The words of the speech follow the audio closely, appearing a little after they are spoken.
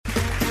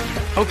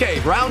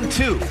Okay, round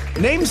two.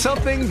 Name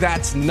something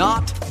that's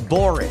not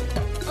boring.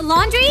 A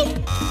laundry?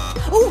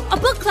 Ooh, a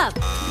book club.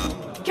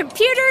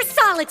 Computer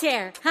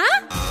solitaire,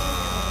 huh?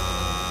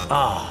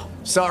 Ah,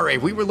 sorry,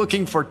 we were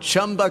looking for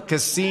Chumba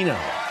Casino.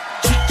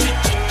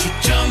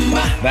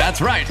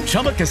 That's right,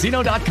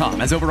 ChumbaCasino.com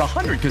has over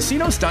 100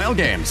 casino-style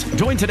games.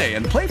 Join today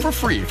and play for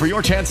free for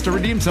your chance to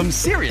redeem some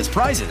serious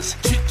prizes.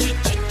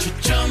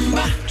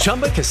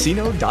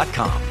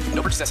 ChumbaCasino.com.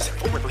 No purchase necessary.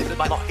 Void where prohibited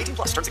by law. 18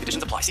 plus terms and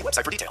conditions apply. See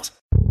website for details.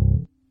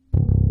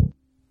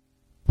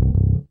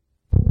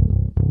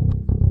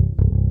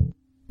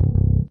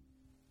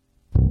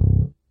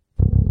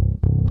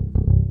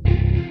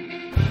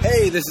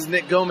 Hey, this is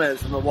Nick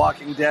Gomez from The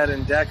Walking Dead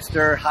and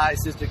Dexter. Hi,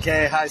 Sister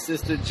K. Hi,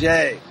 Sister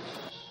J.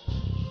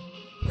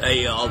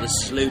 Hey, y'all, this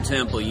is Lou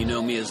Temple. You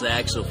know me as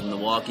Axel from The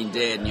Walking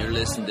Dead, and you're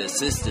listening to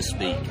Sistah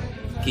Speak.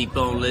 Keep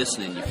on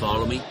listening, you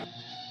follow me?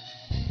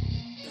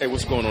 Hey,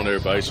 what's going on,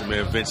 everybody? It's your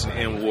man Vincent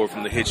M. Ward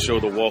from the hit show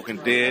The Walking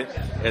Dead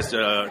as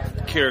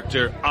the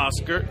character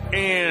Oscar,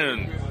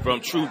 and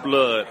from True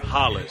Blood,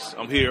 Hollis.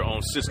 I'm here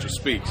on Sistah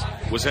Speaks.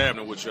 What's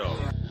happening with y'all?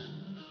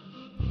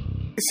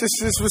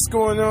 Sisters, what's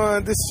going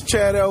on? This is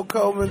Chad L.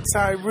 Coleman,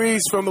 Tyrese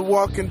from The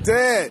Walking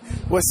Dead.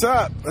 What's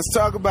up? Let's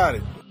talk about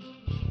it.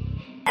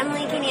 I'm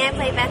Lincoln, I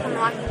play Beth on The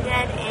Walking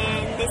Dead,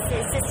 and this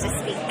is Sistah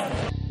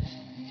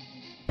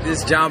Speak. This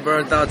is John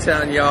Bernthal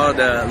telling y'all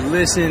to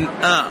listen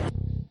up.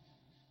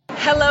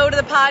 Hello to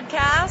the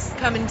podcast,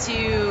 coming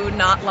to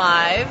not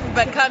live,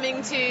 but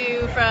coming to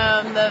you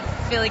from the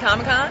Philly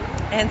Comic-Con,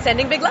 and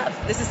sending big love.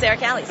 This is Sarah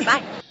Callies.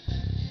 Bye.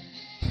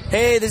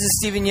 Hey, this is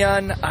Steven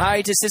Yun.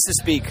 Hi to Sistah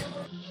Speak.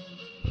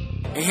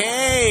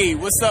 Hey,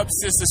 what's up,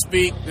 Sistah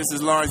Speak? This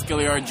is Lawrence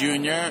Gilliard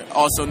Jr.,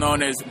 also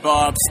known as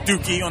Bob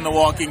Stookie on The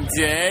Walking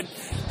Dead.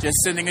 Just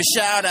sending a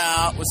shout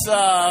out. What's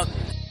up?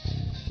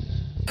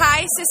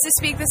 Hi, Sistah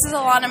Speak. This is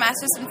Alana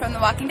Masterson from The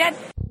Walking Dead.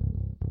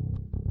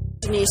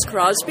 Denise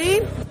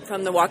Crosby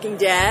from The Walking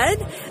Dead,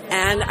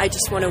 and I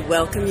just want to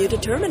welcome you to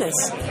Terminus.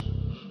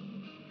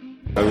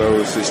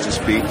 Hello, Sistah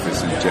Speak.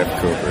 This is Jeff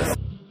Cooper.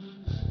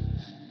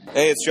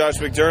 Hey, it's Josh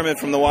McDermott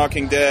from The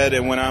Walking Dead,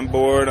 and when I'm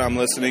bored, I'm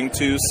listening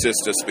to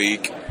Sistah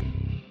Speak.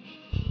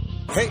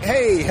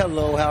 Hey,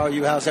 hello, how are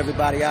you? How's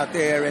everybody out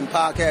there in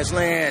podcast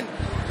land?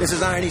 This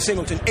is Iron E.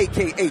 Singleton,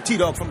 a.k.a.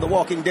 T-Dog from The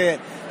Walking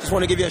Dead. Just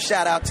want to give you a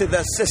shout-out to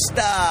the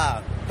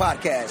Sistah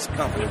podcast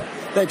company.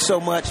 Thanks so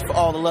much for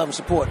all the love and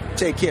support.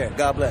 Take care.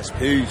 God bless.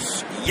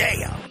 Peace.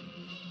 Yeah!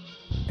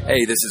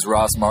 Hey, this is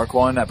Ross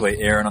Marquand. I play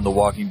Aaron on The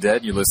Walking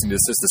Dead. You're listening to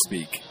Sistah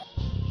Speak.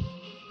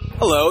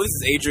 Hello, this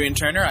is Adrian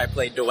Turner. I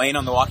played Dwayne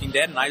on The Walking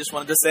Dead, and I just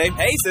wanted to say,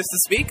 hey, Sistah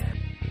Speak.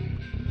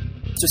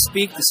 To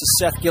speak, this is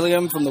Seth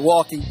Gilliam from The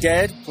Walking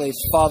Dead, plays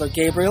Father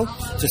Gabriel.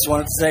 Just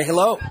wanted to say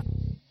hello.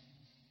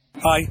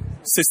 Hi,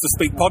 Sistah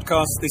Speak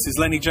podcast. This is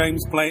Lenny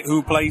James,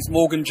 who plays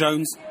Morgan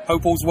Jones.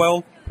 Hope all's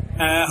well.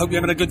 Hope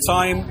you're having a good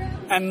time.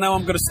 And now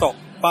I'm going to stop.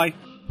 Bye.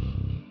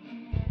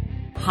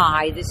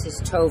 Hi, this is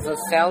Tova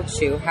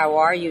Feldshuh. How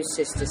are you,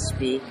 Sistah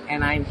Speak?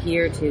 And I'm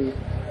here to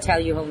tell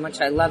you how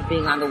much I love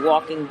being on The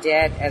Walking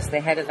Dead as the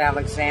head of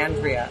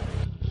Alexandria.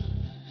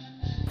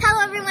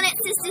 Hello, everyone at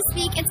Sistah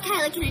Speak. It's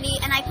Kyla Kennedy,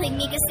 and I play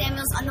Mika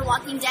Samuels on The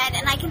Walking Dead,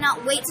 and I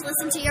cannot wait to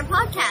listen to your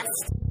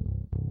podcast.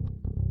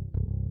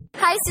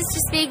 Hi,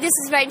 Sistah Speak. This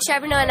is Ryan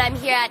Charbonneau, and I'm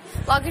here at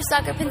Walker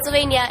Soccer,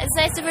 Pennsylvania. It's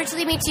nice to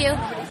virtually meet you.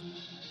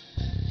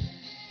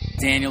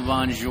 Daniel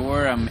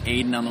Bonjour. I'm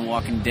Aiden on The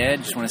Walking Dead.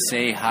 Just want to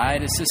say hi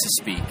to Sistah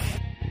Speak.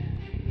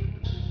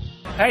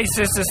 Hey,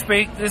 Sistah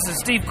Speak. This is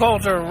Steve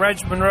Coulter and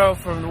Reg Monroe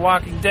from The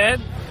Walking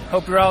Dead.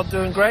 Hope you're all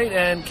doing great,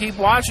 and keep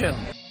watching.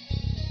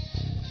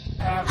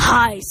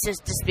 Hi,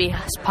 Sistah Speak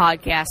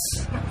podcast.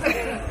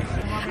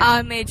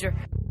 I'm Major.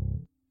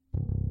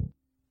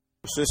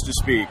 Sistah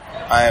Speak.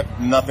 I have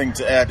nothing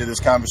to add to this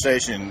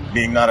conversation,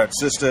 being not a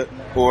sister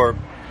or,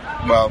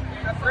 well,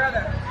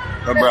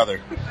 a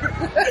brother.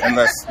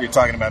 Unless you're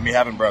talking about me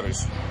having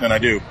brothers, and I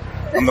do.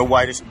 I'm the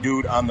whitest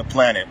dude on the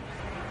planet.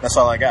 That's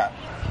all I got.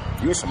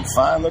 You're some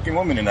fine-looking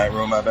women in that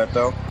room, I bet,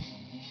 though.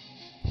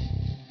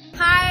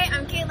 Hi,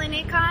 I'm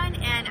Caitlin Akon,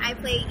 and I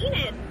play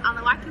Enid on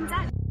The Walking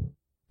Dead.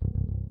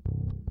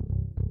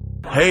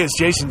 Hey, it's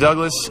Jason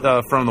Douglas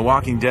from The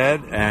Walking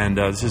Dead, and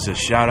this is a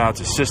shout-out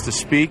to Sistah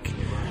Speak,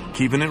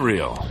 keeping it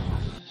real.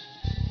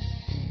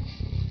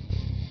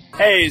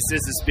 Hey,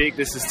 Sistah Speak.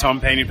 This is Tom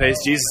Payne, who plays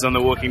Jesus on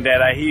The Walking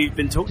Dead. I hear you've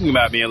been talking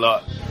about me a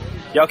lot.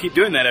 Y'all keep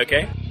doing that,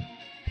 okay?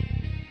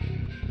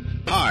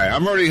 Hi,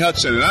 I'm Ernie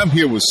Hudson, and I'm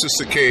here with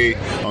Sister K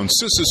on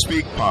Sistah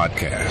Speak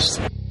podcast.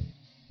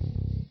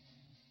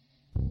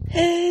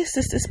 Hey,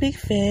 Sistah Speak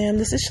fam.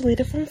 This is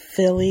Shalita from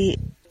Philly.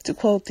 To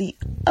quote the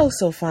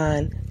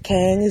oh-so-fine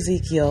Kang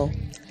Ezekiel,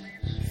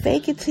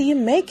 fake it till you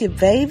make it,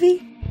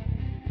 baby.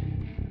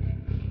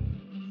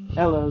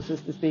 Hello,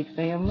 Sistah Speak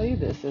family.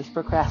 This is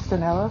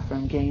Procrastinella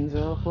from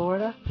Gainesville,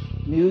 Florida.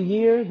 New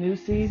year, new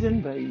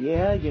season, but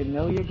yeah, you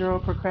know your girl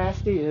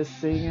Procrasti is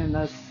singing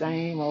the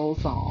same old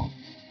song.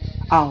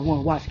 I don't want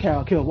to watch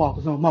Carol kill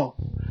walkers no more.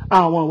 I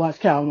don't want to watch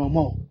Carol no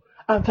more.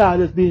 I'm tired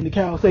of this being the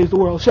Carol Saves the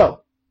World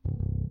show.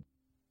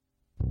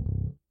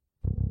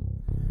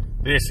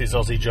 This is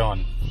Aussie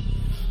John,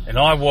 and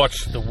I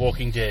watch The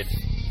Walking Dead,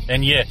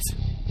 and yet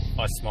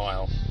I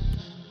smile.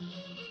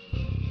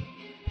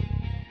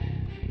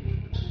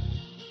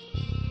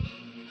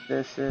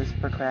 This is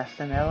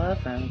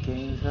Procrastinella from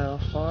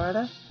Gainesville,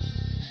 Florida.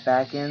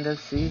 Back end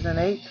of season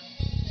 8.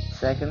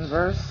 Second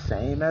verse,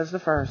 same as the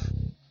first.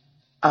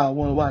 I don't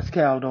want to watch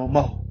Carol no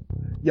more.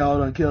 Y'all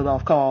done killed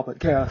off Carl, but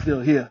Carol's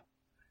still here.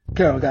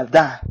 Carol gotta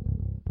die.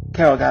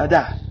 Carol gotta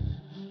die.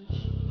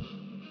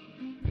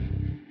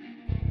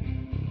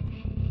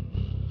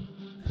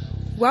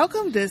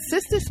 Welcome to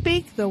Sistah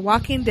Speak, The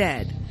Walking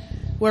Dead,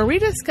 where we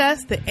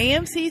discuss the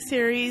AMC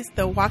series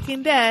The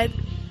Walking Dead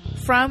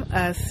from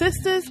a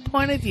sister's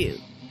point of view.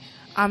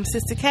 I'm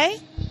Sister K.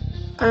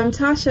 I'm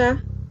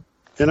Tasha.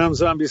 And I'm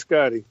Zombie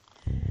Scotty.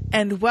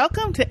 And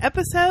welcome to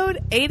episode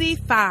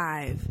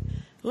 85.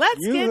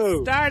 Let's get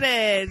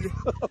started.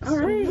 All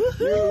right.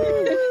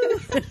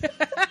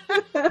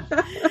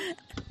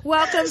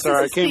 Welcome,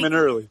 Sorry, I Sistah came in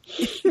early.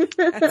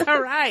 That's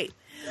all right.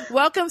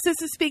 Welcome,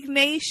 Sistah Speak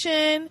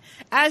Nation.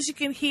 As you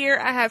can hear,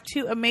 I have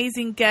two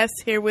amazing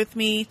guests here with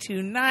me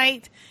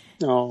tonight.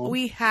 Oh.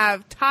 We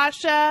have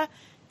Tasha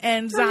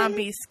and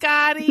Zombie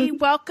Scotty.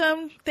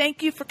 Welcome.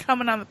 Thank you for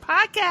coming on the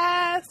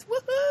podcast.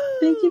 Woohoo!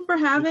 Thank you for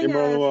having us. You're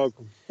more than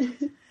welcome.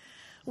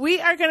 We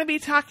are going to be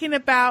talking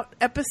about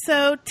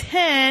episode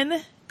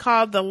 10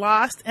 called The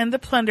Lost and the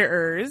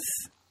Plunderers.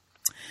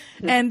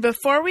 And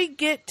before we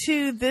get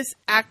to this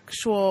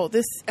episode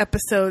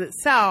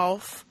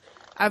itself,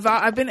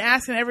 I've been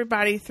asking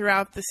everybody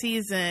throughout the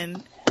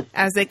season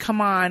as they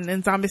come on,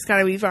 and Zombie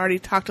Scotty, we've already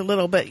talked a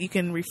little, but you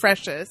can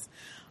refresh us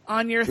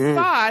on your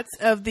thoughts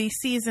of the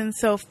season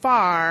so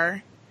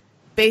far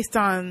based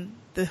on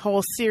the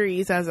whole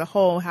series as a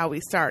whole, how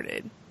we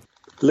started.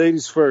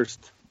 Ladies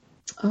first.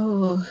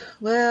 Oh,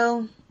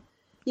 well,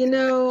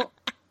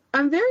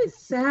 I'm very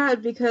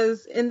sad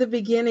because in the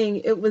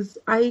beginning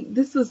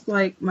this was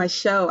like my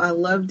show. I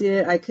loved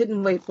it. I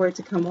couldn't wait for it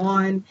to come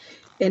on.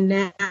 And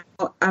now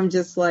I'm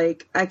just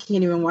like, I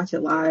can't even watch it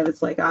live.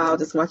 It's like, I'll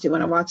just watch it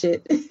when I watch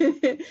it.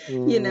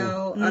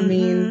 I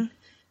mean,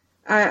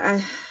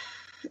 I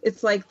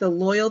it's like the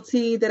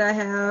loyalty that I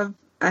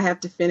have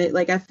to finish.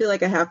 Like, I feel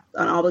like I have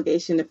an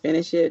obligation to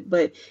finish it,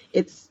 but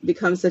it's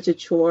become such a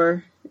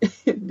chore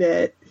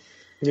that,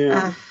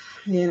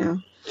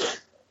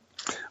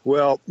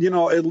 Well,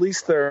 at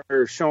least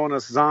they're showing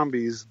us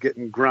zombies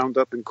getting ground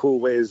up in cool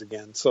ways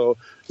again. So,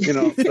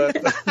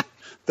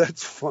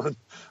 that's fun.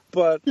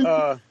 But,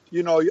 I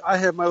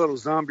had my little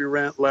zombie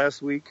rant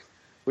last week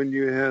when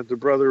you had the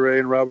Brother Ray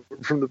and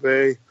Robert from the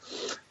Bay.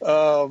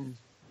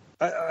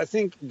 I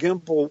think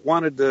Gimple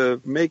wanted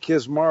to make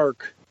his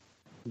mark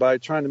by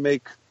trying to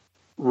make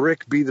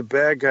Rick be the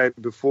bad guy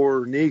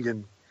before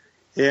Negan.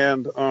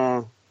 And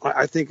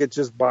I think it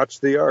just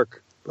botched the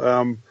arc.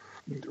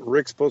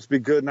 Rick's supposed to be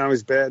good, now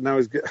he's bad, now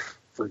he's good.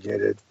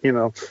 Forget it.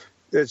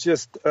 It's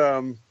just,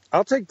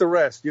 I'll take the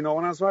rest. When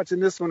I was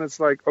watching this one, it's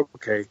like,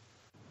 okay,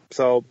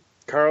 so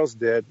Carl's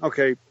dead.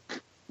 Okay,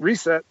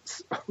 reset.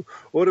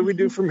 What do we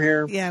do from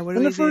here? Yeah, what do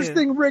and we the first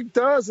thing Rick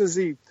does is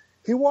he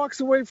walks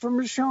away from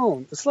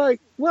Michonne. It's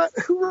like, what?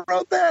 Who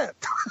wrote that?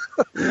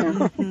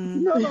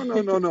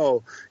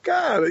 No.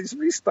 God, just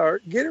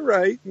restart. Get it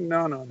right.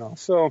 No.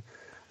 So,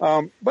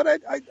 but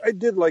I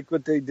did like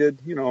what they did,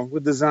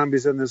 with the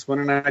zombies in this one,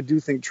 and I do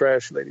think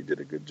Trash Lady did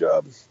a good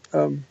job.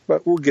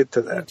 But we'll get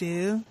to that.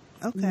 You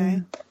do?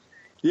 Okay.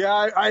 Yeah,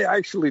 I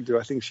actually do.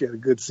 I think she had a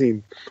good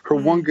scene. Her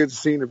one good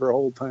scene of her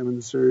whole time in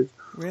the series.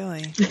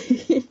 Really?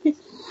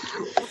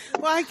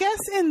 Well, I guess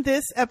in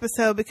this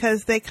episode,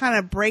 because they kind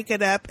of break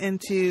it up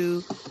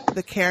into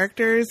the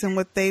characters and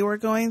what they were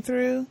going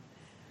through,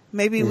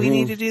 maybe we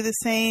need to do the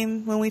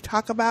same when we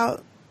talk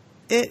about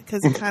it,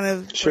 because it kind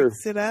of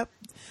breaks it up.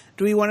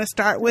 Do we want to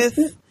start with...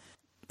 Who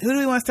do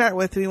we want to start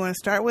with? Do we want to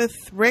start with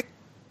Rick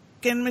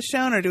and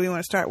Michonne, or do we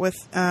want to start with,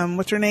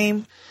 what's her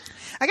name?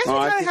 I guess we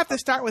kind of have to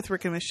start with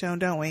Rick and Michonne,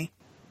 don't we?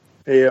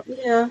 Yeah.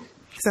 Yeah.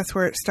 Because that's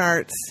where it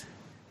starts.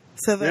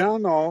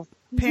 So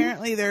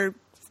apparently they're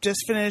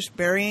just finished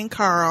burying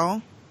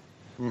Carl.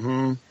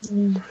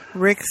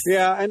 Rick's...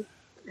 Yeah,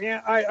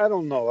 I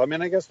don't know. I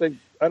mean, I guess I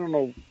don't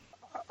know.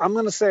 I'm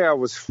going to say I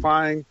was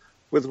fine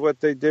with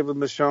what they did with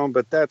Michonne,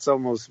 but that's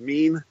almost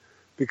mean.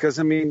 Because,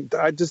 I mean,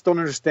 I just don't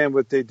understand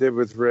what they did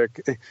with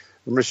Rick.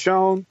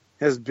 Michonne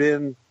has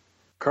been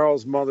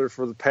Carl's mother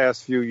for the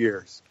past few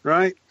years,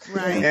 right?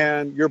 Right.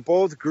 And you're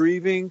both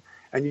grieving,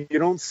 and you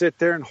don't sit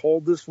there and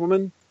hold this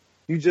woman.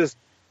 You just,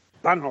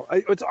 I don't know.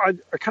 I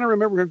kind of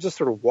remember him just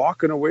sort of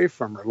walking away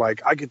from her,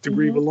 like, I get to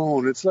grieve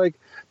alone. It's like,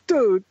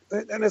 dude,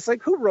 and it's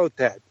like, who wrote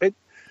that?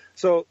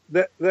 So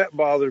that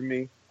bothered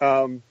me.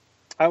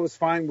 I was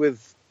fine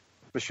with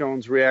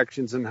Michonne's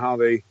reactions and how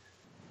they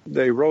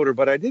wrote her,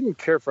 but I didn't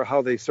care for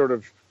how they sort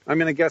of, I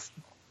mean, I guess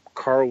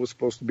Carl was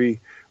supposed to be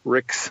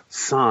Rick's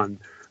son,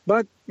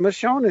 but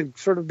Michonne had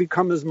sort of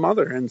become his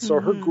mother, and so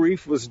her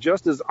grief was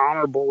just as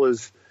honorable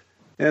as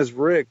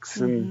Rick's,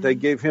 and they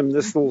gave him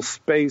this little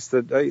space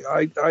that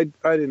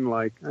I didn't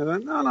like. I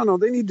thought, no,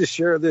 they need to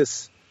share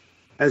this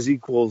as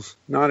equals,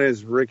 not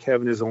as Rick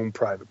having his own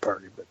private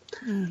party. But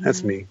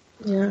That's me.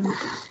 Yeah.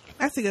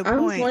 That's a good I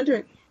point. was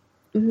wondering.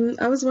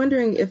 I was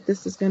wondering if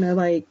this is going to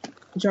like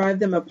drive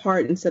them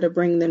apart instead of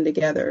bringing them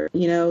together.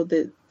 You know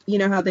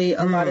how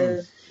a lot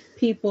of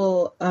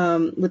people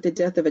with the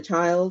death of a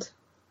child,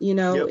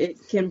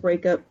 it can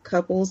break up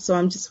couples. So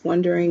I'm just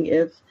wondering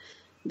if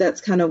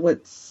that's kind of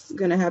what's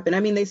going to happen. I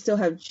mean, they still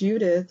have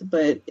Judith,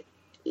 but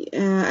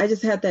I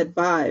just had that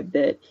vibe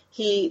that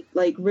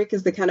Rick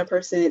is the kind of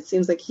person, it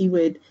seems like he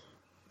would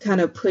kind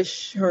of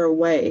push her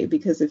away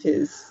because of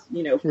his,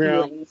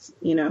 feelings,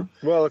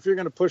 Well, if you're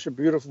going to push a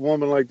beautiful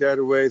woman like that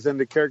away, then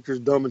the character's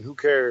dumb and who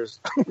cares?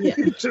 Yeah,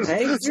 just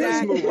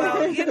move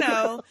on.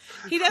 Well,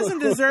 he doesn't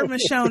deserve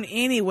Michonne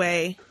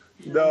anyway.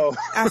 No.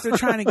 After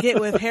trying to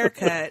get with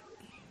haircut,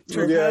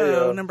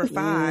 number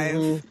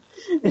 5.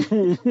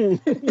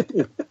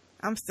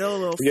 I'm still a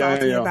little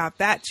salty about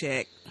that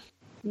chick.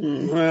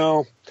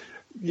 Well,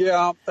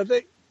 yeah,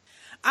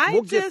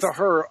 we'll get to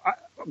her.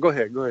 Go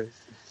ahead.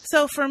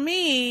 So for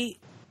me,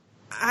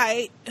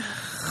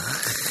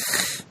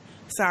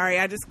 sorry,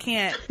 I just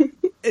can't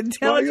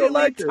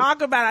intelligently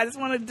talk about it. I just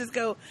want to just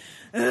go,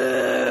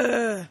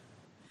 ugh.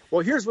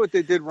 Well, here's what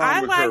they did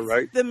wrong with her, right?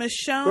 I liked the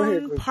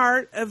Michonne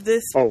part of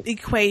this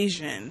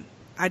equation.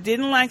 I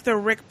didn't like the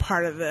Rick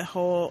part of the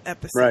whole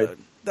episode. Right.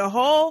 The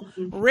whole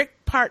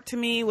Rick part to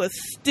me was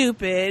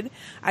stupid.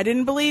 I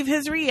didn't believe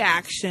his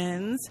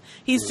reactions.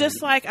 He's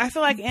just like, I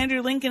feel like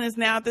Andrew Lincoln is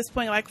now at this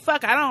point like,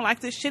 fuck, I don't like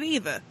this shit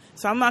either.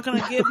 So I'm not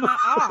going to give my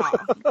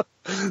all.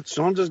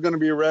 So I'm just going to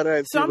be a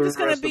red-eyed. So I'm just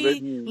going to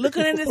be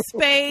looking into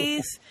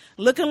space,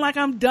 looking like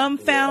I'm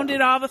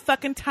dumbfounded all the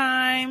fucking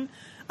time.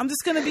 I'm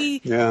just going to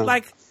be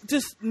like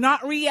just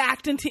not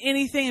reacting to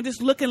anything and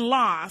just looking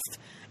lost.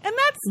 And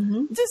that's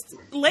just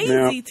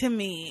lazy to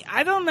me.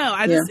 I don't know.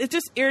 It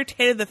just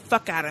irritated the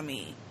fuck out of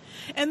me.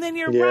 And then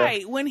you're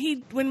right. When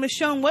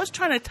Michonne was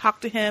trying to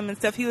talk to him and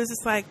stuff, he was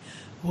just like,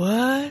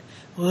 "What?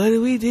 What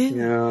do we do?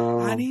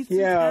 I need some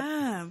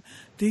time.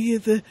 Do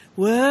you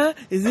what?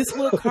 Is this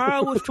what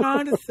Carl was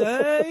trying to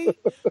say?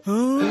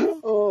 Huh?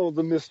 Oh,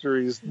 the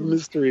mysteries.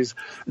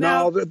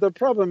 Now, the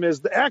problem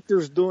is the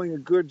actor's doing a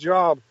good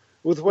job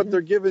with what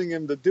they're giving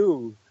him to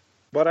do.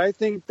 But I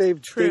think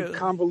they've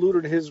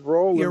convoluted his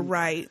role. You're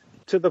right.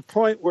 To the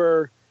point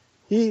where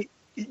they've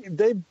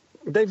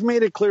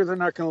made it clear they're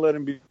not going to let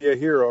him be a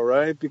hero,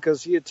 right?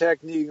 Because he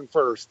attacked Negan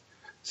first.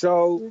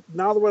 So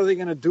now what are they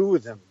going to do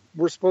with him?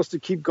 We're supposed to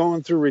keep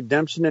going through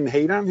redemption and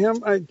hate on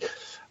him? I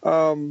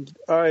don't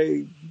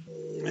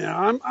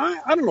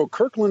know.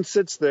 Kirkland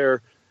sits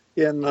there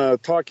in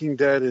Talking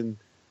Dead and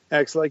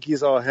acts like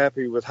he's all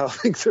happy with how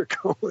things are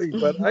going,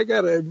 but I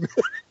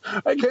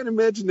can't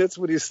imagine that's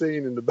what he's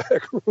saying in the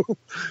back room.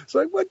 It's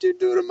like, what'd you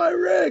do to my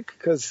Rick?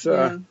 Because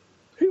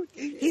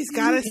he's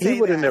got to say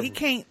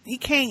that. He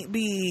can't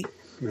be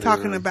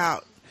talking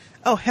about,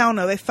 oh hell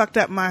no, they fucked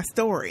up my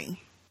story.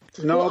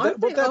 No,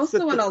 aren't they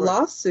also in a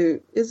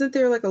lawsuit? Isn't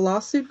there like a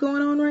lawsuit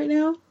going on right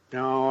now?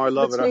 No, I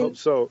love it. I hope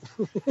so.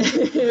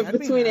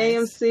 Between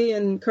AMC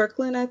and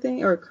Kirkland, I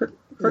think, or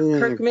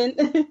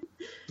Kirkman.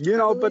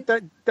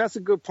 But that's a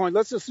good point.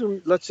 Let's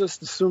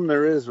just assume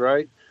there is,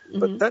 right?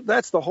 Mm-hmm. But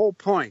that's the whole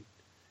point,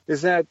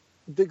 is that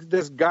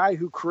this guy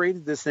who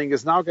created this thing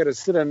is now got to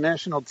sit on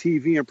national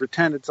TV and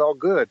pretend it's all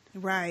good.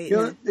 Right.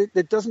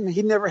 It doesn't.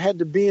 He never had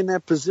to be in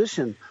that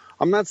position.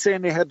 I'm not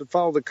saying they had to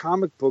follow the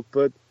comic book,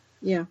 but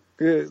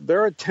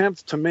their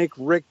attempts to make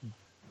Rick.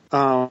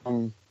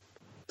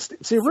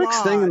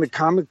 Rick's thing in the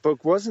comic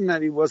book wasn't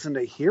that he wasn't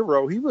a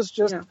hero. He was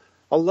just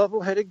a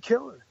level-headed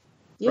killer,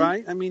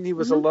 right? I mean, he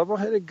was a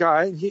level-headed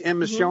guy. And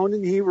Michonne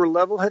and he were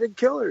level-headed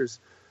killers.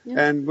 Yeah.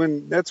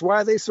 And that's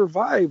why they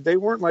survived. They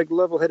weren't like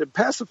level-headed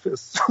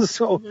pacifists.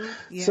 So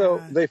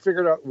they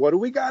figured out, what do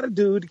we got to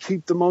do to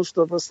keep the most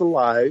of us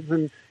alive?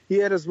 And he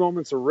had his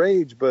moments of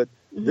rage, but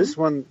this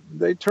one,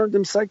 they turned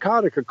him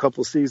psychotic a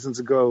couple seasons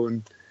ago.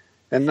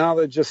 And now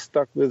they're just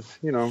stuck with,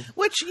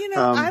 Which,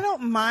 I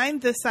don't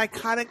mind the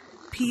psychotic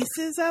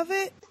pieces of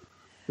it,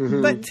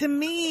 but to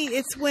me,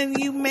 it's when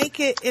you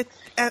make it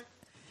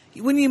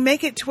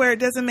to where it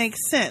doesn't make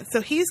sense. So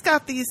he's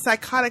got these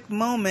psychotic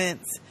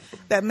moments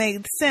that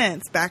made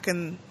sense back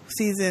in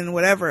season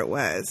whatever it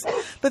was,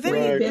 but then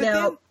he bit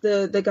out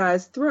the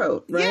guy's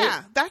throat, right?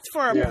 Yeah, that's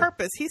for a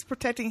purpose. He's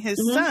protecting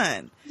his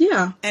son.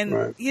 Yeah, and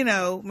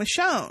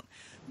Michonne.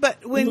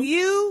 But when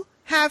you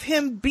have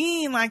him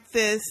being like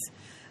this,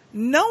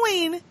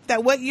 knowing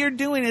that what you're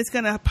doing is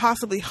going to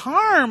possibly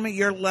harm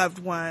your loved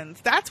ones,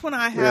 that's when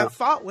I have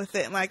fault with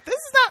it. Like, this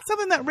is not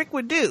something that Rick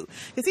would do,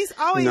 because he's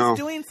always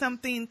doing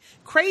something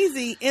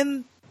crazy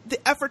in the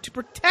effort to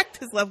protect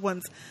his loved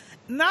ones,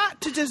 not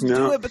to just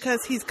do it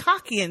because he's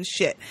cocky and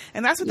shit.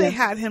 And that's what they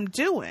had him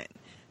doing.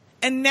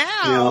 And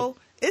now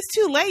it's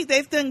too late.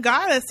 They've done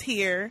got us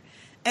here,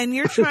 and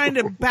you're trying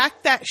to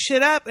back that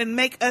shit up and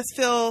make us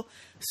feel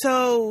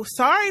so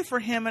sorry for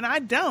him, and I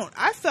don't.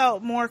 I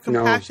felt more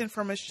compassion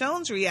for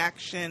Michonne's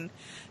reaction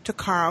to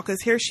Carl,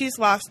 because here she's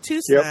lost 2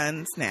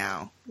 sons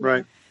now.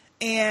 Right.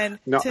 And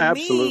to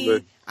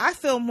me, I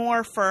feel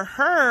more for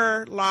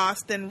her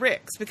loss than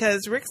Rick's,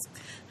 because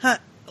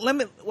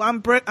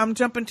I'm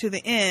jumping to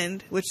the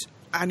end, which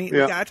we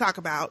gotta talk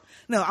about.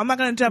 No, I'm not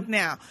gonna jump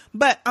now.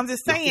 But I'm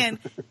just saying,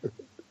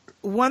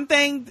 one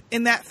thing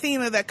in that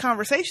theme of that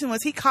conversation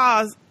was he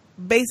caused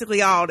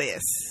basically all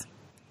this.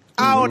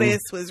 All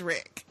this was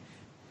Rick.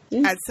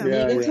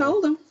 Negan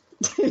told him.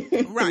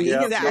 Right,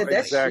 exactly.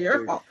 That's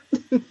your fault.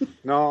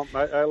 No,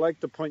 I like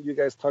the point you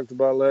guys talked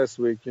about last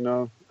week,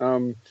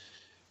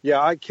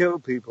 I kill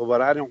people,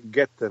 but I don't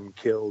get them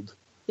killed.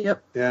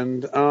 Yep.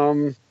 And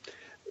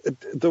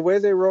the way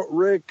they wrote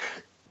Rick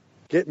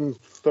getting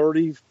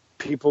 30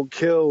 people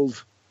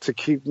killed to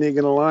keep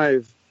Negan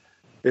alive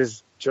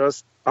is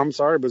just, I'm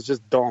sorry, but it's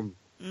just dumb.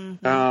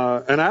 Mm-hmm.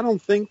 And I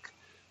don't think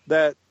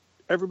that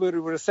everybody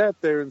would have sat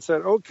there and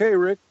said, okay,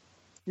 Rick,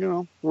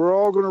 we're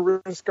all going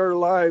to risk our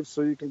lives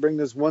so you can bring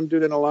this one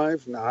dude in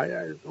alive. No,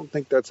 I don't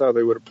think that's how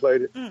they would have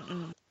played it.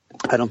 Mm-mm.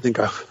 I don't think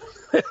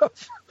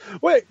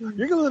Wait,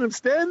 you're going to let him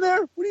stand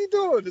there? What are you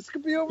doing? This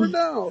could be over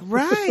now.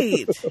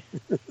 Right.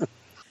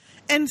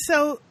 And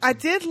so I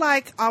did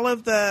like all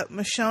of the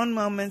Michonne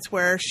moments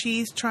where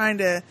she's trying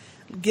to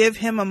give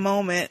him a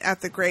moment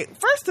at the great.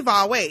 First of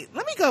all, wait,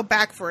 let me go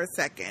back for a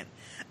second.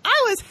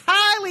 I was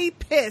highly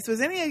pissed. Was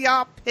any of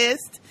y'all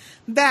pissed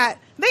that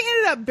they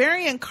ended up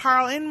burying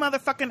Carl in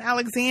motherfucking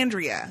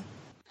Alexandria?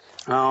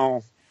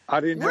 Oh, I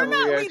didn't We're have a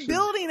not reaction.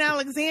 rebuilding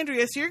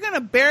Alexandria, so you're going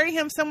to bury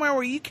him somewhere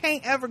where you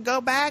can't ever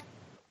go back?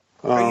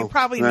 Are you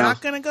probably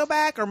not going to go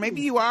back? Or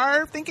maybe you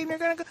are thinking you're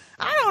going to go?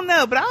 I don't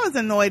know, but I was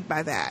annoyed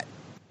by that.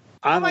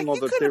 I don't know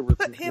that they were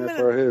thinking that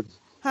far ahead.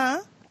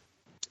 Huh?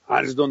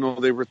 I just don't know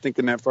they were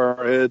thinking that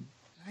far ahead.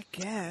 I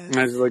guess.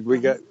 I was like, we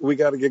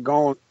got to get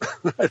going.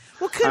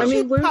 Well, couldn't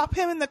you pop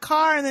him in the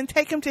car and then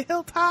take him to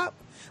Hilltop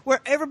where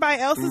everybody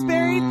else is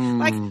buried?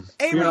 Like,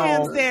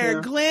 Abraham's there.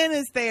 Yeah. Glenn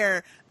is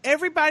there.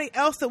 Everybody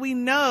else that we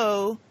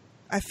know,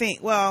 I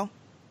think, well,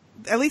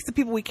 at least the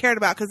people we cared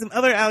about, because the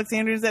other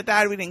Alexandrians that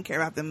died, we didn't care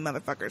about them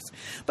motherfuckers.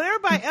 But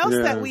everybody else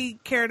that we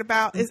cared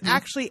about is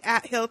actually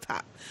at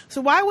Hilltop.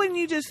 So why wouldn't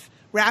you just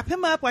wrap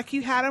him up like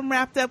you had him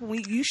wrapped up?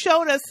 You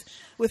showed us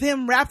with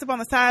him wrapped up on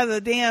the side of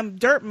the damn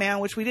dirt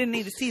mound, which we didn't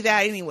need to see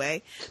that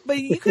anyway. But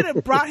you could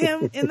have brought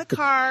him in the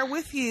car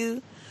with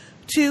you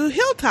to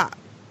Hilltop.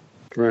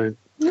 Right.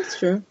 That's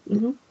true.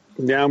 Mm-hmm.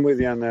 Yeah, I'm with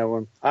you on that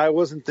one. I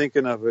wasn't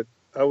thinking of it.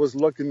 I was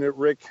looking at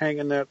Rick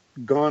hanging that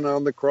gun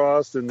on the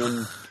cross and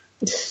then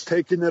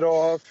taking it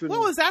off. And,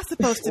 what was that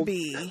supposed to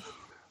be?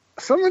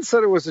 Someone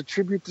said it was a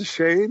tribute to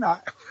Shane.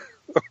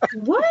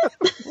 What?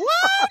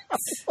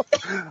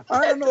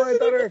 I don't know. I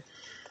thought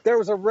there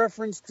was a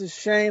reference to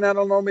Shane. I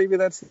don't know. Maybe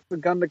that's the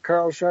gun that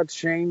Carl shot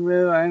Shane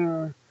with.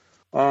 I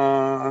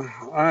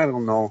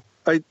don't know.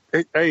 I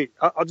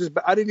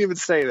didn't even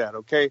say that.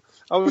 Okay,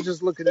 I was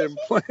just looking at him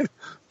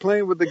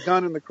playing with the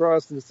gun and the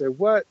cross and said,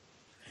 "What?"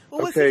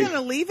 Well, was he going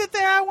to leave it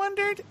there? I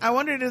wondered,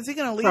 is he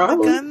going to leave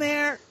the gun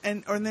there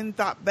or then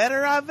thought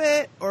better of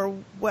it, or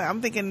what?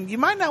 I'm thinking you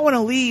might not want to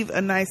leave a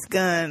nice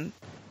gun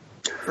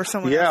for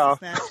someone else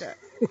to snatch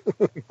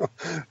up.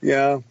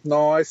 Yeah,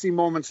 no, I see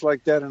moments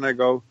like that and I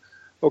go,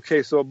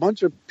 okay, so a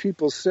bunch of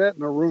people sat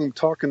in a room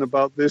talking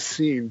about this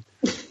scene.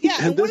 Yeah,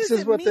 and this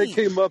is what they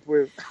came up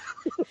with.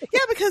 Yeah,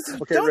 because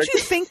don't you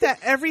think that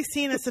every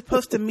scene is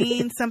supposed to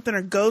mean something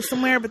or go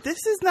somewhere? But this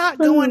is not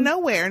going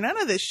nowhere.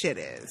 None of this shit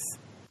is.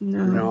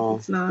 No,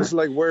 it's not. It's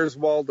like, where's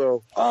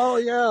Waldo? Oh,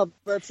 yeah,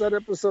 that's that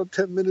episode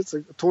 10 minutes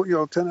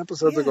ago, 10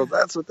 episodes ago.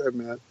 That's what that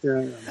meant.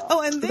 Yeah. Oh,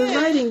 and then the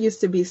writing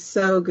used to be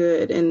so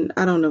good, and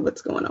I don't know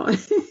what's going on.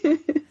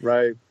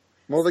 Right.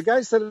 Well, the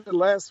guy said it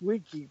last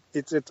week.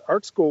 It's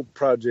art school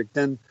project,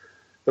 and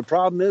the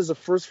problem is the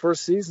first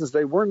seasons,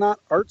 they were not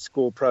art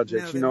school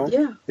projects,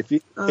 Yeah. If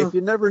you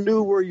never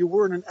knew where you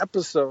were in an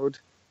episode,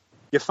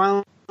 you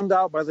found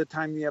out by the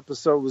time the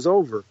episode was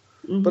over.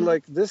 Mm-hmm. But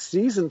like this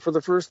season, for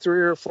the first 3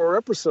 or 4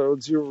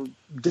 episodes, you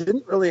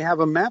didn't really have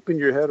a map in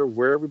your head of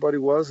where everybody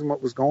was and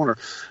what was going on. Or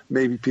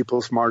maybe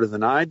people smarter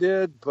than I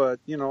did,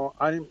 but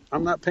I'm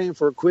not paying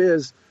for a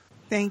quiz.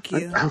 Thank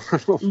you. I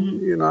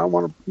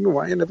want to.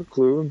 I didn't have a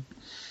clue.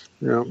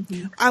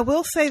 I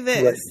will say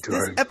this: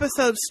 this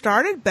episode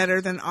started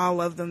better than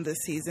all of them this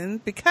season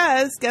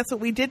because guess what?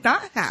 We did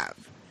not have.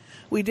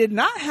 We did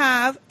not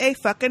have a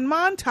fucking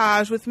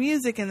montage with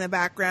music in the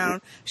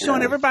background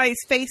showing everybody's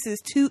faces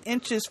 2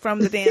 inches from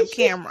the damn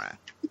camera.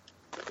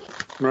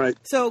 Right.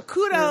 So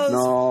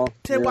kudos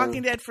to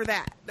Walking Dead for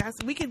that.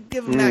 We could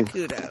give them that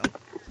kudo.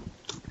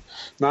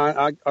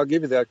 No, I'll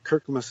give you that.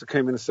 Kirk must have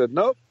came in and said,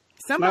 nope.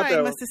 Somebody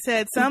must have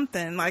said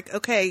something like,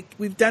 okay,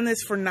 we've done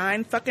this for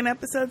 9 fucking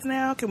episodes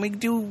now. Can we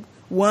do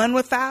 1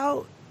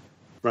 without?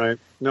 Right.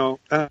 No.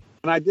 And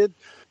I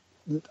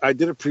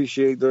did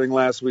appreciate during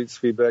last week's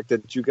feedback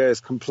that you guys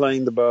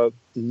complained about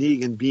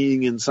Negan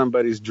being in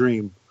somebody's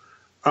dream.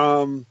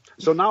 So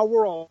now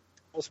we're all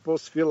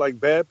supposed to feel like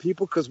bad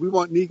people because we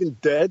want Negan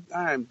dead.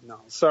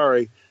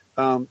 Sorry.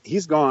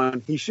 He's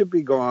gone. He should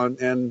be gone.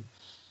 And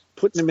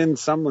putting him in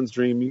someone's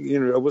dream,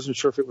 I wasn't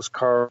sure if it was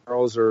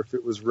Carl's or if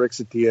it was Rick's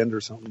at the end or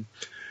something.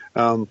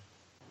 Okay,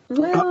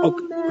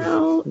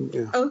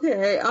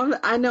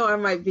 I know I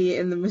might be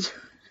in the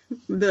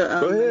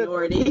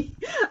minority.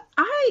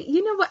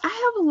 You know what? I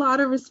have a lot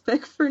of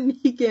respect for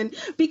Negan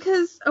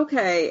because,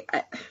 okay,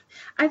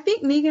 I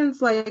think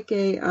Negan's like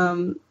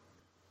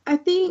I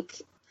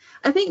think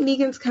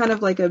Negan's kind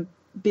of like a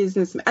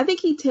businessman. I think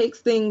he takes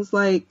things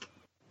like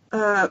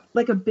a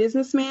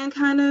businessman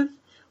kind of.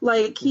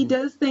 Like, he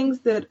does things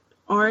that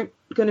aren't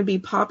going to be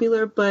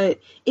popular, but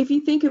if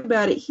you think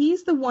about it,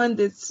 he's the one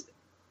that's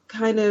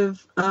kind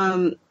of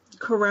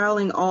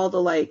corralling all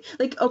the like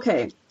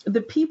okay,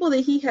 the people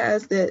that he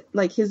has that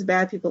like his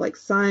bad people like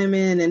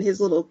Simon and his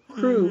little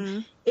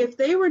crew, if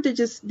they were to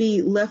just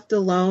be left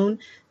alone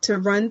to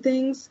run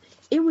things,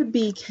 it would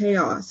be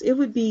chaos. It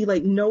would be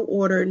like no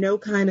order, no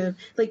kind of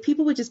like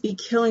people would just be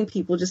killing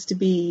people just to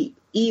be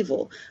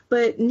evil.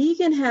 But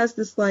Negan has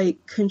this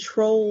like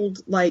controlled,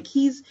 like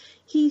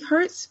he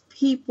hurts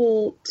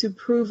people to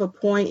prove a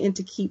point and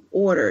to keep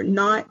order,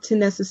 not to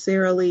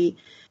necessarily,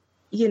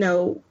 you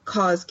know,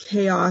 cause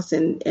chaos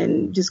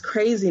and just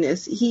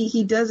craziness.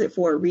 He does it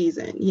for a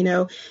reason, you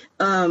know.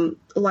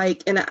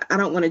 Like, and I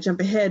don't want to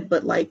jump ahead,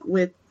 but like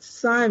with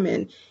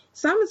Simon's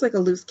like a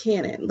loose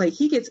cannon. Like,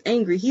 he gets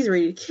angry, he's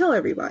ready to kill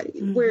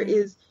everybody.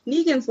 Whereas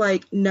Negan's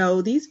like,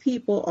 no, these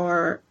people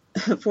are,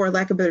 for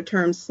lack of a better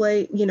term,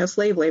 slave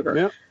labor.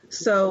 Yep.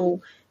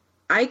 So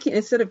I can,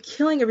 instead of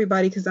killing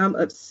everybody because I'm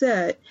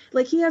upset,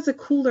 like, he has a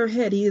cooler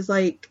head. He is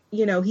like,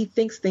 you know, he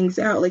thinks things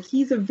out. Like,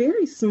 he's a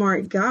very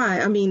smart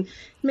guy. I mean,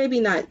 maybe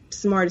not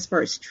smart as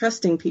far as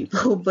trusting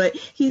people, but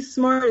he's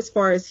smart as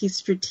far as he's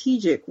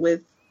strategic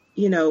with,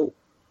 you know,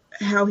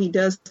 how he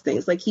does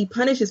things. Like, he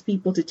punishes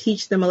people to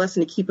teach them a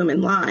lesson, to keep them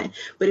in line.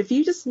 But if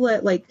you just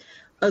let like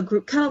a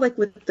group, kind of like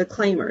with the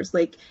claimers,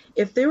 like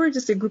if there were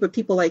just a group of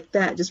people like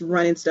that just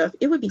running stuff,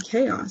 it would be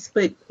chaos.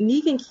 But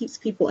Negan keeps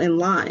people in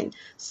line.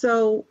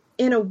 So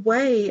in a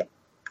way,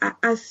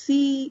 I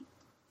see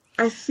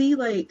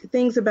like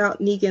things about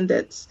Negan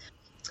that's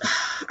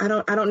I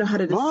don't know how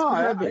to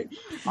describe it.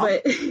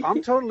 But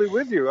I'm totally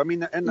with you. I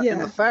mean, and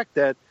the fact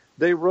that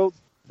they wrote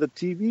the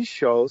TV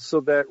show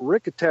so that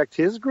Rick attacked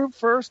his group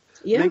first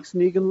makes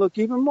Negan look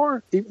even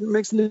more.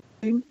 Makes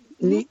Negan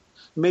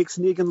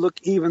look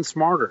even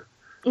smarter,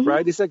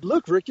 right? He's like,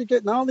 look, Rick, you're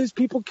getting all these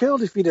people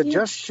killed. If you'd have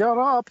just shut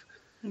up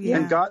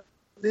and got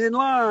in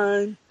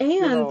line,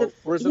 and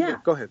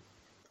go ahead.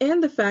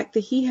 And the fact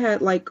that he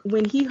had, like,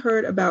 when he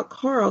heard about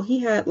Carl, he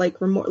had, like,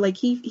 remorse. Like,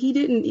 he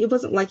didn't, it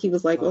wasn't like he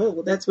was like, oh,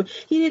 well, that's what,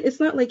 he did. It's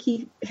not like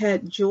he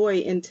had joy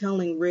in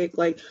telling Rick,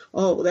 like,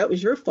 oh, that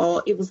was your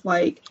fault. It was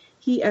like,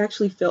 he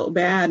actually felt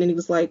bad, and he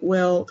was like,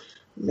 well,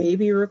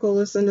 maybe Rick will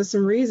listen to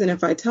some reason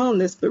if I tell him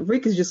this, but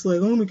Rick is just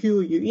like, I'm gonna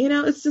kill you. You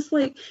know, it's just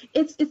like,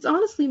 it's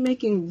honestly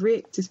making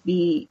Rick just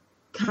be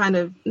kind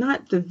of,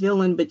 not the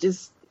villain, but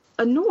just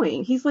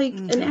annoying. He's like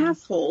an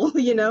asshole,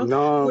 you know?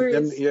 No,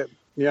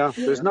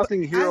 there's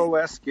nothing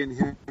hero-esque in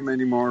him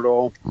anymore at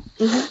all.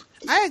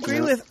 I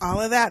agree with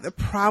all of that. The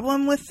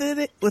problem with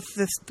that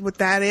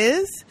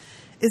is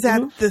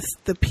that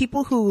the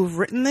people who've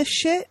written this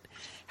shit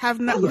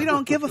we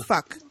don't give a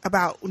fuck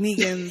about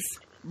Negan's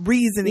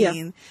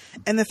reasoning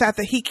and the fact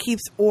that he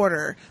keeps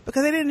order,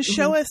 because they didn't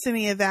show us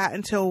any of that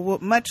until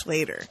much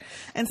later.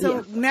 And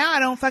so now I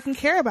don't fucking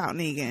care about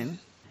Negan.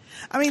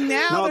 I mean,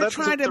 now they're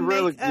trying to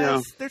make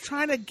us, they're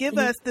trying to give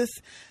us this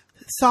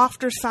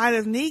softer side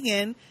of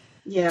Negan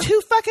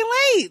too fucking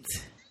late.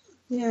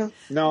 Yeah.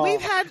 No. We've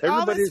had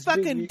all this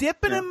fucking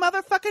dipping and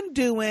motherfucking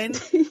doing,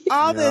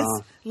 all this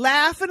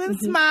laughing and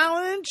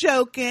smiling and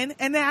joking,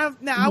 and now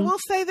I will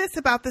say this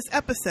about this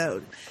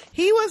episode.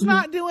 He was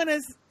not doing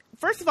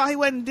first of all, he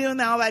wasn't doing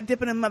all that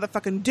dipping and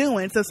motherfucking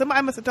doing, so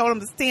somebody must have told him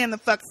to stand the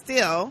fuck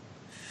still.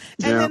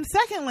 And then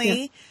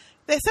secondly,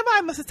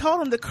 somebody must have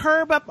told him to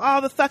curb up all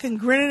the fucking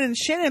grinning and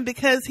shinning,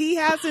 because he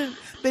hasn't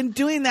been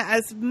doing that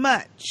as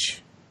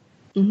much.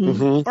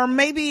 Or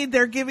maybe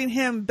they're giving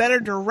him better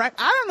direct.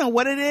 I don't know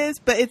what it is,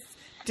 but it's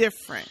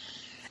different,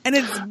 and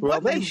it's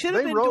what they should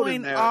have been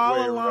doing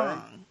all along.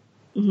 Right?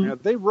 Yeah,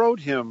 they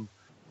wrote him,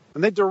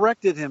 and they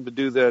directed him to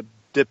do the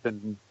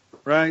dipping,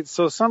 right?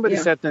 So somebody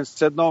sat there and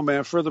said, "No,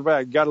 man, further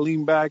back. You got to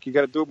lean back. You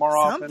got to do it more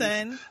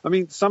often." I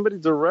mean, somebody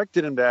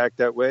directed him to act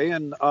that way,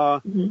 and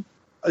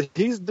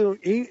he's doing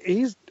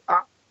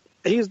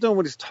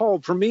what he's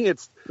told. For me,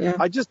 it's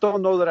I just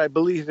don't know that I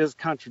believe his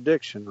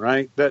contradiction,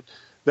 right?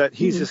 That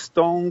he's a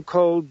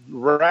stone-cold,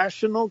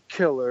 rational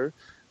killer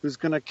who's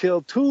going to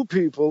kill 2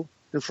 people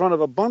in front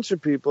of a bunch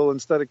of people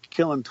instead of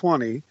killing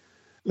 20.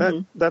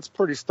 That's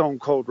pretty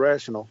stone-cold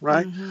rational,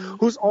 right?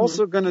 Who's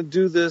also going to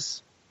do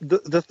this.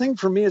 The thing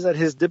for me is that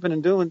his dipping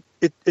and doing,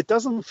 it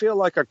doesn't feel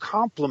like a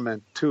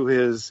compliment to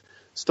his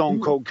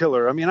stone-cold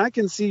killer. I mean, I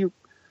can see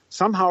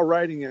somehow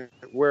writing it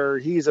where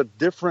he's a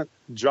different,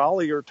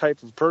 jollier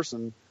type of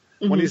person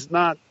when he's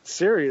not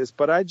serious,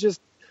 but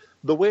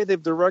the way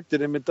they've directed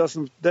him, it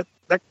doesn't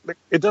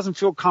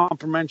feel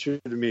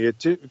complimentary to me.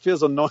 It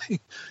feels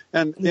annoying,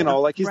 and you know,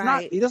 like he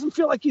doesn't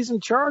feel like he's in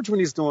charge when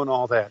he's doing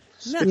all that.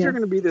 No. If you're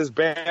going to be this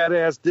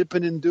badass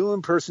dipping and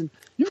doing person,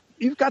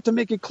 you've got to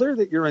make it clear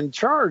that you're in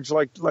charge,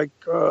 like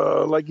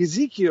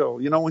Ezekiel,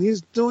 when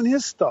he's doing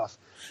his stuff.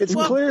 It's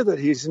clear that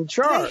he's in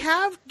charge.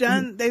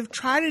 They've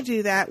tried to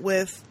do that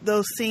with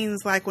those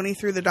scenes, like when he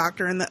threw the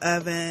doctor in the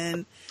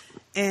oven,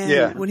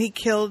 and when he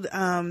killed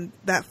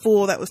that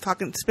fool that was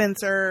talking to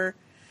Spencer,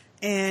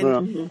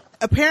 and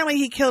apparently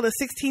he killed a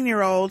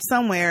 16-year-old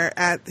somewhere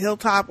at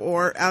Hilltop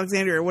or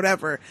Alexandria or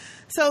whatever.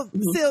 So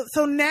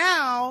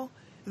now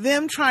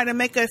them trying to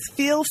make us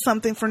feel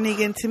something for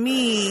Negan, to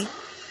me,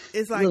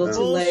 is like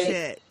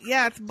bullshit.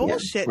 Yeah, it's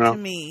bullshit to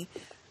me.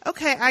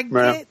 Okay, I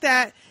get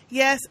that.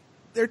 Yes,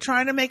 they're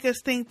trying to make us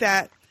think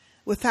that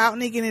without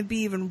Negan it'd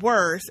be even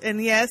worse.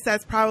 And yes,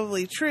 that's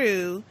probably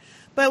true.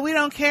 But we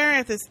don't care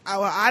at this.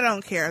 Well, I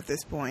don't care at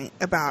this point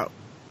about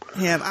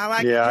him. I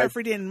like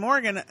Jeffrey Dean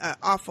Morgan an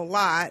awful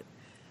lot,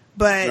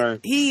 but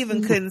he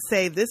even couldn't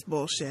save this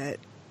bullshit.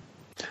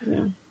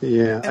 Yeah.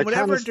 And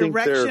whatever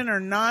direction or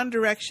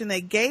non-direction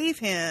they gave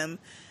him,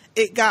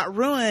 it got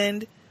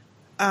ruined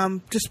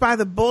just by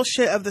the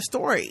bullshit of the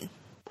story.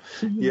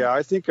 Yeah,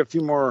 I think a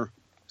few more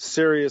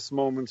serious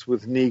moments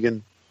with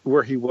Negan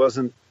where he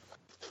wasn't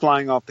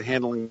flying off the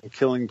handle and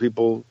killing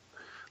people.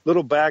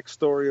 Little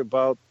backstory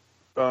about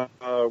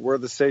where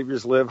the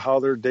Saviors live, how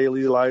their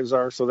daily lives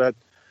are, so that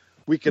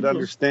we could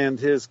understand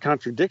his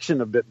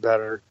contradiction a bit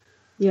better.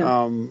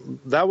 Yeah.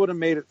 That would have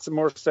made it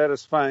more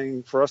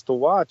satisfying for us to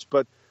watch.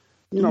 But,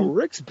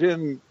 Rick's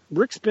been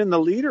the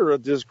leader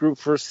of this group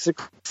for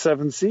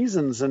 6-7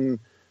 seasons, and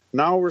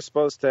now we're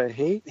supposed to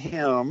hate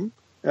him,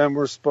 and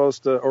we're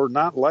supposed to, or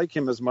not like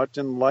him as much,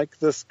 and like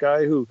this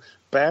guy who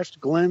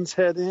bashed Glenn's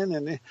head in.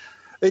 And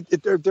I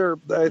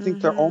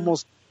think they're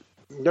almost.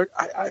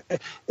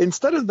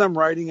 Instead of them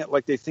writing it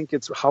like they think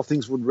it's how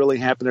things would really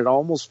happen, it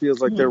almost feels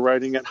like they're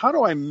writing it, how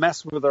do I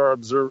mess with our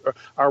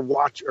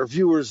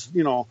viewers,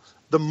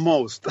 the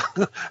most?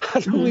 How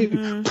do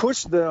we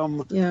push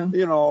them,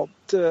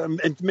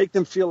 and make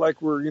them feel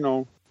like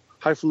we're,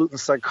 highfalutin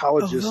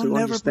psychologists who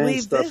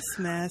understand stuff. This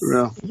mess.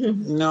 Well,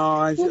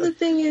 the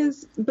thing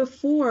is,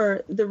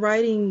 before the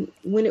writing,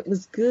 when it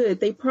was good,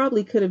 they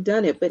probably could have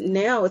done it, but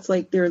now it's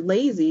like they're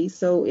lazy,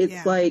 so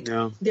it's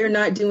they're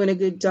not doing a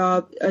good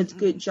job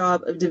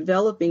of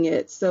developing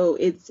it. So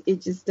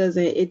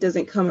it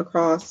doesn't come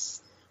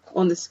across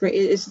on the screen.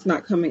 It's just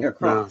not coming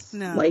across.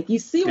 No. Like, you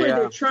see what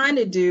they're trying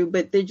to do,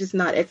 but they're just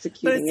not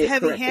executing it. But it's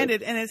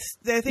heavy-handed, and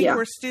they think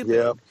we're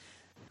stupid.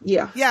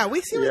 Yeah,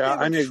 we see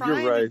what they were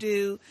trying to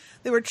do.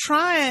 They were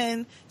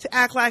trying to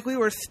act like we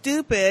were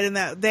stupid and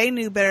that they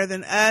knew better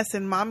than us,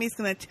 and mommy's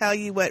going to tell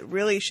you what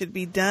really should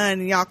be done,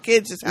 and y'all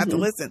kids just have to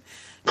listen.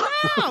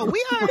 No,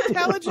 we are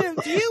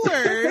intelligent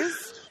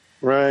viewers.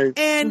 Right.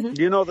 And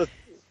you don't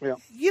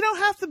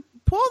have to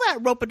pull that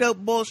rope-a-dope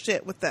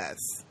bullshit with us.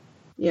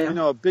 Yeah.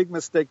 A big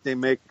mistake they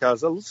make, I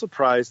was a little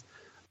surprised,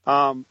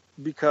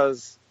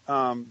 because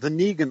the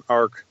Negan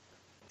arc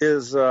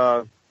is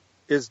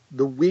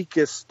the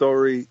weakest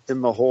story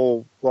in the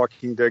whole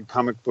Walking Dead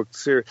comic book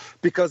series,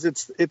 because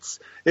it's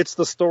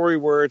the story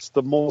where it's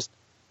the most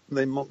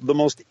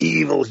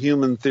evil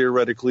human,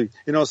 theoretically.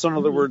 So in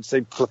other words,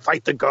 they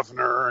fight the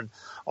governor, and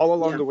all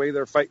along the way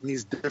they're fighting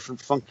these different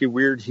funky,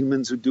 weird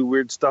humans who do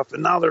weird stuff,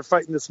 and now they're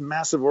fighting this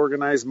massive,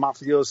 organized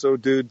mafioso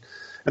dude,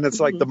 and it's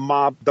like the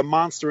mob, the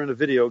monster in a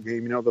video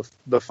game,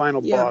 the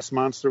final boss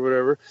monster,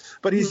 whatever.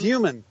 But he's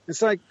human.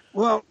 It's like,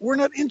 well, we're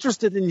not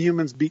interested in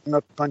humans beating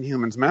up on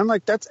humans, man.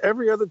 Like, that's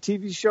every other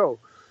TV show,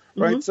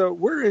 right? So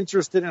we're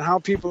interested in how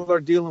people are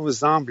dealing with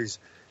zombies.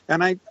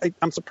 And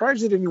I'm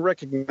surprised they didn't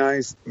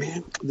recognize,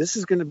 man, this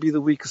is going to be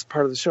the weakest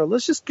part of the show.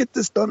 Let's just get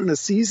this done in a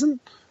season,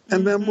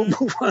 and then we'll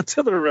move on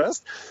to the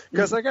rest.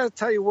 Because I got to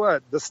tell you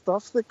what, the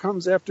stuff that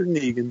comes after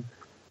Negan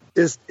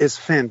is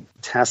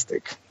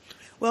fantastic.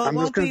 Well, it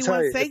won't be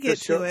once they get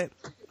to it.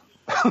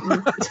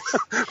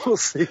 We'll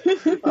see.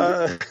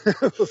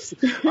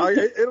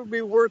 It'll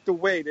be worth the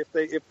wait if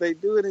they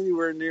do it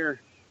anywhere near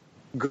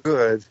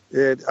good.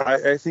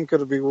 I think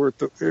it'll be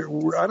worth.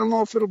 I don't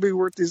know if it'll be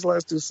worth these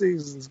last 2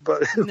 seasons,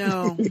 but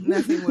no,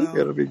 nothing will.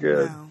 It'll be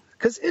good.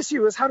 Because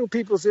issue is, how do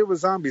people deal with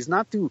zombies?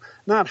 Not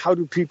how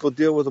do people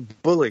deal with a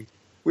bully.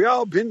 We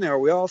all been there.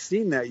 We all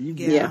seen that. You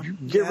get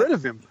rid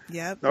of him.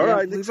 Yep. All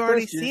right. We've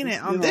already seen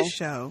it on this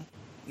show.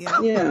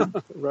 Yeah.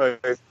 Right.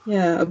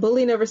 Yeah, a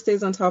bully never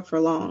stays on top for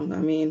long. I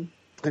mean,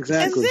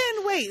 exactly. And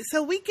then wait,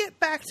 so we get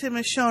back to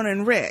Michonne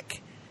and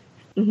Rick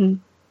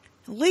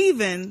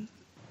leaving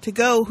to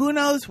go who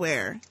knows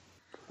where.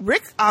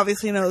 Rick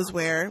obviously knows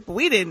where, but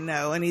we didn't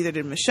know, and neither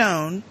did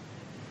Michonne.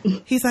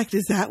 He's like,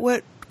 "Is that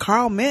what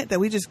Carl meant?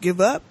 That we just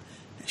give up?"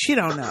 She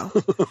don't know.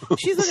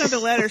 She's looking at the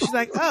letter. She's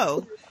like,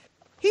 "Oh."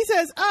 He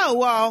says, "Oh,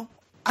 well,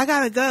 I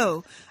gotta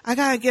go. I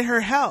gotta get her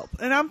help."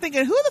 And I'm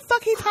thinking, who the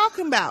fuck he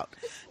talking about?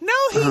 No,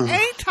 he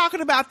ain't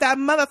talking about that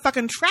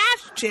motherfucking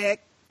trash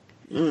chick.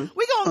 We gonna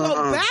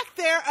go back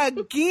there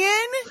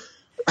again?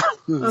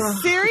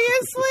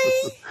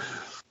 Seriously?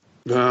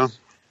 Yeah.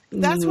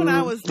 That's when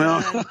I was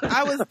done.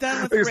 I was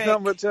done with Rick. There's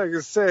not much I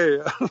can say.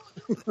 I was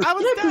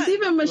done. Because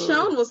even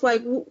Michonne was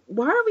like,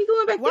 "Why are we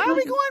going back? Why are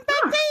we going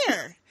back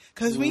there?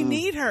 Because we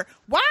need her.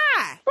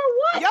 Why? For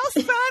what? Your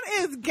son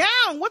is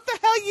on. What the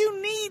hell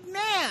you need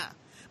now?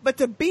 But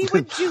to be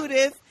with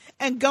Judith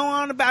and go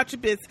on about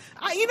your business.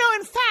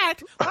 In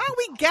fact, why don't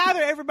we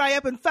gather everybody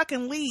up and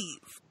fucking leave?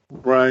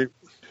 Right.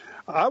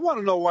 I want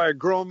to know why a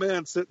grown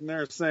man sitting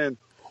there saying,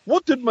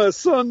 "What did my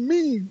son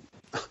mean?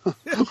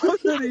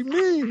 What did he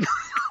mean?"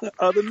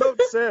 The note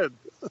said,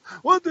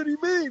 "What did he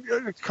mean?"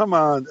 Come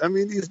on. I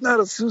mean, he's not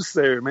a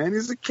soothsayer, man.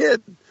 He's a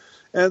kid.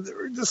 And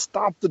just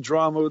stop the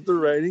drama with the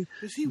writing.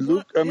 Does he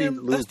want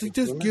us to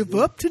just give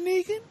up to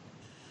Negan?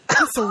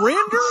 To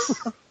surrender?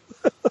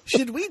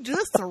 Should we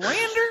just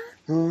surrender?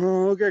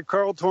 Okay,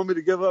 Carl told me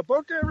to give up.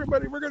 Okay,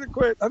 everybody, we're going to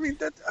quit. I mean,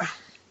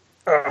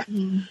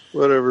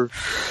 whatever.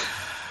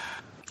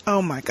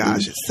 Oh my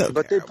gosh, it's so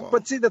terrible.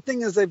 But see, the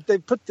thing is, they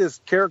put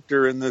this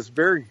character in this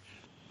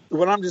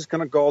what I'm just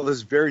going to call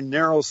this very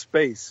narrow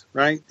space,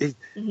 right?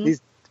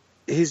 He's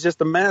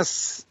just a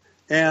mess,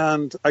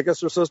 and I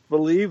guess we're supposed to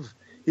believe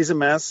he's a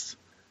mess,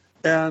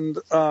 and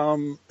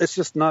it's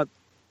just not.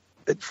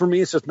 For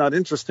me, it's just not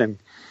interesting.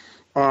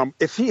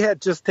 If he had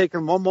just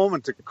taken one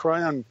moment to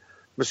cry on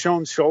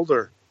Michonne's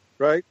shoulder,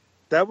 right,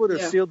 that would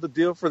have sealed the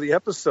deal for the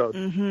episode,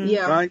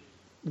 right?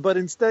 But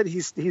instead,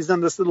 he's on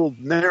this little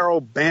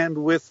narrow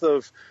bandwidth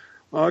of,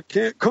 I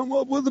can't come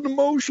up with an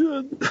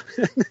emotion.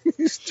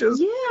 He's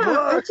just,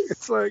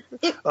 it's like,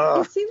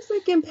 it seems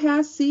like in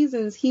past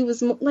seasons, he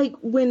was like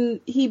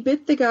when he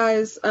bit the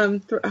guys,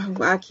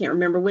 I can't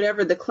remember,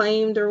 whatever, the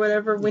claimed or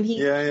whatever, when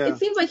it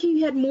seems like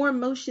he had more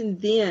emotion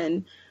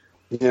then.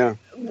 Yeah.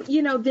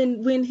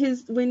 Than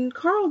when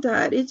Carl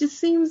died. It just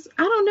seems,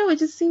 I don't know, it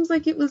just seems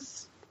like it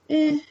was,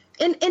 And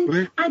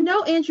I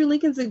know Andrew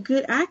Lincoln's a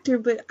good actor,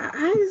 but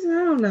I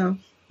don't know.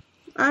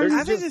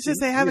 I think it's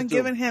just they haven't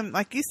given him,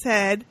 like you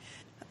said,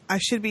 I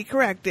should be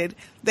corrected,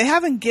 they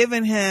haven't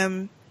given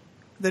him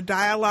the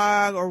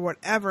dialogue or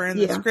whatever in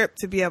the script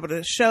to be able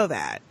to show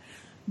that.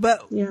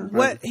 But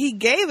what he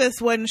gave us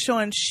wasn't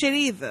showing shit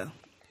either.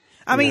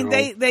 I mean,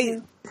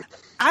 it's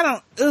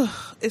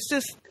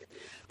just,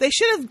 they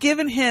should have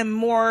given him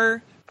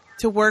more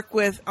to work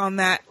with on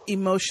that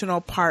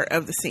emotional part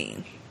of the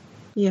scene.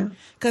 Yeah.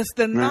 Because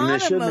the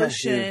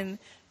non-emotion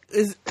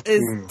is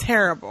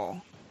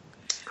terrible.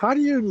 How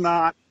do you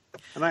not,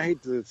 and I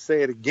hate to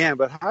say it again,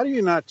 but how do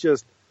you not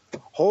just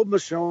hold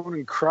Michonne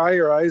and cry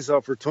your eyes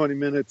out for 20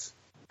 minutes?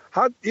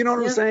 You know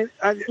what I'm saying?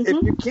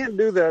 If you can't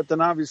do that, then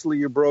obviously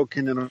you're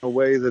broken in a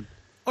way that,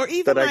 or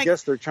even I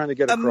guess they're trying to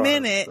get across. A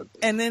minute,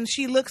 and then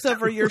she looks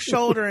over your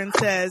shoulder and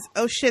says,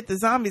 "Oh shit, the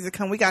zombies have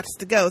come. We got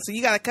to go. So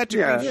you got to cut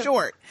your grief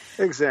short."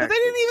 Exactly. But they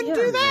didn't even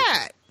do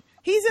that.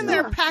 He's in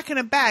there packing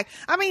a bag.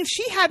 I mean,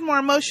 she had more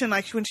emotion,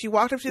 like when she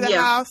walked up to the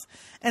house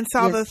and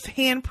saw those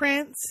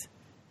handprints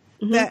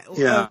that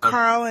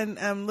Carl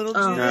and little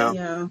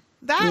Judith.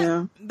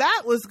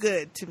 That was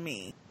good to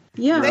me.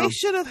 Yeah, they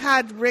should have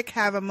had Rick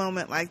have a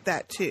moment like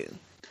that too.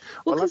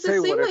 Well, because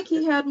it seemed like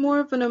he had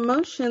more of an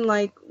emotion,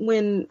 like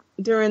when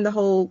during the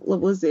whole, what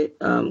was it,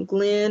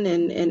 Glenn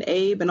and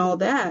Abe and all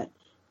that.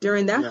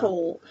 During that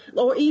whole,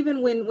 or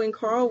even when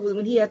Carl,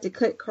 when he had to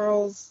cut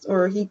Carl's,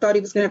 or he thought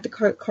he was going to have to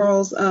cut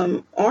Carl's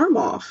arm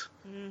off.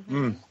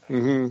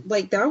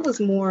 Like that was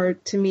more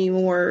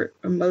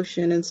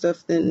emotion and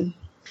stuff than,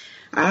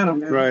 I don't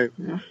know. Right.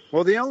 Yeah.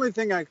 Well, the only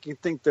thing I can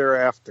think they're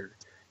after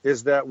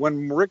is that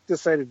when Rick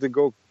decided to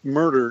go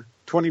murder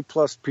 20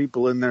 plus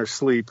people in their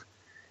sleep,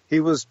 he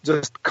was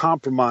just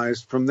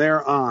compromised from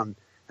there on,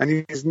 and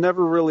he's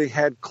never really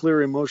had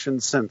clear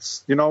emotion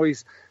since. You know,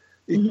 he's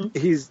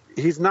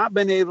not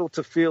been able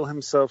to feel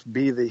himself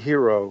be the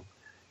hero,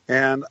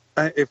 and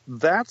if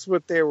that's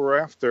what they were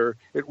after,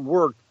 it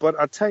worked. But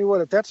I'll tell you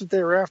what, if that's what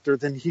they were after,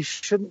 then he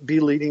shouldn't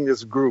be leading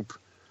this group.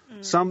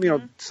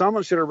 Someone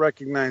should have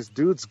recognized,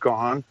 dude's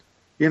gone.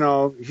 You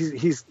know,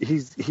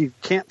 he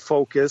can't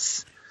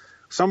focus.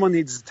 Someone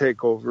needs to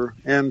take over,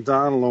 and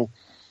I don't know.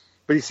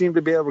 But he seemed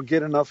to be able to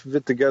get enough of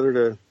it together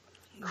to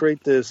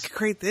create this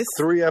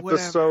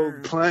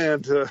 3-episode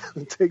plan to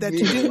take that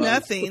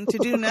to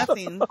do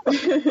nothing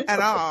at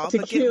all,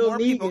 but get more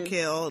people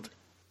killed.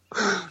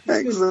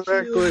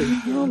 Exactly.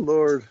 Oh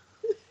Lord.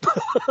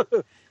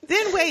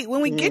 Then wait,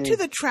 when we get to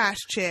the trash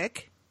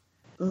chick,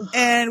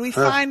 and we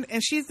find,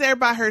 and she's there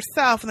by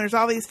herself, and there's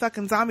all these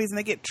fucking zombies, and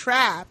they get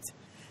trapped.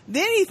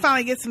 Then he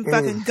finally gets some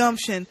fucking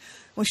gumption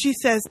when she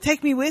says,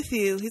 "Take me with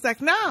you." He's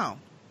like, "No,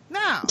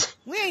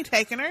 we ain't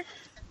taking her."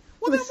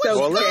 Well, then what's she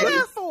going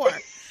there for?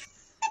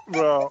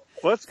 Well,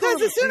 let's go.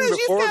 Because as soon as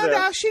you found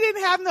out she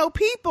didn't have no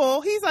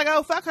people, he's like,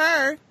 "Oh, fuck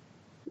her."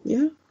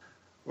 Yeah.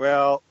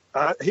 Well,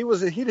 he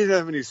didn't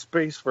have any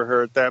space for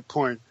her at that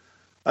point.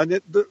 And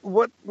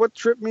what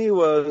tripped me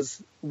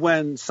was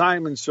when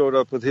Simon showed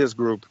up with his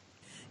group.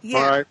 Yeah.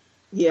 All right.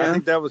 Yeah. I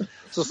think that was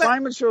so.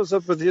 Simon shows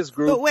up with his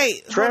group. But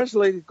wait, trash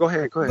lady. Go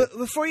ahead. But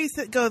before you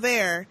go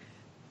there,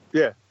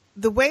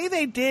 the way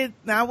they did.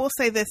 Now, I will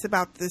say this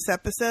about this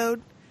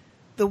episode: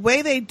 the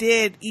way they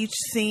did each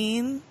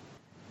scene,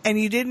 and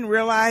you didn't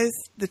realize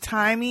the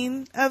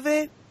timing of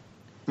it,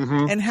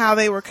 and how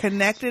they were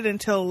connected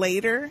until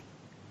later.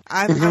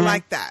 I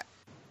like that.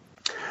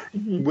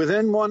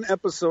 Within one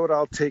episode,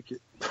 I'll take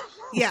it.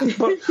 Yeah.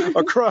 But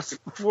across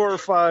 4 or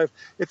 5,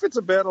 if it's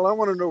a battle, I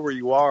want to know where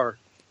you are.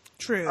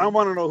 True. I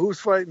want to know who's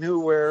fighting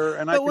who where,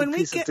 and I can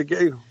piece it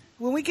together.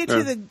 When we get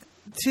to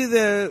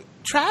the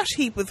trash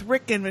heap with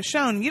Rick and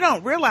Michonne, you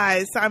don't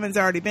realize Simon's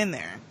already been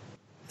there.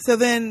 So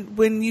then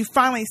when you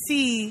finally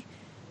see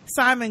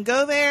Simon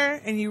go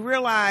there and you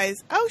realize,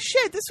 oh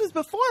shit, this was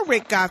before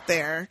Rick got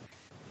there.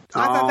 So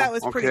I thought that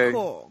was pretty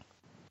cool.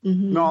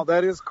 Mm-hmm. No,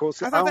 that is cool.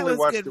 See, I only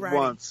watched it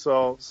once,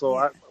 so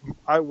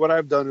I what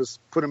I've done is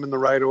put them in the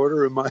right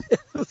order in my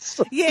head.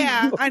 So,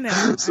 I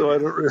know. So I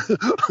don't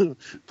really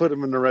put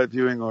them in the right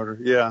viewing order.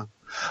 Yeah.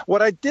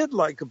 What I did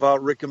like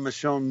about Rick and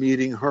Michonne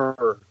meeting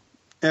her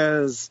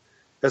is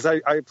I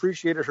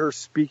appreciated her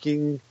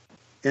speaking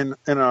in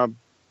a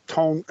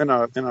tone in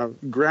a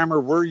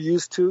grammar we're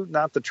used to,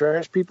 not the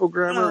trash people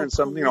grammar, and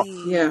some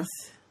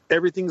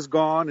everything's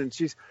gone, and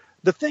she's.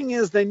 The thing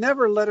is, they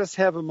never let us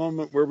have a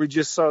moment where we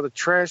just saw the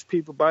trash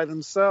people by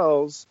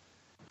themselves,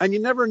 and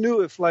you never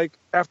knew if, like,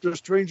 after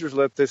strangers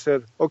left, they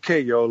said, okay,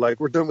 yo, like,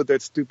 we're done with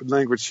that stupid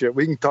language shit.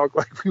 We can talk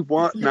like we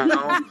want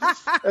now.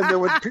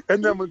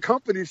 and then when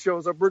company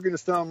shows up, we're going to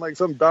sound like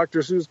some Dr.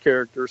 Seuss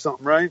character or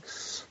something, right?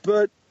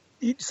 But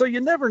so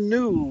you never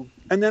knew.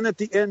 And then at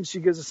the end, she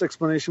gives this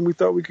explanation. We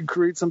thought we could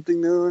create something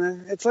new.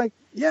 And it's like,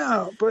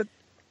 yeah, but...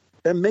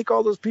 And make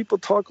all those people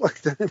talk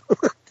like that.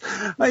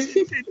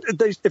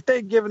 If they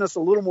had given us a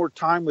little more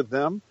time with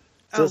them,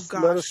 just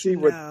let us see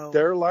what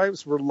their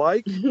lives were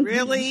like.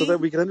 Really? So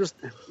that we can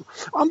understand.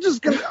 I'm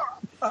just going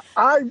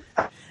to...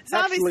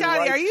 Zombie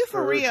Scotty, are you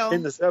for real?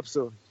 In this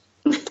episode.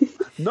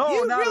 No,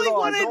 you not really at all.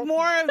 wanted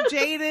more of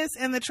Jadis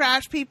and the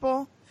trash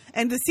people?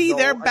 And to see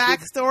their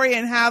backstory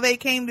and how they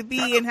came to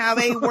be and how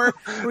they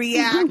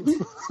react?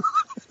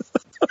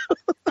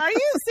 Are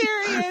you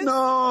serious?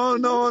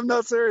 No, I'm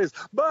not serious.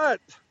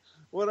 But...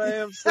 What I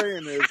am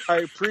saying is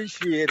I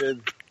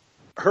appreciated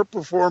her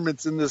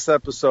performance in this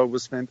episode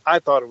I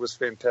thought it was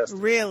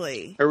fantastic.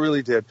 Really? I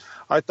really did.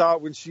 I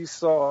thought when she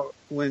saw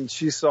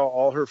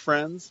all her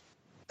friends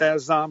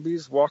as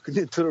zombies walking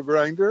into the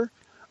grinder,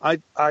 I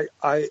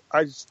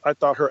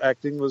thought her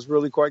acting was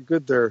really quite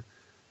good there.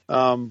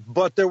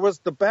 But there was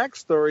the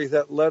backstory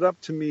that led up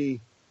to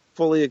me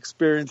fully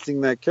experiencing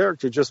that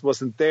character just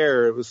wasn't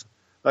there. It was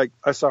like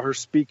I saw her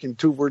speak in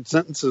 2-word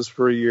sentences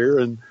for a year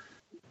and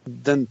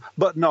then,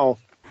 but no,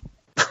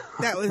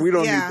 that was, we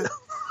don't need that.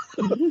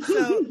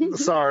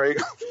 Sorry.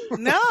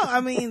 No,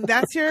 I mean,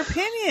 that's your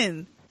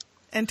opinion.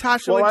 And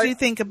Tasha, what do you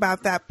think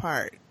about that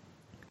part?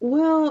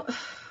 Well,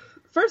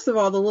 first of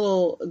all, the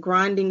little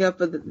grinding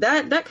up of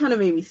that kind of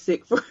made me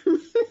sick for a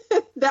minute.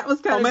 That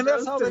was kind of gross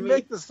that's how to they me.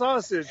 make the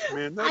sausage,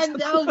 man. I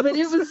know, but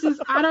it was just,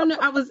 I don't know.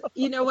 I was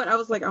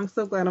like, I'm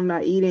so glad I'm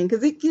not eating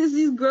because it just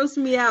grossed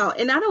me out.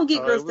 And I don't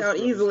get grossed out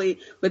easily,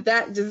 but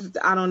that just,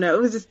 I don't know.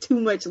 It was just too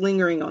much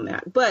lingering on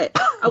that. But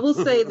I will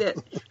say that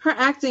her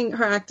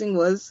acting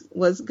was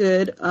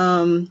good.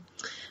 I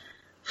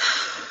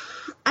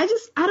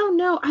don't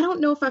know. I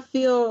don't know if I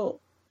feel,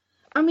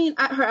 I mean,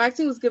 her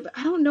acting was good, but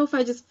I don't know if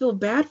I just feel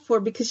bad for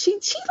her because she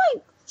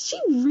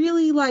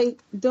really like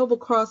double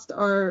crossed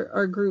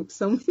our group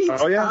so many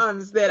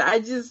times that I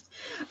guess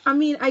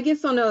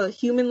on a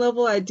human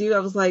level I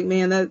was like,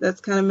 man,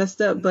 that's kind of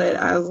messed up, but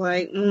I was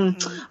like,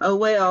 oh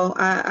well,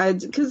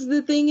 because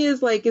the thing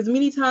is, like, as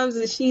many times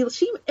as she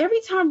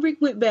every time Rick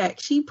went back,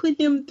 she put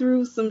him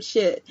through some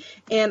shit,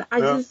 and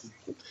I was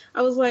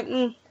like,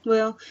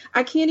 well,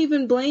 I can't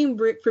even blame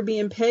Rick for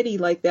being petty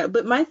like that.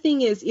 But my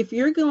thing is, if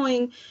you're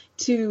going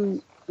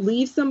to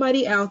leave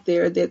somebody out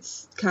there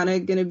that's kind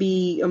of going to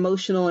be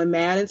emotional and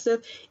mad and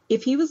stuff,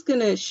 if he was going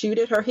to shoot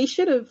at her, he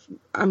should have,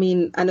 I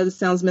mean, I know this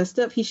sounds messed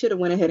up, he should have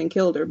went ahead and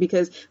killed her,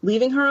 because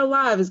leaving her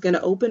alive is going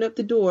to open up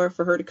the door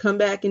for her to come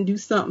back and do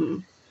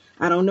something.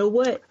 I don't know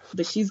what,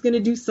 but she's going to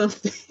do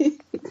something.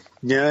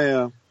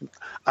 Yeah.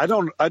 I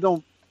don't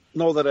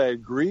know that I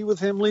agree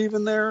with him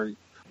leaving there,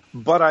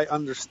 but I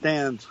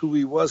understand who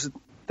he was at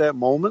that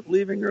moment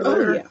leaving her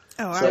there. Oh, yeah.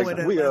 I would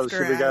have left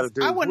her ass.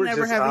 I would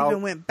never have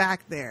even went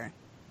back there.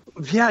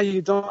 Yeah,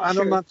 you don't. I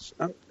don't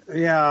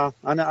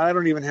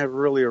even have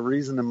really a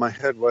reason in my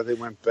head why they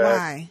went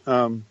back.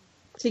 Why?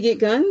 To get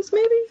guns,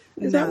 maybe?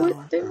 Is that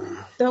what?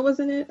 That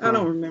wasn't it? I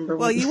don't remember.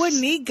 Well, you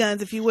wouldn't need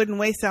guns if you wouldn't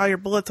waste all your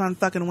bullets on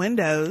fucking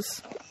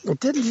windows.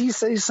 Didn't he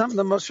say something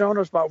to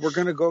Michonne about we're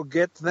going to go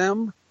get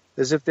them?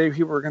 As if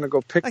he were going to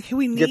go get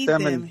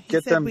them and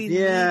get them.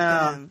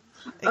 Yeah.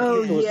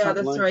 Oh yeah,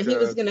 that's right. He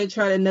was going to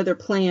try another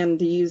plan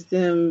to use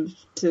them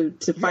to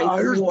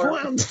fight the war.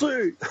 Plan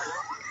C.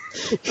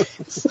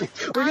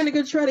 We're gonna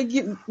go try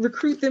to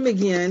recruit them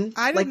again.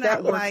 I did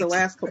not like the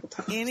last couple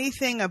times.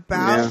 Anything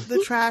about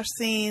the trash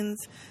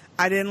scenes.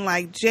 I didn't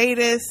like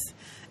Jadis,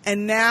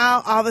 and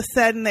now all of a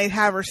sudden they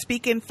have her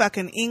speaking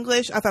fucking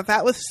English. I thought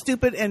that was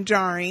stupid and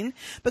jarring,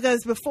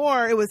 because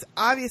before it was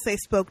obvious they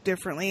spoke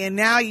differently, and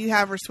now you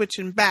have her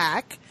switching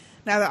back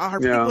now that all her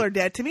people are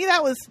dead. To me,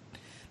 that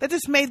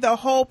just made the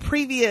whole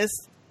previous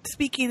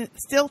speaking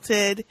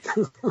stilted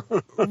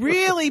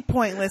really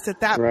pointless at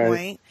that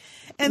point.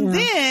 And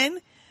then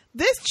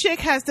this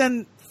chick has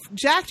done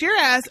jacked your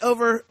ass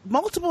over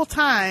multiple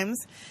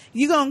times.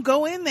 You gonna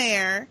go in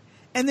there,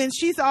 and then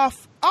she's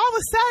off. All of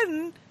a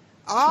sudden,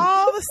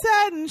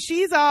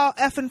 she's all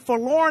effing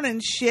forlorn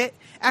and shit,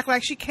 act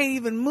like she can't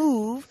even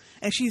move,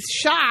 and she's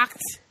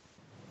shocked.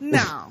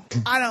 No,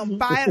 I don't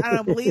buy it. I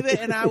don't believe it,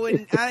 and I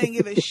didn't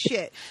give a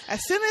shit.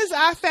 As soon as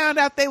I found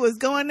out they was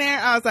going there,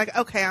 I was like,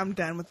 okay, I'm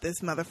done with this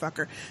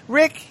motherfucker.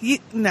 Rick,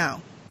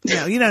 no,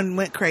 you done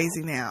went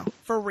crazy now.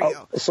 For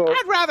real.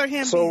 I'd rather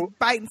him be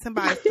biting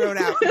somebody's throat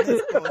out than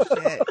this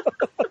bullshit.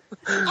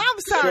 I'm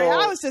sorry,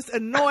 I was just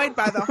annoyed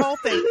by the whole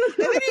thing. And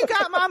then you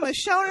got my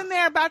Michonne in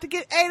there about to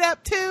get ate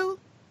up too.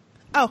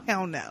 Oh,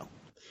 hell no.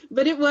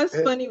 But it was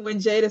funny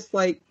when Jadis,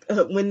 like,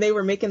 when they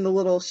were making the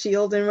little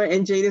shield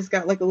and Jadis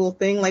got like a little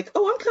thing like,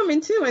 oh, I'm coming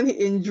too.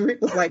 And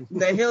Rick was like,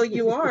 the hell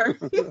you are.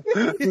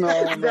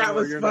 That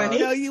was funny.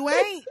 No, you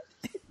ain't.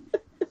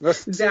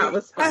 That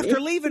was funny.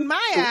 After leaving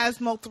my ass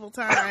multiple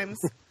times.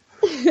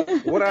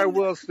 What I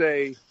will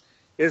say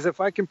is if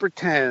I can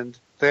pretend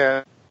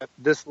that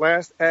this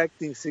last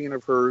acting scene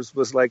of hers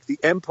was like the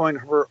end point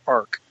of her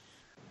arc,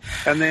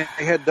 and they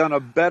had done a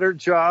better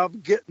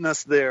job getting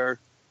us there,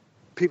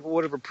 people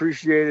would have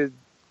appreciated,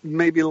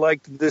 maybe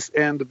liked this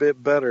end a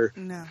bit better.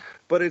 No.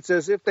 But it's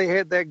as if they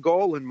had that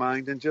goal in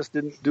mind and just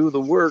didn't do the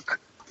work,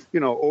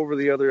 over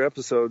the other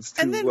episodes.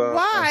 And then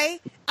why,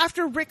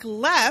 after Rick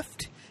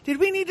left, did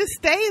we need to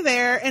stay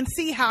there and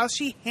see how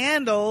she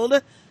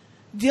handled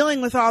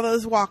dealing with all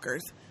those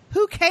walkers?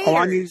 Who cares? Oh,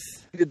 I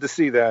needed to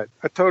see that.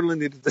 I totally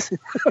needed to see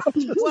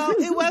that. Well,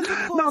 it was a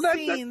cool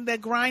scene. The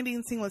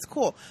grinding scene was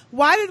cool.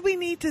 Why did we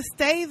need to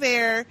stay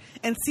there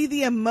and see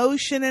the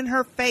emotion in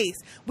her face?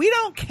 We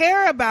don't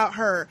care about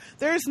her.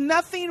 There's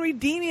nothing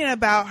redeeming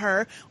about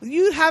her.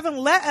 You haven't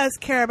let us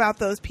care about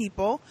those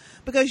people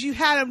because you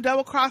had them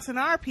double-crossing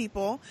our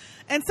people.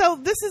 And so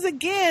this is,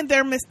 again,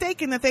 they're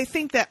mistaken that they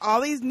think that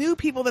all these new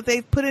people that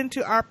they've put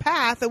into our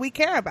path that we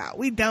care about.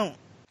 We don't.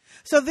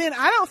 So then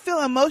I don't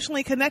feel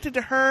emotionally connected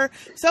to her.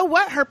 So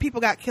what? Her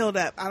people got killed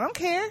up. I don't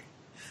care.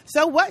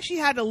 So what? She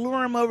had to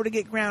lure him over to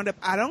get ground up.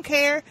 I don't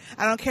care.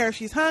 I don't care if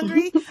she's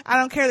hungry. I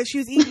don't care that she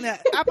was eating the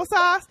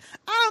applesauce.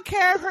 I don't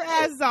care if her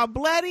ass is all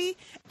bloody.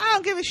 I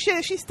don't give a shit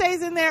if she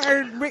stays in there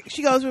or Rick,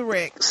 she goes with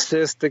Rick.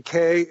 Sister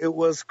K, it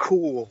was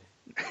cool.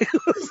 I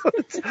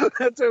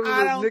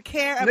don't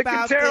care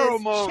about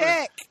this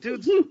chick.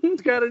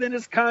 Dude's got it in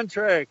his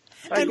contract.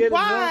 And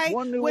why,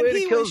 one new when way to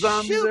he kill was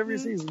zombies shooting, every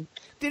season,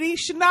 did he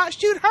not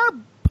shoot her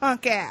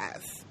punk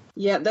ass?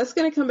 Yeah, that's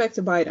going to come back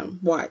to bite him.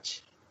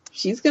 Watch.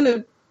 She's going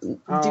to do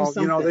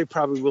something. They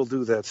probably will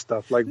do that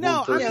stuff. Like no,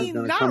 one person's I mean,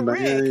 gonna not come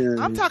Rick. back. Yeah.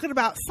 I'm talking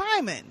about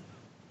Simon.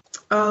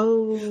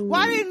 Oh.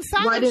 Why didn't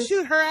Simon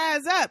shoot her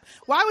ass up?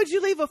 Why would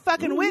you leave a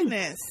fucking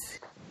witness?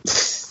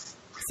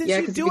 Since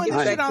you're doing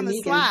this shit on the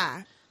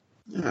sly.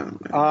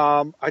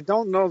 I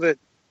don't know that,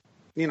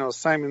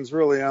 Simon's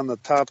really on the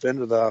top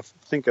end of the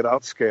think it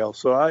out scale.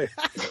 So I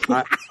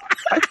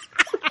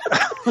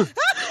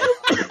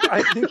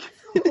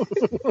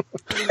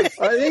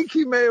think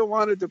he may have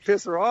wanted to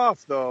piss her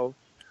off, though.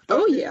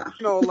 Oh, yeah.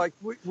 Like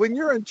when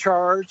you're in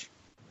charge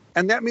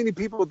and that many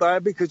people die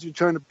because you're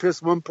trying to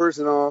piss one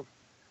person off,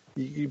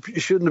 you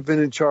shouldn't have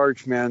been in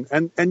charge, man.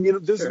 And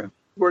this is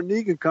where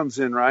Negan comes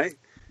in, right?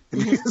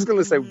 And he's going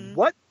to say,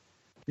 what?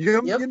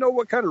 You know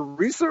what kind of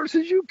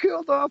resources you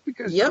killed off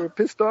because you were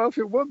pissed off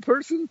at one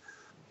person?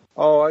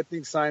 Oh, I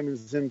think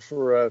Simon's in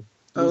for a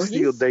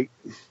Lucille date.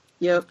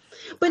 Yep.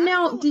 But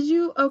now, what do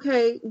you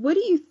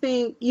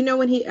think,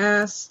 when he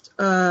asked,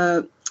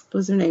 what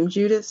was her name,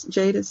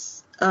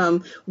 Jadis,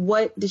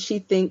 what does she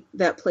think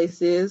that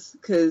place is?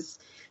 Because,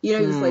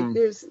 he's like,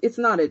 it's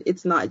not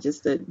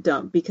just a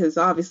dump because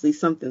obviously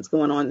something's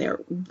going on there.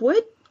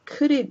 What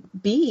could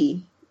it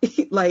be?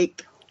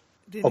 Like,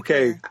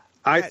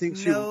 I think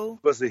she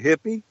was a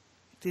hippie.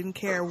 Didn't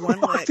care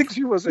one lick. I think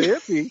she was a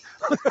hippie.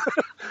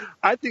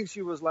 I think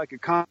she was like a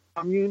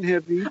commune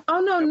hippie. Oh,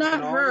 no,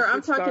 not her.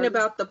 I'm talking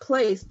about the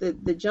place,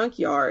 the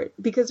junkyard.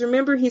 Because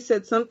remember he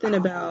said something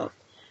about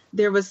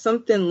there was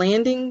something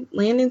landing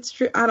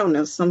strip. I don't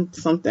know,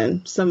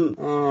 something.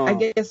 I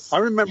guess I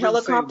remember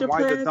helicopter saying,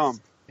 why the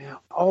dump? Yeah.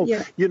 Oh,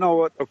 yeah. You know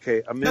what?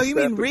 Okay, I missed that. No, you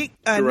mean Rick,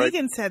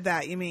 Negan said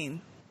that, you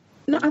mean?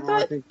 No, I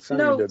thought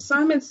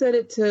Simon said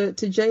it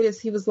to Jadis.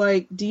 He was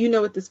like, "Do you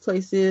know what this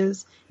place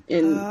is?"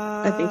 And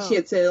I think she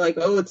had said like,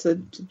 "Oh, it's a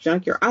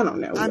junkyard." I don't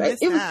know.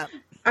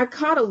 I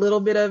caught a little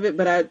bit of it,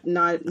 but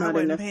not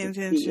enough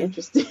to be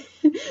interested.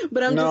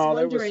 But I'm just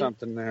wondering. There was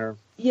something there.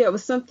 Yeah, it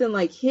was something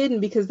like hidden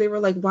because they were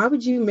like, "Why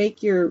would you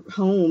make your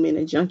home in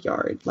a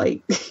junkyard?"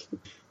 Like.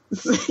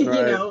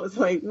 It's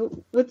like,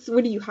 what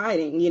are you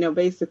hiding,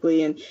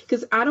 basically. And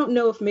because I don't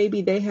know if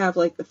maybe they have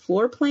like the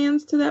floor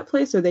plans to that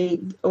place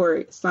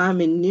or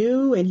Simon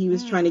knew and he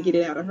was trying to get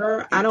it out of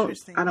her. I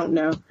don't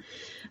know.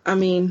 I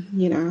mean,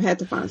 I had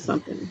to find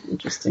something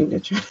interesting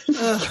to try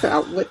to figure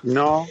out what.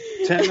 No,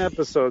 10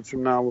 episodes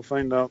from now, we'll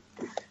find out.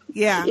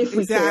 Yeah,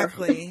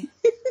 exactly.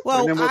 Well,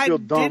 and then we'll feel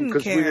dumb didn't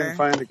because we care. didn't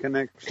find a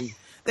connection.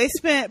 They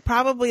spent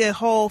probably a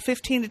whole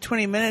 15 to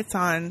 20 minutes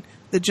on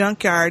the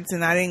junkyards,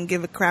 and I didn't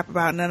give a crap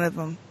about none of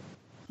them.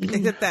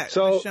 Except that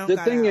So Michonne the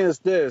got thing out. is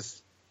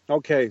this.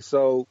 Okay,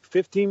 so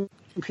 15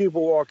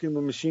 people walking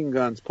with machine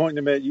guns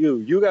pointing them at you.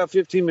 You got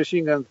 15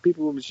 machine guns,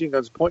 people with machine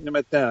guns pointing them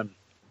at them.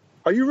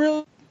 Are you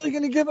really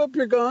going to give up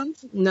your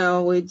guns?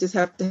 No, we just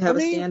have to have a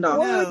standoff.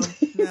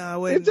 What? No, I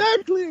wouldn't.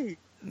 Exactly.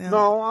 No.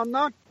 No, I'm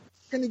not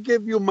going to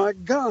give you my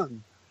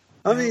gun.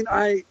 I mean,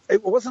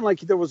 it wasn't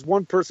like there was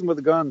one person with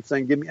a gun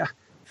saying, give me a...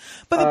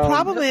 But the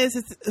problem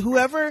is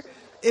whoever,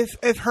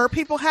 if her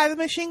people had the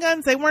machine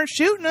guns, they weren't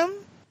shooting them.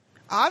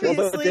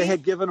 Obviously. But they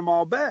had given them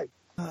all back.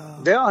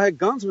 They all had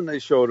guns when they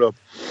showed up.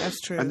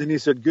 That's true. And then he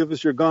said, give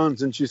us your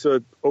guns. And she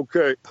said,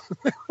 okay.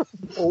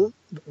 Oh,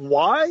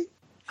 why?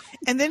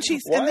 And then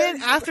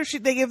after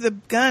they give the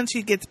gun,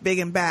 she gets big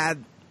and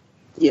bad.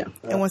 Yeah.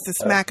 And wants to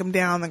smack him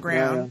down on the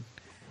ground.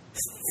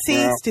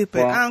 See,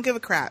 stupid. I don't give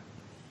a crap.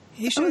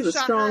 He should have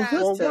shot her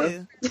ass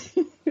too.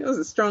 It was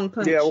a strong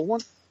punch. Yeah, well,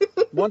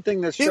 one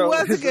thing that shows... It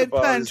was a good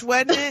punch,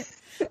 wasn't it?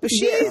 But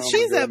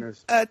she's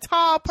a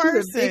tall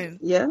person.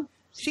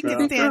 She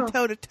can stand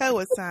toe-to-toe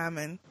with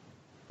Simon.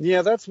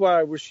 Yeah, that's why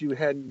I wish you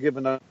hadn't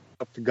given up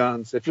the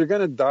guns. If you're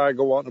going to die,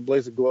 go out in a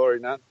blaze of glory,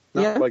 not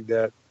like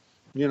that.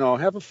 You know,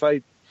 have a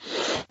fight.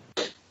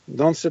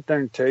 Don't sit there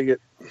and take it.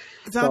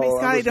 Zombie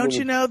Scotty, don't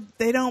you know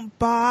they don't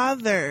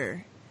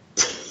bother?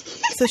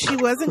 So she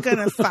wasn't going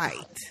to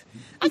fight.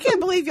 I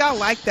can't believe y'all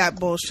like that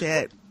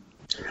bullshit.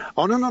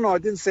 Oh, no. I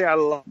didn't say I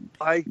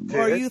liked it.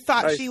 Or you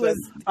thought she was...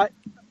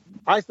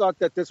 I thought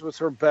that this was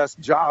her best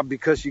job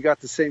because she got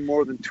to say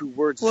more than 2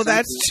 words. Well,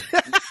 that's...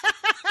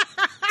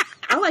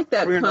 I like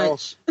that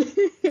punch.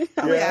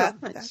 Yeah,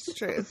 that's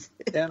true.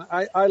 And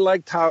I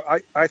liked how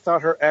I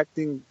thought her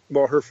acting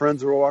while her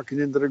friends were walking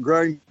into the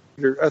grinder.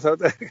 I thought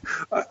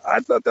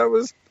that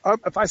was,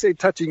 if I say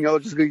touching, y'all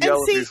just going to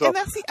yell at me. And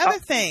that's the other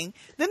thing.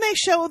 Then they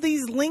show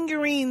these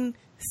lingering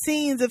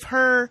scenes of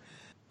her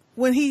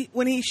when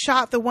he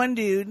shot the one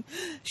dude,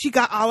 she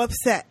got all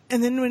upset.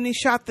 And then when he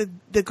shot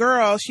the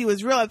girl, she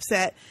was real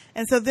upset.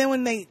 And so then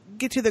when they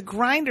get to the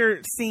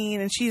grinder scene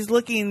and she's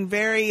looking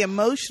very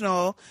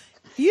emotional,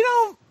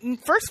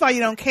 first of all, you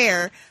don't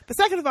care. But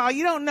second of all,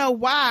 you don't know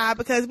why,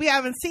 because we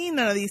haven't seen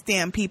none of these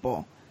damn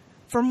people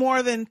for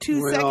more than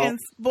 2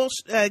 seconds,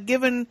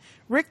 giving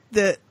Rick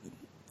the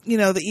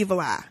evil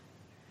eye.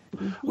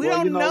 We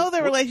don't know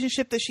the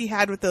relationship that she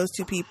had with those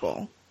 2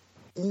 people.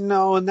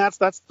 No, and that's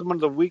one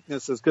of the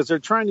weaknesses, because they're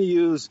trying to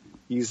use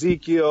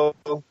Ezekiel,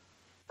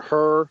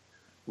 her,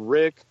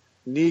 Rick,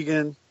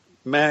 Negan,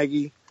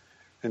 Maggie,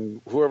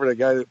 and whoever the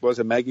guy that was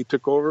that Maggie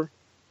took over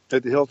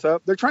at the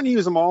Hilltop. They're trying to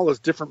use them all as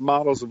different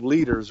models of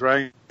leaders,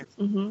 right?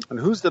 Mm-hmm. And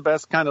who's the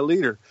best kind of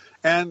leader?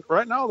 And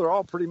right now they're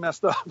all pretty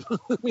messed up.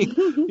 I mean,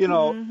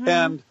 mm-hmm.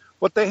 And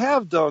what they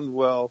have done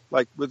well,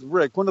 like with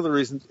Rick, one of the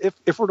reasons,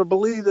 if we're to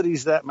believe that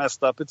he's that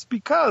messed up, it's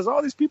because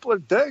all these people are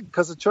dead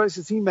because of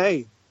choices he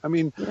made. I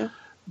mean,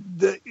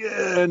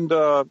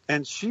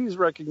 and she's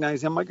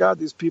recognizing, oh my God,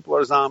 these people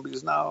are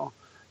zombies now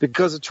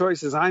because of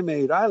choices I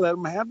made. I let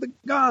them have the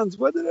guns.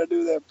 What did I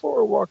do that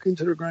for? Walk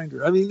into the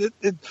grinder. I mean,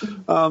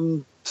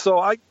 so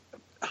I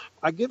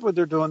get what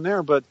they're doing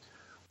there, but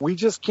we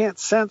just can't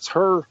sense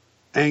her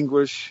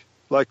anguish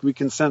like we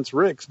can sense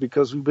Rick's,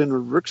 because we've been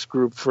with Rick's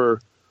group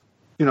for,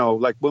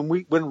 like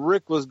when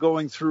Rick was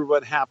going through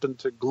what happened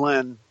to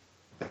Glenn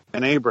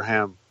and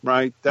Abraham,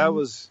 right? That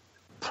was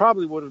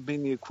probably would have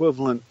been the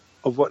equivalent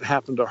of what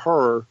happened to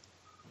her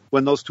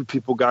when those 2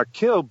 people got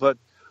killed, but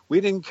we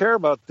didn't care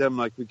about them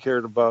like we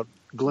cared about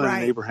Glenn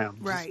and Abraham.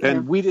 Right.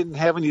 And we didn't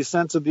have any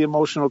sense of the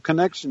emotional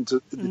connection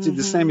to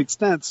the same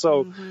extent.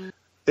 So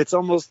it's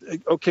almost,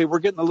 okay, we're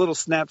getting a little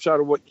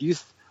snapshot of what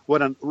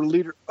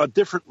a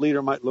different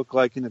leader might look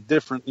like in a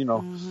different,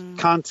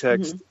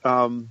 context.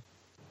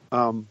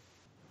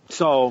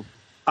 So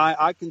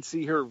I can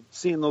see her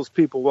seeing those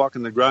people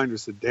walking the grinder and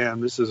said,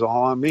 damn, this is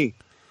all on me.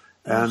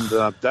 And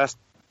that's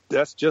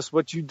just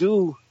what you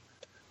do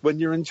when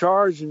you're in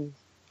charge and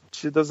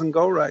shit doesn't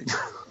go right.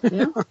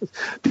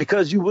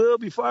 Because you will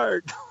be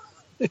fired.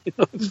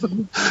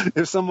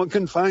 If someone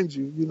can find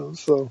you,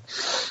 so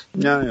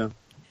yeah.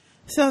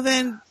 So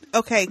then,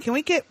 okay,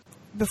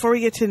 before we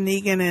get to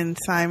Negan and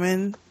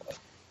Simon,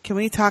 can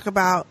we talk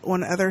about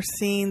one other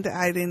scene that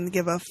I didn't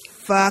give a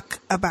fuck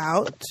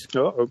about?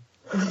 Uh-oh.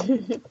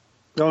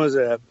 What was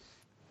that?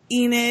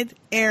 Enid,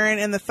 Aaron,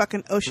 and the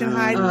fucking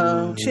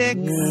Oceanhide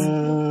chicks.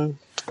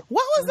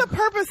 What was the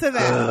purpose of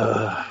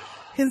that?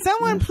 Can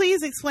someone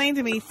please explain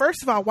to me,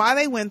 first of all, why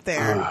they went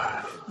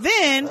there?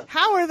 Then,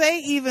 how are they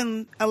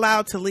even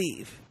allowed to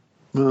leave?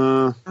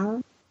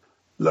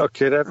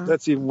 Okay,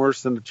 that's even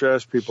worse than the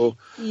trash people.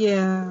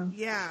 Yeah,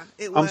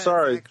 it was. I'm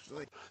sorry.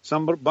 Actually.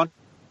 Bunch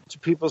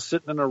of people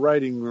sitting in a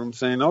writing room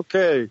saying,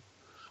 okay,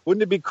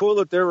 wouldn't it be cool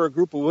if there were a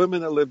group of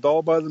women that lived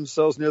all by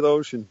themselves near the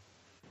ocean?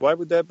 Why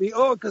would that be?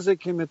 Oh, because they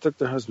came and took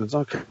their husbands.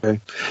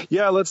 Okay.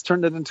 Yeah, let's turn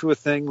that into a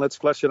thing. Let's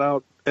flesh it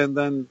out. And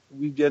then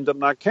we end up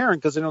not caring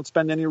because they don't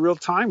spend any real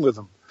time with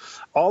them.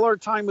 All our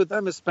time with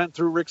them is spent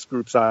through Rick's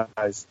group's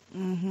eyes,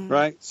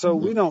 right? So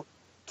we don't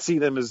see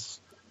them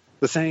as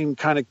the same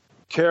kind of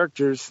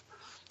characters.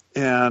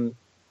 And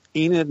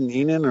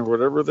Enid or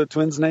whatever the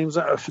twins' names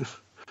are,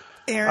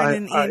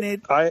 Aaron and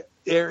Enid.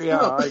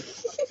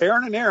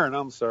 Aaron and Aaron.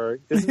 I'm sorry.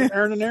 Isn't it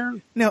Aaron and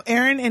Aaron? No,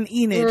 Aaron and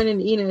Enid. Aaron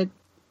and Enid.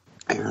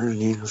 Aaron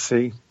and Enid.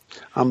 See,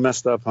 I'm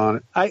messed up on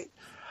it.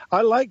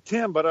 I liked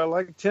him, but I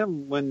liked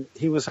him when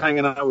he was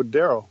hanging out with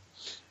Daryl.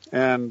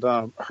 And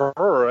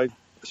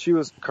she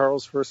was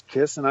Carl's first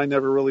kiss, and I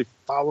never really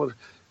followed.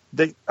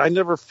 I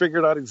never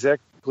figured out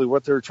exactly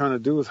what they were trying to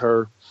do with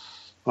her.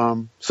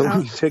 So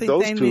when you take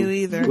those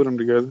two, put them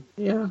together.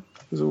 Yeah.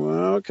 So,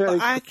 well, okay. Well,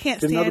 I can't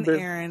stand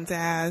Aaron's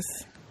ass.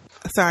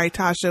 Sorry,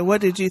 Tasha.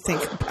 What did you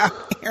think about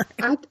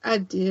Aaron? I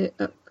did.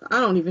 I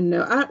don't even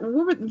know.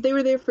 They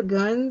were there for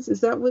guns?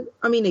 Is that what?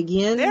 I mean,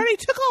 again, they already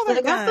took all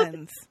their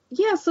guns.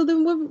 Yeah. So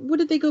then, what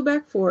did they go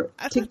back for?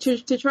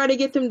 To try to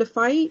get them to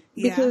fight?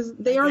 Because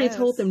they already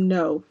told them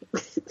no.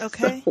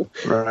 Okay. So,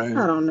 right.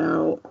 I don't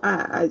know.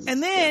 I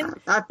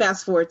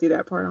fast forward through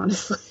that part,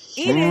 honestly.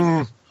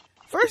 Enid.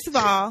 First of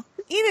all,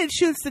 Enid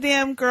shoots the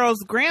damn girl's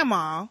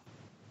grandma.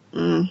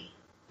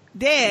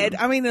 Dead.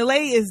 I mean, the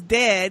lady is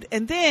dead,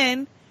 and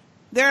then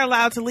they're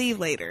allowed to leave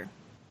later.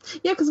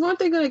 Yeah, because weren't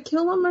they going to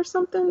kill him or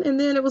something? And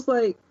then it was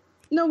like,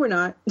 no, we're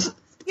not.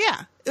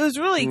 Yeah, it was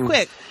really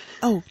quick.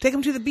 Oh, take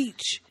him to the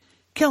beach.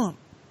 Kill him.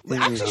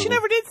 Actually, she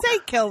never did say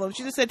kill him.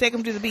 She just said take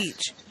him to the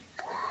beach.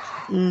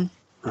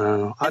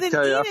 I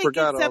tell you, I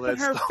forgot all that stuff. And then Enid gets up in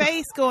her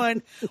face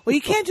going, well,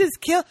 you can't just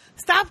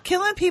stop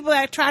killing people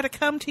that try to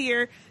come to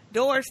your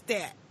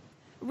doorstep.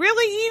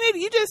 Really,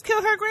 Enid? You just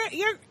killed her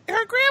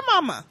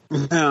grandmama.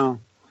 No.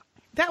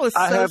 That was so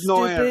I have stupid.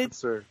 No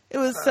answer. It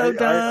was so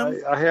dumb.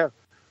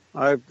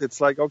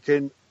 It's like,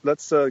 okay,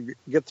 let's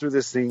get through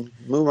this scene.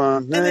 Move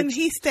on. Next. And then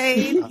he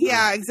stayed.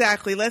 Yeah,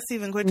 exactly. Let's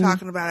even quit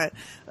talking about it.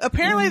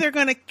 Apparently, they're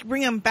going to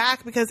bring him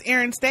back because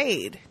Aaron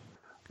stayed.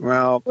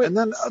 Well, and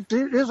then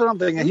here's what I'm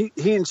thinking.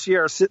 He and she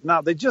are sitting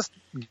out. They just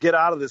get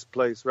out of this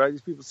place, right?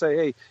 These people say,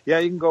 hey, yeah,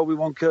 you can go. We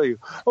won't kill you.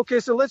 Okay,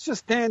 so let's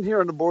just stand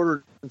here on the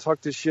border and talk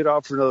this shit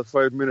out for another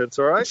 5 minutes,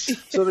 all right?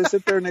 So they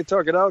sit there and they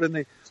talk it out,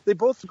 and they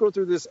both go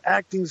through this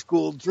acting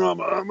school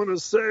drama. I'm going to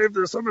save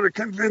this. I'm going to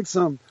convince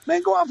them.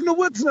 Man, go off in the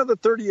woods another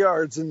 30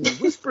 yards and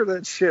whisper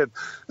that shit.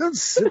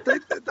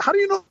 How do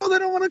you know they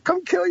don't want to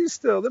come kill you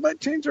still? They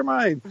might change their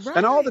mind. Right.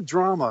 And all the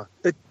drama.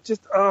 It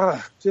just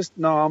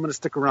no, I'm going to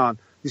stick around.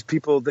 These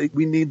people,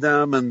 we need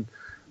them, and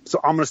so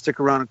I'm going to stick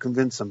around and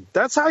convince them.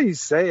 That's how you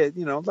say it,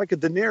 like a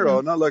De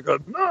Niro, not like no,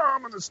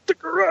 I'm going to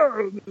stick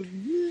around.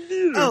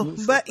 Oh,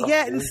 but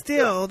yet and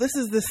still, this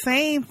is the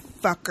same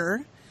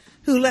fucker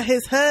who let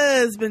his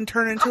husband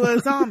turn into a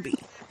zombie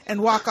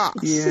and walk off.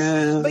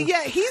 Yeah. But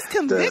yet he's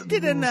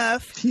convicted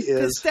enough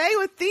to stay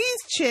with these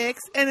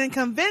chicks and then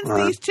convince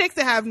these chicks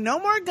to have no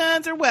more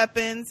guns or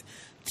weapons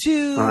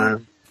to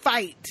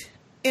fight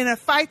in a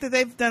fight that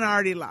they've done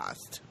already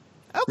lost.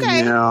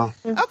 Okay. Yeah.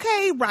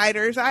 Okay,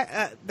 writers.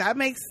 That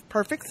makes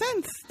perfect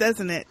sense,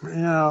 doesn't it?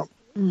 Yeah.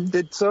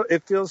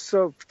 It feels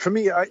so. For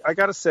me, I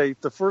got to say,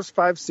 the first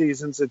 5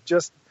 seasons, it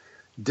just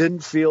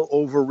didn't feel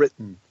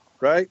overwritten,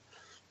 right?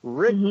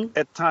 Rick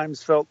at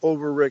times felt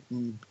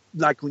overwritten,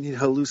 like when he'd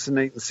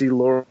hallucinate and see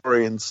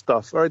Lori and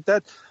stuff. All right,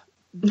 that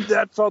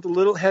felt a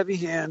little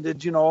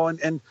heavy-handed,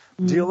 and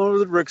dealing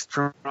with Rick's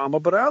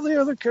trauma. But all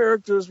the other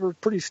characters were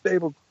pretty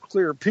stable,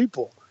 clear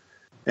people.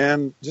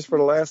 And just for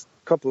the last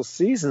couple of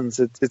seasons,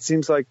 it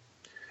seems like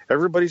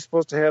everybody's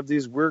supposed to have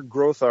these weird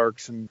growth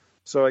arcs. And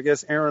so I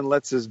guess Aaron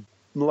lets his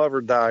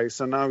lover die,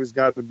 so now he's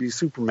got to be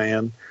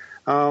Superman.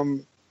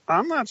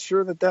 I'm not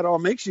sure that all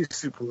makes you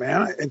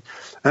Superman.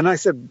 And I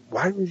said,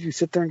 why would you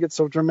sit there and get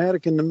so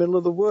dramatic in the middle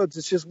of the woods?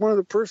 It's just one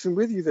other person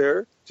with you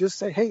there. Just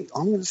say, hey,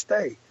 I'm going to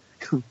stay.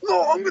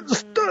 No, I'm going to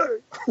stay.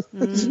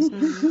 It's just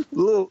a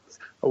little,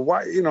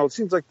 it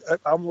seems like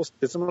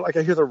it's like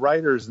I hear the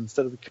writers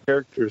instead of the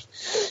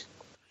characters.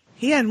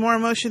 He had more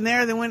emotion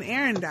there than when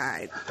Aaron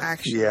died,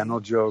 actually. Yeah, no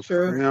joke.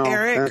 Sure.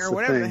 Eric, or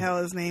whatever the hell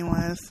his name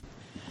was.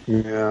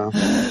 Yeah.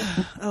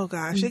 Oh,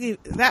 gosh.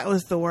 That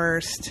was the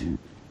worst.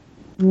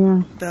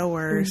 Yeah. The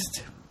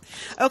worst.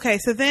 Okay,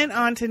 so then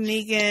on to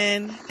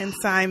Negan and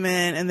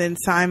Simon, and then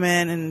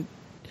Simon. And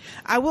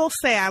I will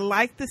say I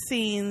like the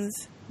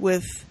scenes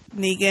with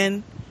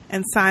Negan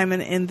and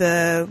Simon in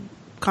the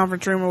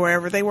conference room or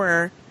wherever they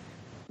were.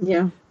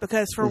 Yeah.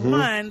 Because for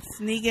once,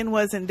 Negan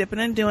wasn't dipping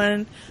and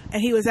doing,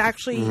 and he was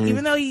actually,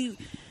 even though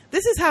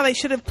this is how they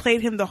should have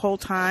played him the whole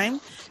time,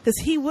 because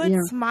he would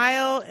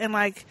smile and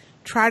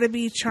try to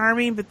be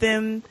charming, but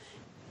then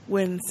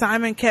when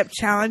Simon kept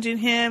challenging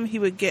him, he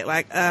would get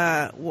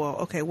well,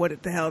 okay,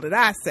 what the hell did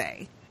I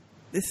say?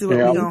 This is what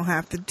we're going to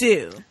have to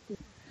do.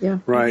 Yeah.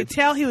 Right. You could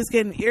tell he was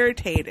getting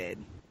irritated.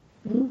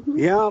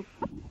 Yeah.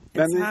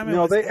 And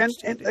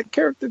the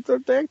character,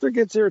 the actor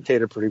gets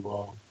irritated pretty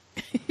well.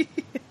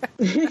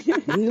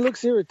 He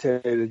looks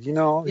irritated,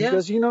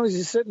 because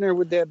he's sitting there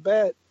with that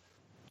bat,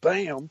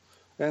 bam,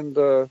 and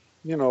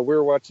we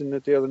were watching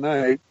it the other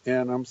night,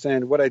 and I'm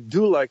saying what I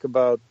do like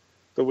about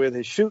the way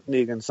they shoot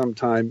Negan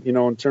sometime,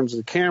 in terms of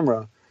the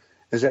camera,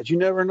 is that you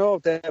never know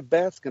if that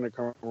bat's going to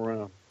come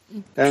around,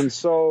 and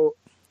so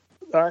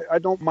I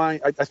don't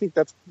mind. I think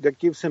that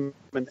gives him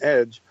an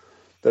edge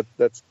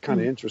that's kind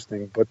of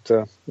interesting,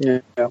 but yeah.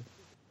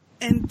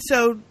 And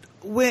so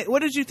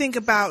what did you think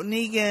about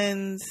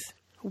Negan's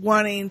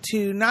wanting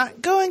to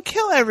not go and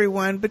kill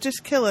everyone, but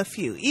just kill a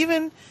few?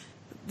 Even,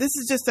 this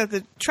is just at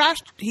the trash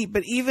heap,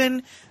 but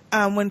even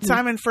when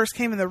Simon first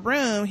came in the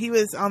room, he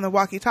was on the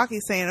walkie-talkie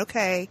saying,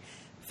 okay,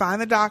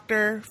 find the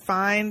doctor,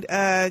 find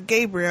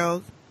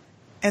Gabriel,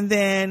 and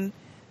then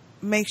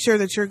make sure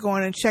that you're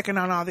going and checking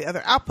on all the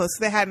other outposts.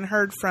 They hadn't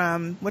heard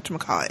from,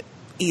 whatchamacallit,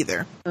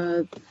 either.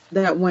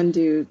 That one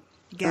dude.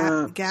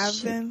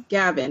 Gavin?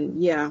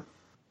 Gavin, yeah.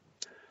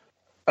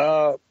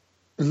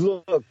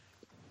 Look,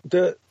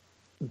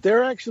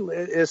 they're actually,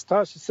 as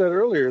Tasha said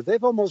earlier,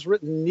 they've almost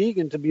written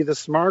Negan to be the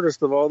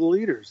smartest of all the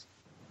leaders,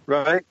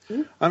 right?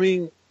 Mm-hmm. I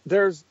mean,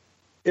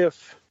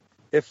 if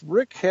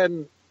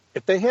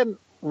they hadn't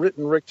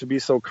written Rick to be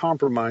so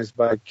compromised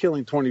by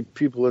killing 20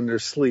 people in their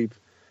sleep,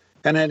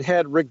 and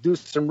had Rick do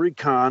some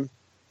recon,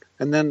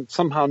 and then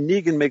somehow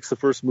Negan makes the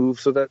first move,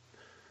 so that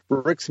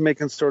Rick's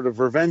making sort of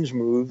revenge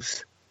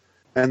moves,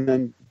 and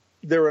then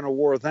they're in a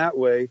war that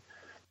way,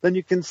 then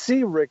you can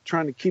see Rick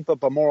trying to keep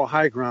up a moral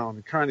high ground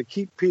and trying to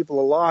keep people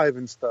alive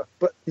and stuff.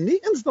 But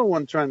Negan's the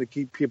one trying to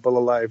keep people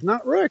alive,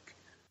 not Rick.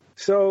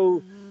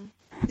 So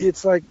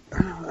it's like,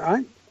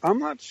 I'm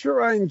not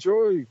sure I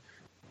enjoy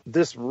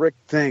this Rick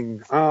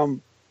thing.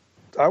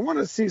 I want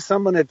to see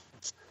someone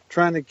that's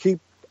trying to keep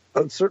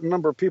a certain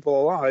number of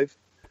people alive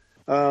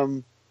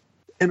in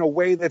a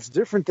way that's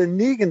different than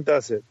Negan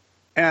does it.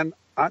 And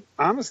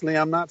honestly,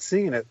 I'm not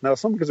seeing it. Now,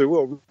 someone can say,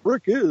 well,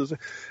 Rick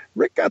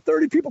got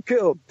 30 people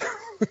killed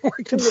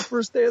like in the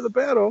first day of the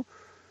battle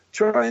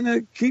trying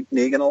to keep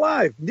Negan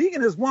alive.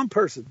 Negan is one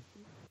person,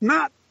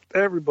 not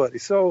everybody.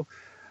 So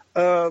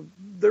there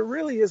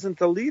really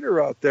isn't a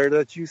leader out there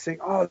that you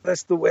think, oh,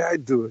 that's the way I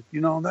do it.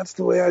 That's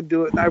the way I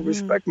do it. And I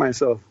respect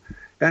myself.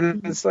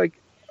 And it's like,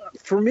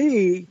 for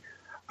me,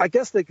 I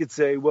guess they could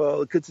say,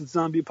 well, because it's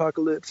zombie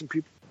apocalypse and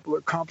people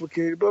are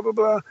complicated, blah, blah,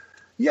 blah.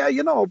 Yeah,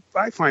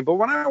 I find. But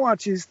when I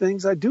watch these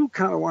things, I do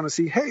kind of want to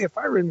see, hey, if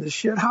I were in this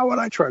shit, how would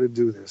I try to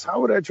do this?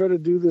 How would I try to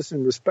do this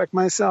and respect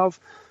myself,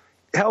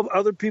 help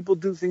other people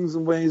do things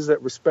in ways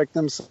that respect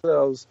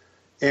themselves?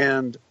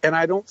 And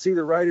I don't see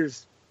the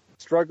writers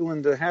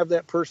struggling to have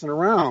that person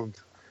around.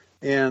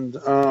 And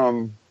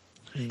that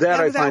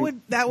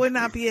would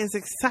not be as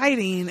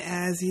exciting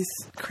as these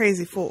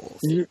crazy fools.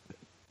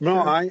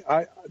 No,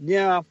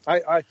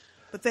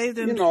 But they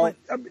didn't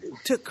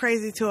took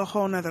crazy to a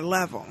whole nother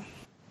level.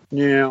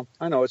 Yeah,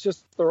 I know. It's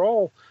just they're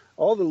all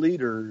the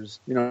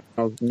leaders.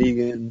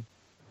 Negan,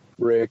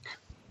 Rick,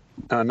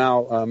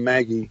 now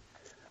Maggie.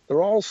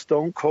 They're all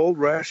stone cold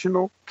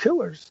rational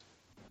killers,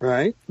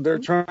 right? They're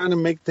trying to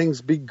make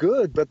things be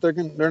good, but they're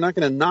not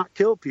going to not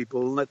kill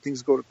people and let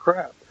things go to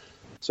crap.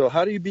 So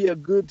how do you be a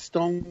good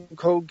stone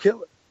cold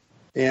killer?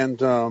 And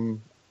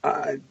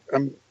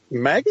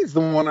Maggie's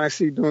the one I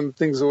see doing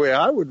things the way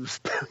I would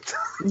respect.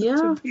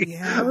 Yeah,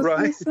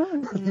 right.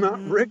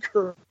 Not Rick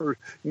or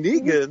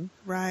Negan.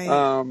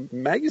 Right.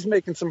 Maggie's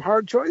making some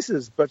hard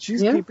choices, but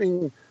she's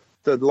keeping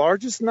the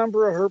largest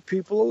number of her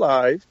people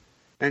alive,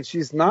 and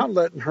she's not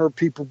letting her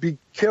people be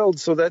killed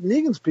so that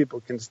Negan's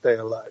people can stay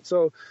alive.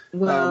 So,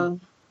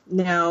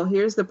 now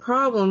here's the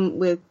problem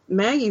with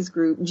Maggie's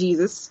group,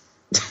 Jesus.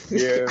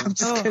 Yeah. I'm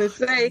just gonna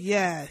say,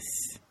 yes.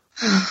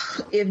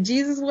 If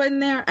Jesus wasn't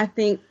there, I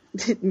think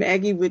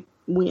Maggie would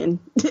win.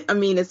 I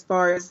mean, as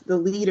far as the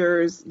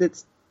leaders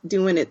that's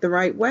doing it the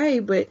right way,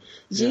 but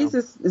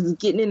Jesus is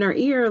getting in her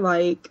ear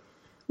like,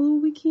 oh,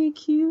 we can't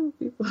kill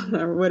people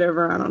or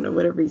whatever. I don't know,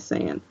 whatever he's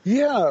saying.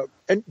 Yeah.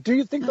 And do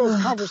you think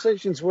those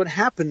conversations would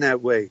happen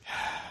that way?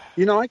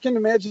 I can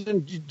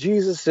imagine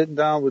Jesus sitting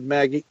down with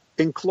Maggie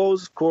in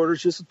closed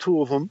quarters, just the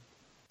two of them,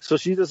 so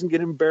she doesn't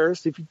get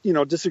embarrassed if he,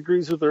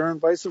 disagrees with her and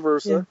vice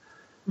versa. Yeah.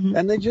 Mm-hmm.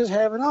 And they just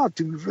have it out.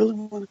 Do we really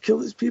want to kill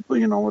these people?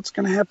 What's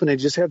going to happen? They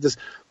just have this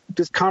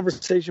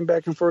conversation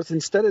back and forth.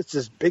 Instead, it's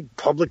this big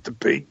public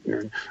debate.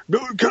 And, no,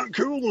 you can't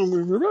kill them.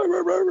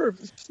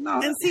 It's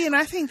not. And see, and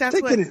I think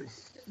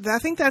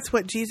that's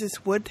what Jesus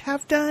would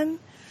have done.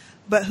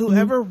 But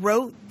whoever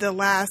wrote the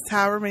last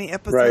however many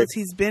episodes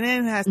he's been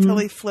in has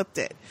totally flipped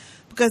it.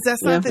 Because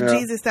that's not the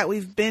Jesus that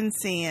we've been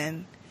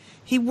seeing.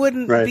 He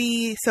wouldn't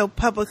be so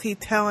publicly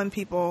telling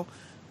people,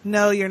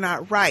 no, you're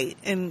not right.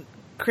 And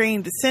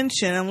creating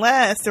dissension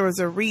unless there was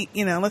a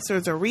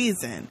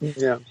reason.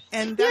 Yeah.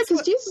 And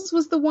because Jesus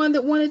was the one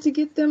that wanted to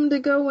get them to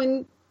go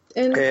and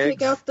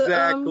take out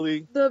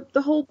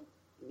the whole,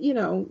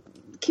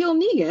 kill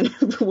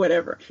Negan,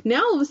 whatever.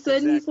 Now all of a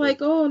sudden he's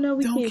like, oh no,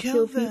 we can't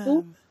kill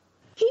people.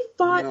 He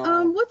fought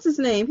what's his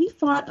name? He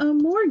fought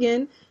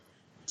Morgan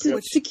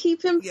to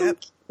keep him from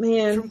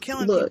killing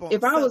people.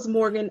 If I was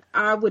Morgan,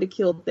 I would have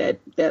killed that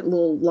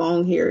little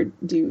long haired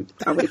dude.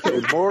 I would have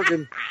killed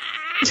Morgan.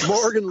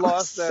 Morgan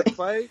lost that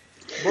fight.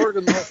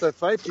 Morgan lost that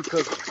fight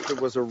because it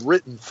was a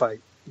written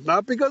fight,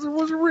 not because it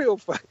was a real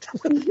fight.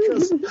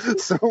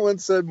 Because someone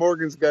said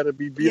Morgan's got to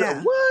be beat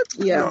up. What?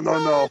 Yeah.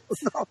 No.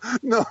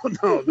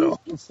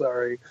 I'm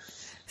sorry.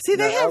 See,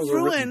 they have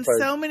ruined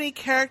so many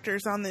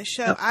characters on this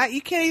show.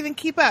 You can't even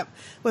keep up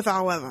with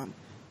all of them.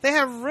 They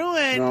have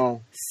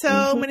ruined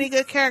so many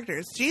good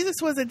characters. Jesus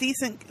was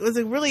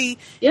a really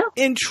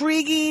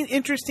intriguing,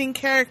 interesting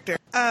character.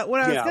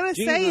 What I was going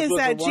to say is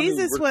that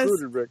Jesus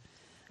was... Rick.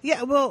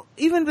 Yeah, well,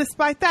 even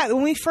despite that,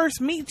 when we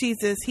first meet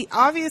Jesus, he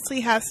obviously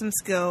has some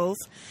skills.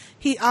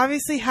 He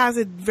obviously has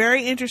a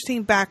very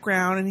interesting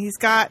background, and he's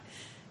got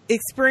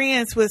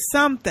experience with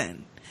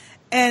something.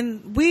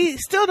 And we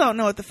still don't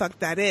know what the fuck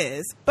that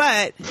is,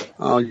 but...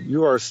 Oh,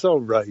 you are so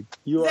right.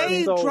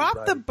 They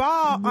dropped the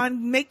ball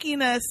on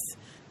making us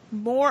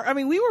more... I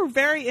mean, we were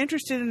very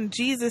interested in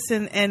Jesus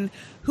and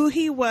who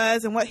he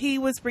was and what he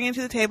was bringing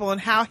to the table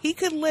and how he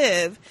could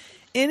live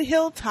in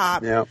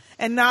Hilltop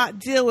and not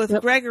deal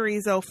with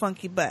Gregory's old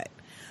funky butt.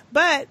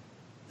 But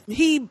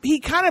he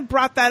kind of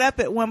brought that up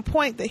at one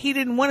point that he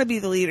didn't want to be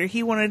the leader.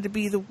 He wanted to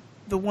be the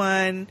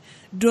one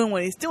doing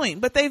what he's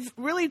doing. But they've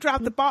really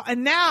dropped the ball.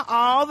 And now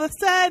all of a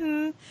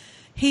sudden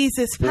he's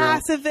this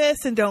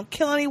pacifist and don't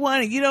kill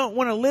anyone and you don't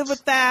want to live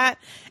with that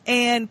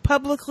and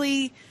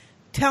publicly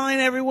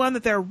telling everyone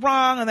that they're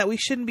wrong and that we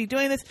shouldn't be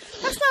doing this.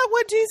 That's not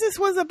what Jesus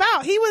was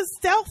about. He was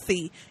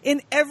stealthy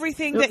in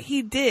everything that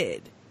he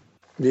did.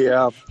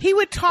 Yeah. He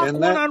would talk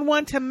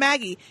one-on-one to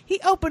Maggie. He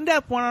opened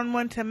up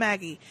one-on-one to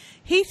Maggie.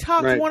 He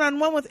talked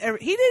one-on-one with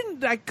he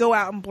didn't go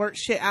out and blurt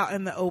shit out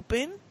in the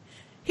open.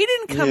 He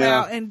didn't come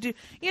out and do,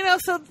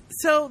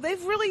 so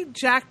they've really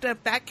jacked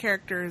up that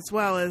character as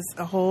well as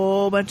a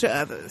whole bunch of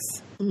others.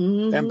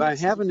 Mm-hmm. And by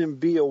having him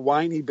be a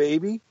whiny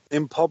baby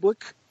in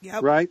public,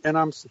 right?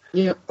 And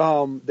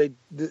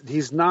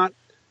he's not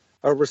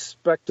a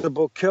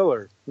respectable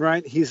killer,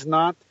 right? He's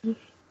not.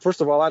 First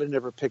of all, I'd have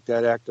never picked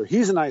that actor.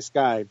 He's a nice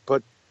guy,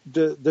 but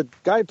the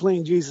guy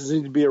playing Jesus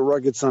needed to be a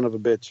rugged son of a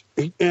bitch.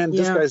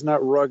 This guy's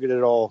not rugged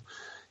at all.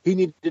 He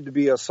needed to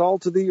be a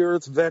salt of the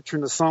earth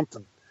veteran of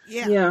something.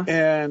 Yeah.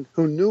 And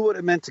who knew what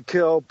it meant to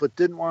kill, but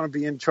didn't want to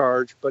be in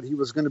charge. But he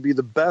was going to be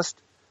the best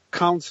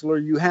counselor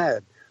you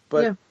had.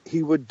 But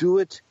he would do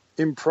it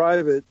in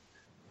private,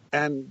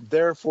 and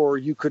therefore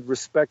you could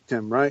respect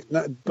him, right?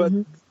 But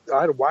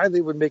why they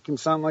would make him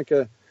sound like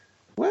a...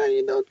 Well,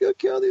 you don't go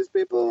kill these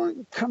people.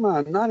 Come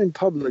on, not in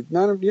public.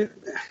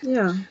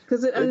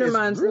 Because it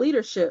undermines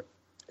leadership.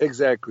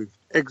 Exactly.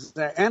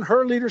 And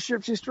her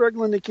leadership, she's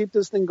struggling to keep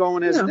this thing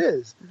going as it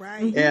is.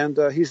 Right. And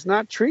he's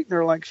not treating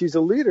her like she's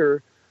a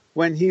leader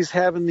when he's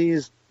having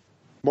these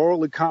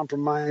morally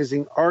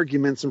compromising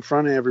arguments in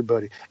front of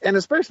everybody. And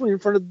especially in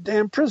front of the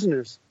damn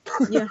prisoners.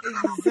 Yeah,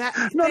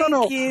 exactly.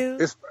 No. Thank you.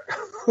 As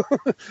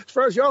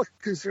far as y'all are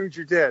concerned,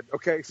 you're dead.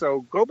 Okay,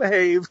 so go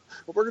behave.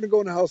 But we're going to go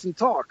in the house and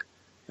talk.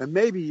 And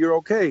maybe you're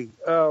okay.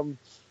 And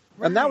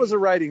that was a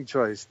writing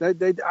choice.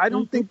 I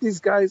don't think these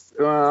guys...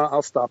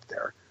 I'll stop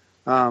there.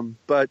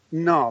 But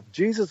no,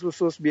 Jesus was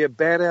supposed to be a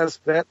badass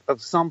vet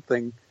of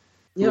something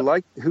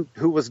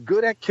who was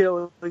good at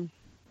killing,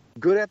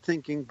 good at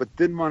thinking, but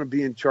didn't want to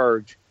be in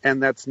charge.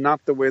 And that's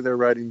not the way they're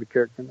writing the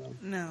character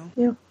now.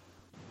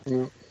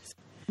 No.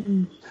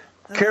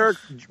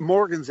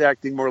 Morgan's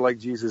acting more like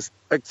Jesus,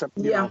 except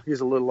you know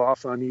he's a little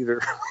off on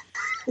either.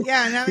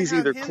 Yeah, now he's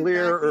either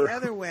clear or the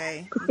other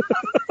way.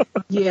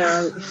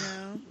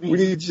 We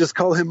need to just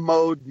call him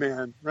Mode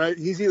Man, right?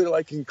 He's either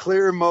like in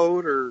clear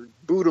mode or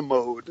Buddha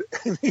mode.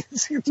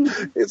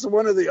 It's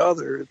one or the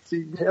other.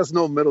 He has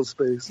no middle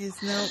space.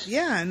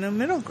 No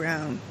middle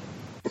ground.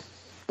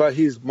 But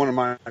he's one of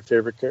my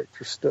favorite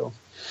characters still.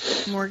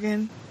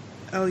 Morgan?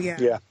 Oh,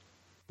 yeah.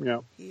 Yeah.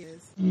 He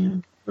is. Yeah.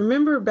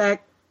 Remember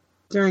back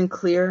during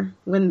Clear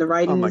when the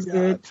writing was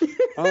good?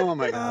 Oh,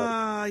 my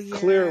God.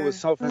 Clear was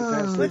so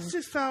fantastic. Let's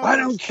just I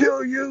don't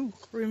kill you.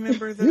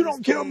 Remember those You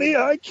don't kill me,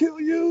 I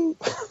kill you.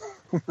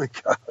 Oh, my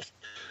God.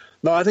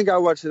 No, I think I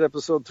watched that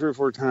episode 3 or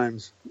 4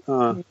 times.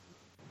 I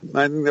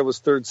think that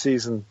was 3rd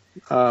season.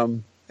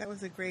 That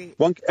was a great...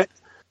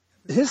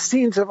 His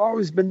scenes have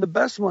always been the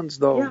best ones,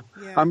 though.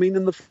 Yeah. I mean,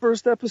 in the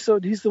first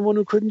episode, he's the one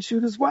who couldn't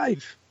shoot his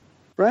wife,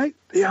 right?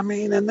 I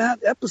mean, in that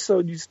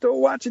episode, you still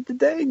watch it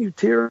today and you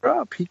tear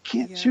up. He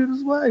can't shoot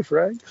his wife,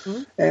 right?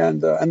 Mm-hmm.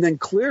 And then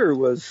Clear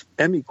was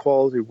Emmy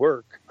quality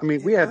work. I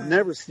mean, we had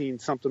never seen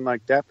something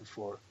like that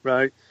before,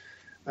 right?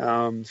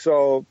 I'm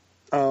glad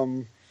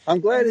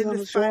he's on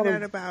the show. Find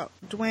out about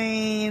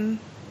Dwayne.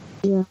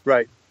 Yeah.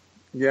 Right.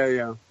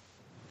 Yeah.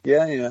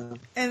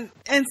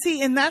 And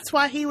see, and that's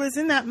why he was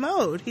in that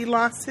mode. He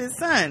lost his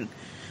son.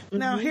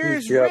 Now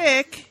here's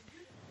Rick.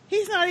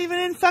 He's not even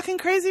in fucking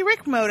Crazy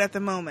Rick mode at the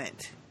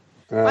moment.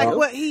 Like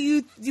what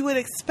you would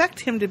expect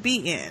him to be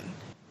in.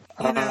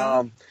 You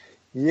know?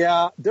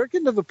 Yeah, they're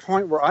getting to the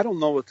point where I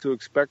don't know what to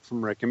expect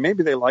from Rick, and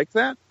maybe they like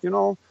that,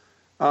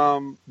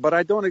 But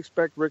I don't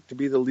expect Rick to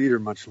be the leader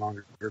much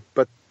longer.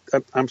 But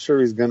I'm sure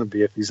he's going to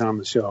be if he's on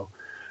the show.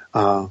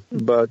 I'll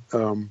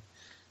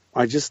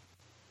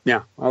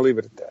leave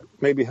it at that.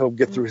 Maybe he'll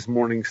get through his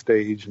morning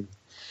stage and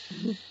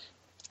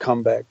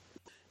come back.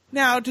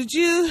 Now, did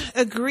you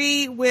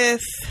agree with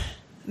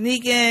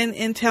Negan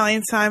in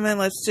telling Simon,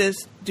 let's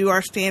just do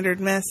our standard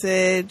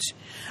message?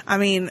 I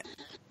mean,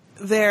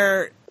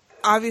 they're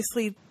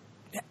obviously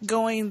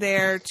going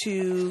there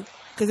because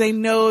they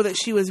know that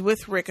she was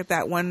with Rick at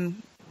that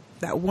one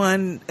that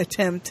one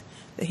attempt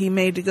that he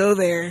made to go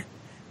there,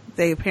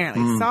 they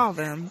apparently saw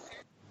them.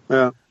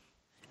 Yeah.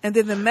 And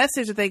then the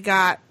message that they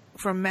got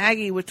from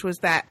Maggie, which was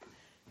that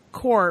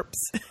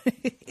corpse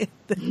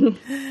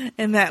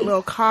in that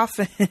little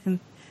coffin,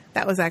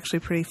 that was actually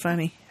pretty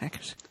funny.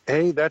 Actually.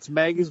 Hey, that's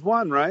Maggie's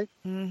one, right?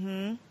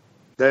 Mm-hmm.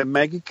 That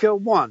Maggie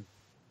killed one.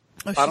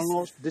 Oh, I don't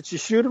know. Did she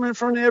shoot him in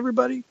front of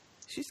everybody?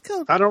 She's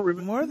killed I don't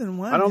remember. more than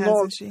one, I don't know.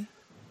 hasn't she?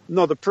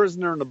 No, the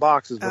prisoner in the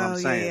box is what I'm Oh,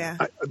 saying. yeah.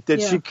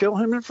 Did she kill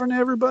him in front of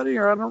everybody,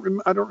 or I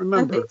don't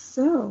remember. I think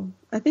so.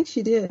 I think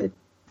she did.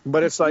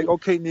 But it's like,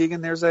 okay,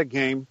 Negan, there's that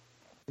game.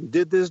 You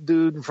did this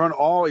dude in front of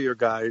all of your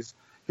guys.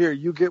 Here,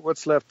 you get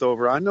what's left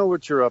over. I know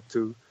what you're up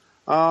to.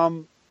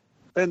 And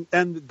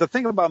the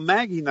thing about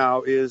Maggie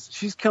now is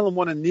she's killing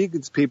one of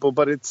Negan's people,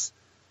 but it's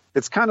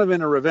kind of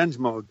in a revenge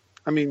mode.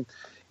 I mean,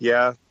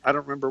 yeah, I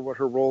don't remember what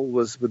her role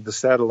was with the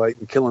satellite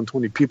and killing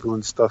 20 people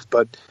and stuff,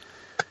 but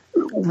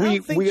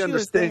we understand.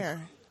 Was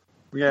there.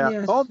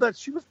 Yeah. Oh, that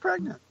she was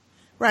pregnant.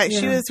 Right,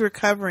 she was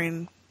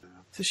recovering,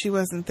 so she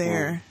wasn't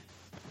there.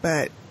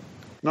 But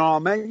no,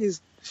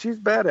 she's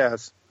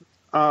badass,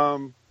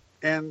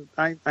 and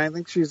I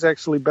think she's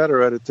actually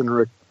better at it than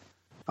Rick,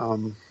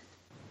 and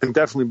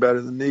definitely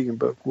better than Negan.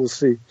 But we'll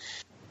see.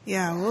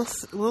 Yeah,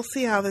 we'll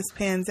see how this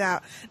pans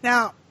out.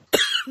 Now,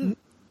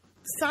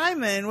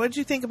 Simon, what did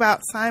you think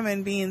about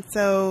Simon being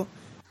so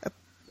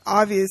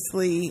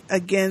obviously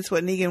against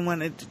what Negan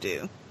wanted to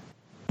do?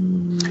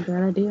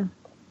 Bad idea.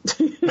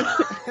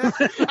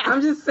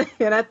 I'm just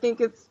saying. I think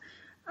it's.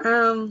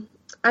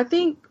 I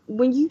think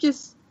when you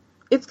just,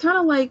 it's kind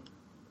of like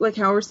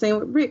how we're saying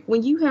with Rick.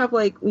 When you have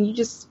when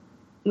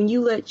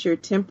you let your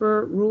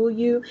temper rule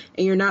you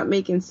and you're not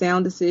making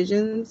sound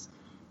decisions,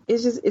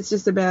 it's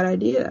just a bad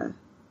idea,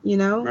 you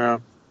know. Yeah.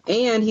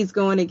 And he's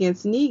going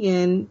against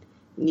Negan.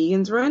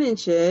 Negan's running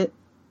shit.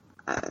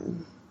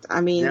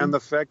 I mean, and the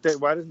fact that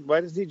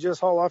why does he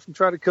just haul off and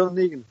try to kill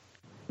Negan?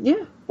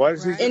 Yeah. Why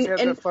does he just have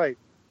that fight?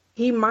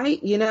 He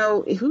might,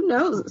 who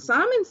knows?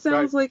 Simon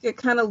sounds like a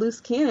kind of loose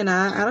cannon.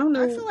 I don't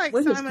know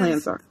what his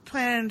plans are.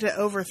 Planning to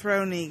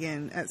overthrow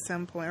Negan at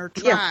some point, or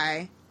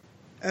try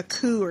a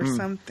coup or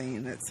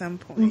something at some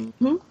point.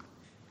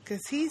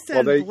 Because he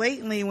said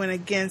blatantly went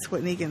against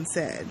what Negan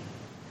said.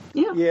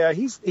 Yeah. Yeah,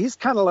 he's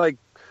kind of like,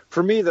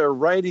 for me, they're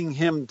writing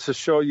him to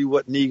show you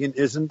what Negan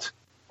isn't,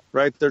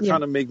 right? They're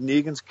trying to make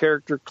Negan's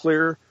character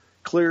clearer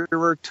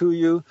to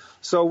you.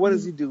 So what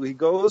does he do? He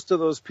goes to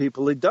those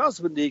people. He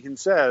does what Negan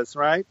says,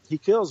 right? He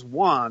kills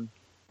one,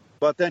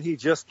 but then he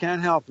just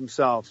can't help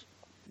himself.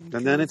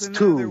 And then it's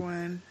two.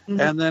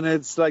 And then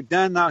it's like,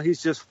 then now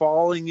he's just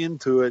falling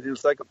into it.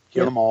 It's like,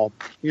 kill them all,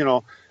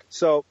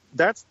 So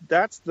that's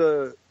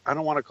the, I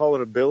don't want to call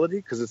it ability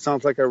because it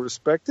sounds like I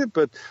respect it,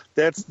 but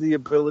that's the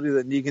ability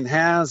that Negan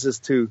has, is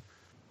to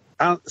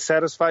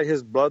satisfy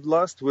his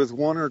bloodlust with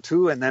one or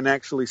two and then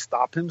actually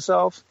stop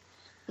himself.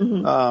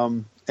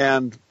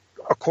 And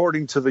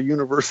according to the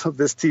universe of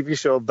this TV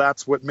show,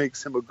 that's what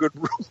makes him a good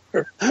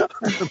ruler.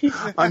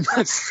 I'm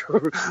not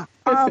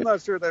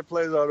sure that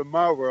plays out in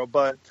my world,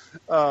 but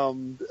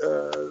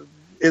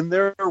in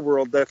their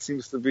world, that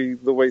seems to be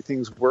the way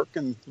things work,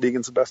 and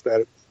Negan's the best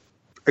at it,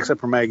 except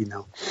for Maggie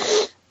now.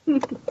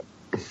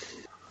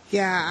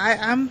 Yeah,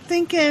 I'm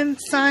thinking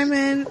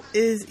Simon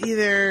is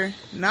either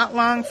not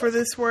long for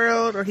this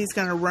world or he's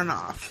going to run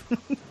off.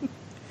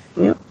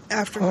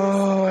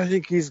 I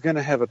think he's going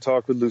to have a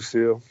talk with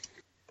Lucille.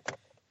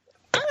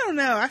 I don't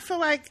know. I feel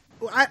like,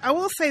 I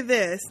will say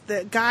this,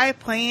 the guy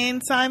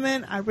playing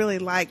Simon, I really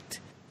liked.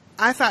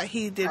 I thought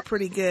he did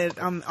pretty good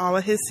on all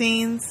of his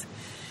scenes.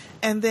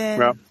 And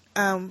then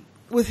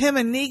with him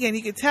and Negan,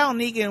 you could tell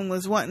Negan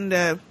was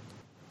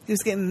he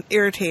was getting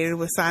irritated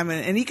with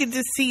Simon. And you could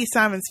just see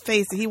Simon's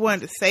face that he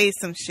wanted to say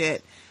some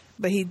shit.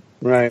 But he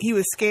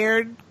was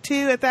scared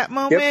too at that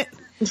moment.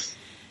 Yep.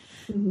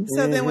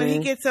 So then when he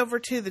gets over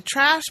to the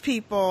trash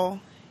people,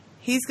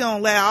 he's going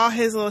to let all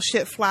his little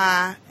shit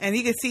fly. And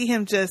you can see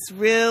him just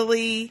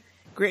really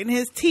gritting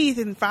his teeth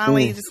and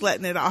finally just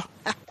letting it all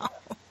out.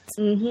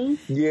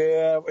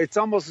 Yeah, it's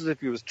almost as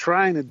if he was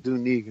trying to do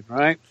Negan,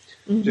 right?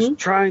 Just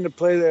trying to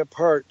play that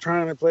part.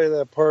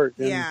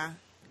 And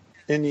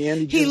in the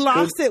end, he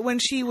lost it when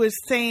she was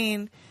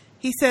saying,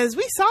 he says,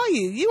 "We saw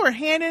you. You were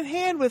hand in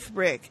hand with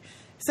Rick.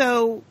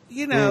 So,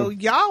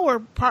 y'all were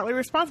partly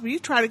responsible. You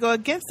tried to go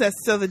against us,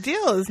 so the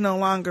deal is no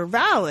longer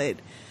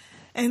valid."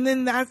 And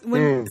then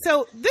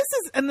so this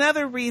is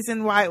another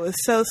reason why it was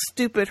so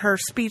stupid, her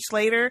speech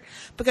later,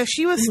 because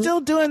she was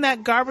still doing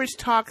that garbage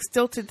talk,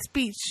 stilted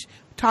speech,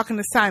 talking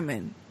to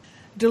Simon.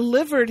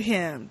 Delivered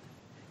him.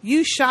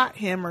 You shot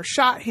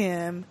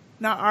him,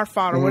 not our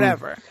fault, or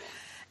whatever.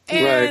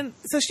 And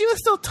so she was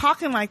still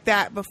talking like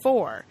that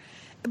before.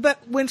 But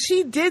when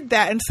she did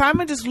that, and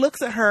Simon just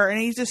looks at her and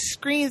he just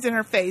screams in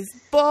her face,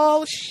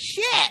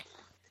 "Bullshit!"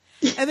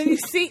 And then you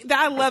see,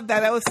 I love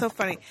that. That was so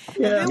funny.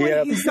 And then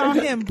when you saw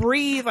him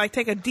breathe,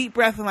 take a deep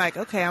breath and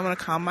okay, I'm going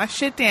to calm my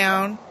shit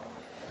down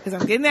because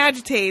I'm getting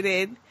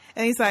agitated.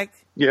 And he's like,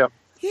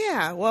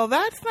 Yeah, well,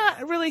 that's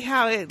not really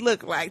how it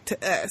looked like to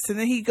us. And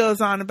then he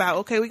goes on about,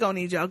 okay, we're going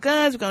to need y'all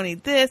guns, we're going to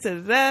need this, da,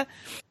 da, da.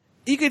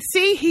 You could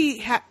see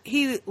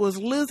he was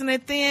losing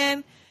it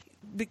then.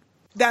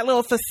 That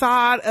little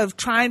facade of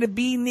trying to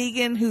be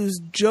Negan, who's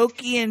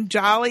jokey and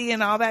jolly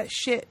and all that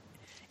shit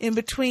in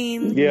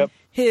between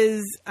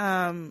his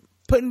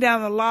putting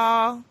down the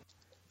law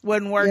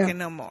wasn't working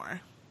no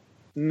more.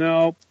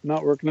 No,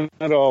 not working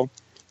at all.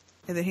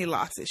 And then he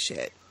lost his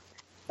shit.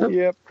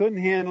 Yep,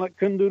 couldn't handle it,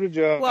 couldn't do the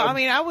job. Well, I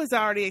mean, I was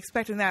already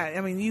expecting that.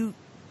 I mean,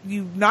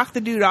 you knock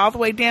the dude all the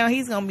way down,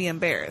 he's going to be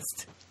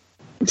embarrassed.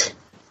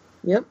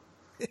 Yep.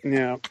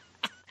 Yeah.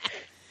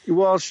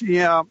 Well,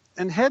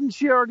 and hadn't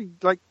she already,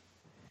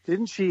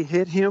 didn't she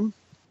hit him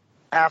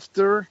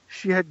after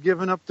she had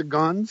given up the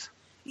guns?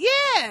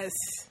 Yes.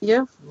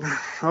 Yeah.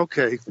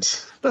 Okay.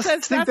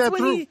 Let's think that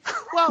through.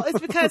 It's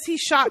because he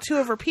shot 2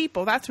 of her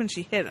people. That's when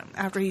she hit him,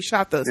 after he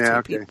shot those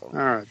 2 people. All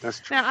right, that's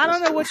true. Now, I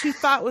don't know what you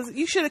thought was...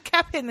 You should have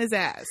kept hitting his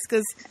ass,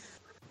 because,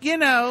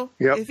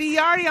 if he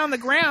already on the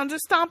ground,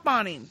 just stomp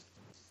on him.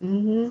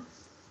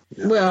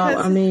 Mm-hmm. Well,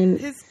 I mean...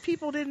 His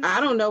people didn't... I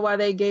don't know why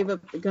they gave up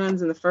the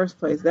guns in the first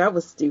place. That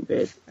was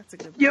stupid. That's a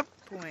good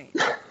point.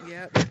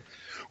 Yep.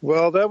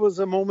 Well, that was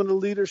a moment of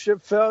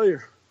leadership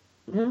failure.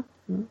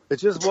 Mm-hmm. It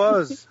just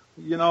was,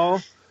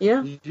 Yeah.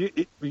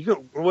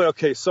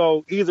 Okay,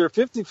 so either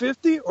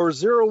 50-50 or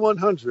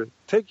 0-100.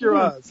 Take your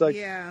odds.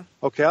 Okay,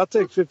 I'll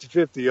take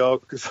 50-50,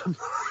 y'all.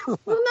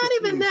 Well, not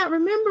even that.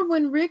 Remember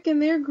when Rick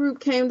and their group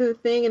came to the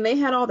thing and they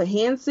had all the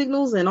hand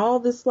signals and all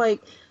this,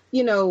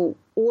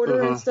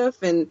 order and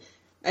stuff, and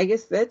I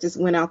guess that just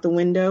went out the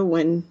window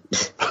when...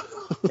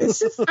 It's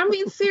just, I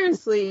mean,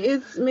 seriously,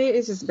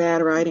 it's just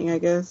bad writing, I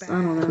guess. I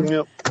don't know.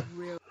 Yep.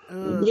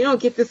 You don't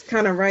get this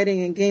kind of writing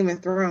in Game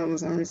of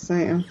Thrones, I'm just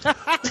saying.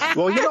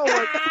 Well, you know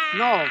what?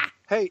 No.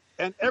 Hey,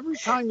 and every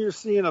time you're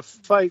seeing a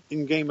fight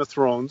in Game of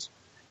Thrones,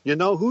 you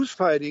know who's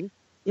fighting,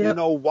 you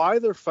know why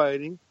they're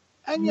fighting,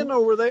 and you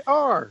know where they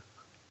are.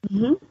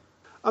 Mm-hmm.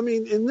 I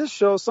mean, in this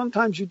show,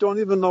 sometimes you don't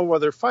even know why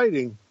they're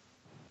fighting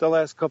the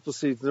last couple of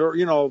seasons. Or,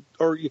 in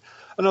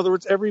other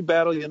words, every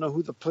battle, you know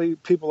who the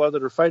people are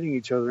that are fighting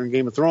each other in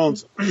Game of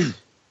Thrones.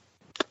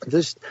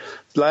 This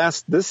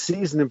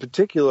season in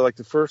particular, like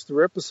the first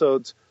 3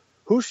 episodes,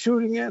 who's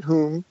shooting at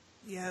whom?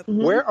 Yep.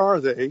 Mm-hmm. Where are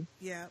they?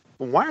 Yeah.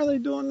 Why are they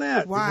doing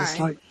that? Why? It's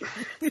like,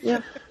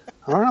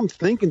 I'm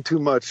thinking too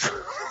much.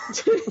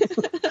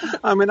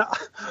 I mean,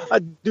 I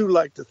do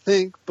like to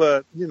think,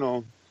 but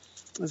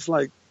it's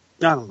like,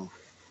 I don't know.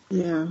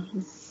 Yeah.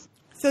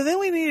 So then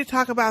we need to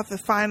talk about the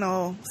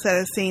final set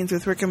of scenes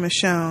with Rick and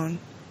Michonne.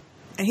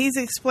 And he's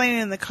explaining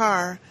in the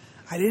car,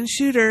 I didn't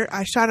shoot her.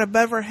 I shot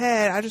above her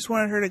head. I just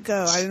wanted her to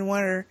go. I didn't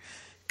want her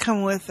to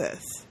come with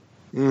us.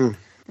 Mm.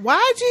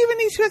 Why'd you even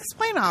need to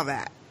explain all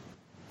that?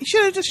 You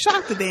should have just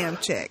shot the damn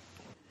chick.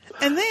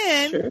 And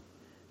then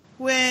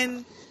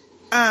when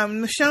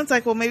Michonne's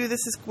like, well, maybe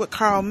this is what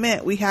Carl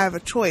meant. We have a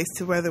choice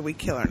to whether we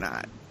kill or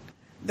not.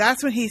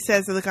 That's when he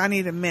says, look, I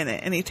need a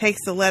minute. And he takes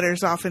the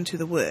letters off into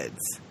the woods.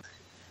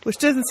 Which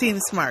doesn't seem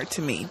smart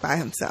to me by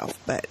himself,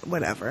 but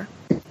whatever.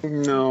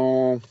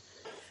 No.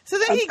 So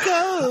then he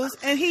goes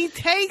and he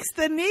takes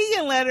the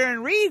Negan letter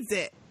and reads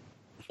it.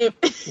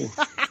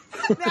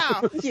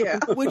 Now,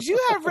 would you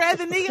have read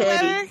the Negan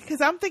letter? Because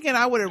I'm thinking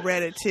I would have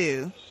read it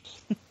too.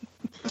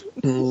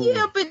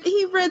 Yeah, but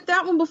he read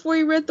that one before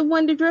he read the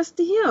one addressed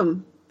to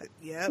him.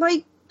 Yep.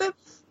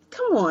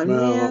 Come on,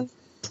 man.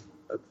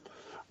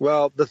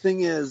 Well, the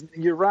thing is,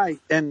 you're right.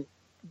 And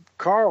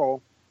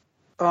Carl,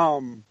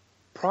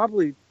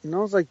 probably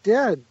knows,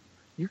 Dad,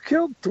 you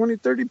killed 20,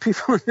 30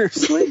 people in their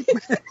sleep.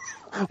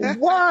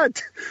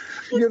 What?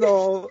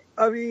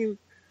 I mean,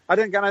 I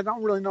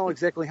don't really know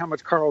exactly how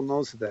much Carl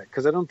knows of that,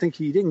 because I don't think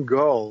he didn't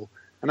go,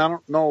 and I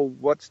don't know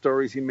what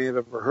stories he may have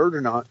ever heard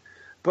or not.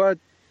 But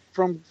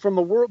from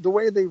the world, the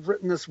way they've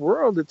written this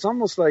world, it's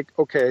almost like,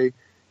 okay,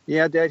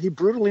 yeah, Dad, he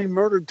brutally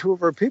murdered 2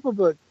 of our people,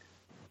 but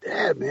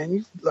Dad,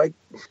 man,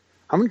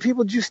 how many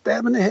people did you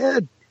stab in the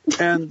head?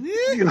 And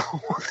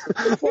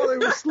while they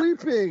were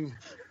sleeping,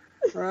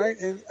 right?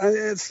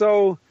 And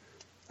so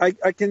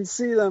I can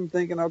see them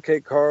thinking, okay,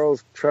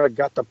 Carl's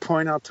got to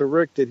point out to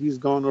Rick that he's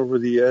gone over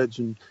the edge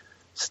and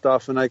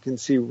stuff, and I can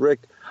see Rick,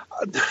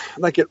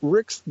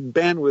 Rick's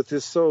bandwidth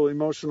is so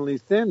emotionally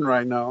thin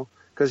right now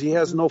because he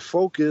has no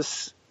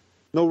focus,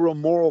 no real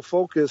moral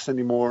focus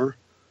anymore.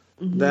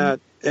 Mm-hmm.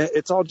 That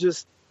it's all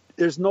just,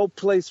 there's no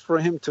place for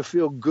him to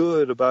feel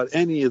good about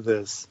any of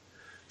this.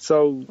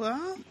 So,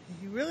 well,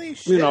 you really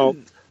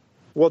shouldn't.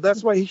 Well,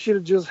 that's why he should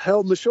have just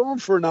held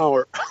Michonne for an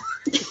hour.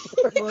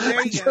 Well,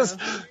 there you go.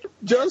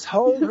 Just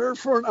hold her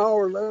for an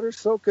hour. Let her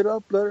soak it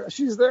up.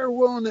 She's there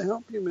willing to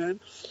help you, man.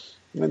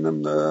 And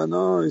then,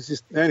 no, it's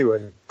just,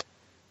 anyway.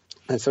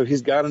 And so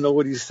he's got to know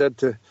what he said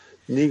to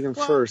Negan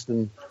first.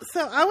 And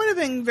so I would have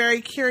been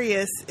very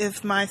curious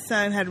if my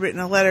son had written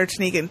a letter to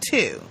Negan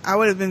too. I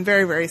would have been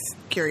very, very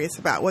curious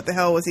about what the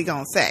hell was he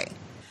going to say.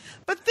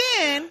 But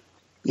then,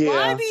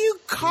 why do you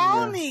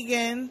call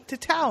Negan to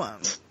tell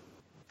him?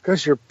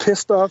 Because you're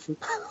pissed off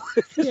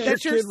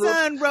that your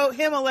son wrote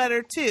him a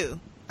letter too.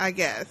 I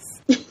guess.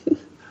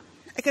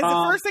 Because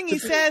the first thing he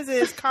says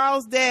is,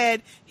 Carl's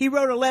dead. He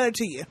wrote a letter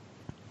to you.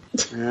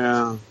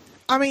 Yeah.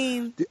 I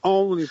mean, the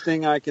only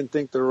thing I can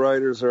think the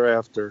writers are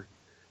after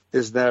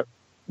is that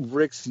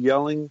Rick's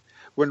yelling.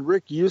 When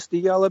Rick used to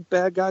yell at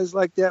bad guys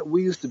like that,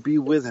 we used to be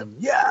with him.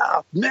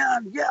 Yeah,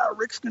 man, yeah,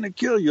 Rick's going to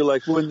kill you.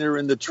 Like when they're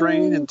in the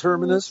train in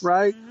Terminus,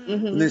 right?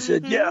 Mm-hmm. And they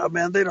said, yeah,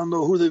 man, they don't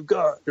know who they've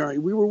got.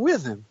 Right? We were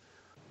with him.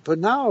 But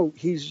now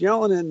he's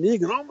yelling at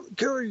Negan, I'm going to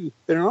kill you.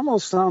 And it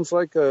almost sounds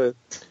like a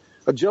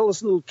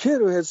jealous little kid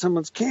who had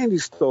someone's candy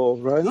stole,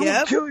 right? I'm going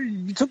to kill you.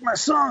 You took my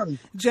son.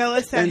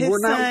 Jealous that his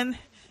son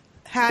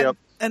had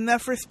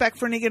enough respect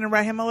for Negan to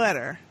write him a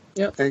letter.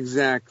 Yep.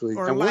 Exactly.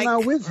 Or and we're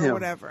not with him. Or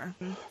whatever.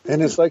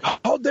 And it's like,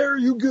 how dare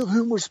you give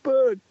him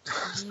respect?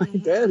 It's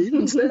like, Dad, he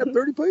didn't stab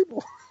 30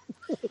 people.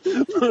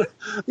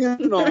 You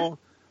know.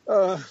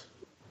 I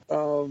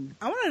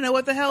want to know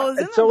what the hell is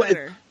in the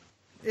letter.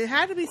 It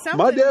had to be something.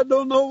 My dad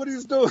don't know what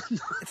he's doing.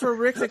 For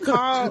Rick to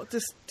call,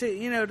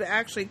 to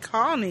actually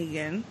call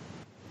Negan.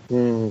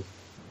 To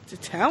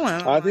tell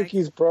him. I think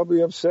he's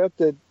probably upset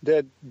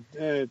that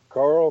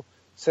Carl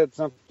said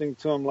something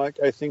to him like,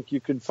 I think you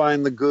could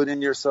find the good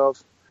in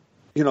yourself.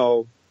 You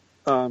know,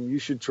 you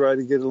should try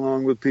to get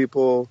along with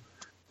people.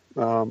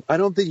 I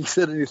don't think he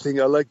said anything,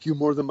 I like you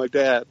more than my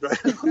dad, right?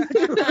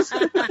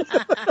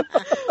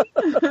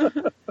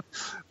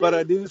 But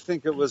I do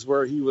think it was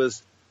where he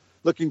was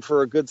looking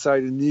for a good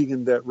side in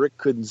Negan that Rick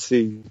couldn't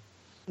see.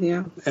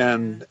 Yeah.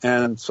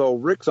 And so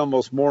Rick's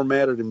almost more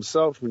mad at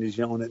himself when he's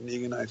yelling at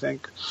Negan, I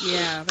think.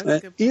 Yeah, that's a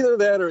good point. Either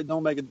that or it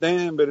don't make a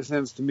damn bit of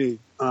sense to me.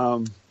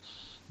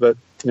 But,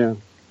 yeah.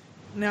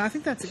 No, I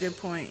think that's a good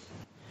point.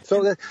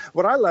 So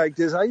what I liked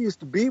is I used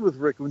to be with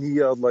Rick when he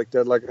yelled like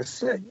that. Like I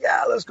said,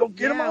 yeah, let's go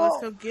get him all.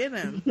 Let's go get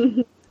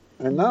him.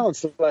 And now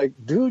it's like,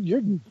 dude,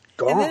 you're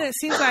gone. And then it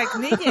seems like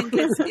Negan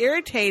gets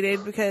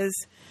irritated because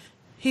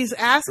he's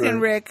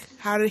asking Rick,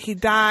 how did he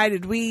die?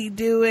 Did we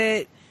do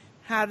it?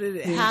 How did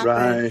it happen?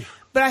 Right.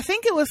 But I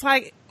think it was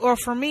like, or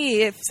for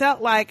me, it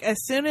felt like as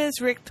soon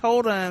as Rick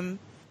told him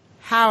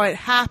how it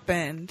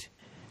happened,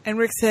 and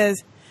Rick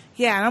says,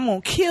 yeah, and I'm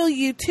going to kill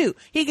you too.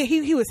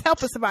 He was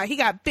helping somebody. He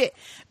got bit.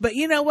 But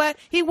you know what?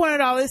 He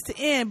wanted all this to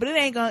end, but it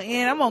ain't going to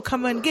end. I'm going to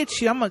come and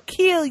get you. I'm going to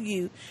kill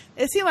you.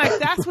 It seemed like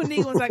that's when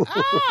Negan was like,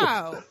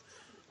 okay.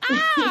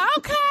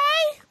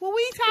 Well,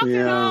 we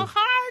talking all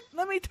hard.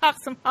 Let me talk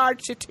some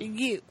hard shit to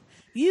you.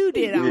 You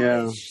did all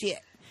this shit.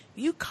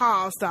 You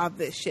caused all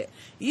this shit.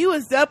 You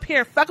was up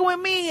here fucking with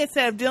me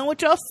instead of dealing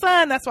with your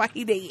son. That's why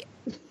he did.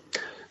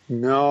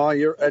 No,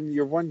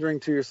 you're wondering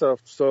to yourself,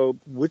 so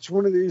which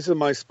one of these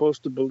am I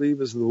supposed to believe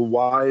is the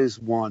wise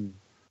one?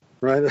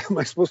 Right? Am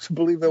I supposed to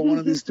believe that one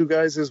of these two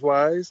guys is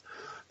wise?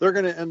 They're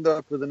going to end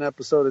up with an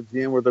episode at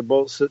the end where they're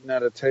both sitting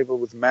at a table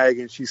with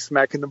Maggie and she's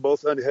smacking them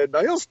both on the head.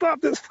 Now, you'll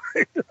stop this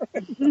fight.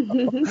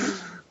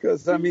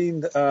 Because, I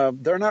mean,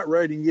 they're not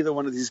writing either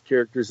one of these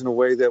characters in a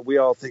way that we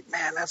all think,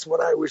 man, that's what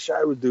I wish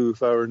I would do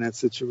if I were in that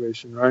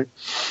situation, right?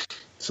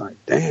 It's like,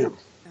 damn.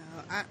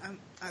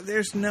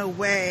 There's no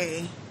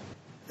way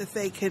that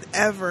they could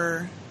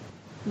ever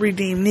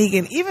redeem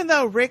Negan, even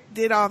though Rick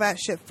did all that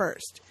shit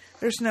first.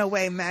 There's no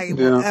way Maggie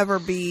will ever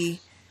be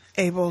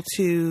able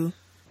to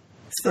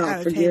sit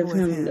at a table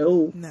with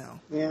him. No.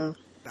 Yeah.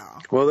 No.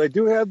 Well, they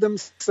do have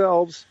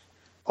themselves,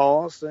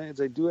 all I'll say is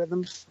they do have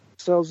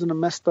themselves in a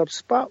messed up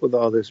spot with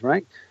all this,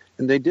 right?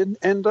 And they didn't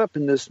end up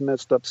in this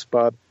messed up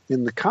spot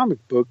in the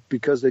comic book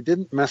because they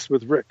didn't mess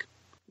with Rick.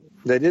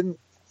 They didn't.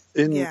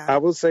 I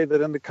will say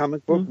that in the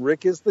comic book,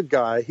 Rick is the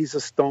guy. He's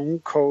a stone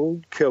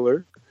cold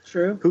killer.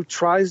 True. Who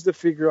tries to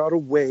figure out a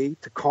way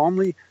to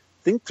calmly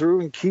think through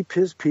and keep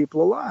his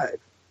people alive.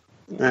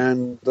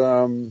 And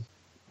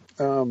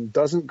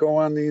doesn't go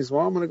on these,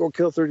 well, I'm going to go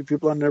kill 30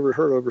 people I never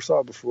heard of or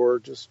saw before.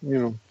 Just,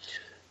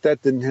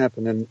 that didn't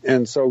happen.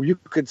 And so you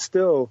could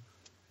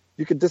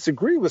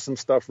disagree with some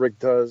stuff Rick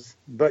does,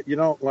 but you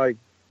don't like,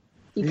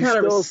 you kind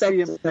of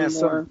respect him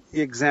more.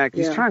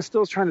 Exactly. Yeah. He's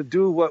still trying to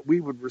do what we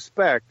would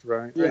respect,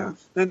 right? Yeah.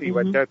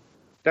 Anyway,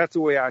 that's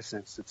the way I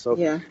sensed it. So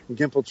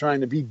Gimple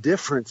trying to be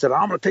different said,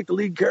 I'm going to take the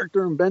lead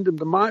character and bend him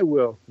to my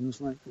will. And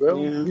it's like,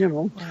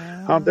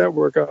 how'd that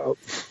work out?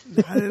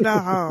 Not at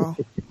all.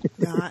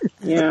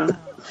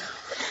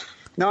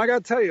 Now, I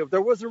got to tell you,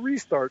 there was a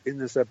restart in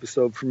this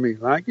episode for me.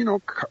 Like,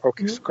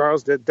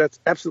 Carl's dead. That's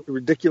absolutely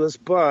ridiculous.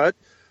 But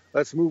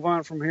let's move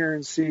on from here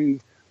and see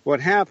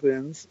what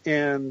happens.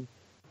 And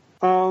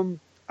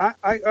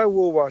I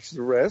will watch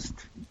the rest.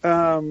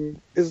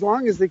 As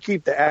long as they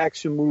keep the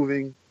action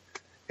moving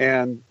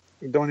and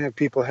don't have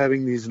people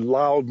having these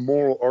loud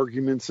moral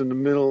arguments in the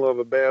middle of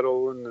a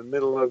battle, in the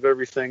middle of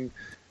everything,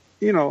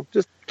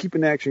 just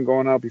keeping action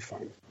going, I'll be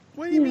fine.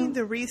 What do you mean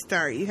the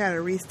restart? You had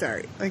a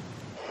restart. Like,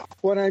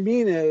 what I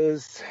mean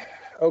is,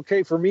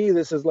 okay, for me,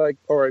 this is like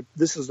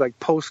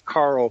post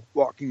Carl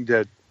Walking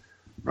Dead,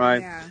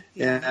 right?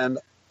 Yeah.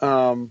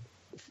 And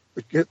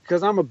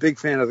because I'm a big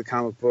fan of the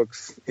comic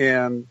books,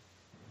 and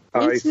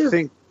I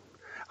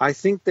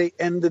think they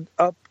ended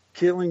up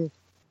killing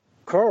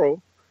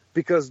Carl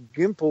because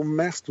Gimple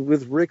messed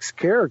with Rick's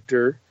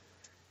character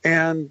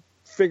and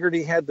figured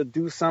he had to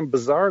do some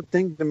bizarre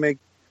thing to make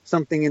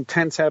something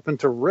intense happen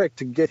to Rick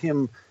to get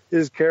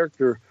his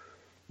character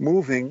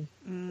moving.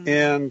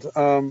 And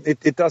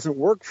it doesn't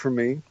work for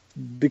me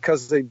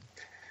because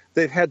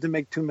they've had to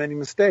make too many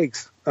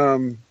mistakes.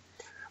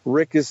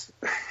 Rick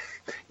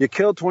you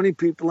kill 20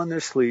 people in their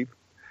sleep,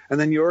 and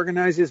then you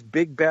organize this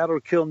big battle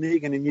to kill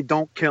Negan, and you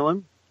don't kill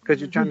him because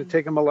you're trying to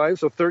take him alive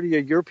so 30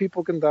 of your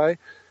people can die.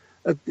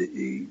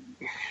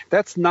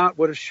 That's not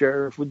what a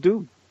sheriff would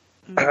do.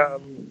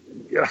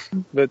 Yeah,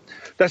 but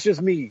that's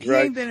just me, He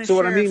right? ain't been a so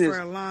what I sheriff mean for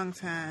is, a long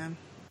time.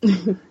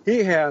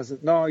 he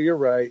hasn't. No, you're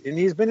right. And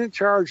he's been in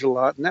charge a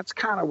lot, and that's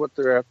kind of what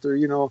they're after,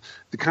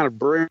 the kind of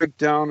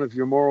breakdown of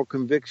your moral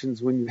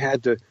convictions when you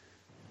had to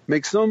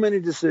make so many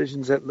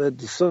decisions that led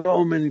to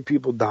so many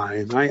people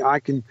dying. I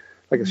can,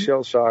 like a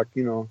shell shock,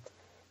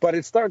 But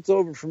it starts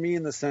over for me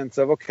in the sense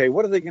of, okay,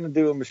 what are they going to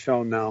do with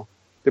Michonne now?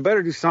 They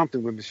better do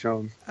something with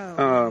Michonne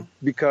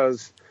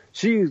because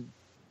she's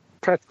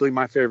practically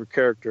my favorite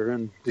character,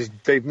 and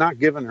they've not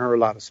given her a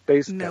lot of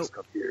space the past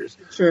couple years.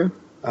 True.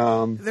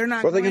 They're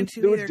not what are they going gonna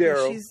to do either. with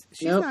Daryl?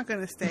 She's not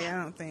going to stay.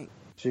 I don't think.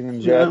 She's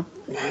going to jet.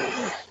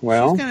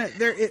 Well,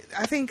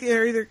 I think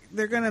they're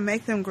going to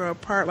make them grow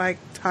apart, like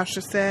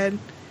Tasha said,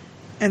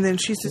 and then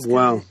she's just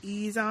going to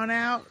ease on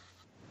out.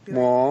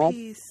 Well,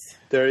 peace.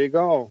 There you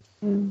go.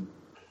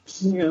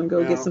 You're going to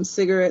go get some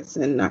cigarettes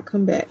and not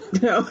come back.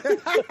 No.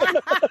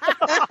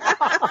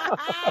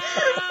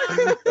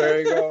 There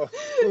you go.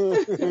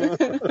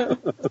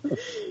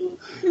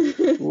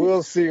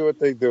 We'll see what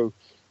they do.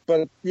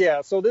 But,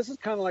 yeah, so this is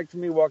kind of like, to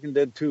me, Walking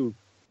Dead 2.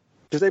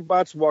 Because they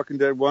botched Walking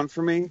Dead 1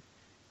 for me.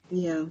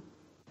 Yeah.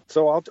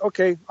 So, I'll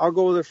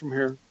go with it from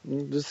here.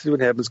 Just see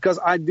what happens. Because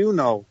I do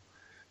know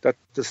that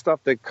the stuff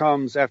that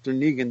comes after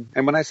Negan,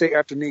 and when I say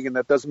after Negan,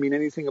 that doesn't mean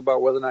anything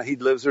about whether or not he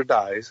lives or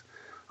dies.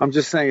 I'm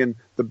just saying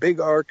the big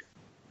arc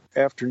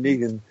after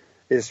Negan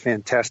is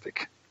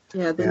fantastic.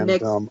 Yeah, the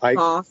next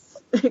boss,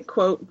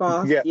 quote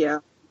boss. Yeah,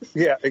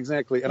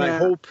 exactly. And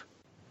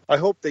I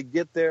hope they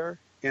get there.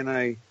 And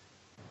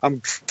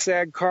I'm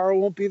sad Carl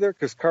won't be there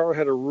because Carl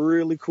had a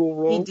really cool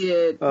role. He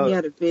did. He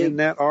had a big in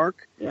that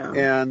arc. Yeah.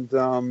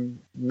 And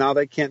now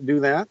they can't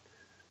do that.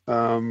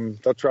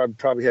 They'll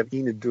probably have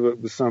Enid do it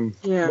with some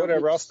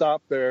whatever. I'll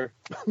stop there.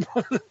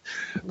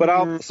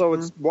 But so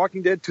it's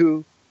Walking Dead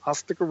 2. I'll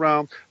stick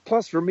around.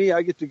 Plus, for me,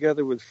 I get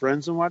together with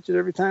friends and watch it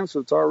every time, so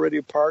it's already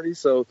a party.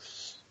 So,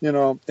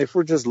 if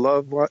we're just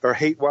love or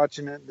hate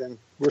watching it, then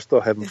we're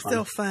still having fun.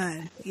 It's still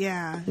fun.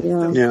 Yeah.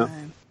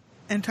 Fun.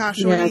 And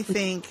Tasha, what do you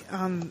think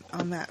on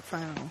that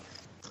final?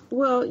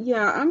 Well,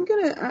 yeah,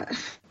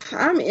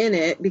 I'm in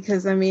it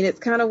because, it's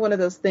kind of one of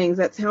those things.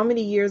 That's how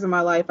many years of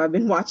my life I've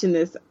been watching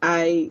this.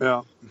 I'm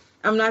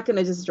not going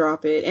to just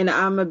drop it. And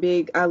I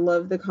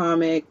love the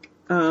comic.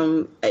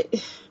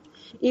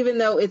 Even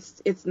though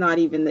it's not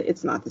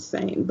the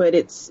same, but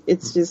it's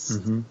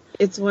just,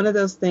 it's one of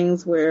those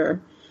things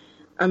where,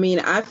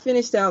 I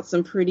finished out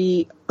some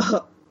pretty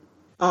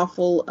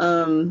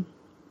awful,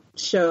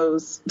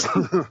 shows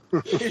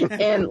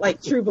and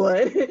like True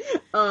Blood,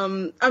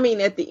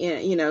 at the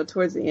end,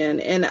 towards the end.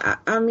 And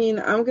I'm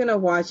going to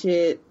watch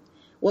it.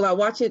 Will I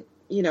watch it,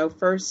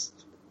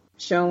 first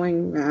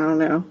showing? I don't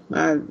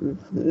know.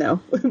 No,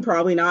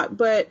 probably not.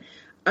 But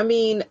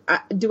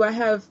do I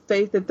have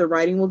faith that the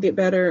writing will get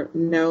better?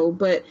 No,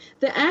 but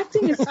the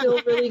acting is still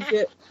really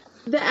good.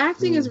 The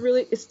acting is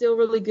still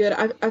really good.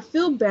 I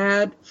feel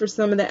bad for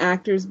some of the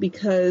actors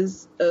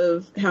because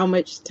of how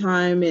much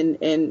time and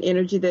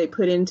energy they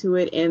put into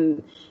it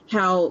and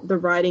how the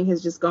writing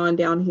has just gone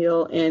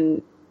downhill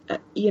and,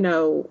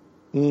 how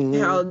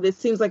it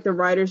seems like the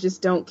writers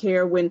just don't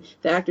care when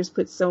the actors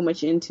put so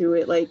much into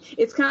it. Like,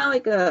 it's kind of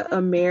like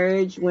a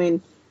marriage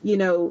when,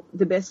 the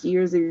best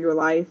years of your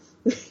life.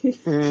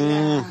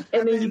 And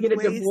then you get a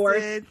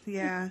divorce.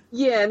 Yeah,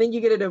 and then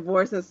you get a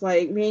divorce and it's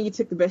like, man, you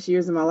took the best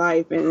years of my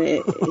life and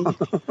I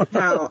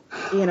got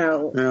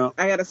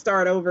to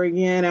start over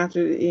again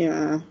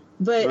after,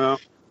 But, I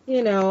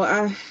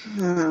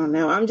don't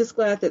know. I'm just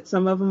glad that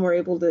some of them were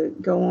able to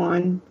go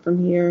on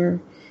from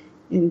here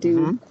and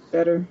do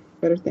better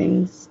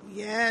things.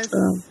 Yes,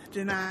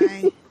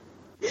 Denai.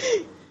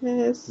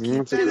 Yes.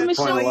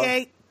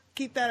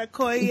 Keep that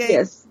Okoye.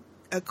 Yes.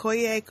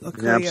 Okoye.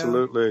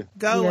 Absolutely.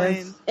 Going.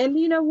 Yes. And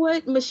you know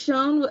what?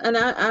 Michonne, and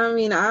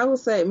I will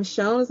say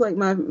Michonne is like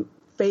my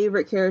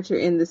favorite character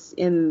in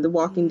the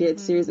Walking Dead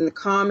series, in the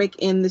comic,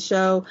 in the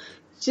show.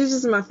 She's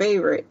just my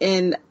favorite.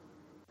 And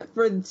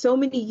for so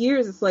many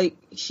years, it's like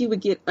she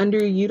would get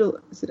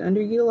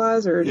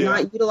underutilized or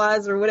not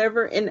utilized or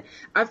whatever. And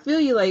I feel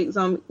you, like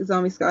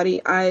Zombie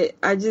Scotty. I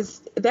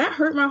just, that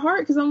hurt my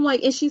heart because I'm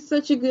like, and she's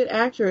such a good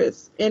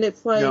actress. And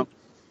it's like,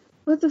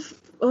 what the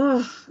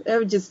that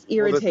would just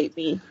irritate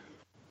me.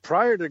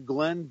 Prior to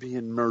Glenn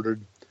being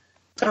murdered,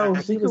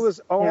 I think it was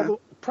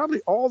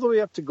probably all the way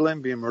up to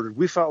Glenn being murdered,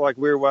 we felt like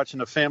we were watching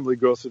a family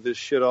go through this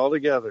shit all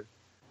together.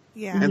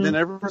 Yeah. And then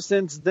ever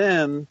since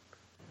then,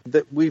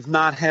 that we've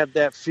not had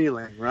that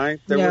feeling, right?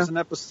 There was an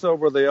episode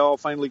where they all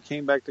finally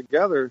came back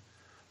together,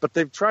 but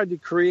they've tried to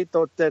create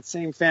that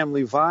same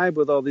family vibe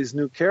with all these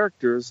new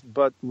characters,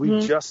 but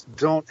we just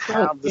don't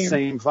have the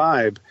same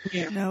vibe.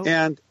 Yeah. No.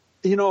 And,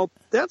 you know,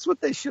 that's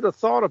what they should have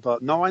thought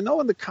about. Now, I know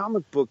in the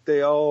comic book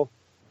there were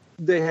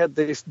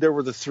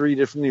the three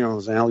different, you know, it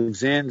was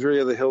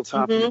Alexandria, the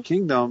Hilltop, and the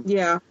Kingdom.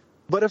 Yeah.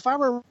 But if I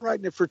were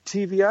writing it for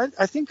TV,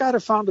 I think I'd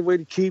have found a way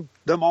to keep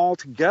them all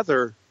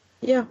together.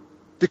 Yeah.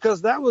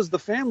 Because that was the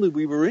family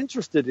we were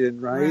interested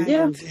in, right?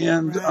 Yeah.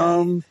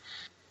 And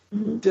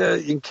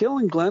in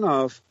killing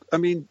Glenoff, I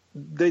mean,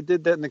 they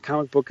did that in the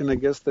comic book, and I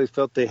guess they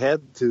felt they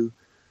had to.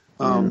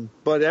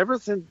 But ever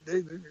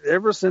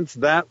since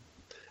that,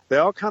 they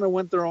all kind of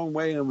went their own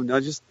way, and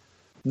I just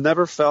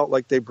never felt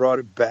like they brought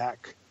it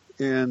back.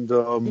 And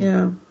that's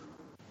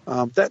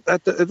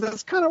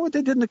kind of what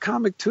they did in the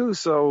comic too.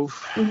 So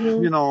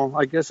you know,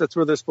 I guess that's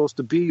where they're supposed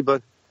to be.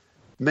 But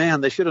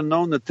man, they should have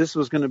known that this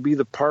was going to be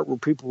the part where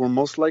people were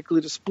most likely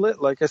to split,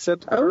 like I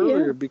said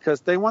earlier, because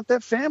they want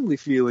that family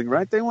feeling,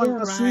 right? They want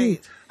to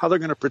see how they're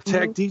going to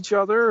protect each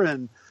other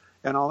and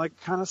all that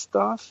kind of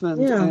stuff.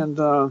 And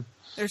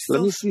they're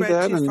still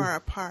spread too far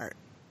apart.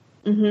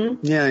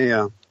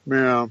 Yeah.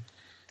 And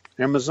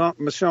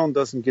Michonne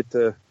doesn't get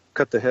to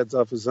cut the heads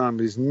off of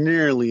zombies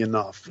nearly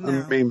enough. No.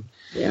 I mean,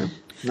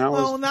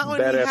 well, not when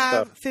you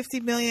have 50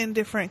 million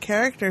different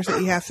characters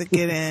that you have to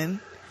get in.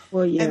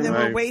 Well, yeah. And then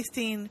we're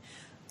wasting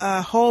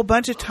a whole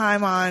bunch of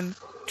time on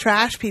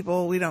trash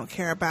people we don't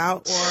care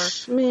about,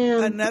 or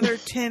another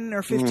 10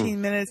 or 15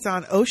 minutes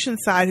on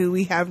Oceanside who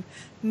we have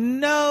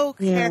no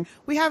care.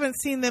 We haven't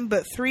seen them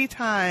but 3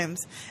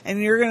 times, and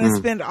you're going to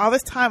spend all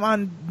this time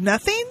on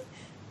nothing?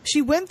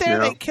 She went there,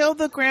 they killed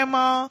the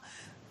grandma,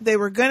 they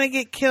were going to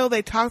get killed,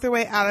 they talked their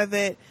way out of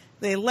it,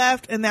 they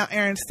left, and now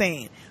Aaron's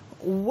staying.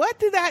 What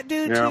did that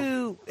do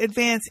to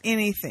advance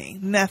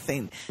anything?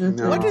 Nothing.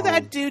 No. What did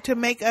that do to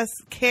make us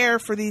care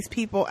for these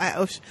people at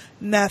Ocean?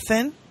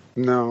 Nothing.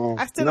 No.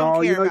 I still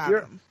don't care about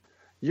them.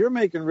 You're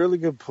making really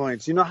good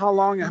points. You know how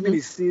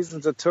many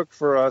seasons it took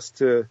for us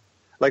to,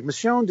 like,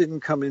 Michonne didn't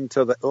come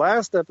into the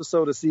last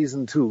episode of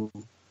season 2,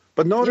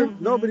 but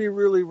nobody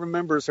really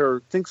remembers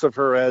her, thinks of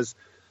her as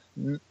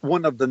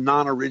one of the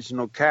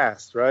non-original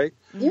cast, right?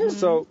 Yeah.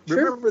 So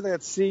remember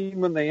that scene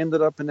when they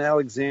ended up in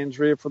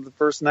Alexandria for the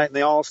first night and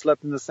they all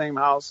slept in the same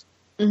house?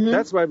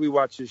 That's why we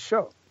watch this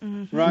show,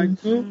 right?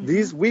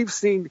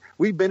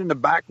 We've been in the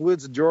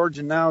backwoods of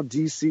Georgia now,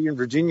 DC and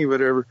Virginia,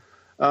 whatever,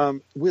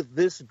 with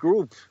this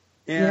group.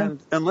 And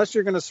unless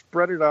you're going to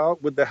spread it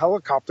out with the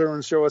helicopter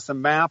and show us a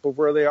map of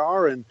where they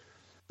are and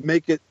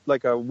make it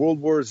like a World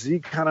War Z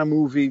kind of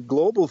movie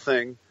global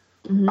thing,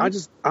 I'm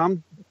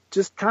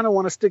just kind of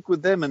want to stick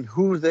with them and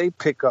who they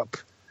pick up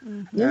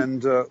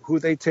and who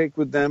they take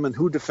with them and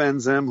who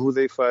defends them, who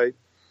they fight.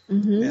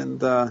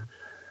 And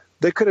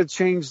they could have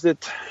changed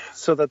it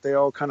so that they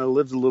all kind of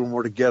lived a little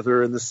more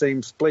together in the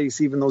same place,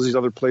 even though these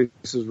other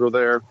places were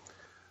there.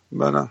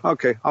 But,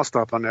 okay, I'll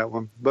stop on that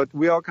one. But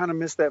we all kind of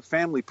miss that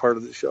family part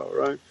of the show,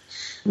 right?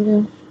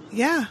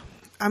 Yeah.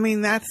 I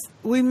mean,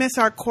 we miss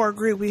our core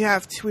group. We're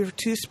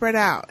too spread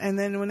out. And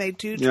then when they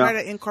do try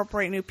to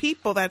incorporate new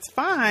people, that's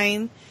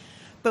fine.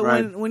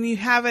 But when you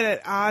have it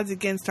at odds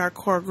against our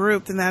core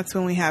group, then that's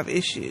when we have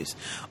issues.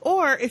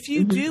 Or if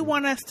you do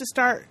want us to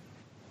start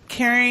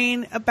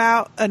caring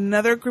about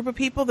another group of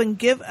people, then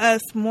give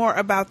us more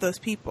about those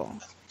people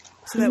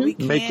so that we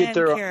can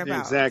care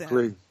about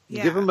them.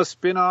 Yeah. Give them a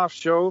spin-off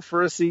show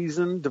for a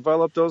season,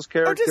 develop those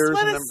characters, or just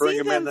let and then us bring see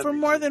them them for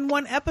more than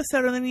one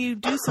episode, and then you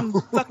do some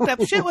fucked up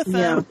shit with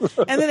them,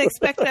 and then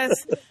expect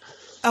us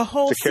a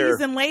whole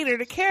season later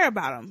to care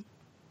about them.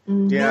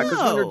 Yeah,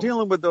 because when you're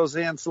dealing with those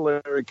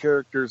ancillary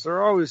characters,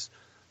 they're always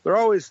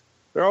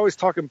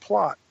talking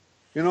plot.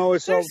 You know,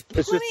 it's just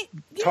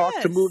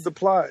talk to move the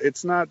plot.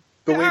 It's not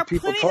the way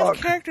people talk. There are plenty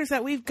of characters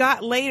that we've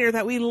got later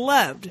that we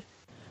loved.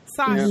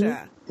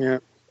 Sasha,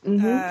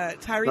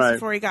 Tyrese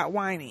before he got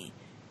whiny,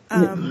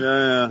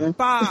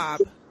 Bob.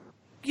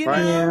 You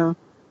know,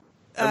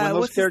 and when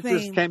those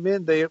characters came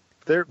in,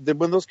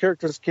 when those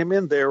characters came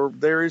in,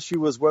 their issue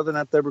was whether or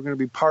not they were going to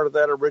be part of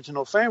that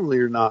original family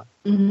or not.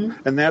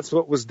 And that's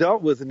what was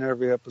dealt with in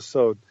every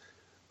episode.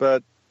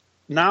 But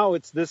now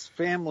it's this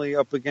family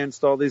up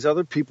against all these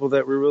other people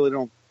that we really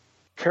don't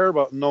care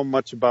about, know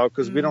much about,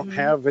 because we don't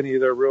have any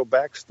of their real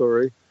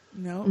backstory.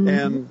 No.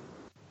 And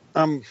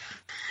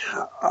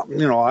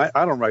you know,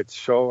 I don't write the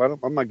show.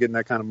 I'm not getting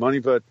that kind of money,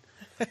 but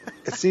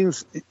it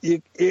seems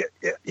you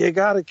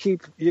got to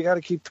keep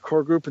the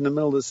core group in the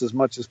middle of this as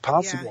much as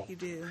possible. Yeah, you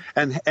do.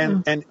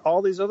 And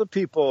all these other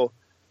people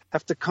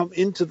have to come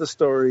into the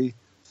story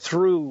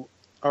through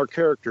our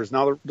characters.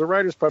 Now the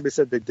writers probably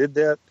said they did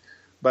that,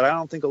 but I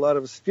don't think a lot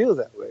of us feel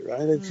that way,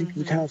 right? I think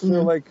we kind of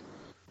feel like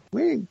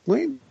we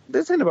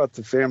this ain't about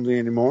the family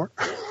anymore.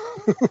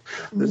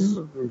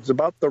 It's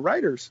about the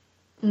writers.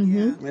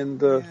 And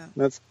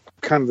that's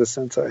kind of the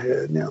sense I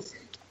had.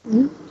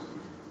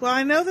 Well,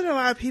 I know that a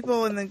lot of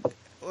people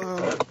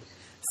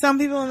some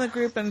people in the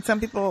group and some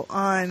people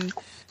on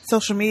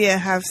social media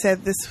have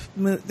said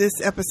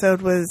this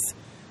episode was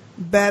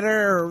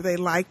better, or they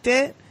liked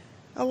it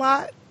a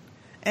lot.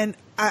 And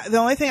the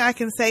only thing I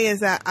can say is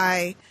that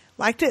I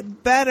liked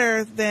it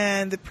better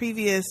than the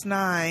previous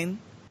 9,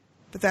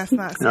 but that's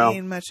not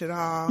saying much at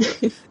all.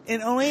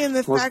 And only in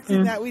the fact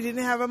that we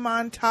didn't have a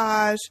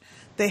montage.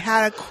 They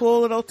had a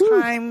cool little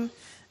time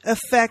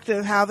effect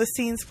of how the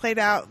scenes played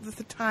out with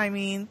the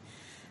timing.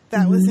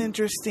 That was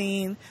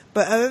interesting.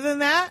 But other than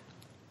that,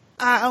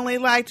 I only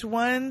liked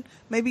 1,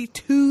 maybe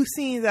 2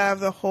 scenes out of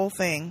the whole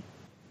thing,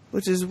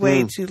 which is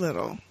way too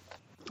little.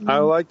 I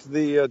liked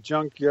the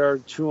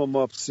junkyard chew 'em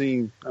up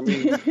scene. I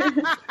mean,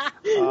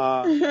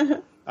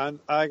 and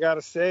I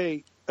gotta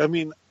say, I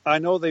mean, I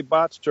know they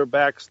botched her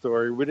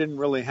backstory. We didn't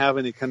really have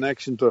any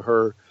connection to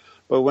her,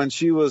 but when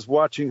she was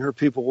watching her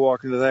people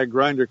walk into that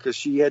grinder, because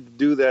she had to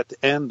do that to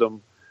end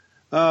them,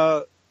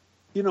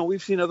 you know,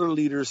 we've seen other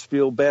leaders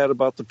feel bad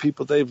about the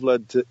people they've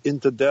led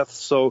into death.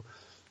 So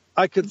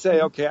I could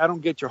say, okay, I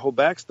don't get your whole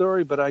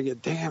backstory, but I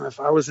get, damn, if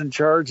I was in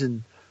charge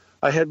and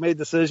I had made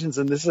decisions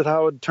and this is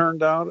how it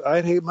turned out,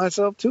 I'd hate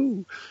myself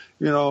too,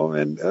 you know.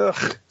 And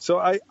so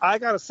I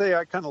got to say,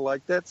 I kind of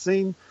liked that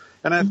scene.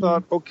 And I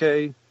thought,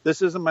 okay,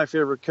 this isn't my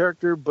favorite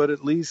character, but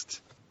at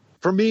least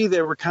for me,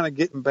 they were kind of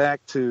getting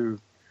back to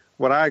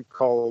what I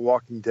call a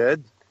Walking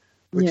Dead,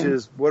 which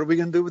is, what are we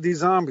going to do with these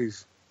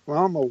zombies?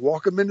 Well, I'm going to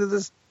walk them into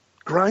this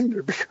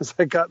grinder because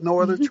I got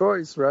no other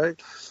choice, right?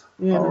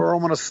 Or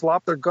I'm going to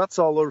slop their guts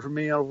all over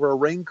me over a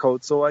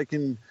raincoat so I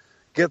can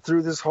get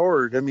through this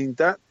horde. I mean,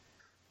 that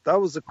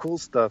was the cool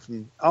stuff.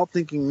 And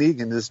Outthinking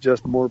Negan is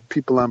just more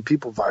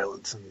people-on-people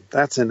violence, and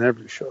that's in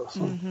every show.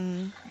 So.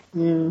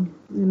 Yeah,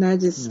 and I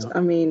just, I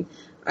mean,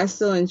 I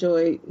still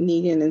enjoy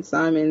Negan and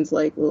Simon's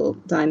like little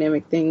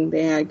dynamic thing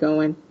they had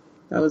going.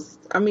 That was,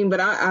 I mean, but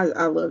I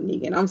love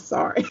Negan. I'm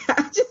sorry,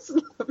 I just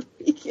love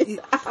Negan.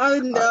 I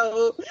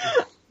know.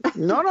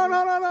 No.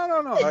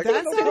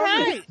 That's all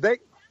right.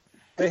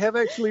 They have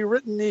actually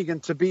written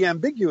Negan to be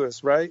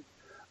ambiguous, right?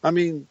 I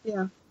mean,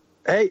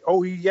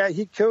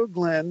 he killed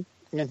Glenn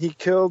and he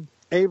killed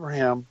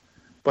Abraham,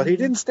 but he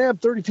didn't stab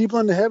 30 people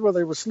in the head while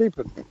they were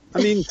sleeping.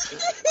 I mean,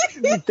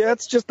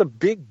 that's just a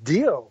big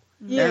deal.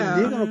 Yeah.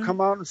 And Negan will come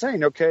out and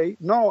saying, okay,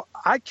 no,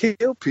 I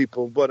kill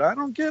people, but I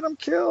don't get them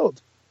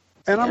killed.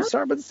 And I'm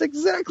sorry, but it's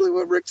exactly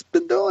what Rick's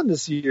been doing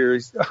this year.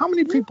 How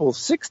many people?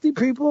 60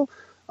 people?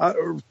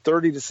 Or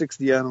 30 to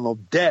 60, I don't know,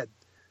 dead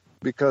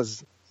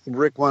because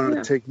Rick wanted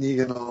to take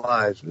Negan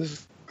alive.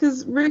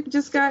 Because Rick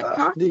just got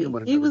cocky. He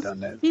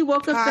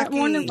woke up that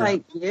morning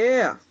like,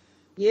 we're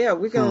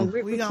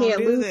can't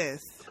do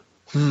this.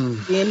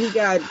 Then he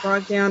got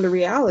brought down to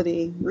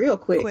reality real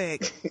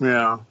quick.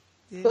 Yeah.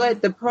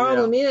 But the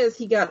problem is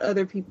he got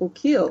other people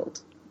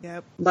killed.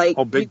 Yep. Like,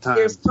 big time.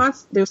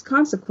 There's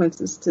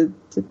consequences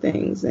to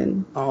things,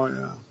 and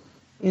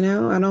you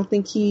know, I don't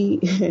think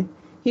he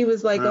he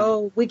was like,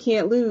 oh, we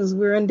can't lose,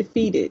 we're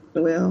undefeated.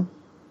 Well,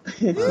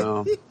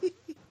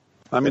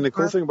 I mean, the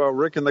cool thing about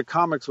Rick in the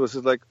comics was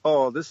it's like,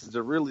 oh, this is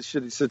a really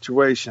shitty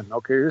situation.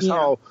 Okay, here's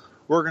how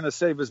we're going to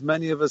save as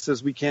many of us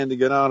as we can to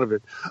get out of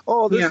it.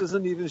 Oh, this is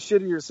an even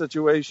shittier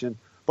situation,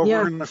 but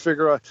we're going to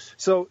figure out.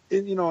 So,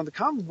 in the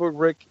comic book,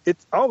 Rick, it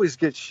always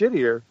gets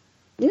shittier.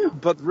 Yeah.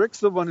 But Rick's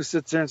the one who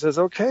sits there and says,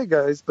 okay,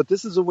 guys, but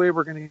this is a way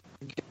we're going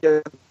to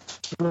get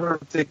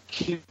to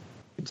keep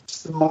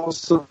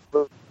most of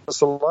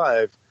us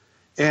alive.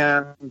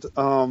 And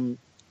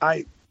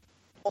I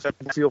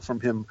don't feel from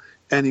him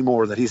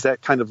anymore that he's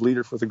that kind of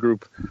leader for the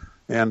group.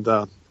 And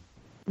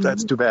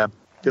that's too bad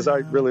because I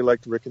really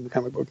liked Rick in the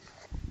comic book.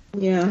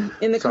 Yeah.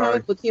 In the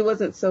comic book, he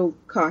wasn't so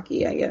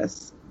cocky, I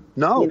guess.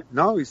 No,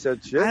 he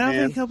said shit. I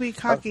don't think he'll be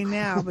cocky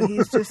now, but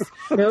he's just,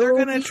 they're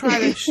going to try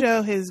to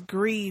show his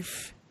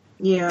grief.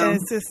 Yeah. And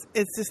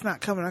it's just not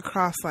coming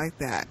across like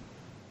that.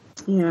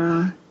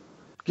 Yeah.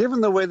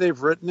 Given the way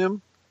they've written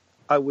him,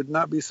 I would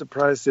not be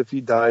surprised if he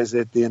dies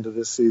at the end of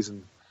this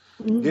season.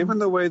 Given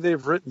the way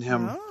they've written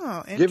him,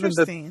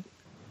 interesting.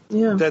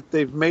 Given that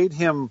they've made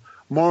him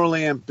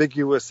morally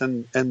ambiguous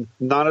and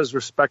not as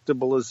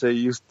respectable as they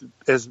used to,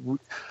 at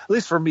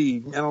least for me.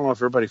 I don't know if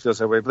everybody feels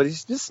that way, but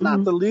he's just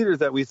not the leader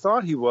that we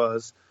thought he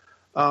was.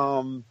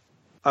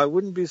 I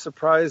wouldn't be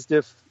surprised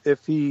if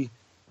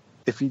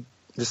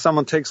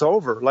someone takes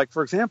over. Like,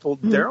 for example,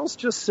 Daryl's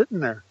just sitting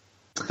there.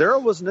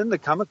 Daryl wasn't in the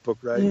comic book,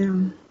 right? Yeah.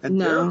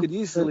 And Daryl could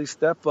easily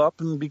step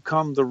up and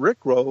become the Rick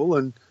role.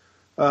 And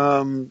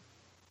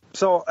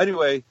so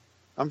anyway,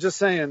 I'm just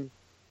saying,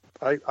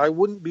 I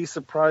wouldn't be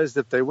surprised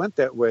if they went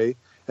that way.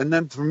 And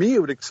then for me, it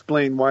would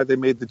explain why they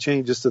made the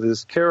changes to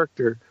this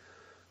character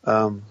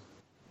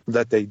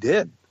that they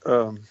did.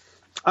 I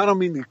don't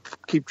mean to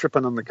keep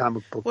tripping on the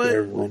comic book.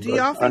 Well, do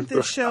y'all think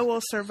this show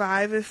will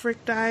survive if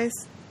Rick dies?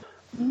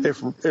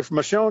 If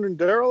Michonne and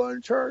Daryl are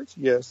in charge,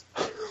 yes.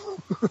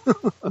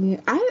 I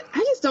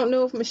just don't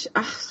know if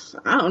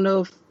I don't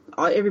know if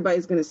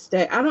everybody's going to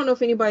stay. I don't know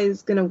if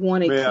anybody's going to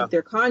want to keep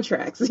their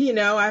contracts.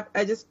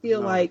 I just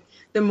feel like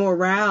the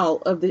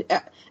morale of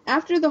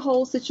after the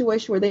whole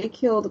situation where they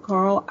killed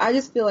Carl, I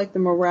just feel like the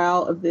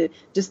morale of the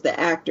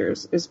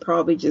actors is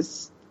probably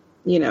just,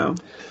 you're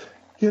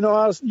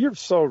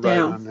so right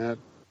on that.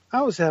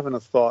 I was having a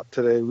thought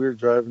today. We were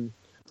driving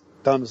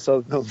down to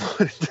Southern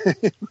Illinois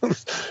today. I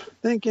was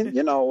thinking,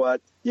 you know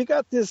what? You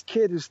got this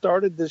kid who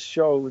started this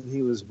show when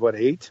he was,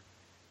 8,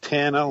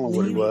 10? I don't know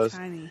what he was.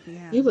 Tiny,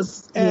 yeah. He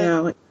was,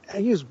 And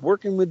he was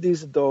working with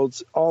these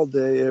adults all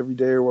day, every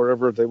day, or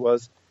whatever they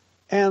was.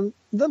 And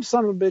them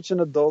son of a bitch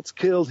and adults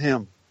killed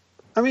him.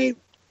 I mean,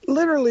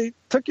 literally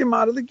took him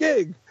out of the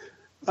gig.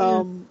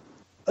 And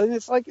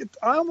it's like,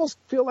 I almost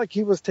feel like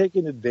he was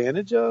taken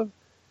advantage of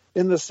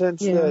in the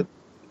sense that,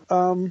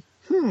 I'm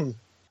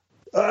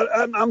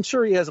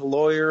sure he has a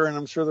lawyer and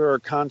I'm sure there are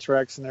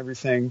contracts and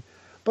everything,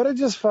 but I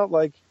just felt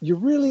like you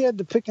really had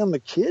to pick on the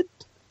kid.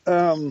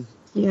 That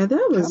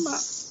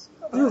was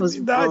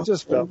I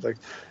just felt like,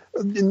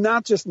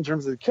 not just in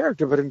terms of the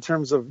character, but in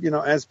terms of,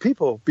 as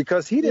people,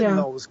 because he didn't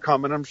know it was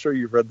coming. I'm sure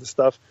you read the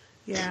stuff.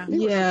 Yeah.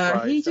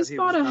 He just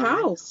bought a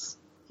house.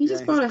 He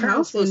just bought a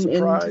house and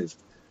surprised.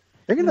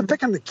 They're going to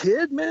pick on the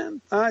kid,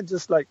 man. I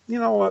just like, you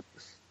know what?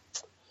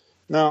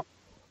 No,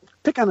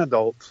 pick on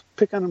adults.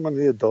 Pick on one of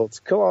the adults.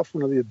 Kill off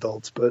one of the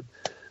adults, but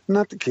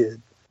not the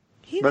kid.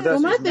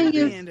 My thing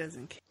is,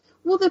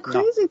 the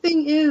crazy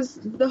thing is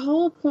the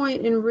whole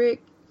point in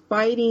Rick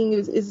fighting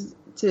is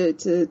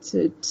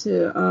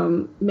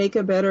to make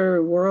a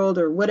better world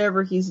or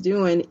whatever he's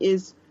doing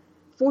is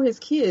for his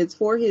kids,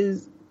 for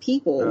his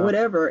people,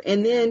 whatever.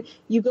 And then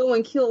you go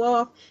and kill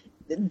off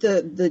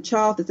the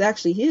child that's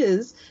actually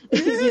his.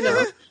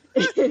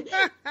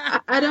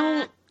 I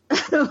don't.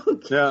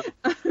 Yeah.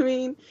 I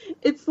mean,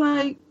 it's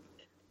like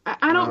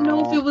I don't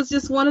know if it was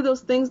just one of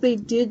those things they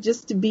did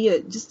just to be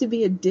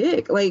a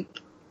dick. Like,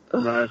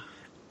 right.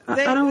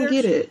 I don't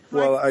get it.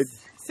 Well,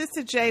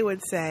 Sister J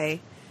would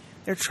say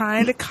they're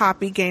trying to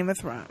copy Game of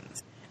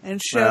Thrones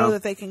and show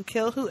that they can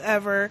kill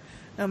whoever,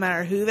 no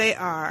matter who they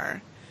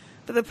are.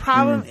 But the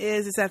problem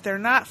is that they're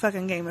not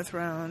fucking Game of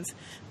Thrones.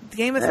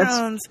 Game of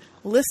Thrones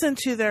listen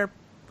to their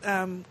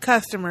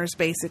customers,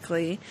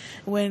 basically.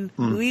 When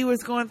we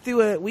went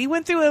through a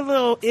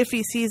little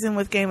iffy season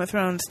with Game of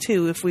Thrones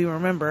too, if we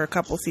remember a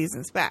couple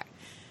seasons back,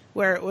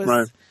 where it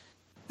was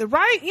it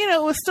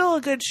was still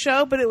a good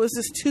show, but it was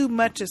just too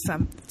much of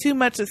certain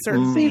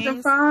things.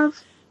 Season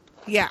 5?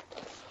 Yeah.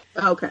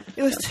 Okay.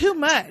 It was too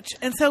much.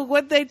 And so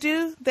what they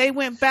do, they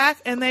went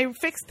back and they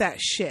fixed that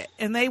shit.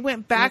 And they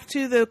went back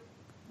to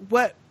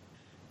what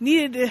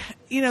needed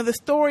to, the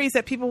stories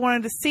that people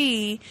wanted to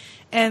see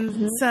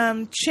and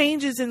some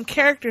changes in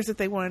characters that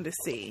they wanted to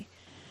see.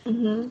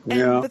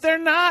 But they're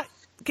not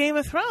Game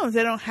of Thrones.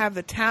 They don't have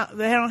the talent.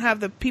 They don't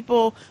have the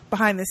people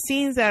behind the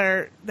scenes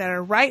that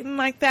are writing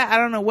like that. I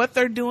don't know what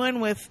they're doing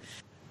with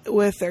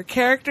their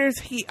characters.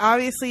 He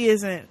obviously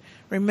isn't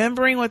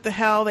remembering what the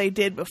hell they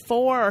did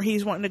before, or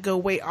he's wanting to go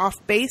way off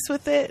base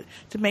with it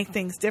to make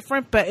things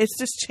different, but it's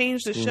just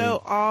changed the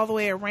show all the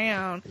way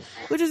around,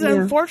 which is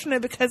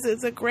unfortunate because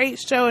it's a great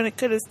show and it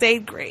could have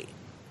stayed great.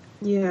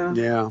 Yeah.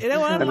 It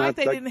wasn't like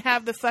they didn't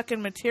have the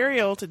fucking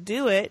material to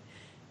do it.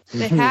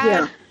 They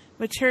had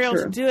material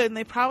to do it, and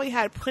they probably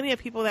had plenty of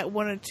people that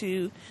wanted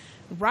to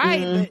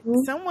write, but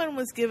someone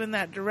was given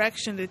that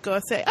direction to go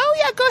and say, oh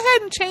yeah, go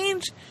ahead and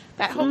change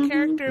that whole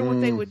character and what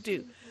they would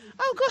do.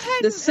 Oh, go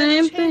ahead and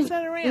change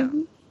that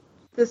around.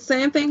 The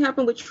same thing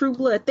happened with True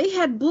Blood. They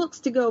had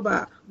books to go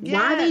by. Yes.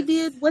 Why they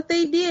did what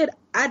they did,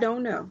 I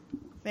don't know.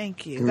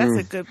 Thank you. That's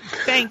a good...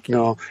 Thank you.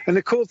 No, and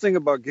the cool thing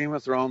about Game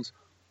of Thrones,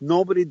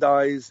 nobody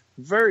dies.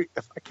 I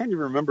can't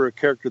even remember a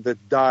character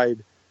that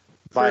died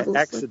by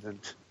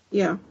accident.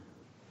 Yeah.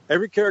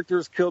 Every character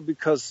is killed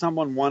because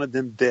someone wanted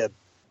them dead,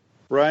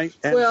 right?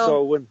 And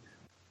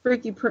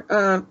Freaky...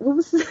 what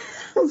was his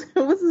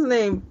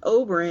name?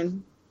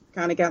 Oberyn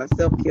kind of got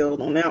himself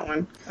killed on that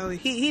one. Oh,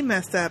 he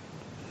messed up.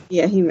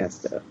 Yeah, he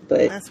messed up,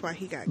 but that's why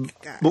he got.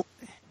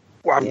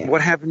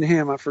 What happened to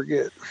him? I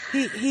forget.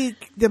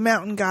 The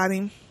mountain got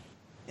him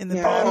in the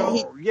battle.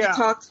 He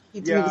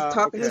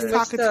was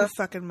talking too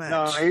fucking much.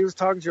 No, he was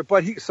talking to,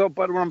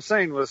 but what I'm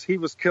saying was he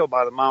was killed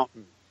by the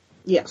mountain.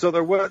 Yeah. So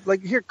there was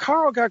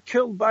Carl got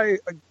killed by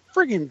a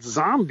friggin'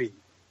 zombie.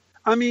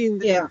 I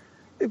mean,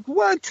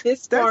 what?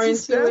 This far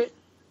into it.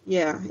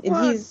 Yeah, he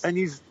should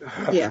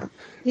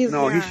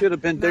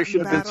have been. They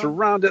should have been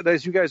surrounded,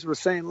 as you guys were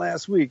saying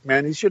last week,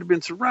 man. He should have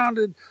been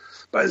surrounded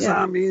by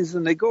zombies,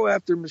 and they go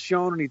after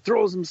Michonne, and he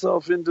throws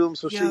himself into them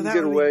so she can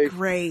get away.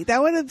 Great.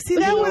 That would have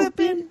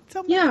been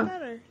so much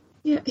better.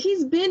 Yeah,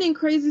 he's been in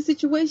crazy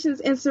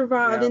situations and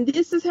survived, and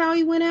this is how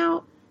he went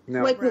out.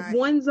 No. With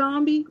one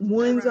zombie.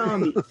 And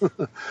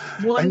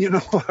you know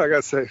what I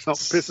gotta say?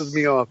 Something pisses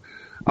me off.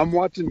 I'm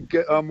watching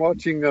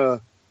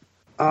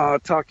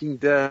Talking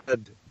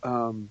Dead.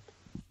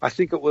 I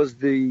think it was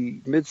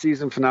the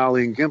mid-season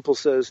finale, and Gimple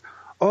says,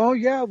 oh,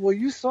 yeah, well,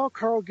 you saw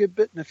Carl get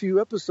bitten a few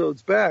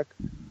episodes back.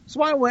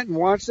 So I went and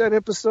watched that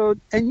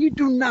episode, and you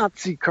do not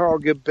see Carl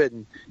get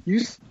bitten. You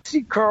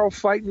see Carl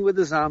fighting with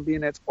a zombie,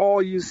 and that's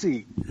all you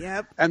see.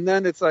 Yep. And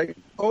then it's like,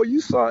 oh,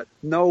 you saw it?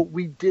 No,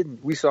 we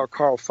didn't. We saw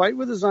Carl fight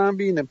with a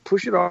zombie and then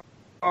push it off,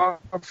 and I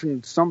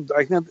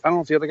don't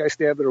know if the other guy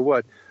stabbed it or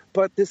what.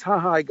 But this,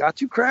 I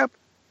got you crap,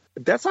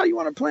 if that's how you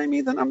want to play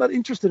me, then I'm not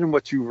interested in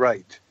what you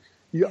write.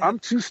 I'm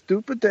too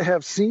stupid to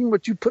have seen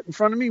what you put in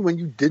front of me when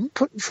you didn't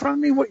put in front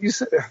of me what you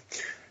said.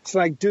 It's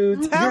like,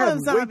 dude, you're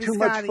having way too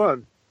much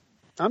fun.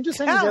 I'm just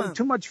saying he's having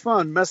too much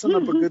fun messing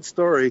up a good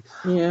story.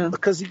 Yeah.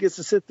 Because he gets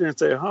to sit there and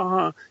say,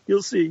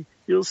 you'll see,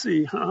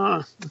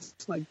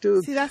 It's like,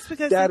 dude. See, that's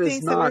because that he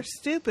thinks that we're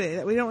stupid,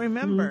 that we don't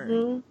remember.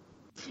 Mm-hmm.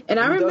 And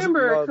I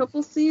remember a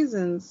couple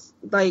seasons,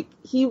 like,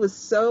 he was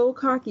so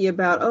cocky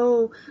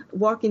about,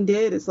 Walking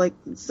Dead is like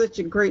such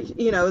a great,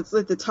 it's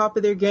like the top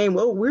of their game.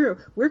 Oh,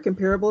 we're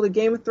comparable to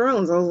Game of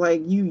Thrones. I was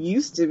like, you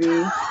used to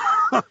be.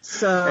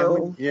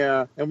 So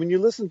and when you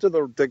listen to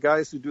the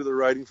guys who do the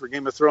writing for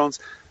Game of Thrones,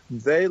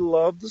 they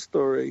love the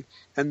story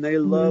and they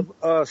love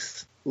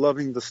us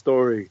loving the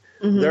story.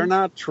 Mm-hmm. They're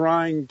not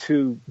trying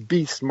to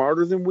be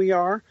smarter than we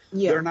are.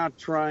 Yeah. They're not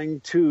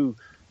trying to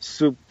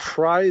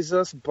surprise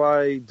us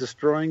by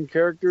destroying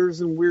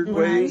characters in weird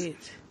ways.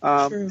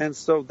 And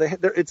so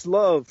it's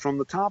love from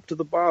the top to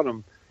the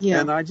bottom. Yeah.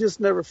 And I just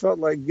never felt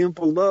like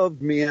Gimple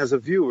loved me as a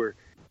viewer.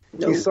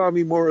 Nope. He saw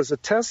me more as a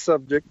test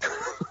subject.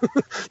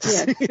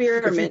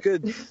 Experiment.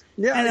 And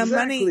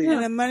exactly.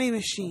 a money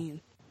machine.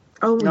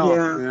 Oh,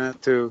 yeah.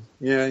 That too.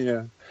 Yeah.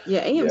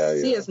 Yeah,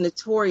 AMC is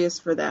notorious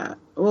for that.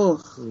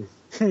 Oh,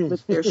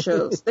 with their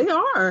shows. They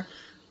are.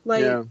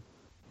 Like, yeah,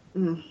 I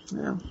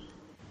know.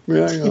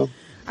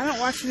 I don't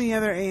watch any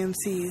other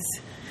AMCs.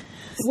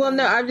 Well,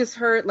 no, I've just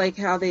heard, like,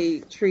 how they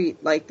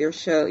treat, like, their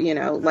show,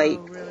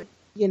 really?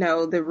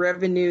 The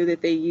revenue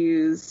that they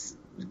use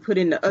put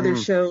into other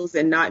shows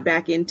and not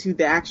back into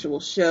the actual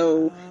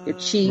show. They're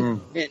cheap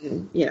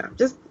and,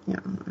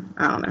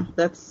 I don't know.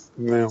 That's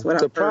what I've heard.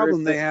 The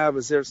problem they have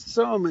is there's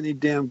so many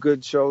damn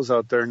good shows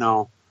out there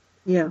now.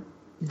 Yeah.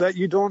 That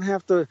you don't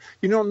have to,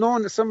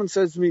 knowing that someone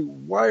says to me,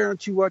 why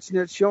aren't you watching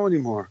that show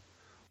anymore?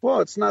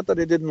 Well, it's not that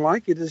I didn't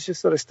like it. It's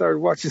just that I started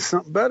watching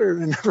something better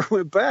and I never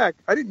went back.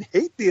 I didn't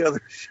hate the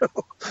other show.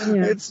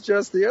 Yeah. It's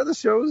just the other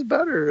show is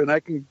better, and I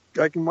can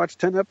watch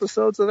 10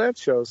 episodes of that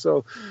show.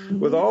 So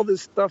with all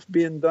this stuff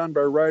being done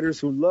by writers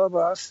who love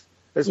us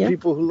as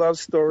people who love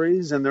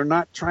stories, and they're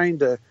not trying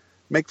to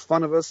make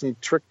fun of us and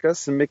trick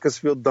us and make us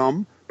feel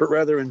dumb, but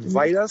rather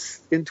invite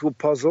us into a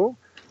puzzle,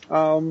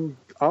 I'll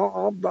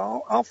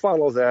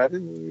follow that.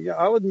 And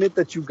I'll admit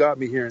that you got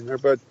me here and there,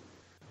 but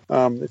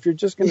if you're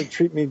just going to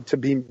treat me to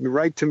be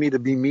right to me to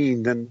be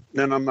mean, then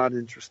I'm not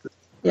interested.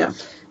 Yeah.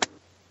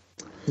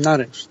 Not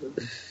interested.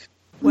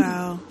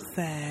 Wow,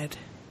 sad.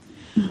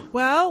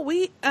 Well,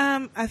 we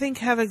I think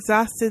have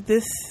exhausted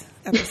this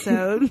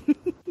episode.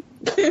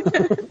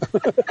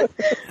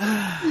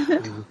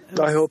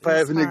 I hope I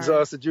haven't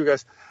exhausted you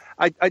guys.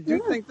 I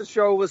do think the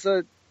show was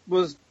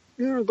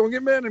don't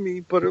get mad at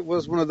me, but it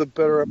was one of the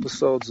better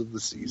episodes of the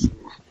season.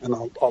 And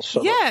I'll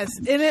shut up. Yes,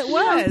 and it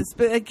was.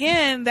 But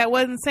again, that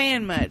wasn't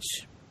saying much.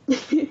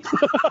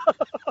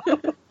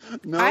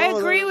 No, I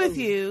agree with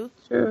you.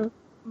 Sure.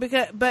 But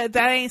that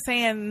ain't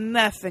saying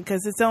nothing,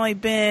 because it's only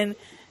been,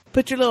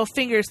 put your little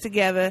fingers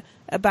together,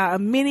 about a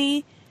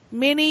mini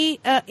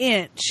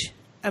inch,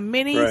 a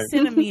mini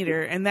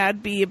centimeter, and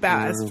that'd be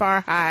about as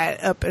far high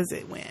up as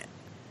it went.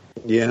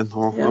 Yeah,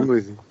 no, I'm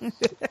with you.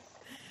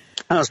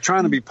 I was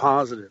trying to be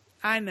positive.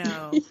 I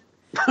know.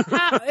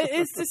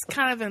 It's just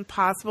kind of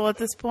impossible at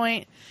this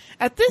point.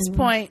 At this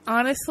point,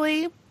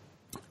 honestly,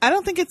 I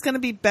don't think it's going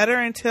to be better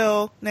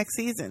until next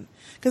season,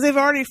 because they've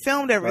already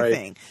filmed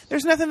everything. Right.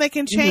 There's nothing they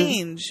can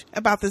change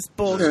about this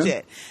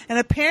bullshit. And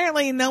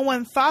apparently no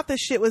one thought this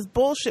shit was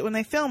bullshit when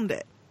they filmed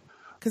it,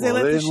 because they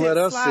let the shit slide. They didn't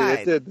let us see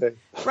it, did they?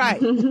 Right.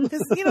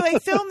 Because, they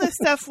filmed this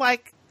stuff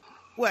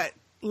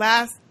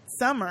last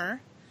summer.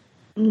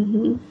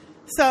 Mm-hmm.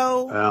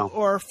 So,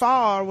 or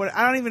fall, or what,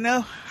 I don't even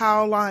know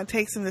how long it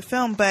takes them to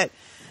film, but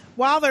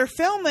while they're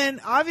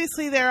filming,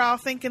 obviously they're all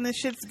thinking this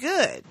shit's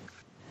good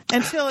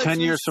until it's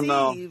 10 years from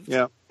now.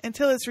 Yeah.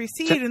 Until it's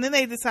received, and then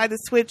they decide to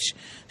switch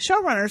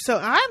showrunners. So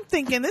I'm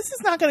thinking this is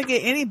not going to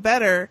get any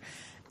better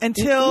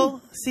until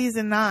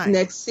season 9.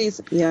 Next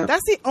season, yeah.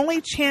 That's the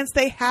only chance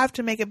they have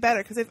to make it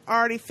better, because they've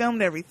already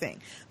filmed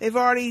everything. They've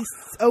already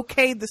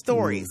okayed the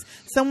stories.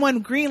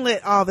 Someone greenlit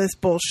all this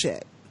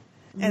bullshit.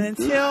 And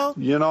until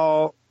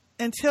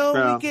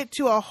we get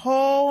to a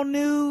whole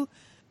new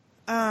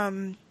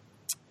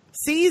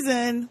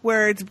season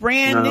where it's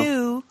brand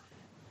new,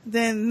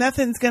 then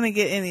nothing's going to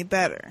get any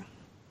better.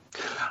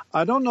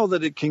 I don't know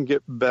that it can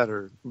get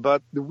better,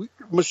 but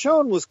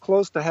Michonne was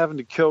close to having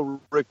to kill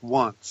Rick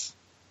once.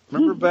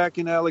 Remember back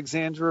in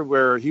Alexandria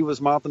where he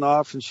was mopping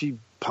off and she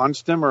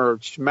punched him or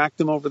smacked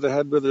him over the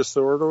head with her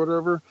sword or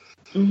whatever?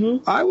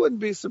 Mm-hmm. I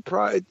wouldn't be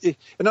surprised.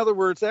 In other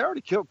words, they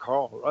already killed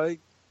Carl, right?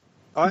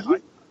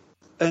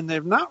 And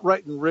they're not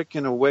writing Rick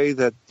in a way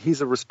that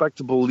he's a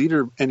respectable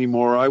leader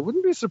anymore. I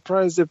wouldn't be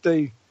surprised if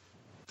they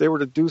were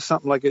to do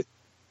something like it,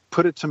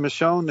 put it to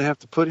Michonne to have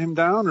to put him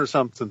down or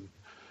something.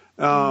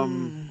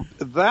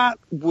 That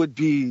would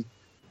be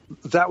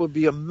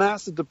a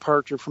massive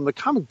departure from the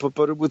comic book,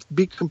 but it would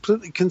be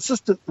completely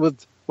consistent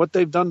with what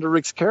they've done to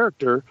Rick's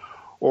character,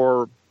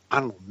 or I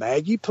don't know,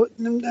 Maggie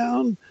putting him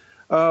down,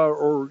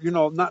 or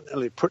not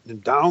really putting him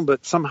down,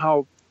 but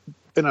somehow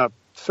in a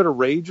fit of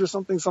rage or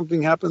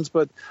something happens.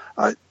 But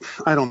I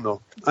don't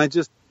know. I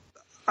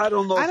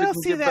don't know if it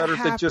can get better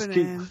if they just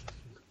keep.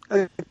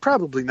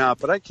 Probably not,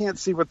 but I can't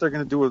see what they're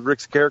going to do with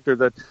Rick's character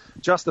that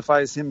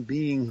justifies him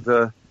being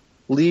the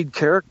lead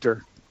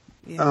character.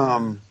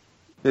 Yeah.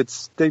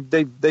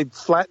 They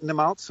flattened him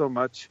out so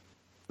much.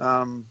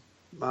 I don't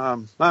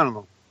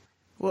know.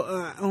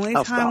 Well, only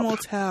time will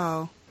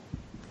tell.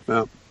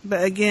 Yeah.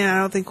 But again, I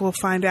don't think we'll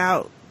find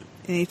out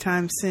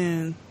anytime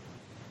soon.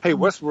 Hey,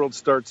 Westworld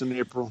starts in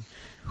April.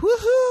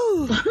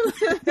 Woohoo!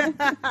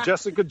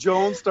 Jessica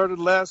Jones started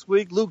last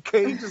week. Luke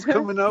Cage is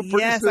coming up.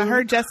 Yes, soon. I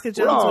heard Jessica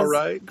Jones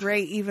was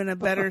great, even a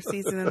better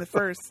season than the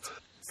first.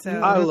 So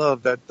I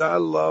love that. I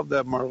love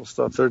that Marvel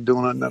stuff they're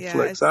doing on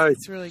Netflix. Yeah,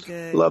 it's really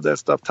good. Love that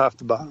stuff top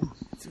to bottom.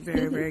 It's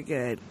very, very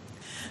good.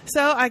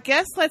 So I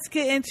guess let's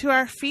get into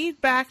our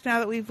feedback now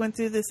that we've went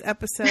through this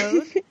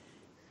episode.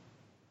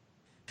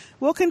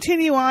 We'll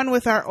continue on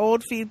with our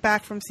old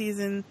feedback from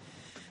season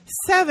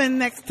 7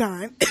 next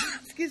time.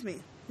 Excuse me.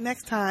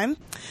 Next time.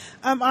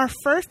 Our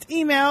first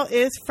email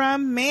is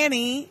from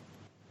Manny.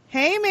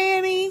 Hey,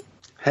 Manny.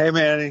 Hey,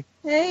 Manny.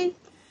 Hey.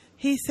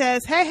 He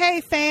says,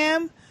 hey,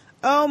 fam.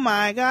 Oh,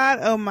 my God.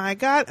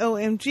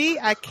 OMG.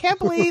 I can't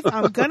believe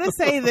I'm going to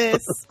say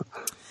this,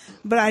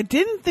 but I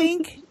didn't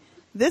think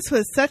this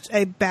was such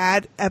a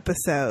bad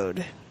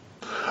episode.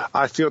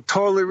 I feel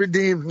totally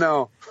redeemed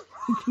now.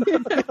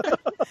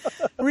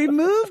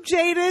 Remove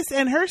Jadis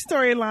and her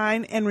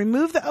storyline and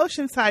remove the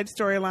Oceanside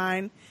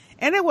storyline,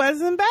 and it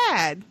wasn't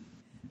bad.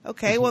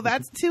 Okay, well,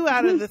 that's 2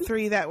 out of the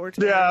 3 that were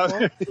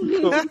terrible.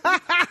 Yeah,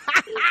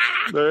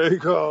 there you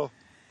go.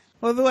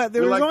 Well,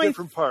 there was only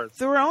different parts.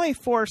 There were only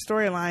 4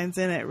 storylines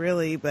in it,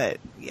 really, but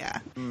yeah,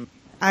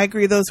 I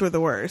agree those were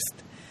the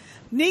worst.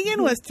 Negan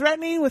was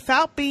threatening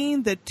without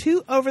being the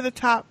too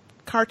over-the-top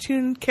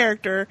cartoon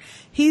character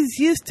he's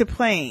used to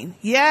playing.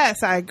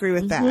 Yes, I agree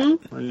with that.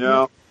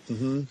 Yeah.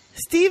 Mm-hmm.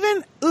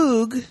 Stephen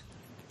Oog,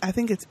 I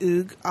think it's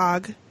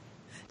Og,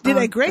 did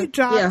a great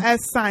job as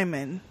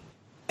Simon.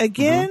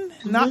 Again,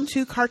 not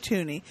too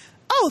cartoony.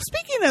 Oh,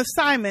 speaking of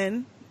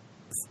Simon,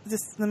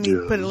 just let me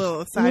put a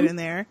little aside in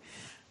there.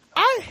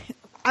 I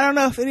don't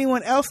know if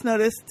anyone else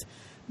noticed,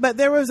 but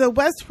there was a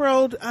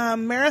Westworld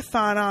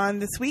marathon on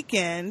this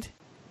weekend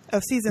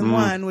of season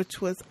 1, which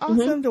was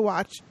awesome to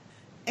watch.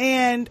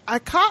 And I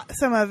caught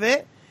some of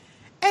it.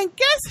 And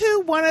guess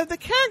who one of the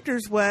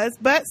characters was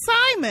but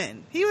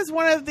Simon? He was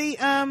one of the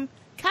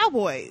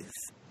cowboys.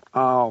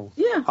 Oh,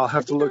 yeah. I'll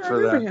have to look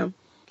for that. Him.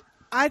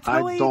 I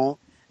totally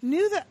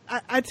knew that.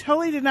 I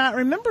totally did not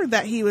remember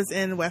that he was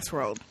in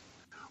Westworld.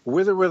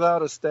 With or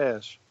without a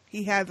stash?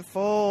 He had the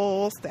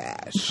full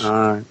stash. All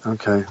right,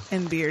 okay.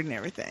 And beard and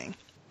everything.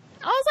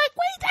 I was like,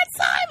 wait, that's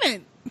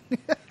Simon!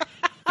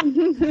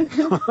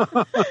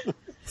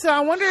 So I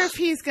wonder if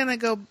he's going to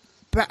go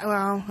back.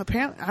 Well,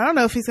 apparently, I don't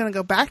know if he's going to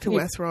go back to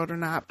Westworld or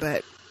not,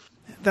 but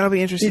that'll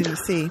be interesting to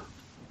see.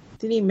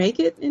 Did he make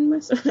it in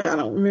Westworld? I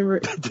don't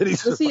remember.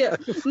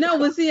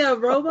 Was he a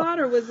robot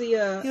or was he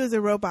a... He was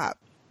a robot.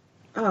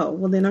 Oh,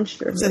 well then I'm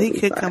sure. So he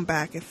could come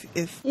back if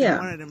they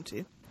wanted him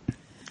to.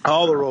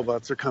 All the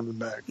robots are coming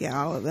back.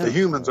 Yeah, all of them. The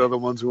humans are the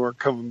ones who aren't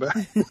coming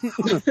back.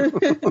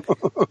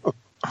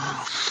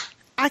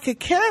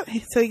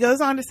 So he goes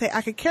on to say,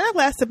 I could care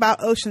less about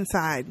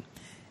Oceanside.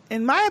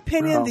 In my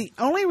opinion, the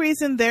only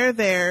reason they're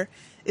there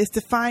is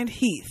to find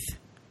Heath.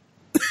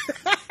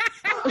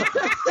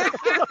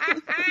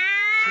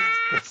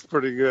 That's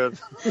pretty good.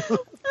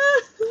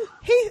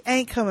 Heath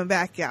ain't coming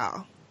back,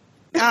 y'all.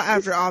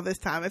 After all this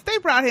time. If they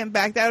brought him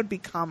back, that would be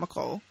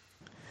comical.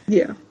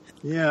 Yeah.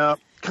 Yeah,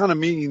 kind of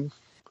mean.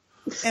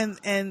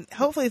 And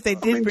hopefully if they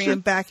did bring him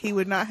back, he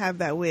would not have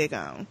that wig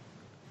on.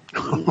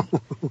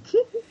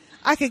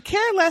 I could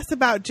care less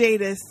about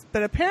Jadis,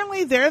 but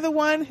apparently they're the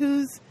ones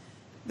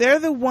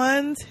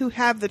who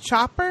have the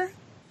chopper.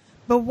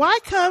 But why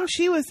come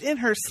she was in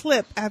her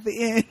slip at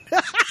the end?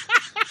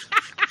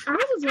 I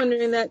was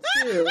wondering that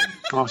too.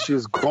 Oh, she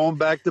was going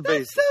back to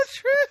basics. That's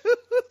so true.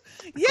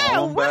 Yeah,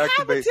 going what back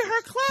happened to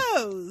her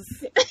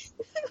clothes?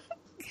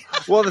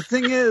 Well, the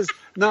thing is,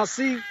 now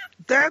see,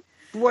 that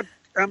what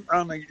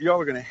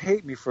y'all are going to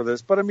hate me for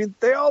this, but I mean,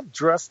 they all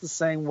dress the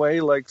same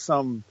way, like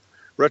some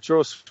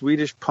retro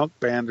Swedish punk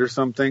band or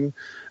something.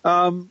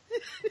 And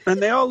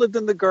they all lived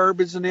in the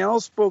garbage, and they all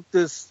spoke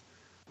this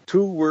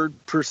 2-word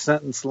per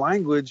sentence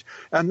language.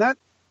 And that,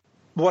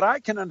 what I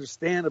can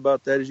understand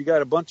about that is you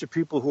got a bunch of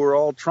people who are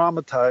all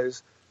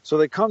traumatized, so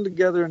they come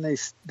together and they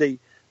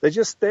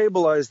just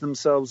stabilize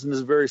themselves in this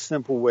very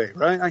simple way,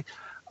 right?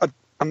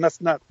 And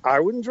that's not, I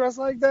wouldn't dress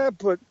like that,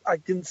 but I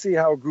can see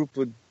how a group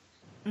would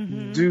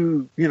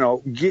do,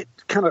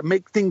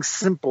 make things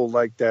simple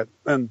like that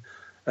and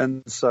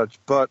such.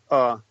 But,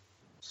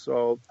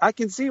 so I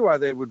can see why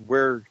they would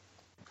wear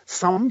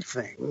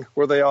something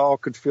where they all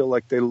could feel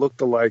like they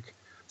looked alike,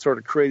 sort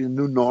of create a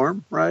new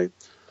norm, right?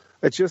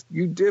 It's just,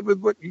 you did with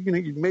what,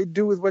 you made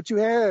do with what you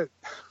had.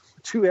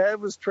 What you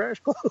had was trash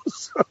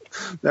clothes.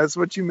 That's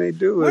what you made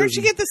do with. Where'd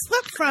you get the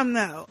slip from,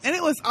 though? And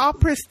it was all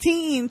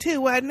pristine,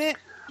 too, wasn't it?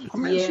 I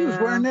mean, she was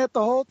wearing that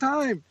the whole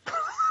time.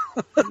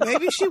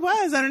 Maybe she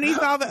was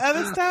underneath all the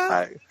other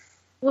stuff.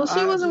 Well,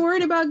 she wasn't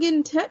worried about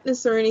getting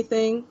tetanus or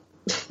anything.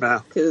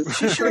 No. Because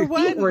She sure her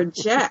feet were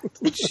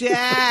jacked.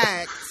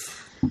 Jacked.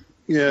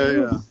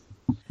 Yeah.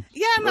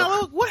 Yeah, no,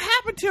 look, what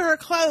happened to her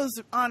clothes,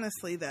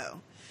 honestly,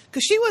 though?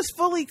 Because she was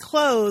fully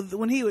clothed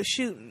when he was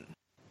shooting.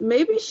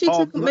 Maybe she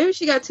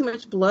got too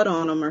much blood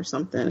on them or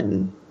something.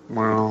 And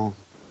Well,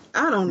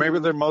 I don't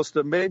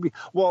know. maybe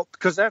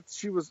because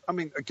she was, I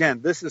mean,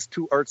 again, this is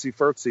too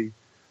artsy-fartsy,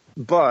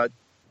 but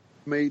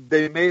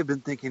they may have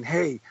been thinking,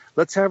 hey,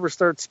 let's have her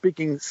start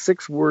speaking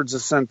 6 words a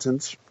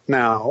sentence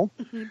now,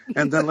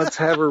 and then let's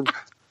have her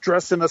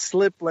dress in a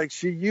slip like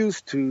she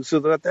used to, so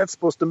that's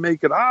supposed to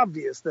make it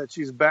obvious that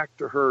she's back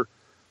to her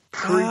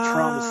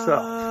pre-trauma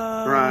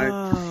self,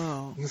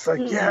 right? It's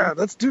like, yeah,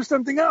 let's do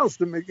something else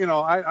to make,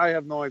 I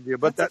have no idea,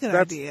 but that's a good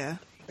idea.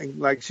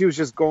 Like, she was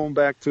just going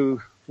back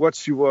to what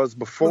she was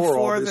before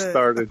all this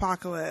started.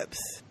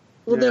 Apocalypse.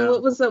 Well, then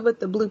what was up with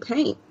the blue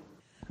paint?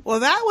 Well,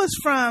 that was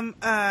from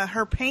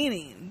her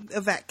painting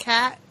of that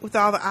cat with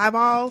all the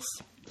eyeballs.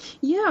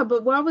 Yeah,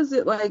 but why was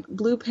it like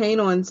blue paint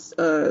on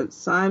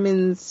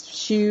Simon's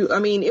shoe? I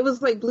mean, it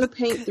was like blue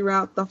paint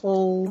throughout the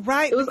whole.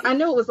 Right. I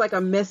know it was like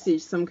a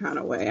message some kind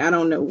of way. I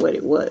don't know what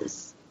it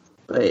was,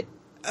 but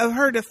of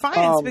her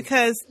defiance,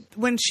 because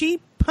when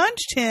she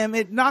punched him,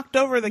 it knocked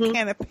over the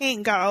can of paint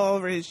and got all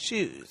over his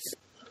shoes.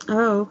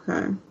 Oh,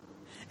 okay.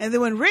 And then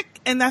when Rick,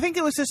 and I think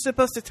it was just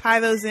supposed to tie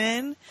those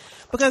in,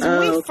 because when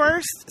we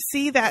first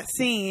see that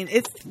scene,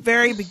 it's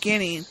very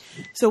beginning.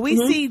 So we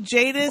see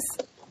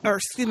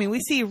we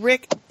see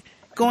Rick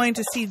going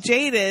to see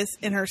Jadis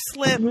in her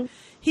slip.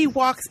 He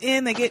walks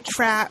in, they get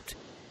trapped.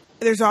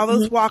 There's all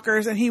those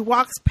walkers, and he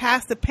walks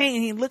past the paint,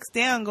 and he looks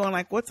down going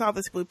like, what's all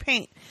this blue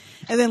paint?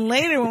 And then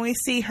later when we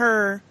see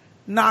her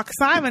knock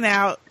Simon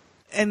out,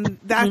 and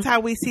that's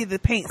how we see the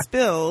paint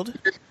spilled,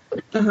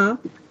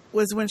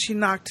 was when she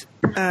knocked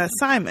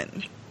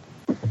Simon.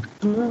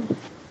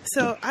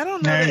 So I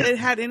don't know that it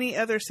had any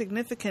other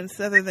significance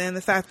other than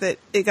the fact that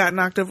it got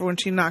knocked over when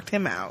she knocked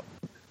him out.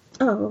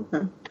 Oh,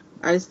 okay.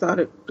 I just thought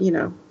it,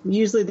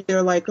 usually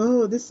they're like,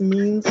 oh, this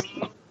means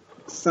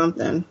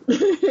something.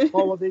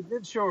 Well, they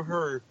did show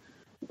her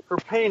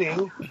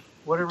painting,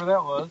 whatever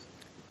that was,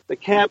 the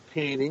cat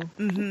painting.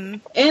 Mm-hmm.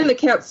 And the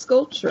cat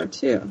sculpture,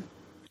 too.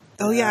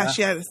 Oh, yeah,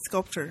 she had a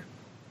sculpture.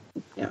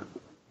 Yeah.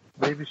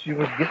 Maybe she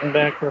was getting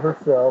back to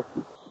herself.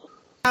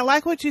 I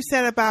like what you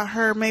said about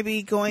her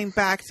maybe going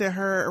back to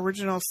her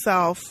original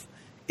self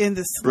in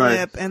the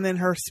slip and then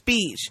her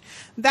speech.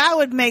 That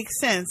would make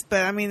sense,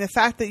 but I mean the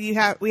fact that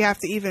we have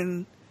to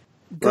even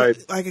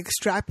like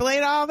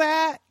extrapolate all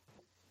that.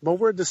 But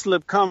where'd the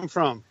slip come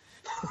from?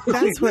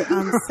 That's what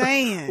I'm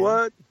saying.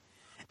 What?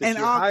 And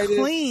all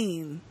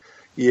clean.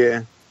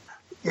 Yeah.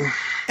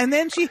 And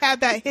then she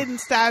had that hidden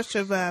stash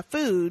of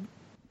food.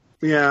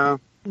 Yeah.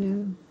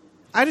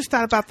 I just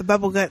thought about the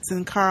bubble guts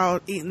and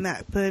Carl eating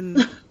that pudding.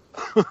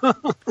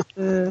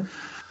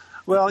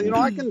 Well,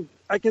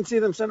 I can see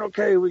them saying,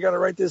 okay, we got to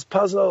write this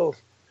puzzle.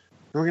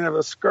 We're going to have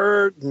a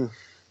skirt and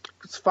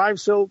it's 5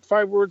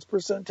 words per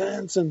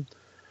sentence.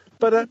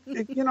 But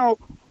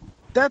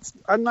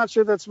I'm not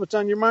sure that's what's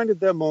on your mind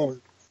at that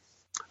moment.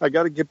 I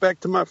got to get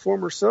back to my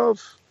former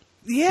self.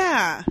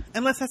 Yeah.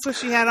 Unless that's what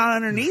she had on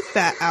underneath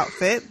that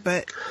outfit,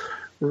 but.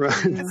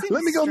 Right.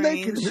 Let me go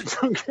naked.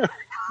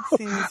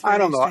 I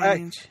don't know.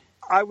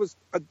 I was,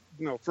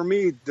 for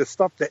me,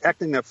 the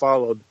acting that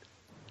followed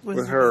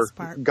with her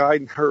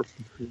guiding her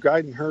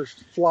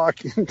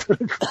flock into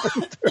the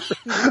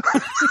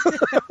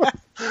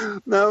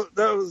No,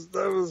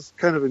 that was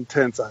kind of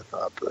intense, I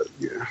thought, but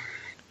yeah.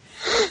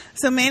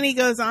 So Manny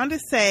goes on to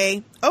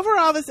say,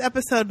 overall, this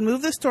episode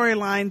moved the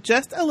storyline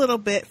just a little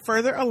bit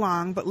further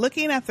along, but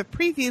looking at the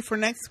preview for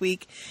next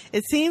week,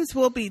 it seems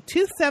we'll be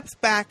 2 steps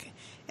back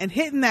and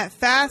hitting that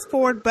fast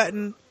forward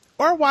button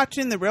or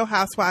watching The Real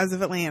Housewives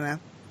of Atlanta.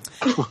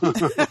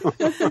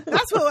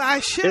 That's what I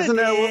should have. Isn't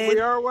that what we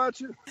are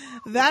watching?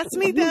 That's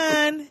me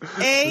done.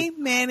 A.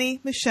 Manny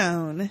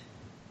Michonne.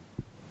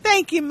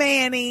 Thank you,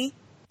 Manny.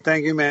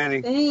 Thank you,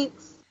 Manny.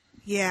 Thanks.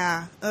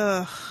 Yeah.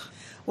 Ugh.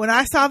 When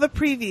I saw the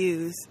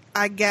previews,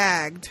 I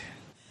gagged.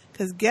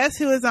 Because guess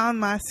who is on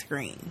my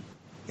screen?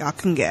 Y'all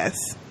can guess.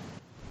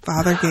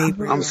 Father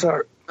Gabriel. I'm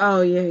sorry.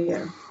 Oh,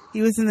 yeah.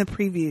 He was in the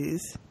previews.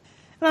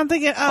 And I'm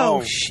thinking,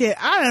 shit,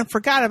 I done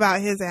forgot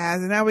about his ass,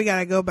 and now we got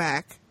to go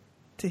back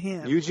to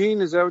him.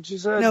 Eugene, is that what you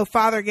said? No,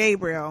 Father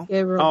Gabriel.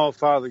 Oh,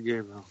 Father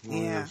Gabriel. Oh,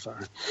 yeah. I'm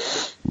sorry.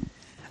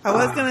 I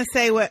was going to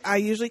say what I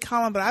usually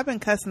call him, but I've been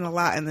cussing a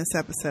lot in this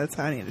episode,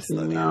 so I need to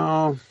slow down.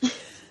 No.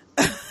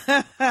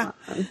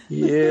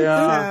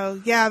 Yeah.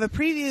 So, yeah, the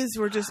previews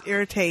were just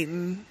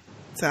irritating.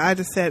 So I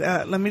just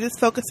said, let me just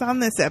focus on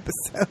this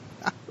episode.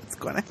 What's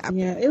going to happen?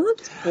 Yeah, it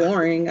looks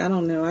boring. I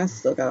don't know. I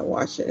still got to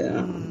watch it.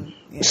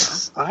 Yeah.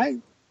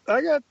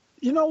 I got,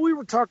 we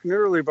were talking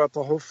earlier about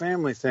the whole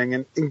family thing,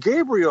 and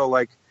Gabriel,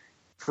 like,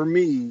 for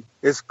me,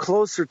 is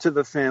closer to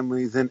the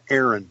family than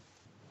Aaron,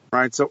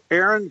 right? So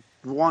Aaron,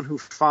 the one who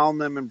found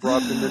them and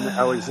brought them into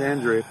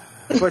Alexandria,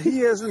 but he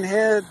hasn't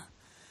had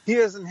he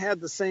hasn't had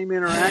the same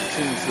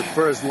interactions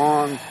for as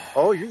long.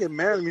 Oh, you're getting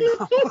mad at me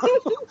now.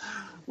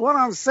 What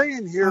I'm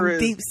saying here is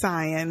deep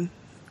sighing.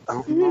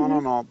 Oh,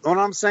 no. What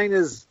I'm saying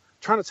is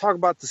trying to talk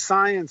about the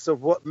science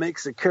of what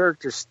makes a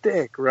character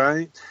stick,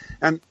 right?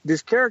 And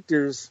these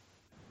characters,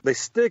 they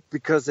stick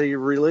because they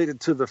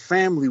related to the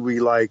family we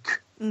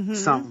like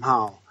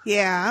somehow.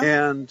 Yeah.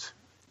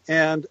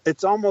 And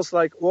it's almost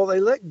like, well, they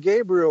let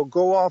Gabriel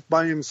go off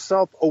by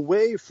himself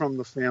away from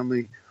the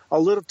family a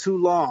little too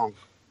long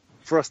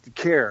for us to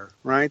care,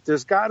 right?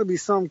 There's got to be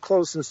some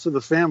closeness to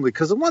the family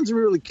because the ones we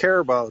really care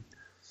about,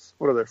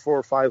 what are there, 4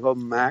 or 5 of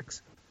them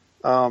max?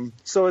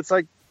 So it's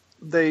like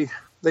they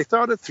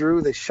thought it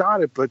through, they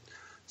shot it, but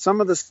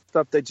some of the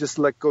stuff they just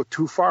let go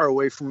too far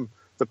away from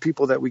the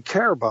people that we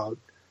care about.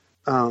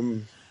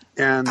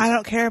 And I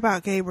don't care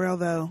about Gabriel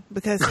though,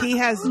 because he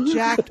has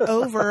jacked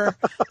over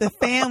the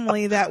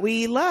family that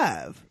we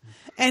love.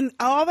 And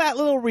all that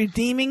little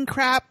redeeming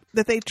crap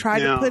that they tried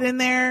to put in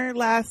there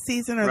last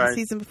season or the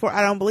season before,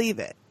 I don't believe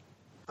it.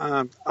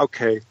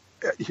 Okay.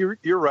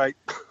 You're right.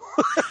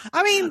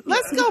 I mean,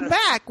 let's go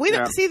back. We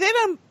don't see, they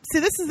don't see,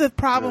 this is the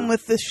problem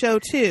with this show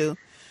too.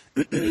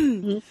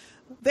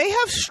 They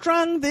have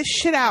strung this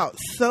shit out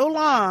so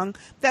long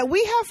that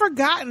we have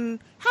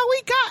forgotten how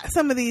we got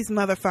some of these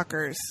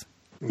motherfuckers.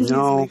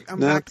 No, I'm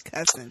not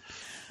cussing.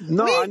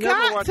 No, we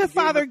got to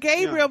Father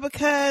Gabriel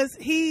because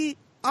he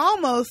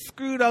almost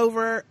screwed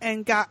over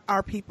and got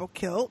our people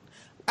killed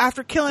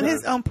after killing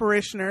his own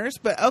parishioners.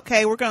 But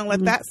okay, we're going to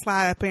let that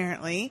slide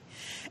apparently.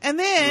 And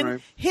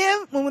then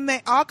him, when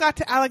they all got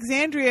to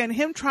Alexandria and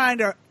him trying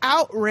to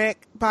out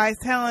Rick by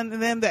telling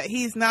them that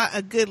he's not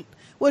a good,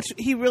 which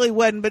he really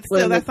wasn't, but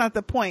still, that's not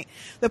the point.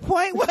 The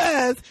point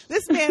was,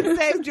 this man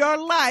saved your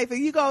life,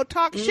 and you go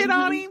talk shit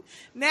on him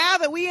now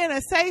that we in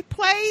a safe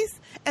place,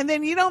 and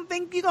then you don't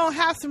think you're going to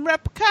have some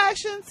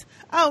repercussions?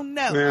 Oh,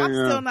 no. I'm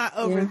still not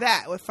over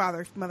that with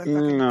Father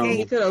motherfucking Gabe.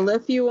 He could have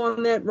left you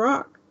on that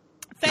rock.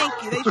 Thank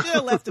you. They should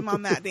have left him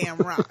on that damn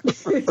rock.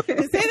 Because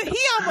he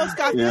almost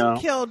got them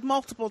killed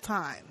multiple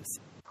times.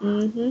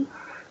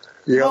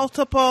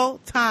 Multiple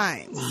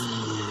times.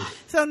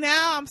 So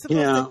now I'm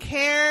supposed to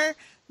care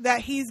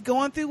that he's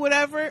going through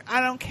whatever. I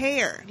don't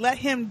care. Let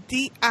him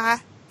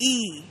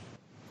D-I-E.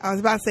 I was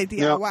about to say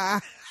D-I-Y.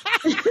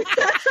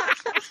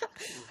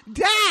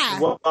 Die.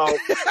 Well,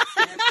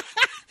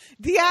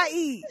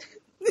 D-I-E.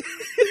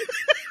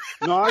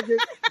 No, I get...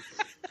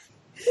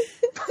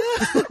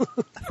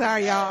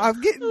 Sorry, y'all.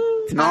 I'm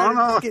getting tired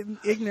of getting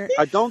ignorant.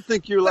 I don't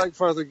think you like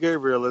Father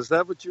Gabriel. Is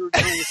that what you were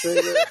trying to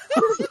say there?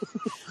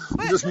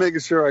 I'm just making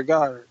sure I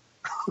got it.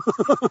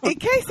 In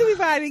case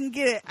anybody didn't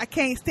get it, I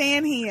can't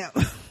stand him.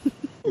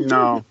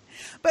 No.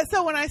 But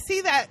so when I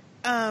see that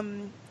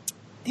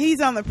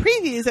he's on the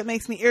previews, it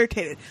makes me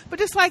irritated. But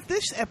just like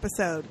this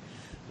episode,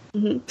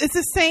 it's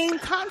the same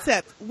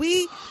concept.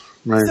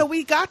 So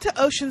we got to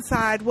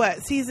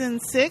Oceanside, season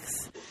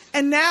 6?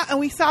 And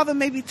we saw them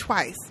maybe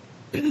twice.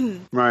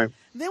 Right.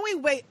 Then we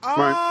wait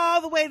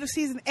all the way to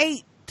season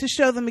 8 to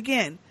show them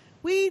again.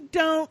 We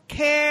don't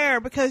care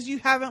because you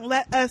haven't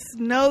let us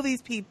know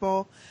these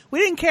people. We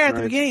didn't care at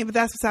the beginning, but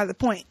that's beside the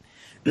point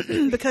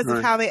because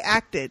of how they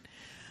acted.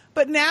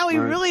 But now we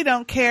really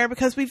don't care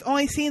because we've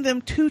only seen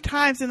them 2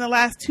 times in the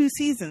last 2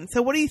 seasons.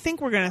 So what do you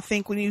think we're going to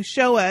think when you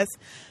show us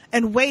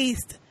and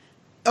waste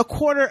a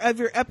quarter of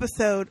your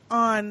episode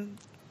on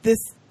this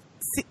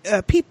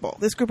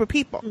group of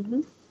people?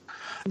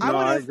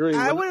 I agree.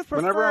 I would have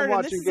preferred,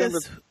 and this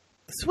is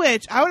a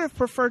switch, I would have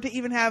preferred to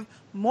even have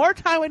more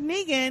time with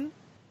Negan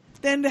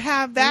than to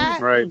have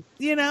that. Right.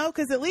 You know,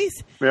 because at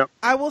least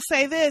I will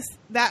say this,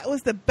 that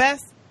was the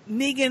best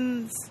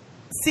Negan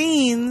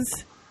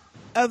scenes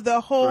of the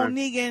whole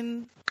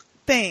Negan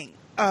thing,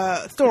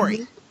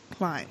 story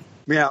line.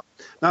 Yeah.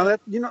 Now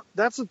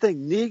that's the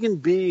thing. Negan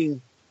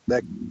being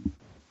that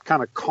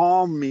kind of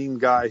calm, mean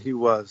guy he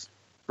was,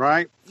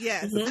 right?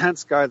 Yes. The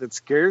tense guy that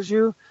scares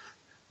you.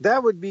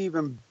 That would be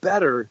even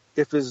better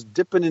if his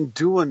dipping and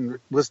doing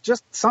was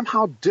just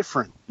somehow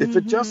different. If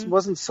it just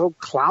wasn't so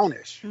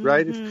clownish,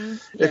 right?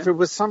 If it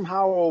was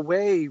somehow a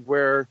way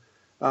where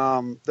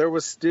there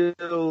was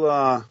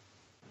still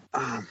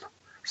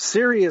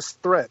serious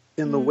threat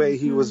in the way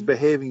he was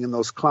behaving in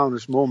those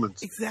clownish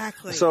moments.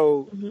 Exactly.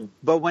 So,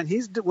 but when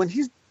he's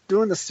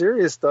doing the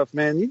serious stuff,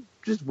 man, you're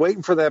just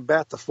waiting for that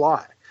bat to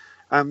fly.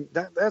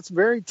 That's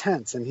very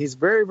tense, and he's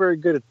very, very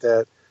good at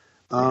that.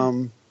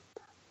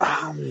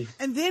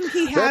 And then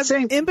he had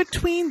in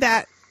between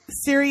that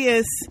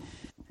serious,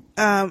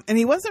 and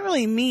he wasn't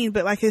really mean,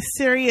 but like his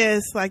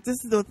serious, like this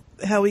is the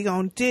hell we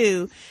gonna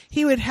do.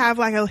 He would have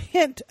like a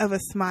hint of a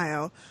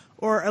smile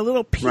or a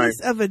little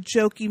piece of a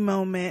jokey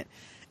moment,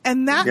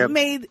 and that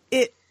made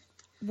it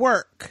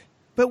work.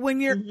 But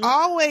when you're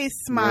always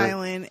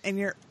smiling and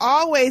you're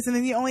always, and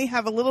then you only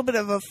have a little bit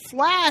of a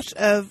flash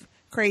of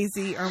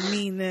crazy or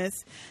meanness,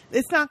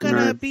 it's not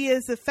gonna be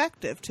as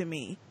effective to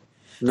me.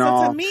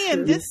 No. So to me,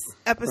 in this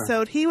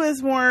episode, he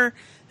was more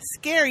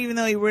scary, even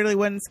though he really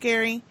wasn't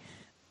scary.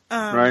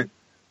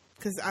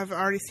 because I've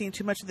already seen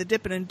too much of the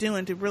dipping and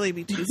doing to really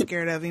be too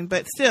scared of him.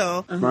 But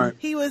still, Right.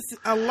 he was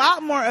a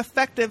lot more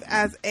effective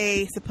as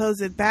a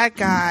supposed bad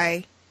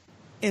guy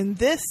in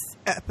this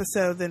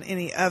episode than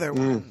any other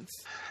ones.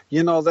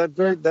 You know,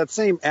 that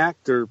same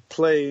actor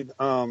played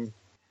a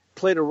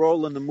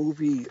role in the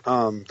movie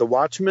The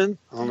Watchmen.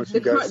 I don't know if you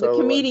guys saw the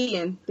it.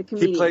 comedian.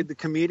 He played the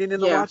comedian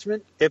in The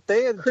Watchmen. If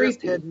they had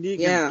just had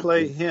Negan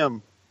play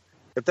him,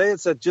 if they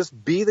had said just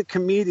be the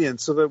comedian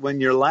so that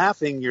when you're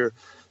laughing, you're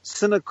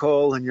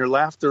cynical and your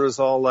laughter is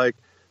all like,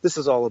 this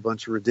is all a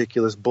bunch of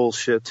ridiculous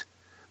bullshit.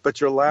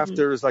 But your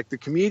laughter is like the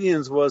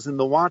comedian's was in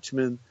The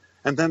Watchmen.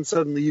 And then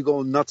suddenly you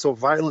go not so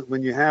violent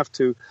when you have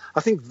to.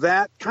 I think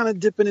that kind of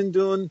dipping and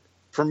doing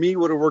for me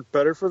would have worked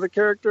better for the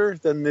character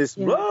than this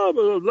blah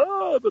blah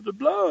blah blah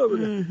blah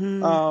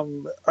blah.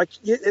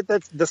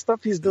 That's the stuff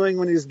he's doing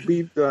when he's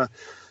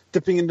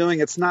dipping and doing.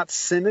 It's not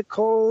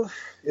cynical.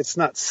 It's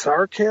not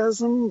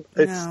sarcasm.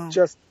 It's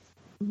just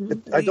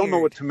I don't know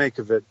what to make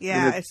of it.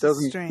 Yeah, and it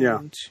doesn't. strange.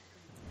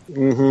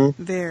 Yeah.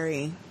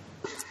 Very.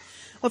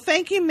 Well,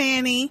 thank you,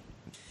 Manny.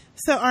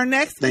 So our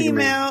next Thank you,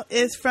 email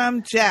is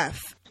from Jeff.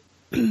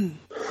 Hey,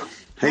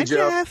 Hi,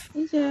 Jeff.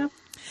 Hey, Jeff.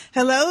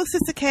 Hello,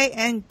 Sister K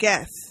and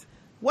guests.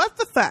 What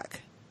the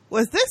fuck?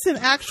 Was this an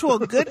actual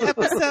good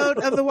episode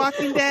of The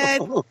Walking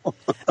Dead?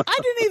 I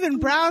didn't even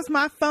browse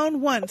my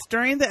phone once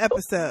during the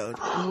episode.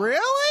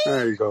 Really?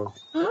 There you go.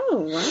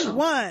 Oh, wow.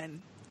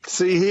 1.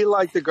 See, he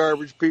liked the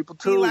garbage people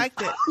too. He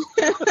liked it.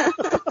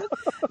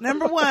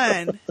 Number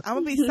 1, I'm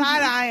gonna be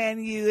side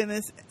eyeing you in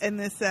this on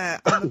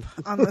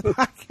the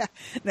podcast.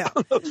 No.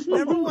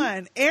 Number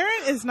 1,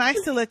 Aaron is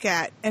nice to look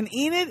at, and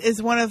Enid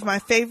is one of my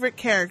favorite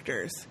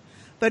characters.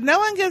 But no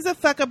one gives a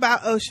fuck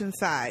about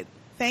Oceanside.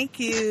 Thank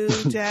you,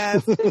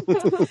 Jeff.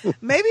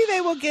 Maybe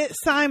they will get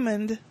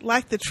Simoned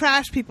like the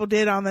trash people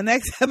did on the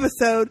next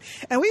episode,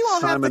 and we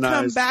won't have to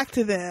come back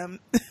to them.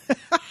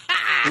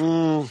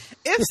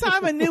 If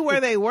Simon knew where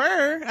they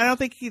were, I don't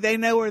think they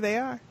know where they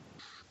are.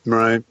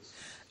 Right.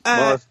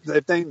 Well,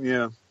 if they,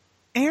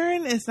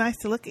 Aaron is nice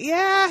to look at.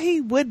 Yeah, he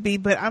would be,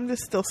 but I'm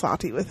just still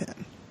salty with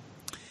him.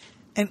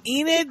 And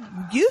Enid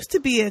used to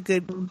be a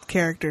good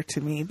character to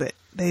me, but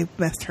they've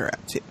messed her up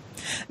too.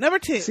 Number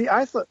 2. See,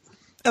 I thought.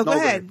 Oh, go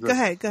ahead.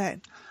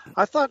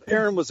 I thought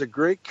Aaron was a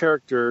great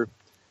character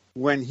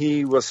when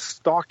he was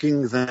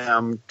stalking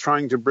them,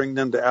 trying to bring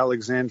them to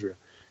Alexandria.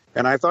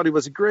 And I thought he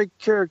was a great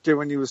character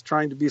when he was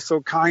trying to be so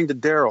kind to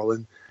Daryl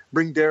and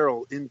bring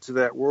Daryl into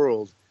that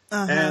world.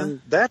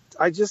 And that,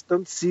 I just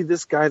don't see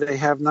this guy they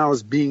have now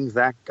as being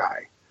that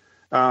guy.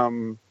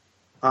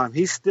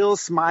 He's still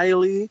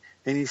smiley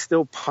and he's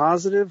still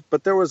positive,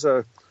 but there was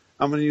I'm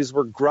going to use the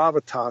word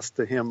gravitas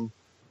to him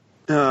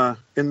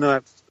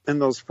in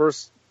those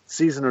first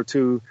season or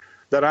two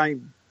that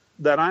I'm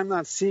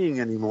not seeing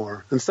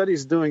anymore. Instead,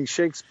 he's doing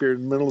Shakespeare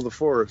in the middle of the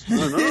forest.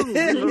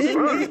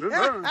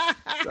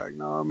 Like,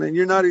 no, man,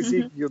 you're not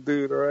Ezekiel,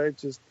 dude. All right,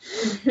 just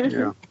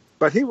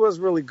But he was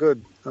really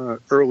good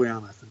early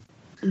on, I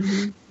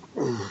think.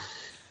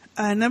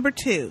 Number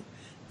 2,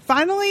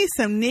 finally,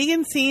 some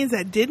Negan scenes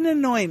that didn't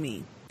annoy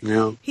me.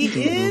 Yeah. He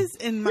is,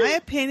 in my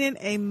opinion,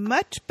 a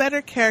much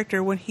better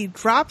character when he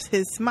drops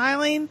his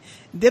smiling,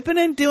 dipping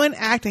and doing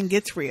act and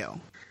gets real.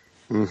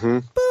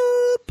 Boop.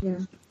 Yeah.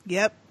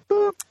 Yep.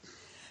 Boop.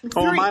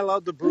 Oh, am I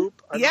allowed to boop?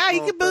 Yeah,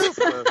 you can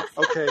boop.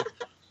 Okay.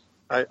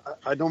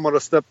 I don't want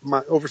to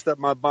overstep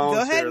my bounds.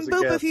 Go ahead and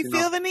boop guest, if you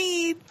feel the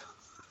need.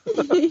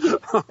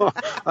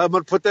 I'm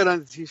going to put that on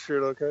the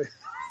T-shirt, okay?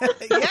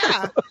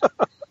 Yeah.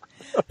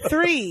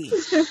 3,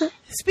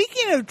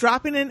 speaking of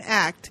dropping an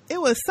act, it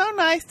was so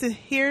nice to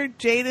hear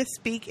Jada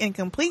speak in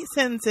complete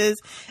sentences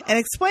and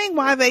explain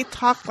why they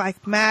talk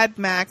like Mad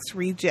Max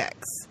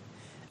rejects.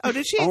 Oh,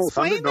 did she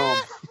explain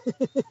that?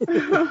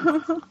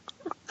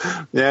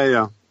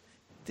 Yeah.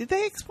 Did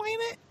they explain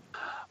it?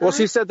 Well,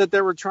 she said that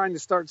they were trying to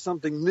start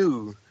something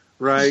new,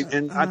 right?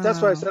 And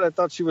that's why I said I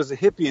thought she was a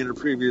hippie in her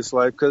previous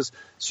life, because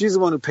she's the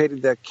one who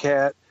painted that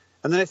cat.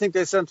 And then I think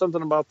they said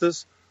something about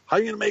this. How are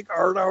you going to make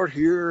art out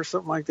here or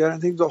something like that? I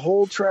think the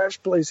whole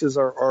trash places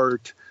are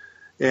art.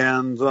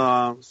 And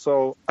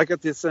so I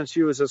got the sense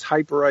she was this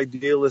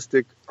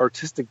hyper-idealistic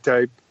artistic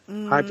type,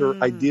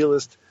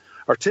 hyper-idealist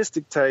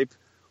artistic type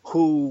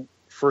who,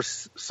 for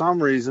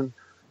some reason,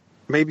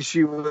 maybe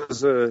she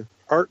was a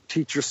art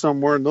teacher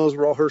somewhere and those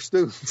were all her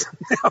students.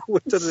 Now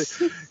went to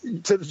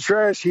the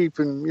trash heap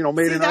and,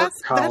 made an art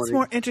colony. That's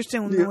more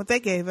interesting than what they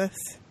gave us.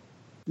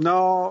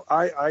 No,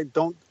 I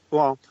don't.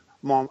 Well,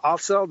 Mom, I'll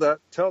sell that.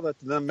 Tell that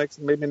to them.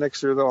 Maybe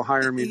next year they'll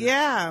hire me.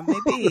 Yeah,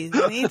 maybe.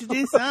 They need to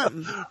do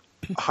something.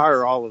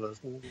 Hire all of us.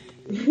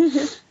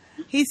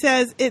 He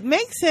says, it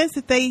makes sense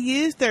that they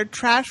use their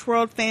trash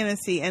world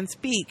fantasy and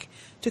speak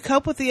to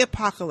cope with the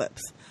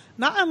apocalypse.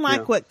 Not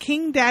unlike what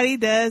King Daddy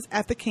does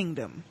at the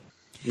Kingdom.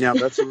 Yeah,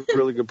 that's a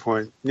really good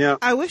point. Yeah.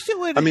 I wish it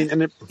would. I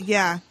mean,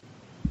 yeah.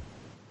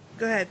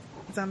 Go ahead,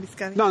 Zombie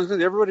Scotty. No,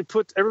 everybody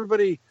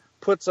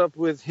puts up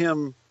with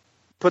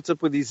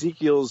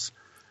Ezekiel's,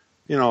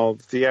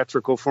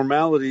 theatrical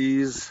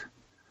formalities,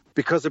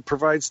 because it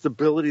provides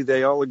stability.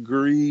 They all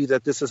agree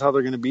that this is how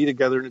they're going to be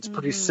together, and it's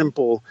pretty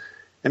simple.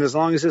 And as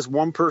long as this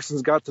one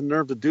person's got the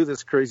nerve to do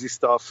this crazy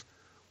stuff,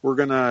 we're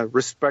going to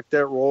respect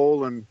that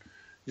role and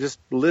just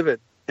live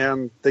it.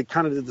 And they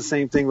kind of did the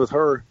same thing with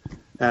her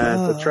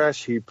at the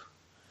trash heap.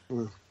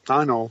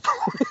 I know.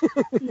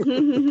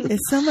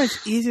 It's so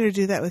much easier to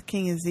do that with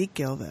King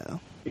Ezekiel,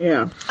 though.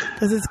 Yeah.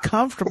 Because it's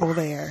comfortable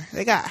there.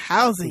 They got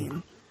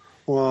housing.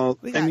 Well,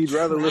 and you'd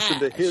rather listen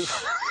to his...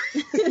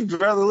 You'd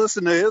rather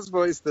listen to his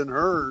voice than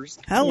hers.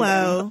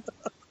 Hello.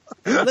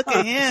 Look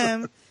at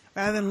him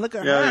rather than look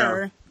at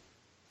her.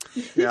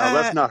 Yeah,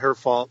 that's not her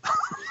fault.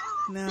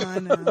 No, I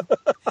know.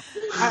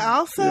 I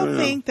also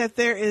think that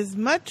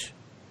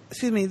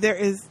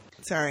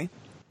sorry.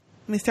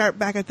 Let me start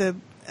back at the,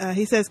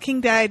 he says, King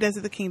Daddy does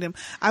it the kingdom.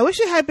 I wish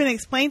it had been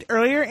explained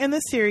earlier in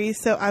the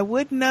series so I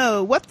would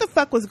know what the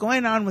fuck was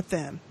going on with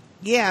them.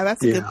 Yeah,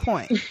 that's a good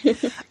point.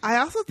 I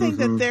also think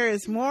that there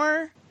is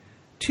more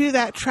to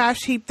that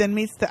trash heap than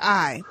meets the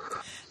eye.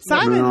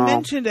 Simon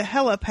mentioned a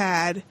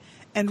helipad,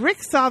 and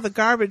Rick saw the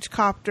garbage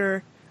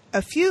copter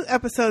a few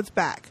episodes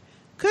back.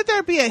 Could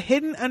there be a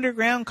hidden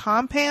underground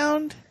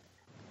compound?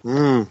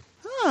 Well,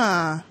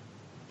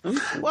 they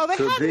had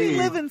to be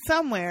living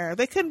somewhere.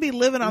 They couldn't be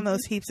living on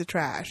those heaps of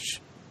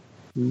trash.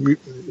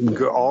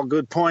 All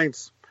good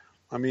points.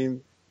 I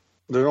mean,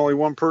 there's only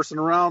one person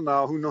around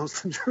now who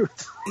knows the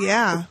truth.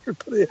 Yeah.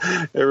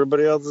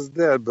 Everybody else is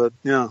dead, but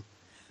yeah.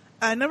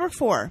 Number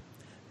 4.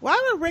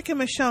 Why were Rick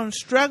and Michonne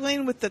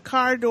struggling with the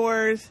car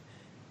doors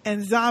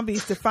and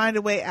zombies to find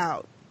a way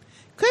out?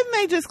 Couldn't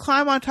they just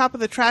climb on top of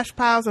the trash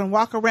piles and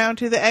walk around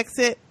to the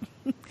exit?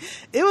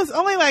 It was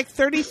only like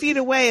 30 feet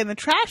away, and the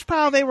trash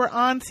pile they were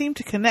on seemed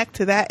to connect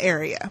to that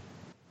area.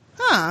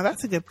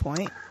 That's a good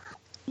point.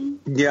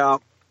 Yeah,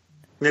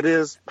 it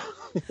is.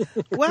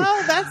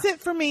 Well, that's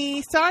it for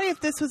me. Sorry if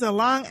this was a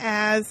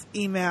long-as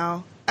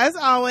email. As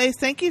always,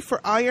 thank you for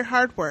all your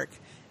hard work.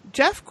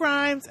 Jeff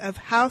Grimes of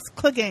House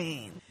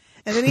Clegane.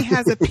 And then he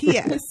has a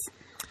P.S.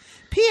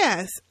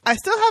 P.S. I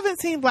still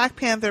haven't seen Black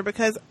Panther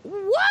because...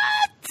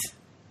 What?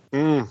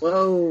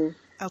 Whoa.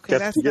 Okay,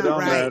 that's not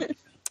right.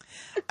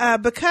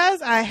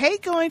 Because I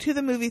hate going to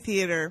the movie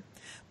theater,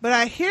 but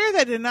I hear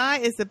that Denai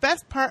is the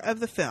best part of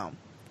the film.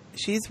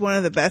 She's one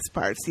of the best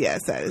parts.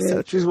 Yes, that is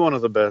so true. She's one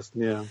of the best,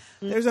 yeah.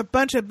 There's a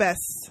bunch of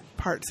best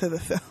parts of the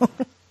film.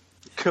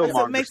 That's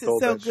what makes it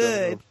so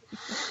good.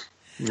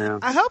 Yeah.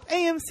 I hope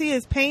AMC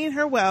is paying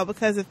her well,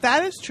 because if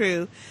that is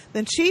true,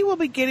 then she will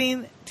be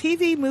getting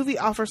TV movie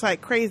offers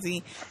like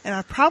crazy, and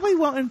I probably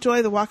won't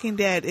enjoy The Walking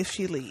Dead if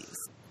she leaves.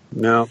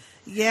 No.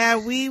 Yeah,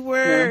 we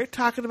were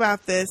talking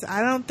about this.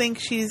 I don't think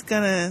she's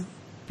going to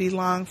be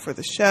long for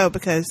the show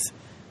because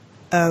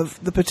of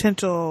the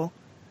potential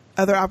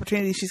other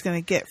opportunities she's going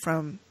to get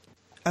from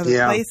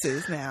other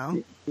places now.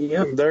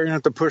 Yep. They're going to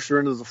have to push her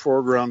into the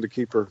foreground to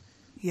keep her.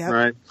 Yep.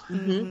 Right?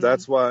 Mm-hmm.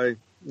 That's why,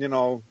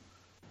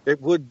 it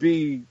would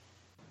be...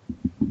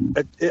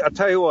 I'll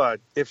tell you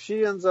what, if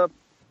she ends up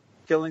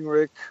killing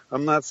Rick,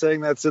 I'm not saying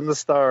that's in the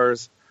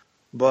stars,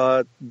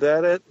 but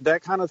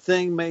that kind of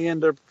thing may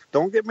end up...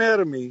 Don't get mad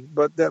at me,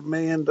 but that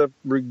may end up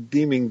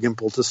redeeming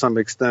Gimple to some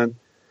extent.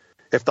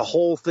 If the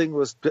whole thing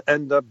was to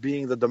end up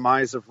being the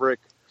demise of Rick,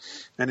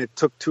 and it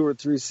took 2 or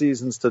 3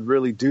 seasons to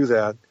really do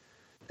that,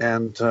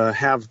 and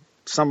have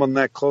someone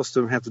that close to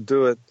him have to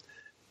do it,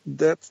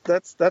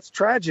 that's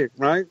tragic,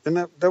 right?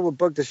 And that would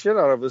bug the shit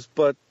out of us,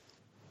 but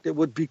it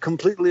would be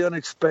completely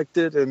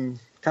unexpected and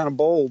kind of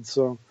bold.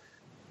 So,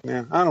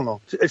 yeah, I don't know.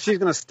 If she's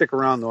going to stick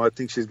around, though, I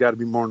think she's got to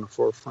be more in the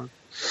forefront.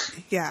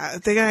 Yeah,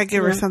 they got to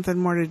give her something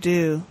more to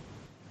do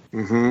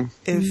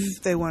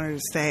if they want her to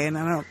stay. And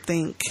I don't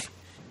think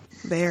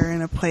they're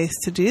in a place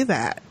to do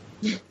that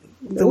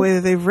the way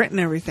that they've written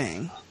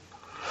everything.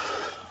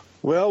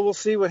 Well, we'll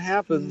see what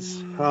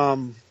happens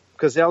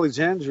because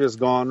Alexandria's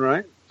gone,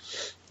 right?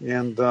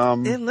 And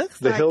it looks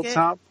the like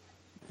Hilltop.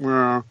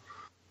 It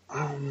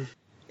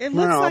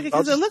looks like it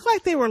because it looked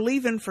like they were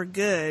leaving for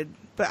good.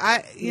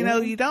 But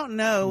you don't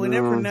know. We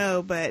never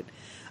know. But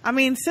I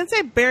mean, since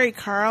they buried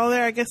Carl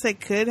there, I guess they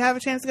could have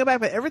a chance to go back.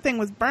 But everything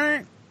was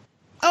burnt.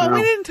 Oh,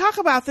 we didn't talk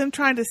about them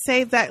trying to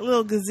save that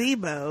little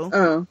gazebo.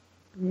 Oh,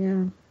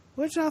 yeah.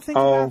 What did y'all think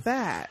about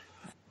that?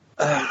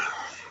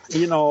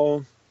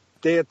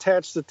 They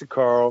attached it to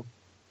Carl,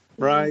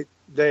 right?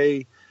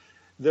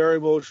 Their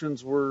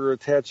emotions were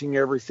attaching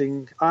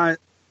everything. I'm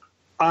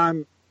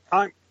not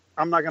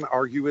going to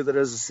argue with it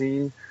as a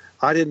scene.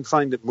 I didn't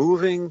find it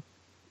moving,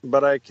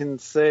 but I can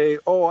say,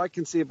 I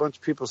can see a bunch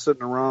of people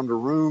sitting around a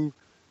room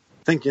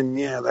thinking,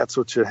 yeah, that's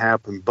what should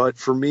happen. But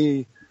for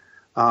me,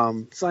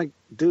 it's like,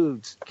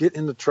 dudes, get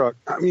in the truck.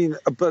 I mean,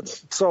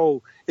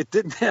 so it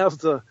didn't have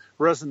the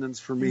resonance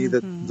for me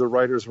that the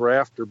writers were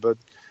after, but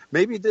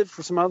maybe it did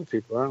for some other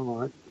people. I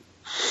don't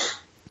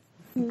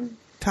know.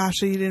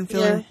 Tasha, you didn't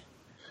feel it?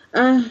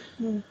 I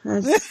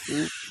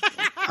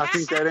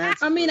think that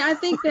answer. I mean, I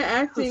think the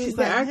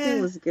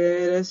acting was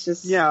good. It's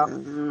just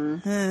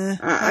it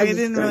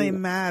didn't really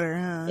matter,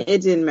 huh?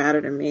 It didn't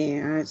matter to me.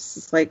 I was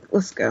just like,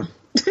 let's go.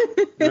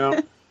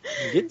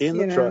 Get in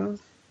the truck.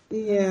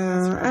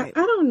 Yeah, right.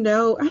 I don't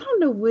know. I don't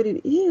know what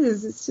it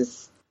is. It's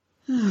just,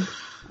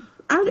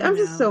 I'm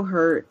just so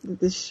hurt that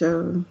this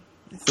show.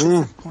 It's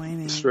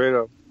disappointing. Straight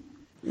up.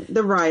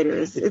 The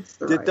writers. It's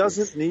the writers. It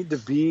doesn't need to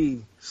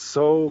be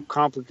so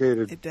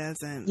complicated. It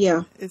doesn't.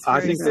 Yeah. It's I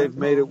very think they've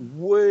made it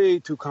way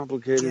too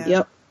complicated. Yeah.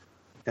 Yep.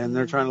 And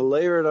they're trying to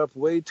layer it up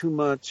way too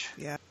much.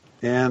 Yeah.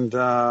 And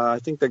I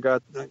think they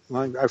got,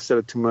 I've said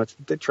it too much,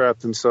 but they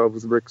trapped themselves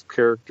with Rick's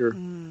character.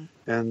 And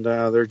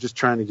they're just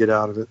trying to get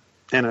out of it.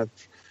 And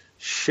it's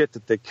shit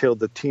that they killed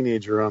the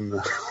teenager on the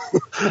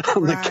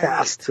on the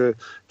cast to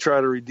try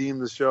to redeem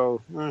the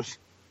show.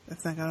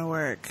 That's not going to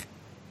work.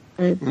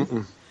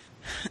 Mm-mm.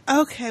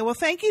 Okay, well,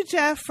 thank you,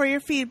 Jeff, for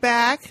your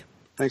feedback.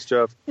 Thanks,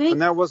 Jeff.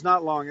 And that was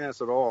not long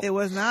ass at all. It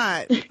was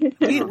not.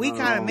 We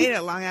kind of made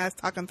it long ass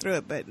talking through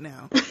it, but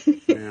no.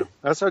 Yeah.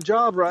 That's our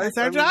job, right? That's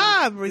our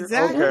job,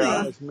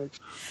 exactly.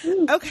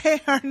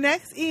 Okay, our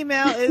next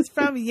email is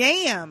from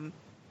Yam.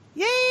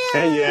 Yam!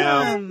 Hey,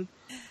 Yam.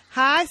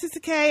 Hi, Sister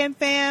K and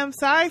fam.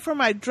 Sorry for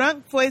my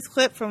drunk voice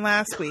clip from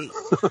last week.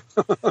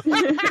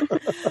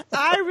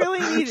 I really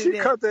needed it. She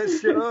cut that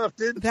shit off,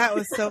 didn't she? That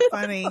was so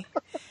funny.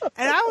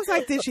 And I was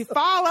like, did she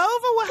fall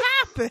over? What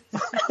happened?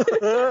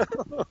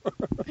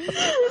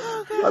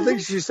 I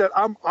think she said,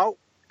 I'm out.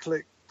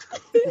 Click.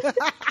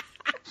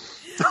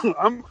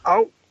 I'm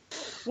out.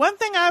 One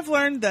thing I've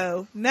learned,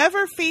 though,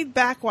 never feed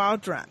back while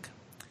drunk.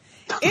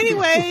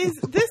 Anyways,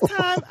 this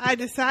time I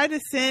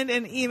decided to send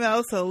an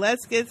email, so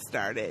let's get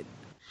started.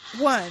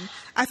 1,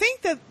 I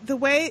think that the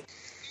way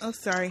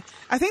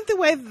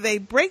that they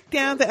break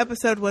down the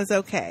episode was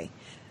okay.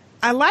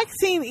 I like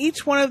seeing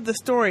each one of the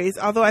stories,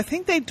 although I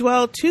think they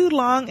dwelled too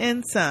long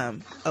in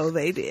some. Oh,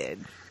 they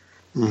did.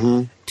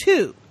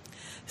 2,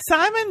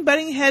 Simon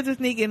butting heads with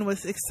Negan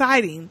was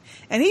exciting,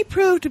 and he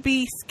proved to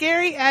be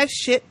scary as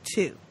shit,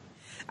 too.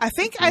 I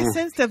think I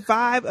sensed a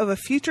vibe of a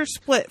future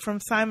split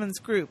from Simon's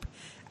group.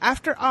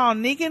 After all,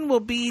 Negan will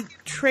be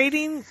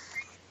trading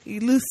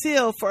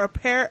Lucille for a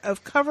pair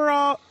of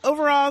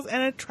overalls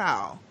and a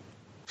trowel.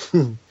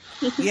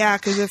 Yeah,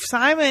 because if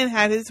Simon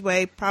had his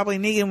way, probably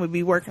Negan would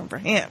be working for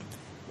him,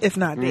 if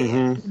not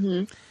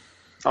dead.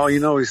 Oh,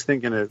 you know he's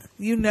thinking it.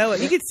 You know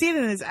it. You could see it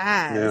in his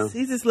eyes. Yeah.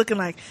 He's just looking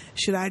like,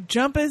 should I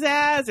jump his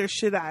ass or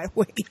should I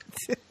wait?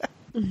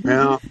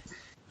 Yeah.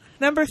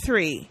 Number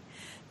 3,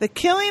 the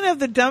killing of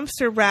the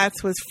dumpster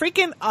rats was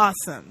freaking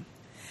awesome.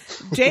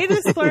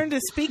 Jadis learned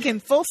to speak in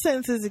full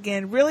sentences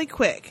again really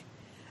quick.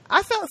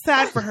 I felt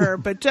sad for her,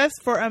 but just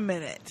for a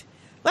minute.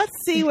 Let's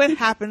see what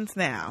happens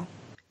now.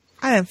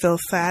 I didn't feel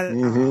sad at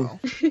all.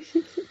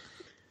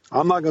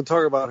 I'm not going to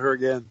talk about her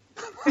again.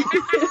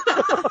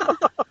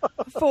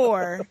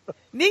 4,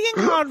 Negan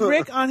called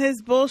Rick on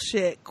his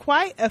bullshit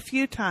quite a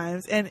few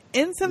times, and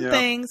in some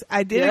things,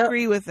 I did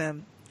agree with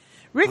him.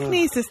 Rick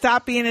needs to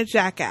stop being a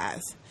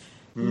jackass.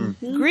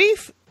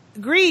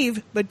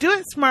 Grieve, but do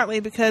it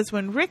smartly, because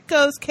when Rick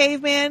goes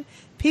caveman,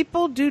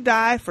 people do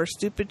die for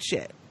stupid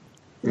shit.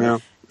 Yeah.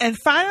 And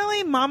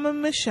finally, Mama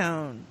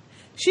Michonne.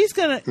 She's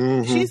going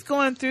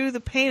through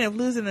the pain of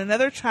losing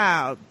another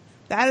child.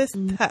 That is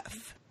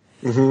tough.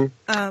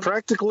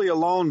 Practically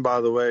alone, by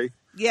the way.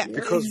 Yeah,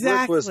 because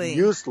exactly. Rick was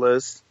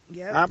useless.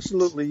 Yep.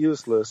 Absolutely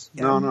useless.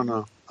 Yep.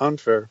 No.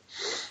 Unfair.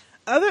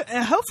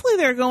 Hopefully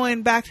they're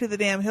going back to the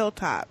damn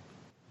hilltop.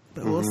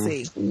 But we'll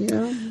see.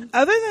 Yeah.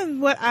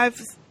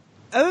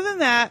 Other than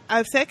that,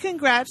 I've said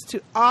congrats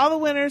to all the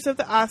winners of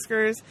the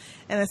Oscars,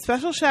 and a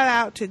special shout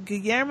out to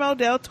Guillermo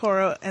del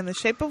Toro and The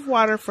Shape of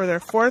Water for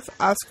their 4th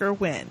Oscar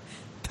win.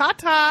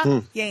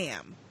 Ta-ta,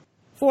 Yam.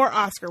 4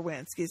 Oscar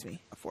wins, excuse me,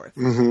 a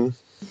 4th.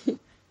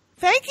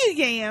 Thank you,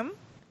 Yam.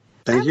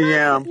 Thank you,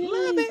 Yam.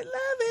 Love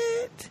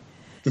it.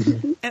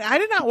 And I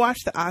did not watch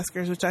the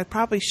Oscars, which I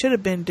probably should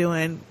have been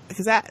doing,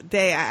 because that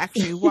day I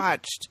actually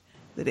watched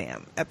the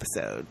damn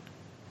episode.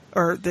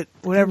 Or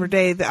whatever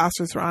day the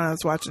Oscars were on, I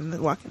was watching The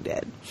Walking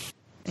Dead.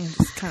 And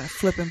just kind of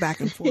flipping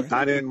back and forth.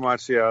 I didn't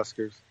watch the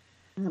Oscars.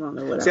 I don't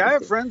know what. See, I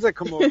have friends that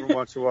come over and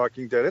watch The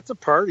Walking Dead. It's a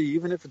party,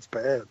 even if it's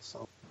bad.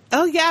 So.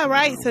 Oh, yeah,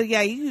 right. So,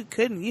 yeah, you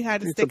couldn't. You had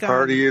to stick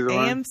on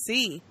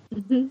AMC.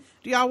 Do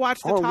y'all watch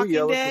The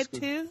Talking Dead,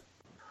 too?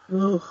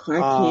 Oh, I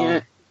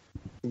can't.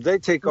 They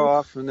take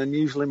off, and then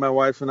usually my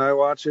wife and I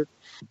watch it.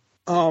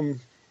 The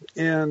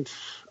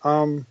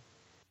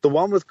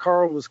one with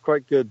Carl was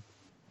quite good.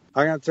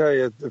 I gotta tell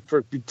you,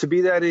 to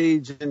be that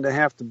age and to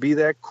have to be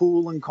that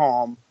cool and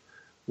calm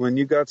when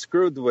you got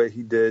screwed the way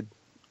he did,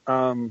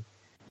 I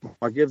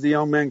give the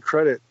young man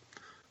credit,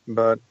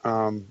 but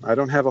I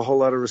don't have a whole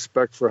lot of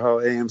respect for how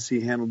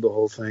AMC handled the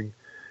whole thing.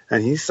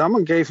 And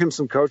someone gave him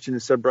some coaching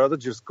and said, brother,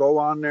 just go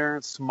on there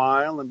and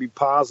smile and be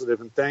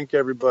positive and thank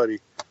everybody.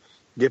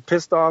 Get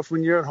pissed off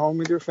when you're at home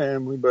with your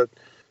family,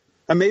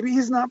 and maybe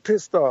he's not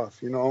pissed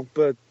off,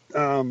 but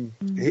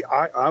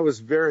I was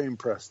very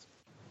impressed.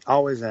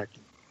 Always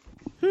acting.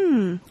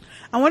 I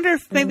wonder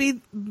if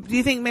do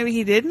you think maybe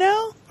he did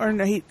know? Or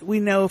no, we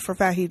know for a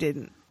fact he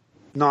didn't?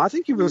 No, I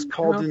think he was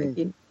called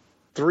in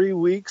 3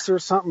 weeks or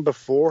something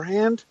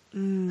beforehand.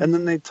 And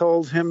then they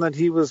told him that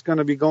he was going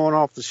to be going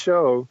off the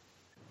show.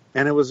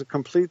 And it was a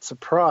complete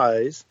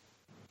surprise.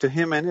 to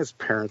him and his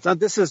parents. Now,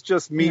 this is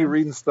just me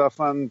reading stuff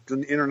on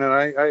the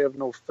internet. I have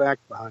no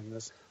fact behind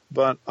this.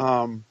 But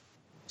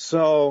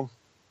so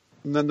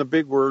and then the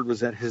big word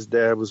was that his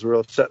dad was real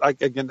upset.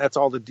 Again, that's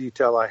all the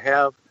detail I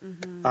have.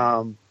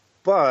 Mm-hmm.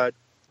 But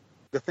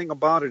the thing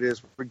about it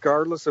is,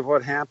 regardless of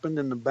what happened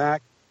in the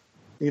back,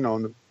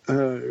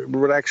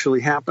 what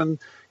actually happened,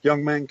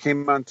 young man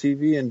came on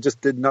TV and just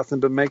did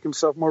nothing to make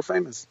himself more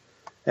famous.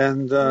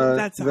 And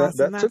that's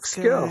awesome. that took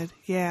skill. Good.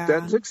 Yeah,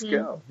 that took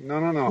skill.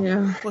 No.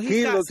 Yeah. Well,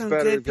 he got looks some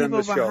better good than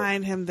people the show.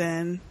 behind him.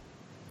 Then,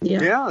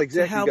 yeah,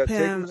 exactly. To help you got to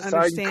take him him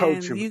aside and coach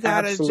understand. him. You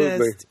gotta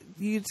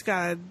Absolutely.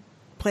 gotta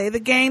play the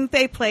game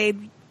they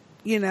played.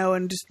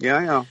 And just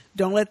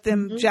don't let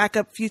them jack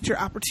up future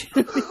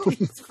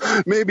opportunities.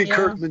 Maybe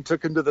Kirkman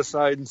took him to the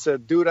side and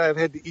said, "Dude, I've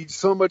had to eat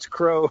so much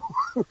crow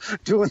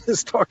doing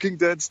this Talking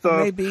Dead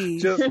stuff. Maybe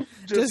just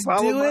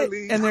follow do my it."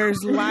 lead." And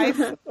there's life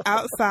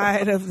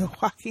outside of the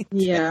Walking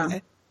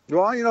Dead.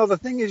 Well, the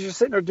thing is, you're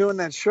sitting there doing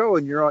that show,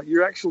 and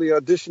you're actually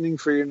auditioning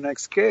for your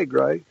next gig,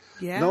 right?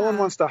 Yeah. No one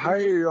wants to hire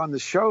you on the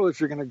show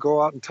if you're going to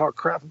go out and talk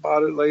crap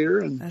about it later.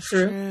 And that's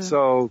true.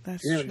 So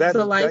that's true. It's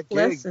a life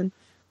lesson.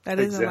 That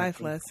is a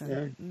life lesson.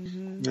 Yeah.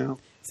 Mm-hmm. Yeah.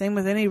 Same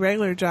with any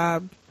regular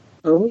job.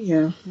 Oh,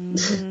 yeah.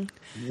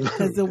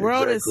 Because the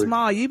world is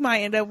small. You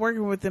might end up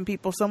working with them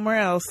people somewhere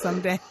else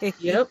someday.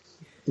 Yep.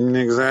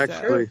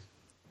 Exactly.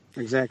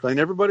 Exactly. And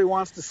everybody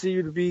wants to see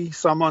you to be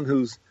someone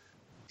who's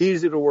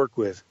easy to work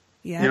with.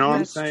 Yeah, you know what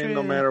I'm saying? True.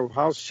 No matter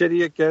how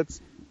shitty it gets,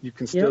 you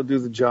can still do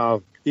the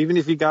job. Even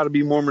if you got to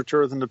be more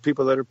mature than the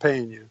people that are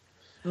paying you.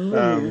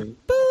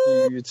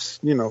 It's,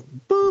 boop.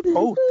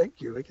 Oh, thank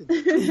you. I can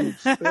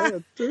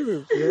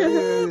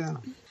yeah.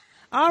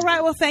 All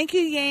right. Well, thank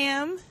you,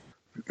 Yam.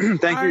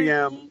 Thank you,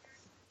 Yam.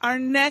 Our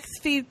next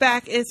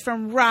feedback is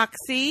from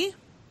Roxy.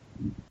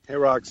 Hey,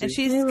 Roxy. And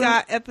she's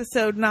got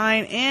episode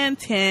 9 and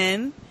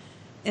 10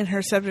 in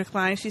her subject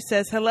line. She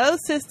says, "Hello,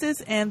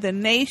 sisters and the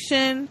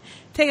nation.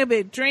 Take a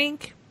big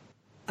drink.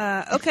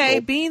 Okay,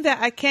 being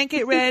that I can't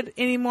get read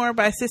anymore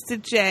by Sister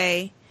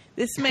J,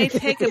 this may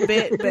take a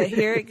bit, but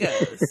here it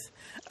goes.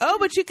 Oh,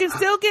 but you can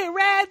still get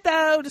read,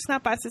 though, just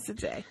not by Sister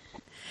J.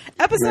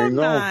 Episode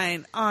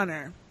 9,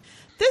 Honor.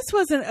 This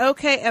was an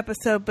okay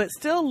episode, but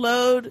still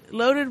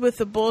loaded with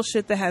the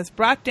bullshit that has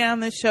brought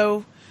down the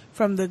show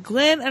from the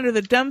Glen under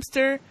the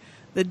dumpster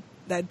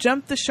that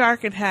jumped the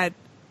shark and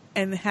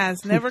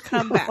has never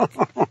come back."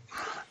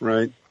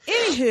 Right.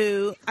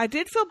 Anywho, I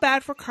did feel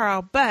bad for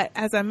Carl, but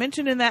as I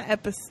mentioned in that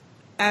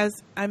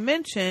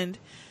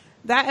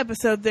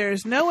episode, there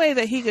is no way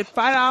that he could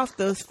fight off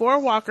those 4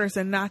 walkers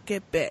and not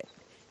get bit.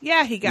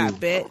 Yeah, he got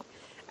bit.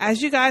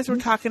 As you guys were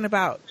talking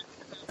about,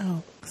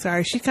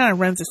 she kind of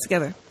runs this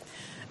together.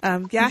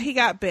 Yeah, he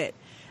got bit.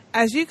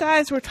 As you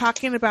guys were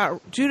talking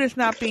about Judith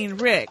not being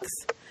Rick's,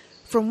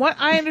 from what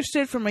I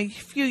understood from a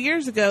few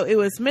years ago, it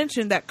was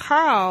mentioned that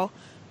Carl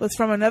was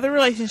from another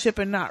relationship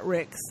and not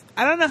Rick's.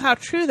 I don't know how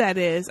true that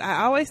is.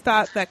 I always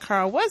thought that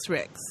Carl was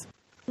Rick's.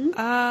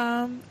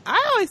 I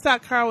always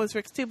thought Carl was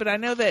Rick's too, but I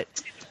know that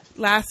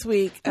last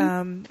week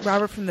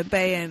Robert from the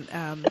Bay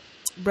and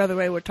Brother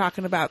Ray were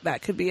talking about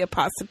that could be a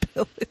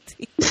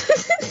possibility.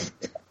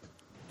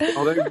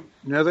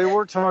 They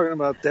were talking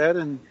about that,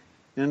 and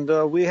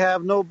we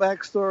have no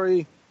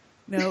backstory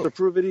to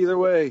prove it either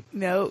way.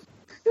 No,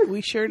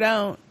 we sure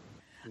don't.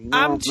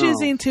 I'm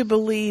choosing to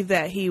believe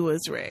that he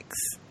was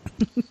Rick's.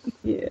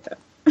 Yeah.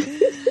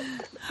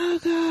 Oh,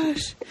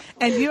 gosh.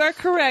 And you are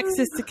correct,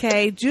 Sister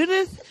K.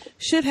 Judith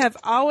should have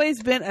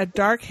always been a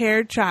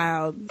dark-haired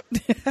child.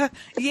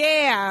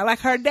 Yeah, like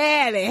her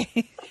daddy.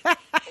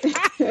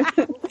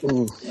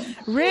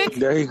 Rick,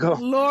 there you go.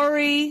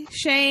 Lori,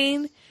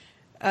 Shane,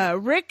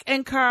 Rick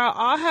and Carl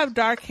all have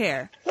dark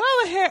hair.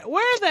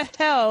 Where the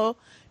hell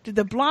did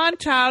the blonde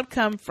child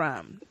come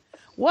from?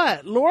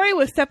 What, Lori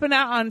was stepping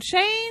out on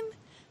Shane?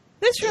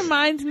 This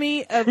reminds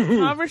me of the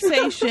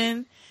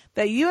conversation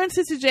that you and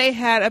Sister J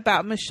had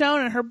about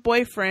Michonne and her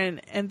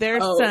boyfriend and their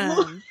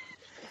son.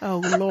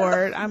 Oh,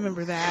 Lord. I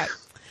remember that.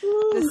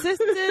 The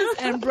sisters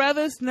and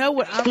brothers know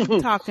what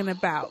I'm talking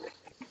about.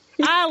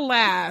 I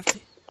laughed.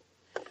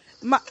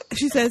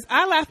 She says,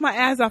 I laughed my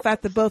ass off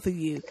at the both of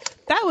you.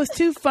 That was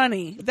too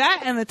funny.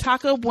 That and the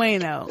Taco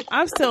Bueno.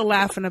 I'm still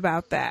laughing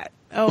about that.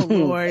 Oh,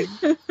 Lord.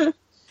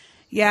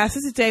 Yeah,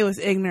 Sister J was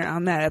ignorant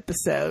on that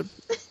episode.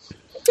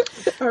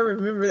 I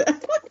remember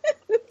that.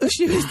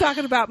 She was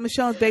talking about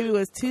Michonne's baby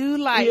was too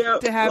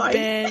light to have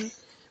been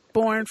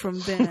born from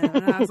them.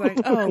 And I was like,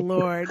 oh,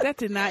 Lord, that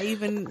did not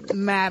even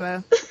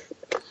matter.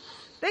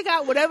 They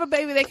got whatever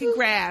baby they can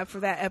grab for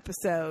that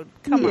episode.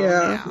 Come on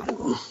now.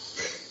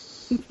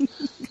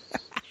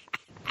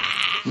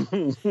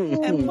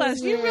 And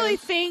plus, you really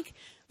think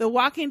The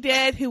Walking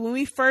Dead, who when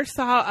we first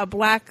saw a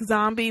black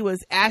zombie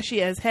was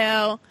ashy as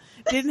hell,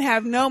 didn't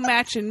have no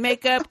matching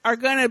makeup, are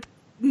going to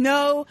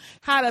know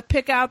how to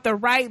pick out the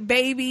right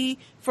baby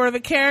for the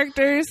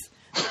characters?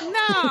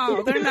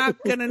 No, they're not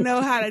going to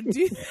know how to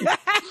do that.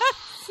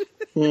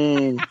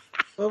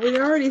 Well, we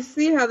already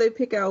see how they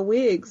pick out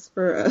wigs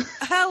for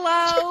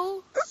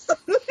Hello?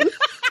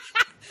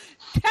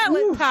 Tell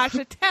it,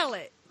 Tasha, tell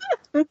it.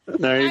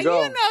 There you now,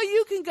 go. you know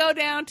you can go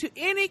down to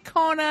any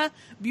Kona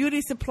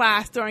beauty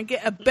supply store and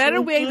get a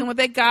better wig than what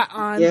they got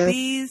on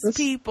these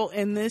people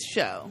in this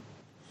show.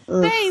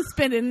 They ain't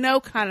spending no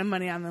kind of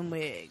money on them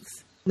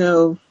wigs.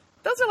 No.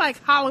 Those are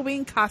like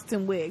Halloween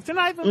costume wigs. They're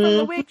not even from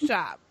the wig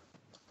shop.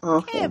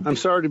 I'm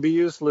sorry to be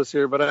useless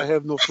here, but I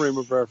have no frame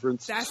of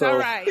reference. That's all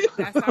right.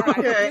 That's all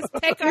right. Just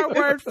take our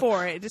word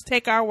for it. Just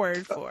take our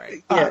word for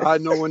it. I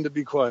know when to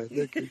be quiet.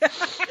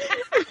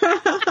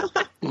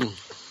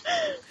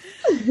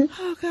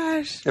 Oh,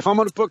 gosh. If I'm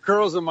going to put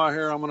curls in my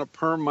hair, I'm going to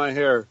perm my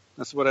hair.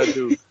 That's what I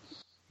do.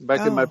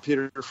 Back in my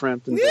Peter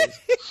Frampton days.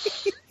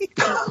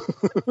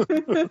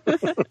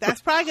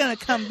 That's probably going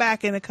to come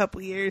back in a couple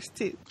years,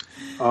 too.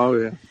 Oh,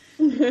 yeah.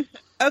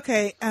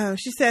 Okay.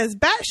 She says,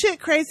 batshit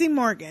crazy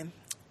Morgan.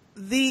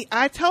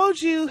 I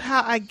told you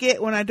how I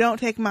get when I don't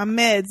take my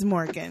meds,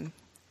 Morgan.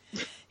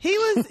 He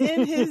was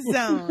in his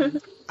zone.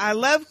 I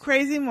love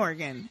crazy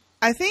Morgan.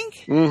 I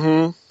think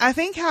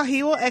how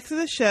he will exit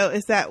the show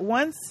is that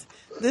once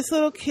this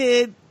little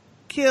kid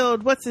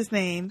killed what's his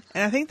name,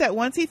 and I think that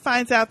once he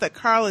finds out that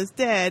Carl is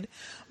dead,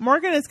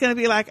 Morgan is going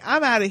to be like,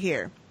 I'm out of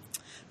here.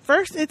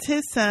 First it's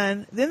his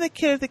son, then the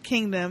kid of the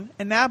kingdom,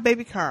 and now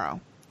baby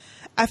Carl.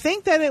 I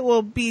think that it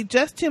will be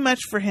just too much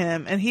for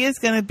him, and he is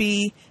going to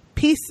be,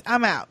 peace,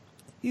 I'm out.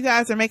 You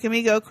guys are making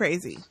me go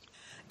crazy.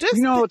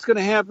 You know what's going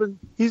to happen?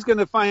 He's going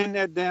to find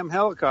that damn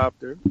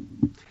helicopter,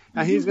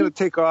 and he's going to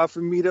take off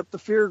and meet up the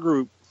fear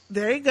group.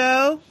 There you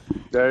go.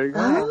 There you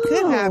go. That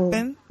could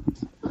happen.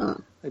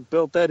 They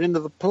built that into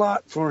the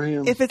plot for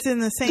him. If it's in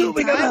the same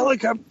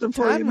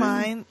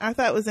timeline. I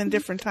thought it was in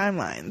different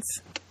timelines.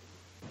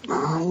 I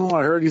don't know.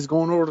 I heard he's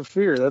going over to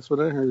fear. That's what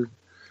I heard.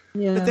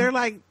 Yeah. But they're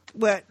like,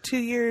 what, 2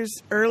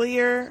 years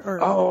earlier or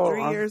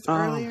 3 years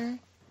earlier?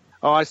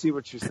 Oh, I see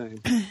what you're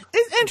saying.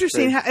 It's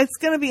interesting. It's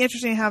going to be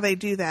interesting how they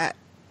do that.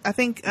 I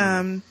think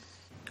I'll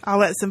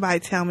let somebody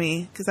tell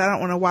me because I don't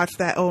want to watch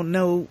that old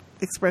no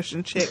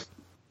expression chick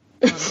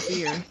on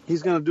fear.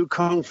 He's going to do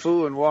kung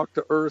fu and walk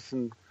the earth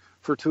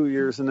for 2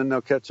 years, and then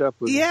they'll catch up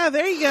with him. Yeah,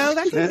 there you go.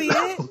 That could be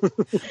it.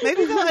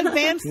 Maybe they'll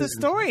advance the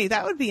story.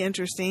 That would be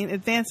interesting.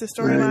 Advance the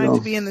storyline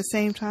to be in the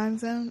same time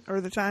zone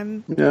or the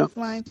time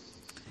line.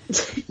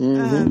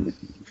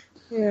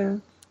 Yeah.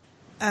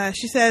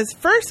 She says,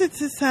 first it's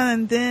his son,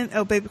 and then,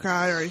 baby Carl,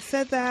 I already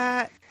said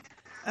that.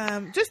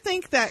 Just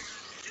think that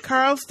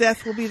Carl's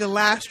death will be the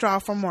last straw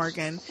for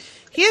Morgan.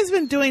 He has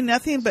been doing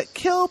nothing but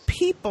kill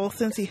people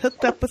since he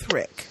hooked up with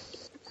Rick.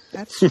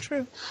 That's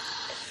true.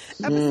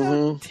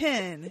 Episode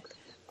 10.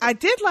 I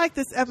did like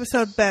this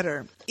episode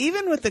better,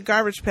 even with the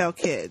Garbage Pail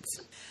Kids.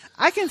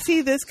 I can see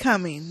this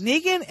coming.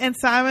 Negan and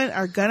Simon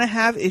are gonna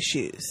have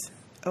issues.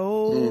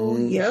 Oh,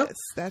 yes,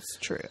 that's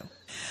true.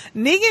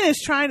 Negan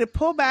is trying to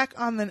pull back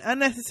on the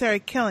unnecessary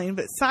killing,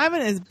 but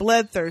Simon is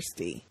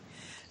bloodthirsty.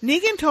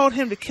 Negan told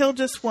him to kill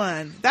just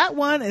one. That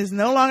one is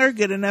no longer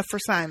good enough for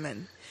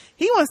Simon.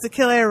 He wants to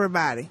kill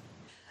everybody.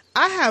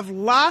 I have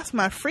lost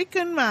my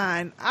freaking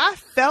mind. I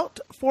felt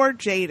for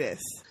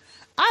Jadis.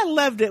 I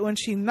loved it when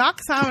she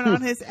knocked Simon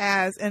on his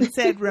ass and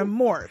said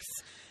remorse.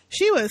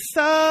 She was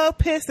so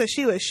pissed that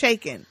she was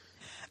shaking.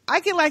 I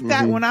get like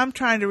that when I'm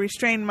trying to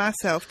restrain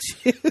myself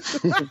too.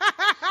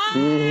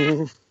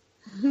 So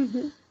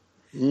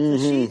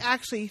she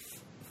actually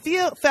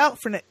felt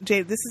for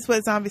Jada. This is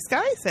what Zombie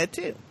Scotty said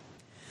too.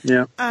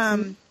 Yeah.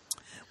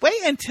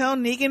 Wait until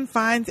Negan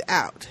finds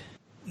out.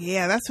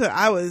 Yeah, that's what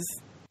I was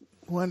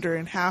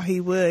wondering how he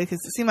would, because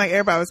it seemed like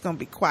everybody was going to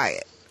be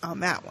quiet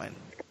on that one.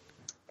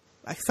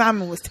 Like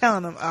Simon was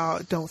telling them,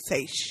 "Oh, don't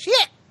say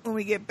shit when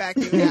we get back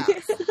to the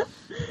house."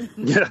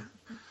 Yeah.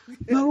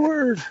 No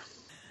word.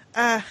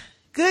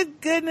 Good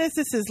goodness,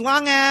 this is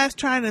long ass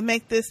trying to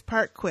make this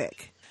part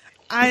quick.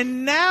 I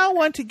now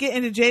want to get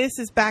into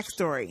Jadis'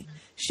 backstory.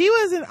 She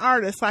was an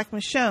artist like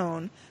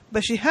Michonne,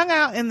 but she hung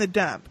out in the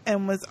dump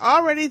and was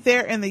already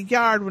there in the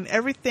yard when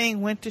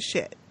everything went to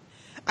shit.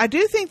 I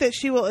do think that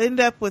she will end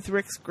up with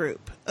Rick's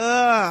group.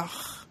 Ugh.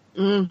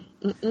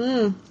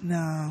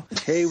 No.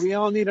 Hey, we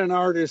all need an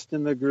artist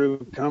in the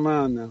group. Come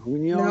on now.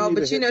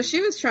 She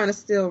was trying to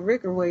steal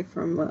Rick away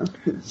from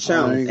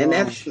Michonne, and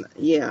that's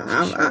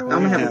I'm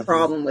gonna have a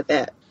problem with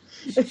that.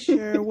 She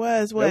sure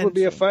was. That would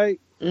be a fight.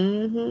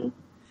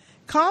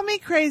 Call me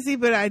crazy,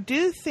 but I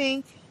do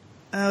think.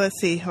 Let's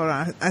see. Hold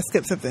on. I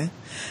skipped something.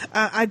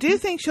 I do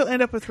think she'll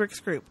end up with Rick's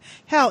group.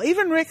 Hell,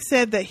 even Rick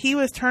said that he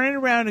was turning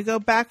around to go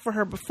back for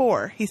her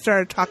before he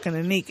started talking to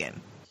Negan.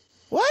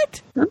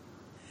 What?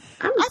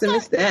 I must have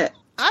missed that.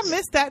 I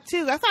missed that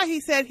too. I thought he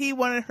said he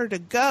wanted her to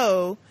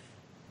go,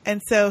 and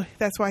so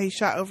that's why he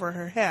shot over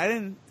her head.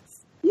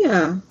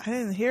 I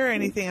didn't hear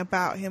anything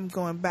about him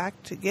going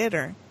back to get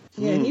her.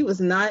 Yeah, he was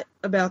not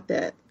about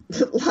that. I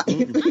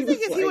think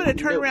if he would have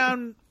turned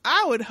around,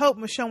 I would hope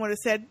Michonne would have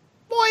said,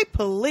 "Boy,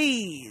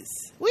 please,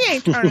 we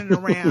ain't turning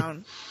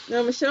around."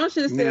 No, Michonne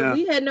should have said,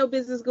 "We had no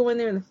business going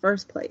there in the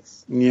first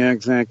place." Yeah,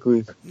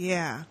 exactly.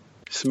 Yeah.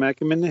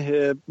 Smack him in the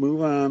head.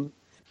 Move on.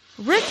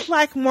 Rick,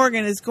 like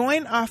Morgan, is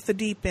going off the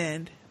deep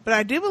end, but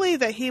I do believe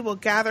that he will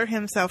gather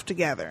himself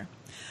together.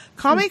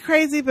 Call me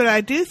crazy, but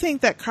I do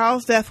think that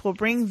Carl's death will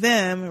bring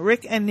them,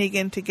 Rick and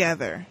Negan,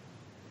 together.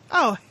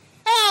 Oh,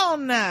 hell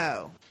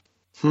no.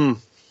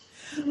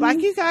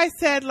 Like you guys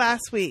said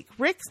last week,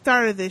 Rick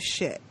started this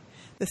shit.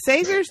 The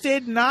Saviors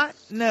did not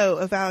know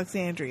of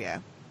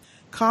Alexandria.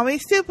 Call me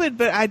stupid,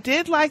 but I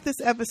did like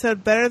this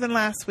episode better than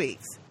last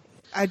week's.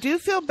 I do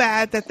feel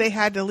bad that they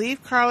had to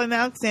leave Carl in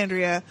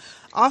Alexandria.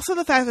 Also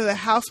the fact that the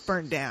house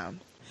burnt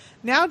down.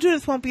 Now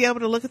Judith won't be able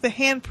to look at the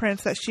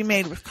handprints that she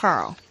made with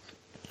Carl.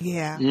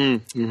 Yeah.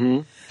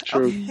 True.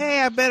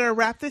 Okay, I better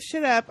wrap this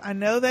shit up. I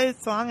know that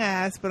it's long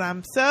ass, but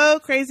I'm so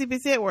crazy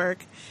busy at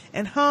work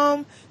and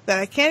home that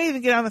I can't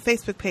even get on the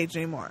Facebook page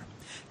anymore.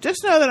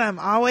 Just know that I'm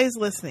always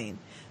listening.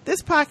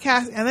 This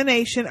podcast and the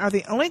nation are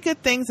the only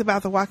good things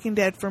about The Walking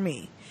Dead for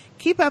me.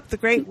 Keep up the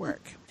great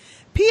work.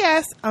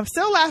 P.S. I'm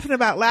still laughing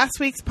about last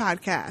week's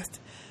podcast.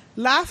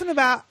 Laughing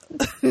about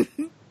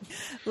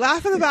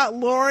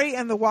Lori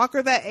and the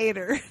walker that ate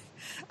her.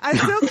 I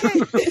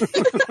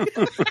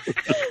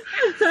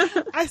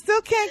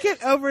still can't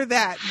get over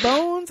that.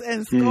 Bones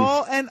and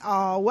skull and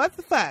all. What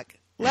the fuck?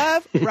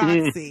 Love,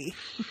 Roxy.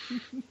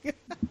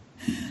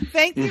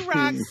 Thank you,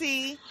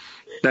 Roxy.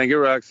 Thank you,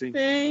 Roxy.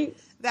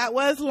 Thanks. That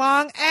was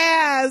long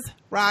as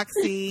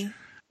Roxy.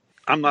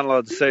 I'm not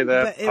allowed to say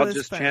that. I'll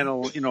just funny.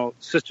 channel,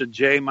 Sister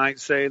J might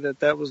say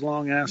that was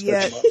long ass.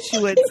 Yeah, she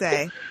would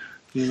say.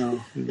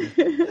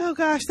 Oh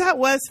gosh, that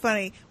was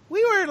funny.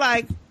 We were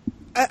like,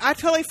 I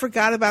totally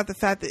forgot about the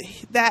fact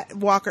that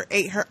walker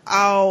ate her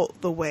all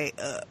the way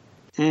up.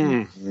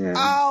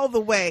 All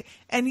the way.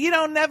 And you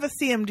don't never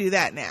see him do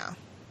that now.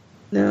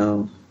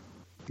 No.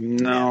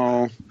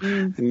 No,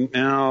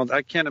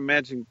 I can't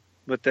imagine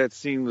what that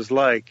scene was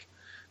like.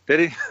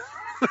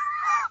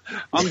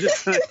 I'm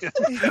just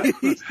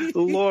saying,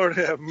 Lord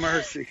have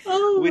mercy.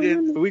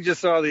 We just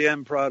saw the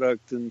end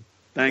product, and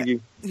thank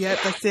you. Yeah,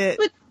 that's it.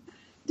 But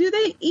do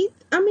they eat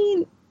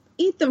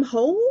them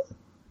whole?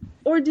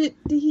 Or did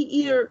he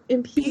eat her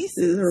in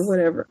pieces or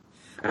whatever?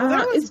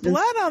 There was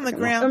blood on the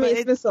ground. I mean,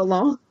 it's been so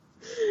long.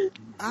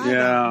 I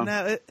don't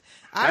know.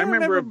 I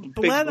remember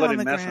blood on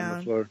the ground. On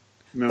the floor.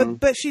 No.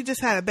 But she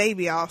just had a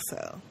baby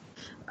also.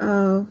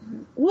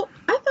 Well,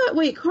 I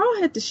thought,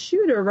 Carl had to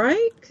shoot her,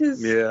 right?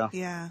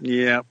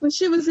 Yeah. But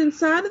she was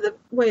inside of the...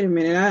 Wait a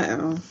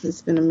minute.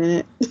 It's been a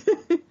minute.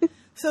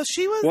 So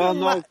she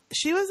was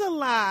she was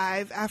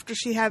alive after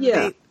she had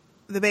the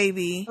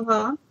baby.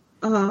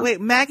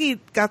 Wait, Maggie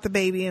got the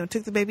baby and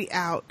took the baby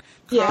out.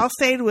 Carl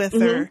stayed with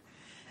her.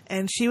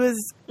 And she was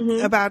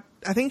I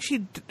think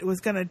she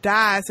was going to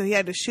die, so he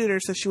had to shoot her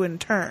so she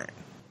wouldn't turn.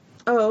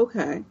 Oh,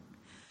 okay.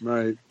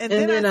 Right. And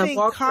then I think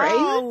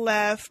Carl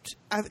left.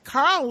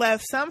 Carl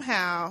left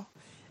somehow,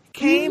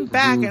 came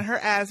back, and her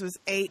ass was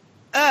ate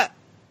up.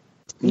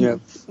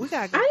 Yep.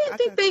 I didn't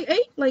think they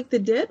ate like the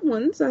dead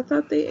ones. I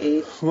thought they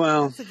ate.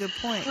 Well, that's a good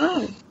point.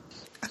 Oh.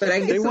 But I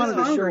guess they wanted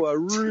to show a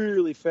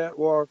really fat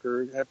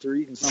walker after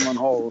eating someone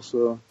whole.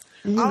 So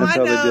all I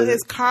know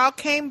is Carl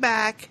came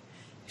back.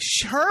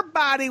 Her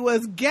body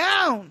was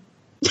gone.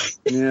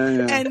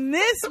 Yeah. And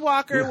this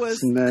walker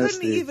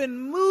couldn't even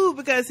move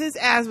because his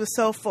ass was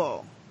so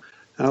full.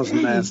 That was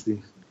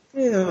nasty.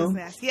 Ew. That was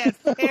nasty. He had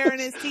hair in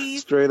his teeth.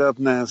 Straight up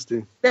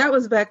nasty. That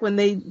was back when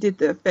they did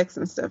the effects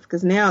and stuff.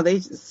 Because now they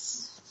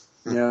just...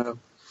 Yeah.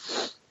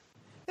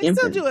 They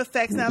still do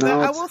effects now. But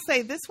I will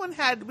say, this one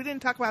we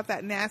didn't talk about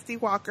that nasty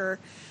walker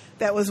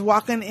that was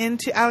walking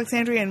into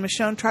Alexandria and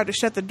Michonne tried to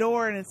shut the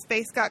door and his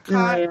face got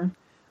caught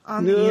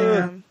on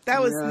the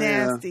that was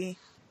nasty.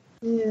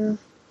 Yeah.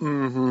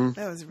 Mm-hmm.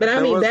 That was but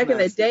I mean, back in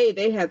the day,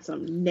 they had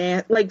some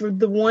like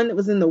the one that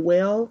was in the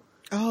well.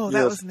 Oh,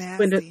 that was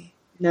nasty.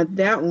 Now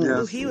that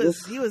one, he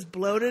was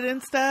bloated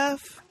and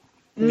stuff.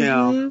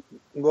 Yeah.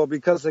 Well,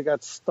 because they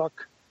got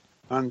stuck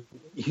on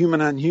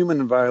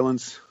human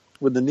violence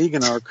with the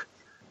Negan arc,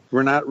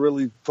 we're not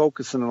really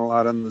focusing a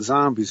lot on the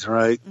zombies,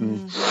 right?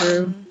 And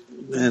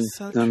I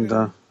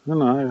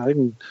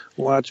can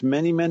watch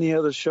many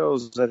other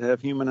shows that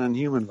have human on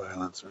human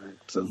violence, right?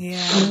 So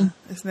yeah,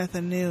 it's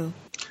nothing new.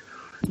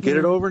 Get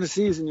it over in a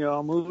season,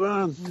 y'all. Move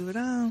on. Move it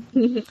on.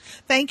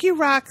 Thank you,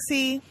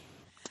 Roxy.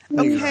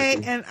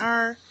 Okay, and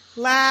our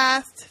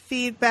last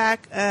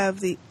feedback of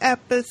the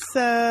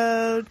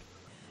episode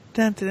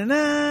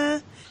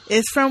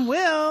is from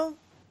Will.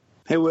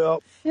 Hey,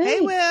 Will. Hey,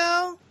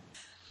 Will.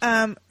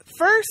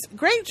 First,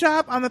 great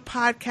job on the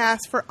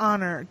podcast for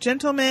Honor,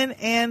 Gentlemen,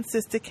 and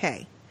Sistah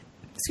K.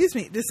 Excuse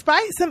me.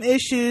 Despite some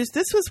issues,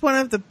 this was one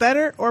of the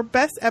better or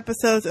best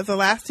episodes of the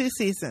last 2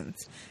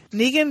 seasons.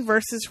 Negan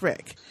versus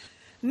Rick.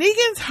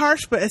 Negan's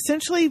harsh but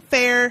essentially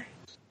fair,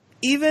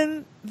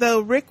 even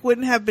though Rick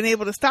wouldn't have been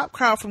able to stop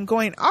Carl from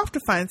going off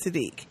to find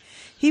Sadiq.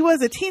 He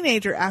was a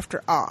teenager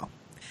after all.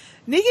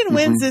 Negan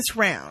wins this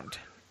round.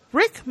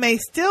 Rick may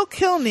still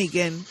kill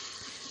Negan.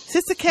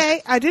 Sistah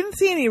K, I didn't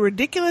see any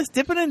ridiculous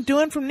dipping and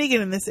doing from Negan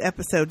in this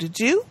episode. Did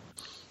you?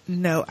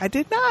 No, I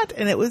did not,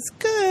 and it was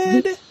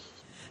good.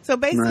 So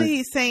basically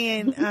he's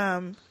saying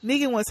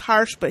Negan was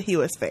harsh, but he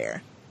was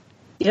fair.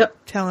 Yep.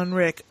 Telling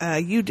Rick,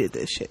 you did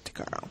this shit to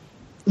Carl.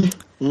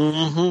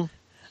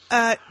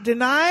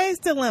 Denai's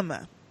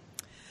Dilemma.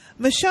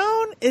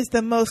 Michonne is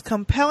the most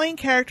compelling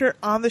character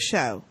on the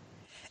show.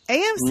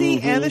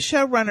 AMC and the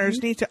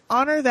showrunners need to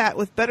honor that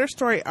with better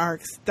story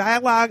arcs,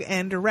 dialogue,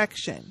 and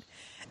direction.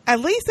 At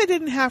least they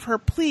didn't have her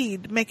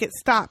plead make it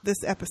stop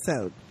this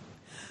episode.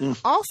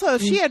 Also,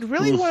 if she had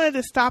really wanted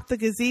to stop the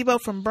gazebo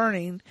from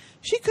burning,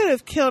 she could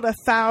have killed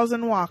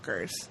 1,000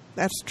 walkers.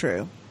 That's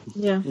true.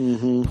 Yeah.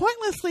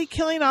 Pointlessly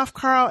killing off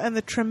Carl and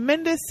the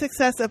tremendous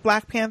success of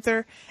Black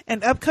Panther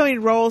and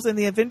upcoming roles in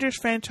the Avengers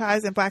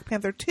franchise and Black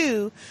Panther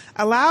 2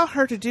 allow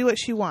her to do what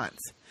she wants.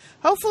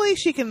 Hopefully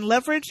she can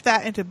leverage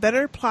that into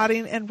better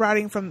plotting and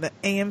writing from the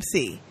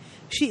AMC.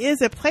 She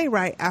is a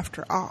playwright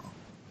after all.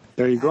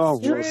 There you go.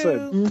 Well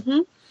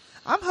said.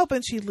 I'm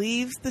hoping she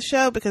leaves the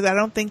show because I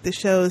don't think the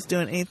show is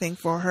doing anything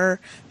for her.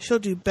 She'll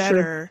do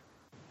better.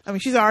 I mean,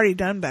 she's already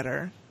done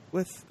better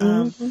with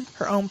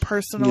her own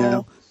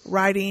personal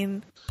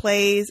writing,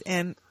 plays,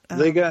 and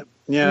they got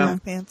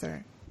Black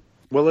Panther.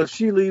 Well, if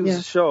she leaves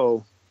the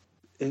show,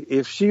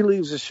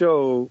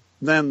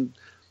 then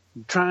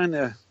trying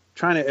to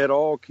at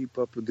all keep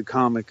up with the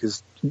comic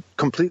is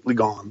completely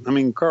gone. I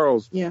mean,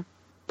 Carl's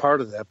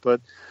part of that,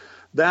 but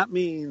that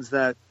means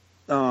that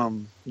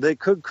they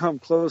could come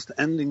close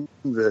to ending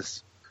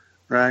this,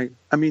 right?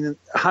 I mean,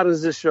 how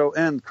does this show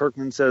end?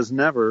 Kirkman says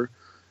never,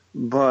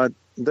 but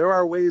there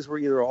are ways where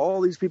either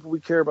all these people we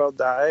care about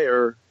die,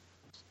 or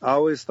I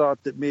always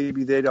thought that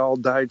maybe they'd all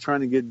die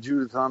trying to get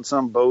Judith on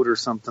some boat or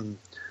something,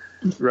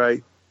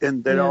 right?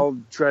 And they'd all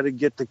try to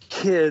get the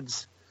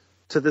kids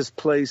to this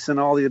place, and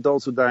all the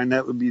adults would die, and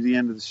that would be the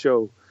end of the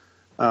show.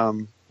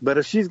 But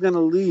if she's going to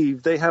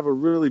leave, they have a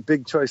really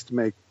big choice to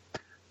make,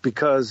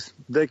 because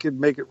they could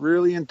make it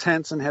really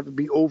intense and have it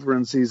be over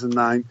in season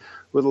 9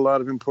 with a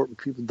lot of important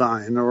people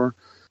dying, or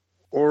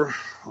I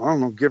don't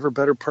know, give her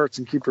better parts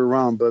and keep her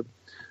around. But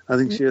I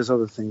think she has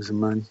other things in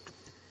mind.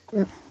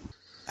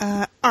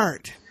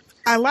 Art.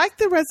 I like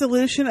the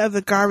resolution of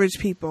the garbage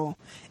people.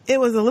 It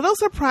was a little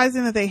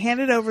surprising that they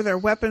handed over their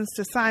weapons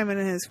to Simon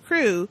and his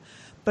crew,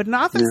 but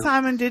not that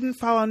Simon didn't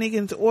follow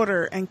Negan's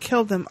order and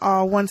killed them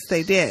all once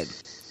they did.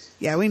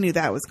 Yeah, we knew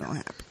that was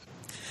going to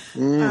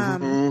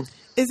happen.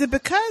 Is it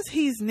because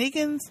he's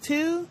Negan's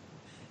too?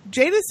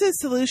 Jadis'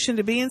 solution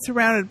to being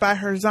surrounded by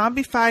her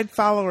zombified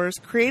followers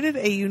created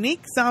a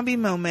unique zombie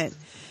moment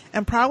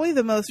and probably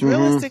the most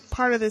realistic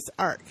part of this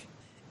arc.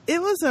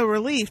 It was a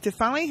relief to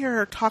finally hear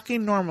her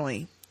talking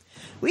normally.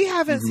 We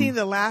haven't seen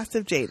the last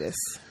of Jadis.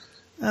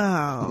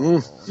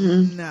 Oh,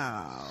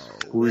 no.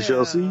 We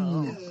shall see.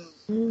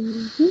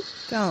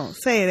 Don't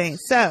say it ain't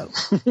so.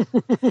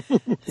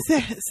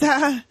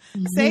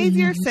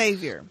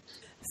 Savior.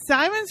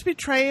 Simon's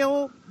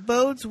betrayal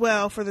bodes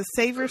well for the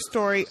Savior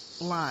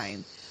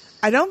storyline.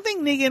 I don't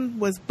think Negan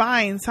was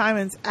buying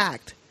Simon's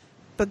act,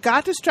 but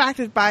got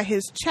distracted by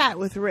his chat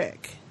with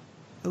Rick.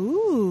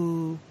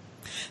 Ooh.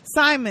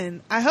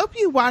 Simon, I hope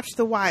you watch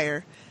The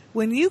Wire.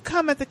 When you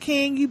come at the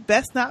king, you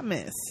best not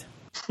miss.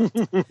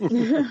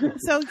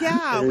 So,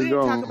 yeah, we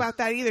didn't talk about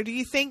that either. Do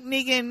you think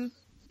Negan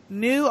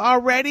knew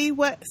already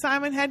what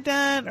Simon had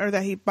done, or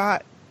that he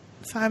bought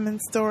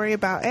Simon's story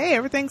about, hey,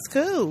 everything's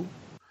cool?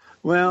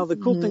 Well, the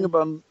cool thing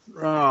about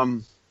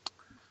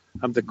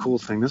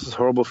this is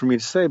horrible for me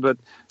to say, but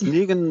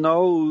Negan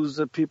knows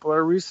that people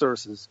are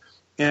resources.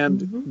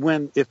 And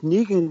if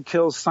Negan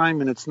kills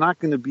Simon, it's not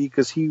going to be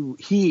because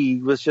he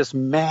was just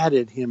mad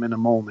at him in a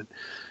moment.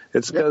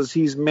 It's because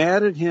he's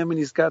mad at him and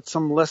he's got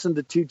some lesson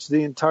to teach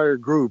the entire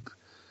group.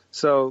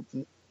 So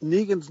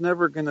Negan's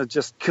never going to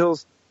just kill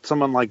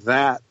someone like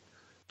that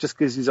just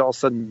because he's all of a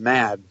sudden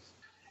mad.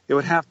 It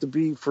would have to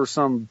be for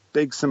some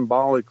big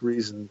symbolic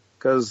reason,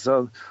 because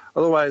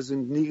otherwise,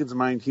 in Negan's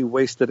mind, he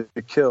wasted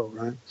a kill,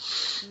 right?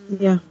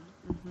 Yeah,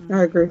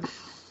 I agree.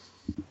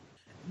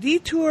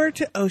 Detour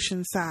to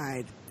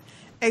Oceanside.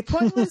 A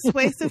pointless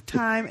waste of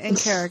time and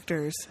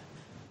characters.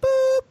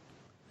 Boop.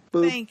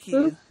 Thank you.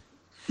 Boop.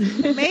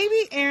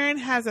 Maybe Aaron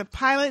has a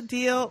pilot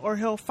deal, or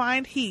he'll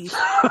find Heath.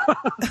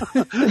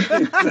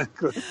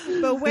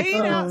 But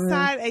waiting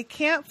outside a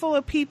camp full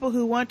of people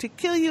who want to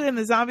kill you in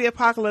the zombie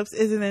apocalypse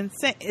is an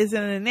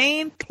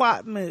inane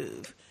plot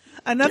move.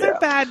 Another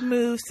bad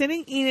move,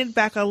 sending Enid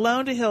back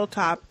alone to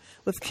Hilltop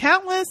with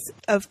countless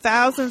of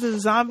thousands of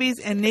zombies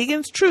and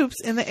Negan's troops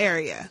in the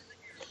area.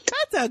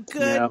 That's a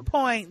good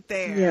point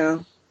there. Yeah.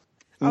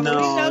 Although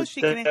we know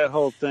that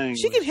whole thing.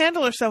 She can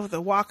handle herself with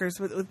the walkers,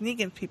 with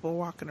Negan people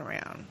walking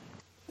around.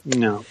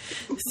 No.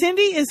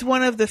 Cindy is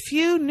one of the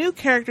few new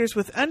characters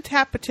with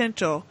untapped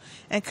potential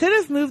and could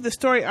have moved the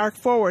story arc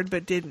forward,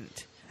 but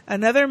didn't.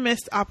 Another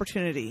missed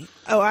opportunity.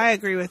 Oh, I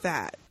agree with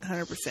that.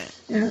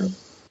 100%.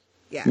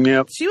 Yeah.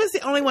 Yep. She was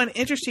the only one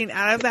interesting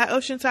out of that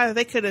Oceanside that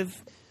they could have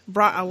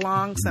brought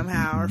along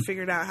somehow or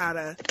figured out how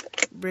to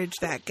bridge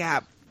that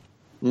gap.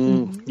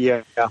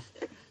 Yeah.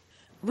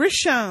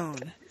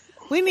 Rishon.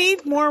 We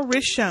need more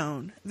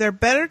Rishon. They're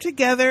better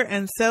together,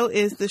 and so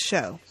is the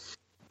show.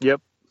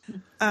 Yep.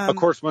 Of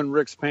course, when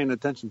Rick's paying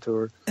attention to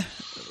her.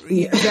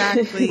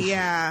 Exactly,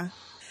 yeah.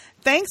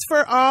 Thanks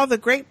for all the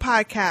great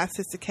podcasts,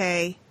 Sister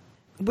K.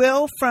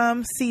 Will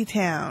from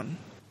Seatown.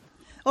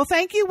 Well,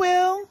 thank you,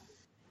 Will.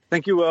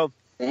 Thank you, Will.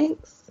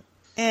 Thanks.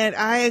 And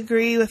I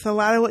agree with a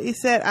lot of what you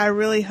said. I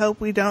really hope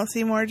we don't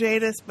see more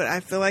Jadis, but I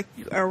feel like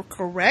you are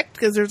correct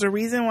because there's a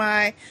reason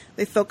why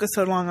they focus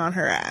so long on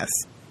her ass.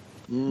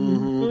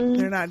 Mm-hmm.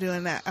 They're not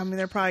doing that. I mean,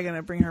 they're probably going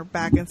to bring her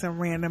back in some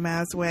random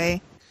ass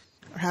way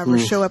or have her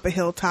show up a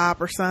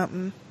hilltop or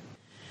something.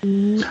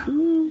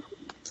 Mm-hmm.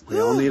 We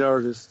all need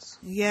artists.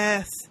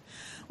 Yes.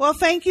 Well,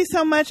 thank you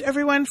so much,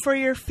 everyone, for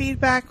your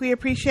feedback. We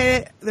appreciate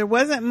it. There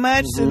wasn't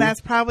much, and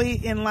that's probably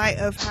in light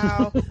of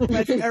how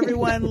much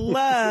everyone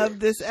loved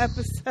this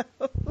episode.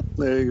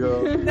 There you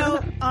go.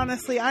 No,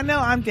 honestly, I know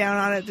I'm down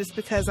on it just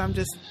because I'm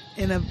just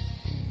in a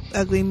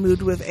ugly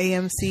mood with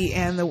AMC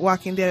and The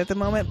Walking Dead at the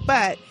moment.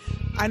 But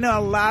I know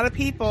a lot of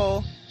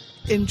people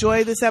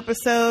enjoyed this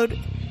episode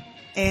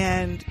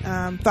and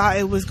thought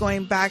it was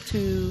going back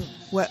to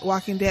what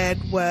Walking Dead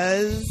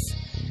was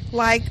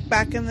like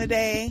back in the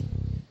day.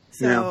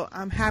 So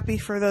I'm happy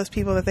for those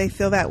people that they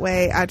feel that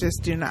way. I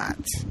just do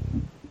not.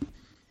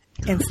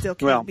 And still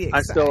can't be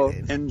excited. I still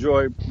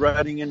enjoy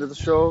writing into the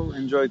show,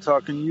 enjoy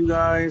talking to you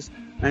guys.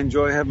 I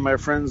enjoy having my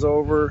friends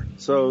over.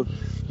 So,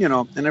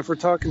 and if we're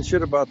talking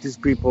shit about these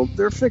people,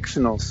 they're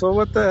fictional. So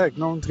what the heck?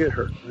 No one's get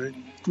hurt, right?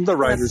 The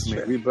writers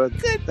maybe, but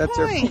that's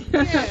point.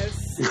 Yes.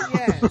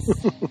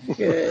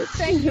 Good.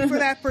 Thank you for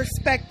that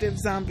perspective,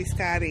 Zombie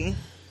Scotty.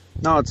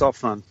 No, it's all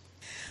fun.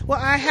 Well,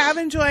 I have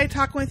enjoyed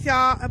talking with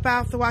y'all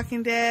about The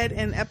Walking Dead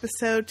in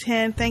episode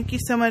 10. Thank you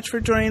so much for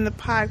joining the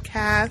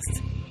podcast.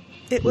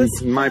 It was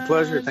my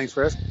pleasure. Thanks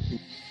for asking.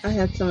 I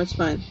had so much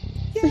fun.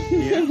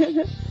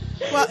 Yeah.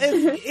 Well,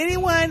 if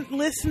anyone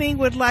listening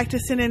would like to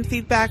send in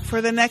feedback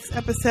for the next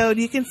episode,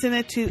 you can send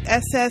it to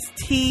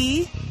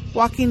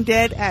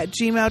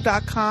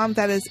sstwalkingdead@gmail.com.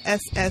 That is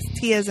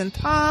SST as in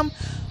Tom,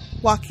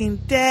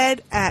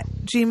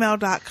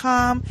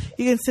 walkingdead@gmail.com.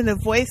 You can send a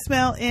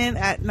voicemail in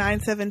at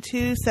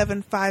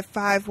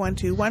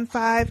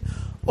 972-755-1215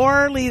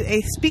 or leave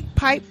a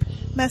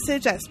SpeakPipe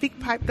message at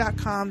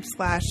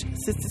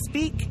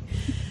speakpipe.com/sistahspeak.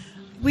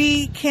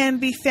 We can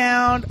be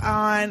found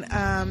on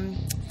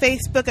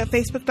Facebook at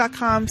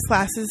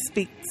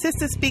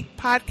facebook.com/Sistah Speak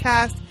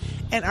Podcast,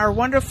 and our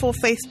wonderful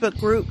Facebook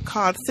group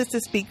called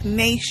Sistah Speak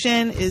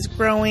Nation is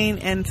growing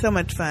and so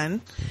much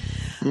fun.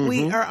 Mm-hmm.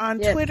 We are on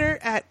Twitter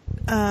at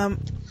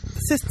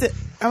Sistah.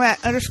 I'm at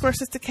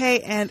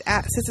 _SistahK and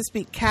at Sistah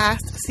Speak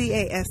Cast,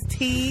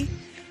 CAST.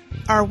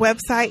 Our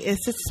website is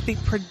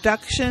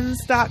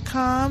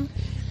sistahspeakproductions.com.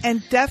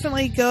 And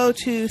definitely go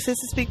to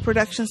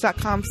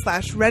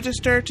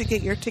sistahspeakproductions.com/register to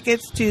get your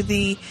tickets to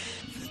the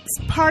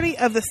party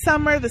of the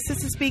summer, the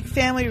Sistah Speak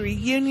family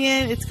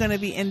reunion. It's going to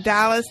be in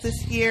Dallas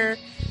this year,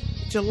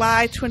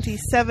 July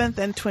 27th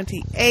and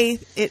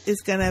 28th. It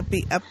is going to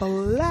be a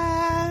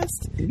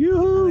blast.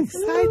 I'm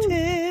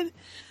excited.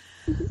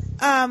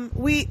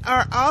 We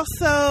are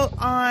also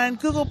on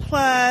Google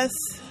Plus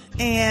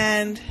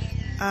and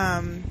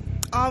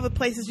all the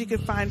places you can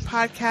find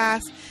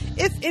podcasts.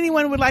 If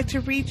anyone would like to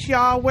reach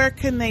y'all, where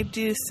can they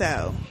do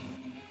so?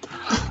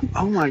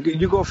 Oh my God,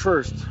 you go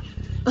first.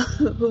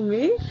 Who,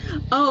 me?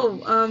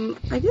 Oh,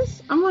 I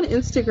guess I'm on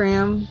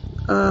Instagram.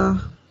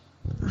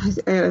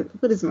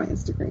 What is my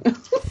Instagram?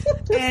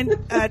 And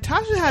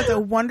Tasha has a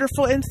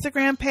wonderful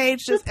Instagram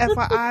page. Just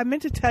FYI, I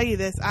meant to tell you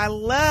this. I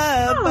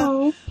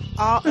love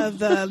all of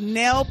the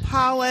nail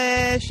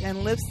polish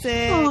and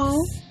lipsticks.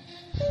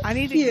 I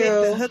need to get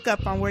the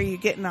hookup on where you're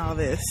getting all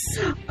this.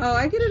 Oh,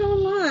 I get it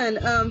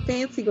online.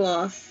 Fancy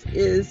Gloss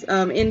is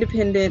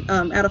independent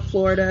out of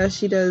Florida.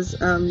 She does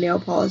nail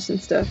polish and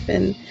stuff,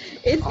 and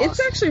it's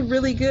actually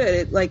really good.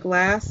 It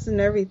lasts and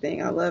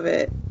everything. I love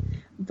it.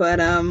 But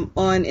on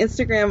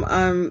Instagram,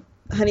 I'm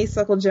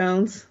Honeysuckle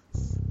Jones.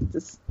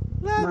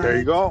 There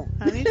you go,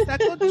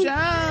 Honeysuckle Jones.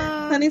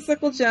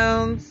 Honeysuckle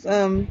Jones.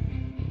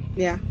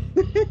 Yeah.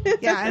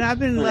 Yeah, and I've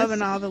been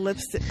loving all the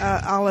lipstick,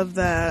 all of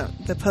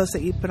the posts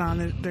that you put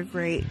on. They're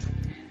great.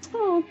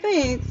 Oh,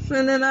 thanks.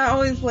 And then I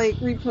always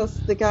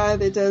repost the guy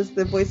that does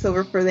the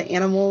voiceover for the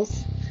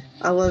animals.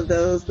 I love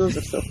those. Those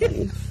are so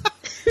funny.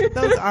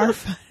 Those are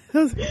fun.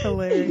 Those are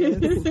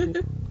hilarious.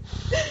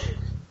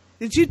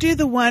 Did you do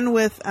the one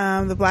with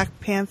the Black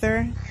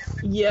Panther?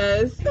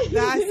 Yes.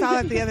 I saw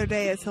it the other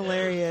day. It's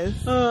hilarious.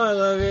 Oh, I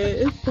love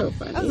it. It's so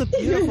funny. That was a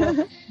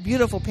beautiful,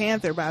 beautiful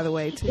panther, by the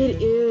way, too.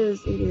 It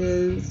is. It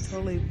is.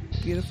 Totally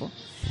beautiful.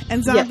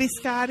 And Zombie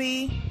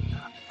Scotty?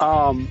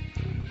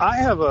 I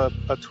have a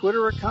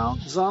Twitter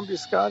account, Zombie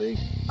Scotty.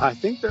 I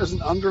think there's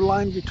an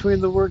underline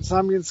between the word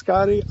Zombie and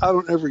Scotty. I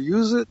don't ever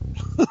use it.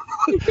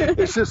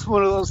 It's just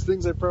one of those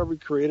things I probably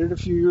created a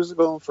few years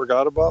ago and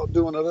forgot about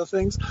doing other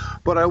things.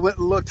 But I went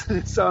and looked and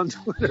it's on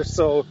Twitter.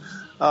 So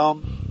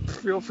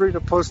feel free to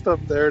post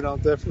up there and I'll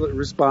definitely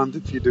respond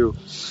if you do.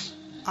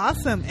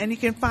 Awesome. And you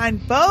can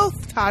find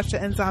both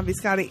Tasha and Zombie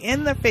Scotty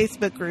in the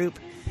Facebook group,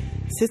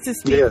 Sistah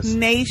Speak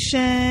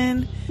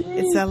Nation.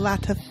 It's a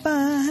lot of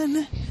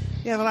fun.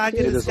 We have a lot of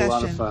good discussion. It is a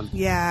lot of fun.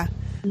 Yeah.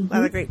 A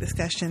lot of great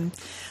discussion.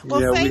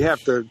 Well, we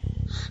have to...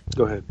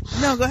 Go ahead.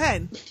 No, go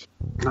ahead.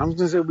 I was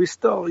going to say, we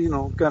still,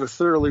 got to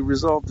thoroughly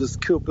resolve this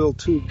Kill Bill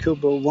 2, Kill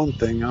Bill 1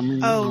 thing. I mean,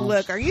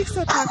 look, are you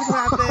still talking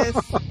about this?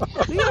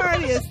 We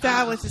already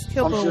established this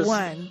Kill Bill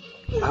 1.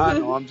 I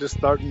know, I'm just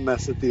starting to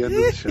mess at the end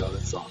of the show,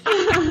 that's all.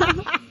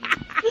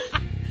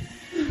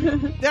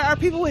 There are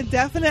people with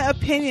definite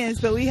opinions,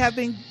 but we have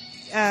been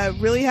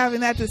really having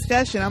that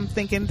discussion. I'm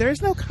thinking,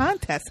 there's no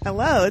contest.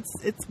 Hello,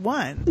 it's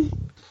one.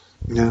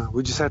 Yeah,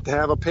 we just have to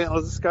have a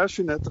panel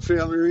discussion at the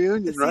family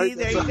reunion, right?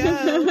 There you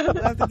go.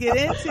 We'll have to get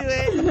into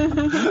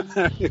it.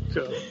 There you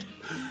go.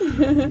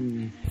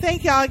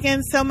 Thank y'all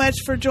again so much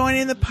for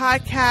joining the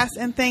podcast,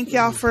 and thank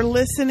y'all for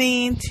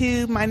listening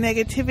to my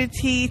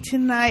negativity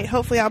tonight.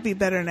 Hopefully I'll be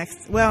better no,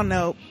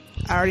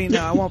 I already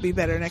know I won't be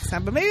better next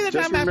time, but maybe the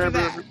time after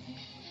that.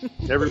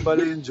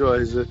 Everybody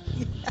enjoys it.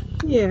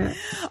 Yeah.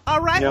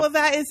 All right, well,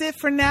 that is it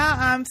for now.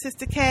 I'm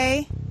Sister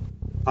K.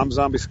 I'm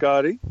Zombie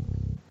Scotty.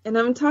 And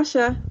I'm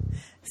Tasha.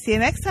 See you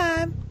next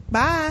time.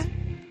 Bye.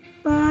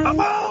 Bye. I'm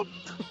out.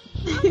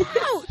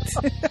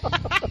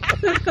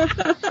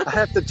 I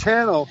have to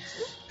channel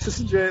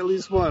Sister J at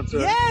least once.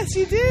 Right? Yes,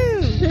 you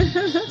do.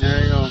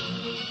 There you go.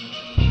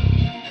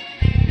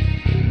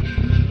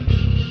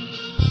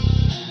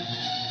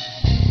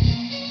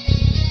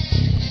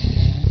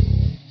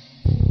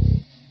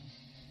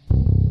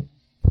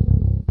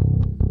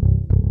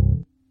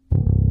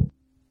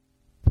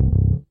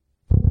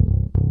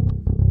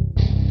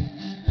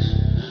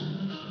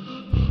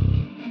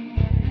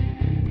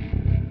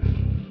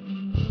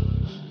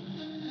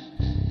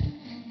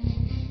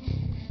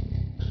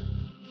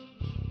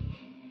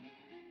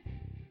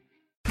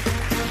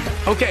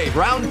 Okay,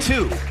 round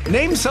 2.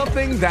 Name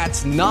something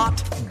that's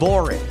not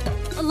boring.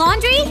 A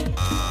laundry?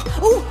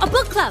 Ooh, a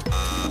book club.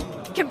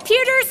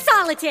 Computer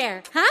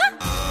solitaire, huh?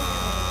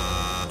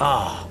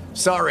 Ah,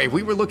 sorry,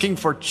 we were looking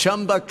for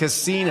Chumba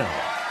Casino.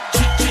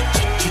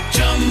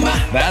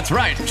 That's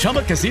right,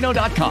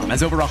 ChumbaCasino.com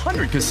has over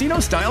 100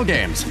 casino-style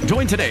games.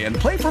 Join today and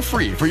play for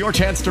free for your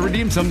chance to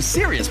redeem some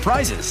serious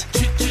prizes.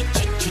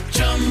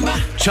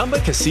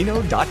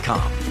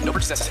 ChumbaCasino.com. No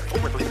purchase necessary.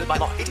 Void where prohibited by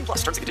law. 18+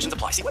 terms and conditions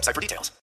apply. See website for details.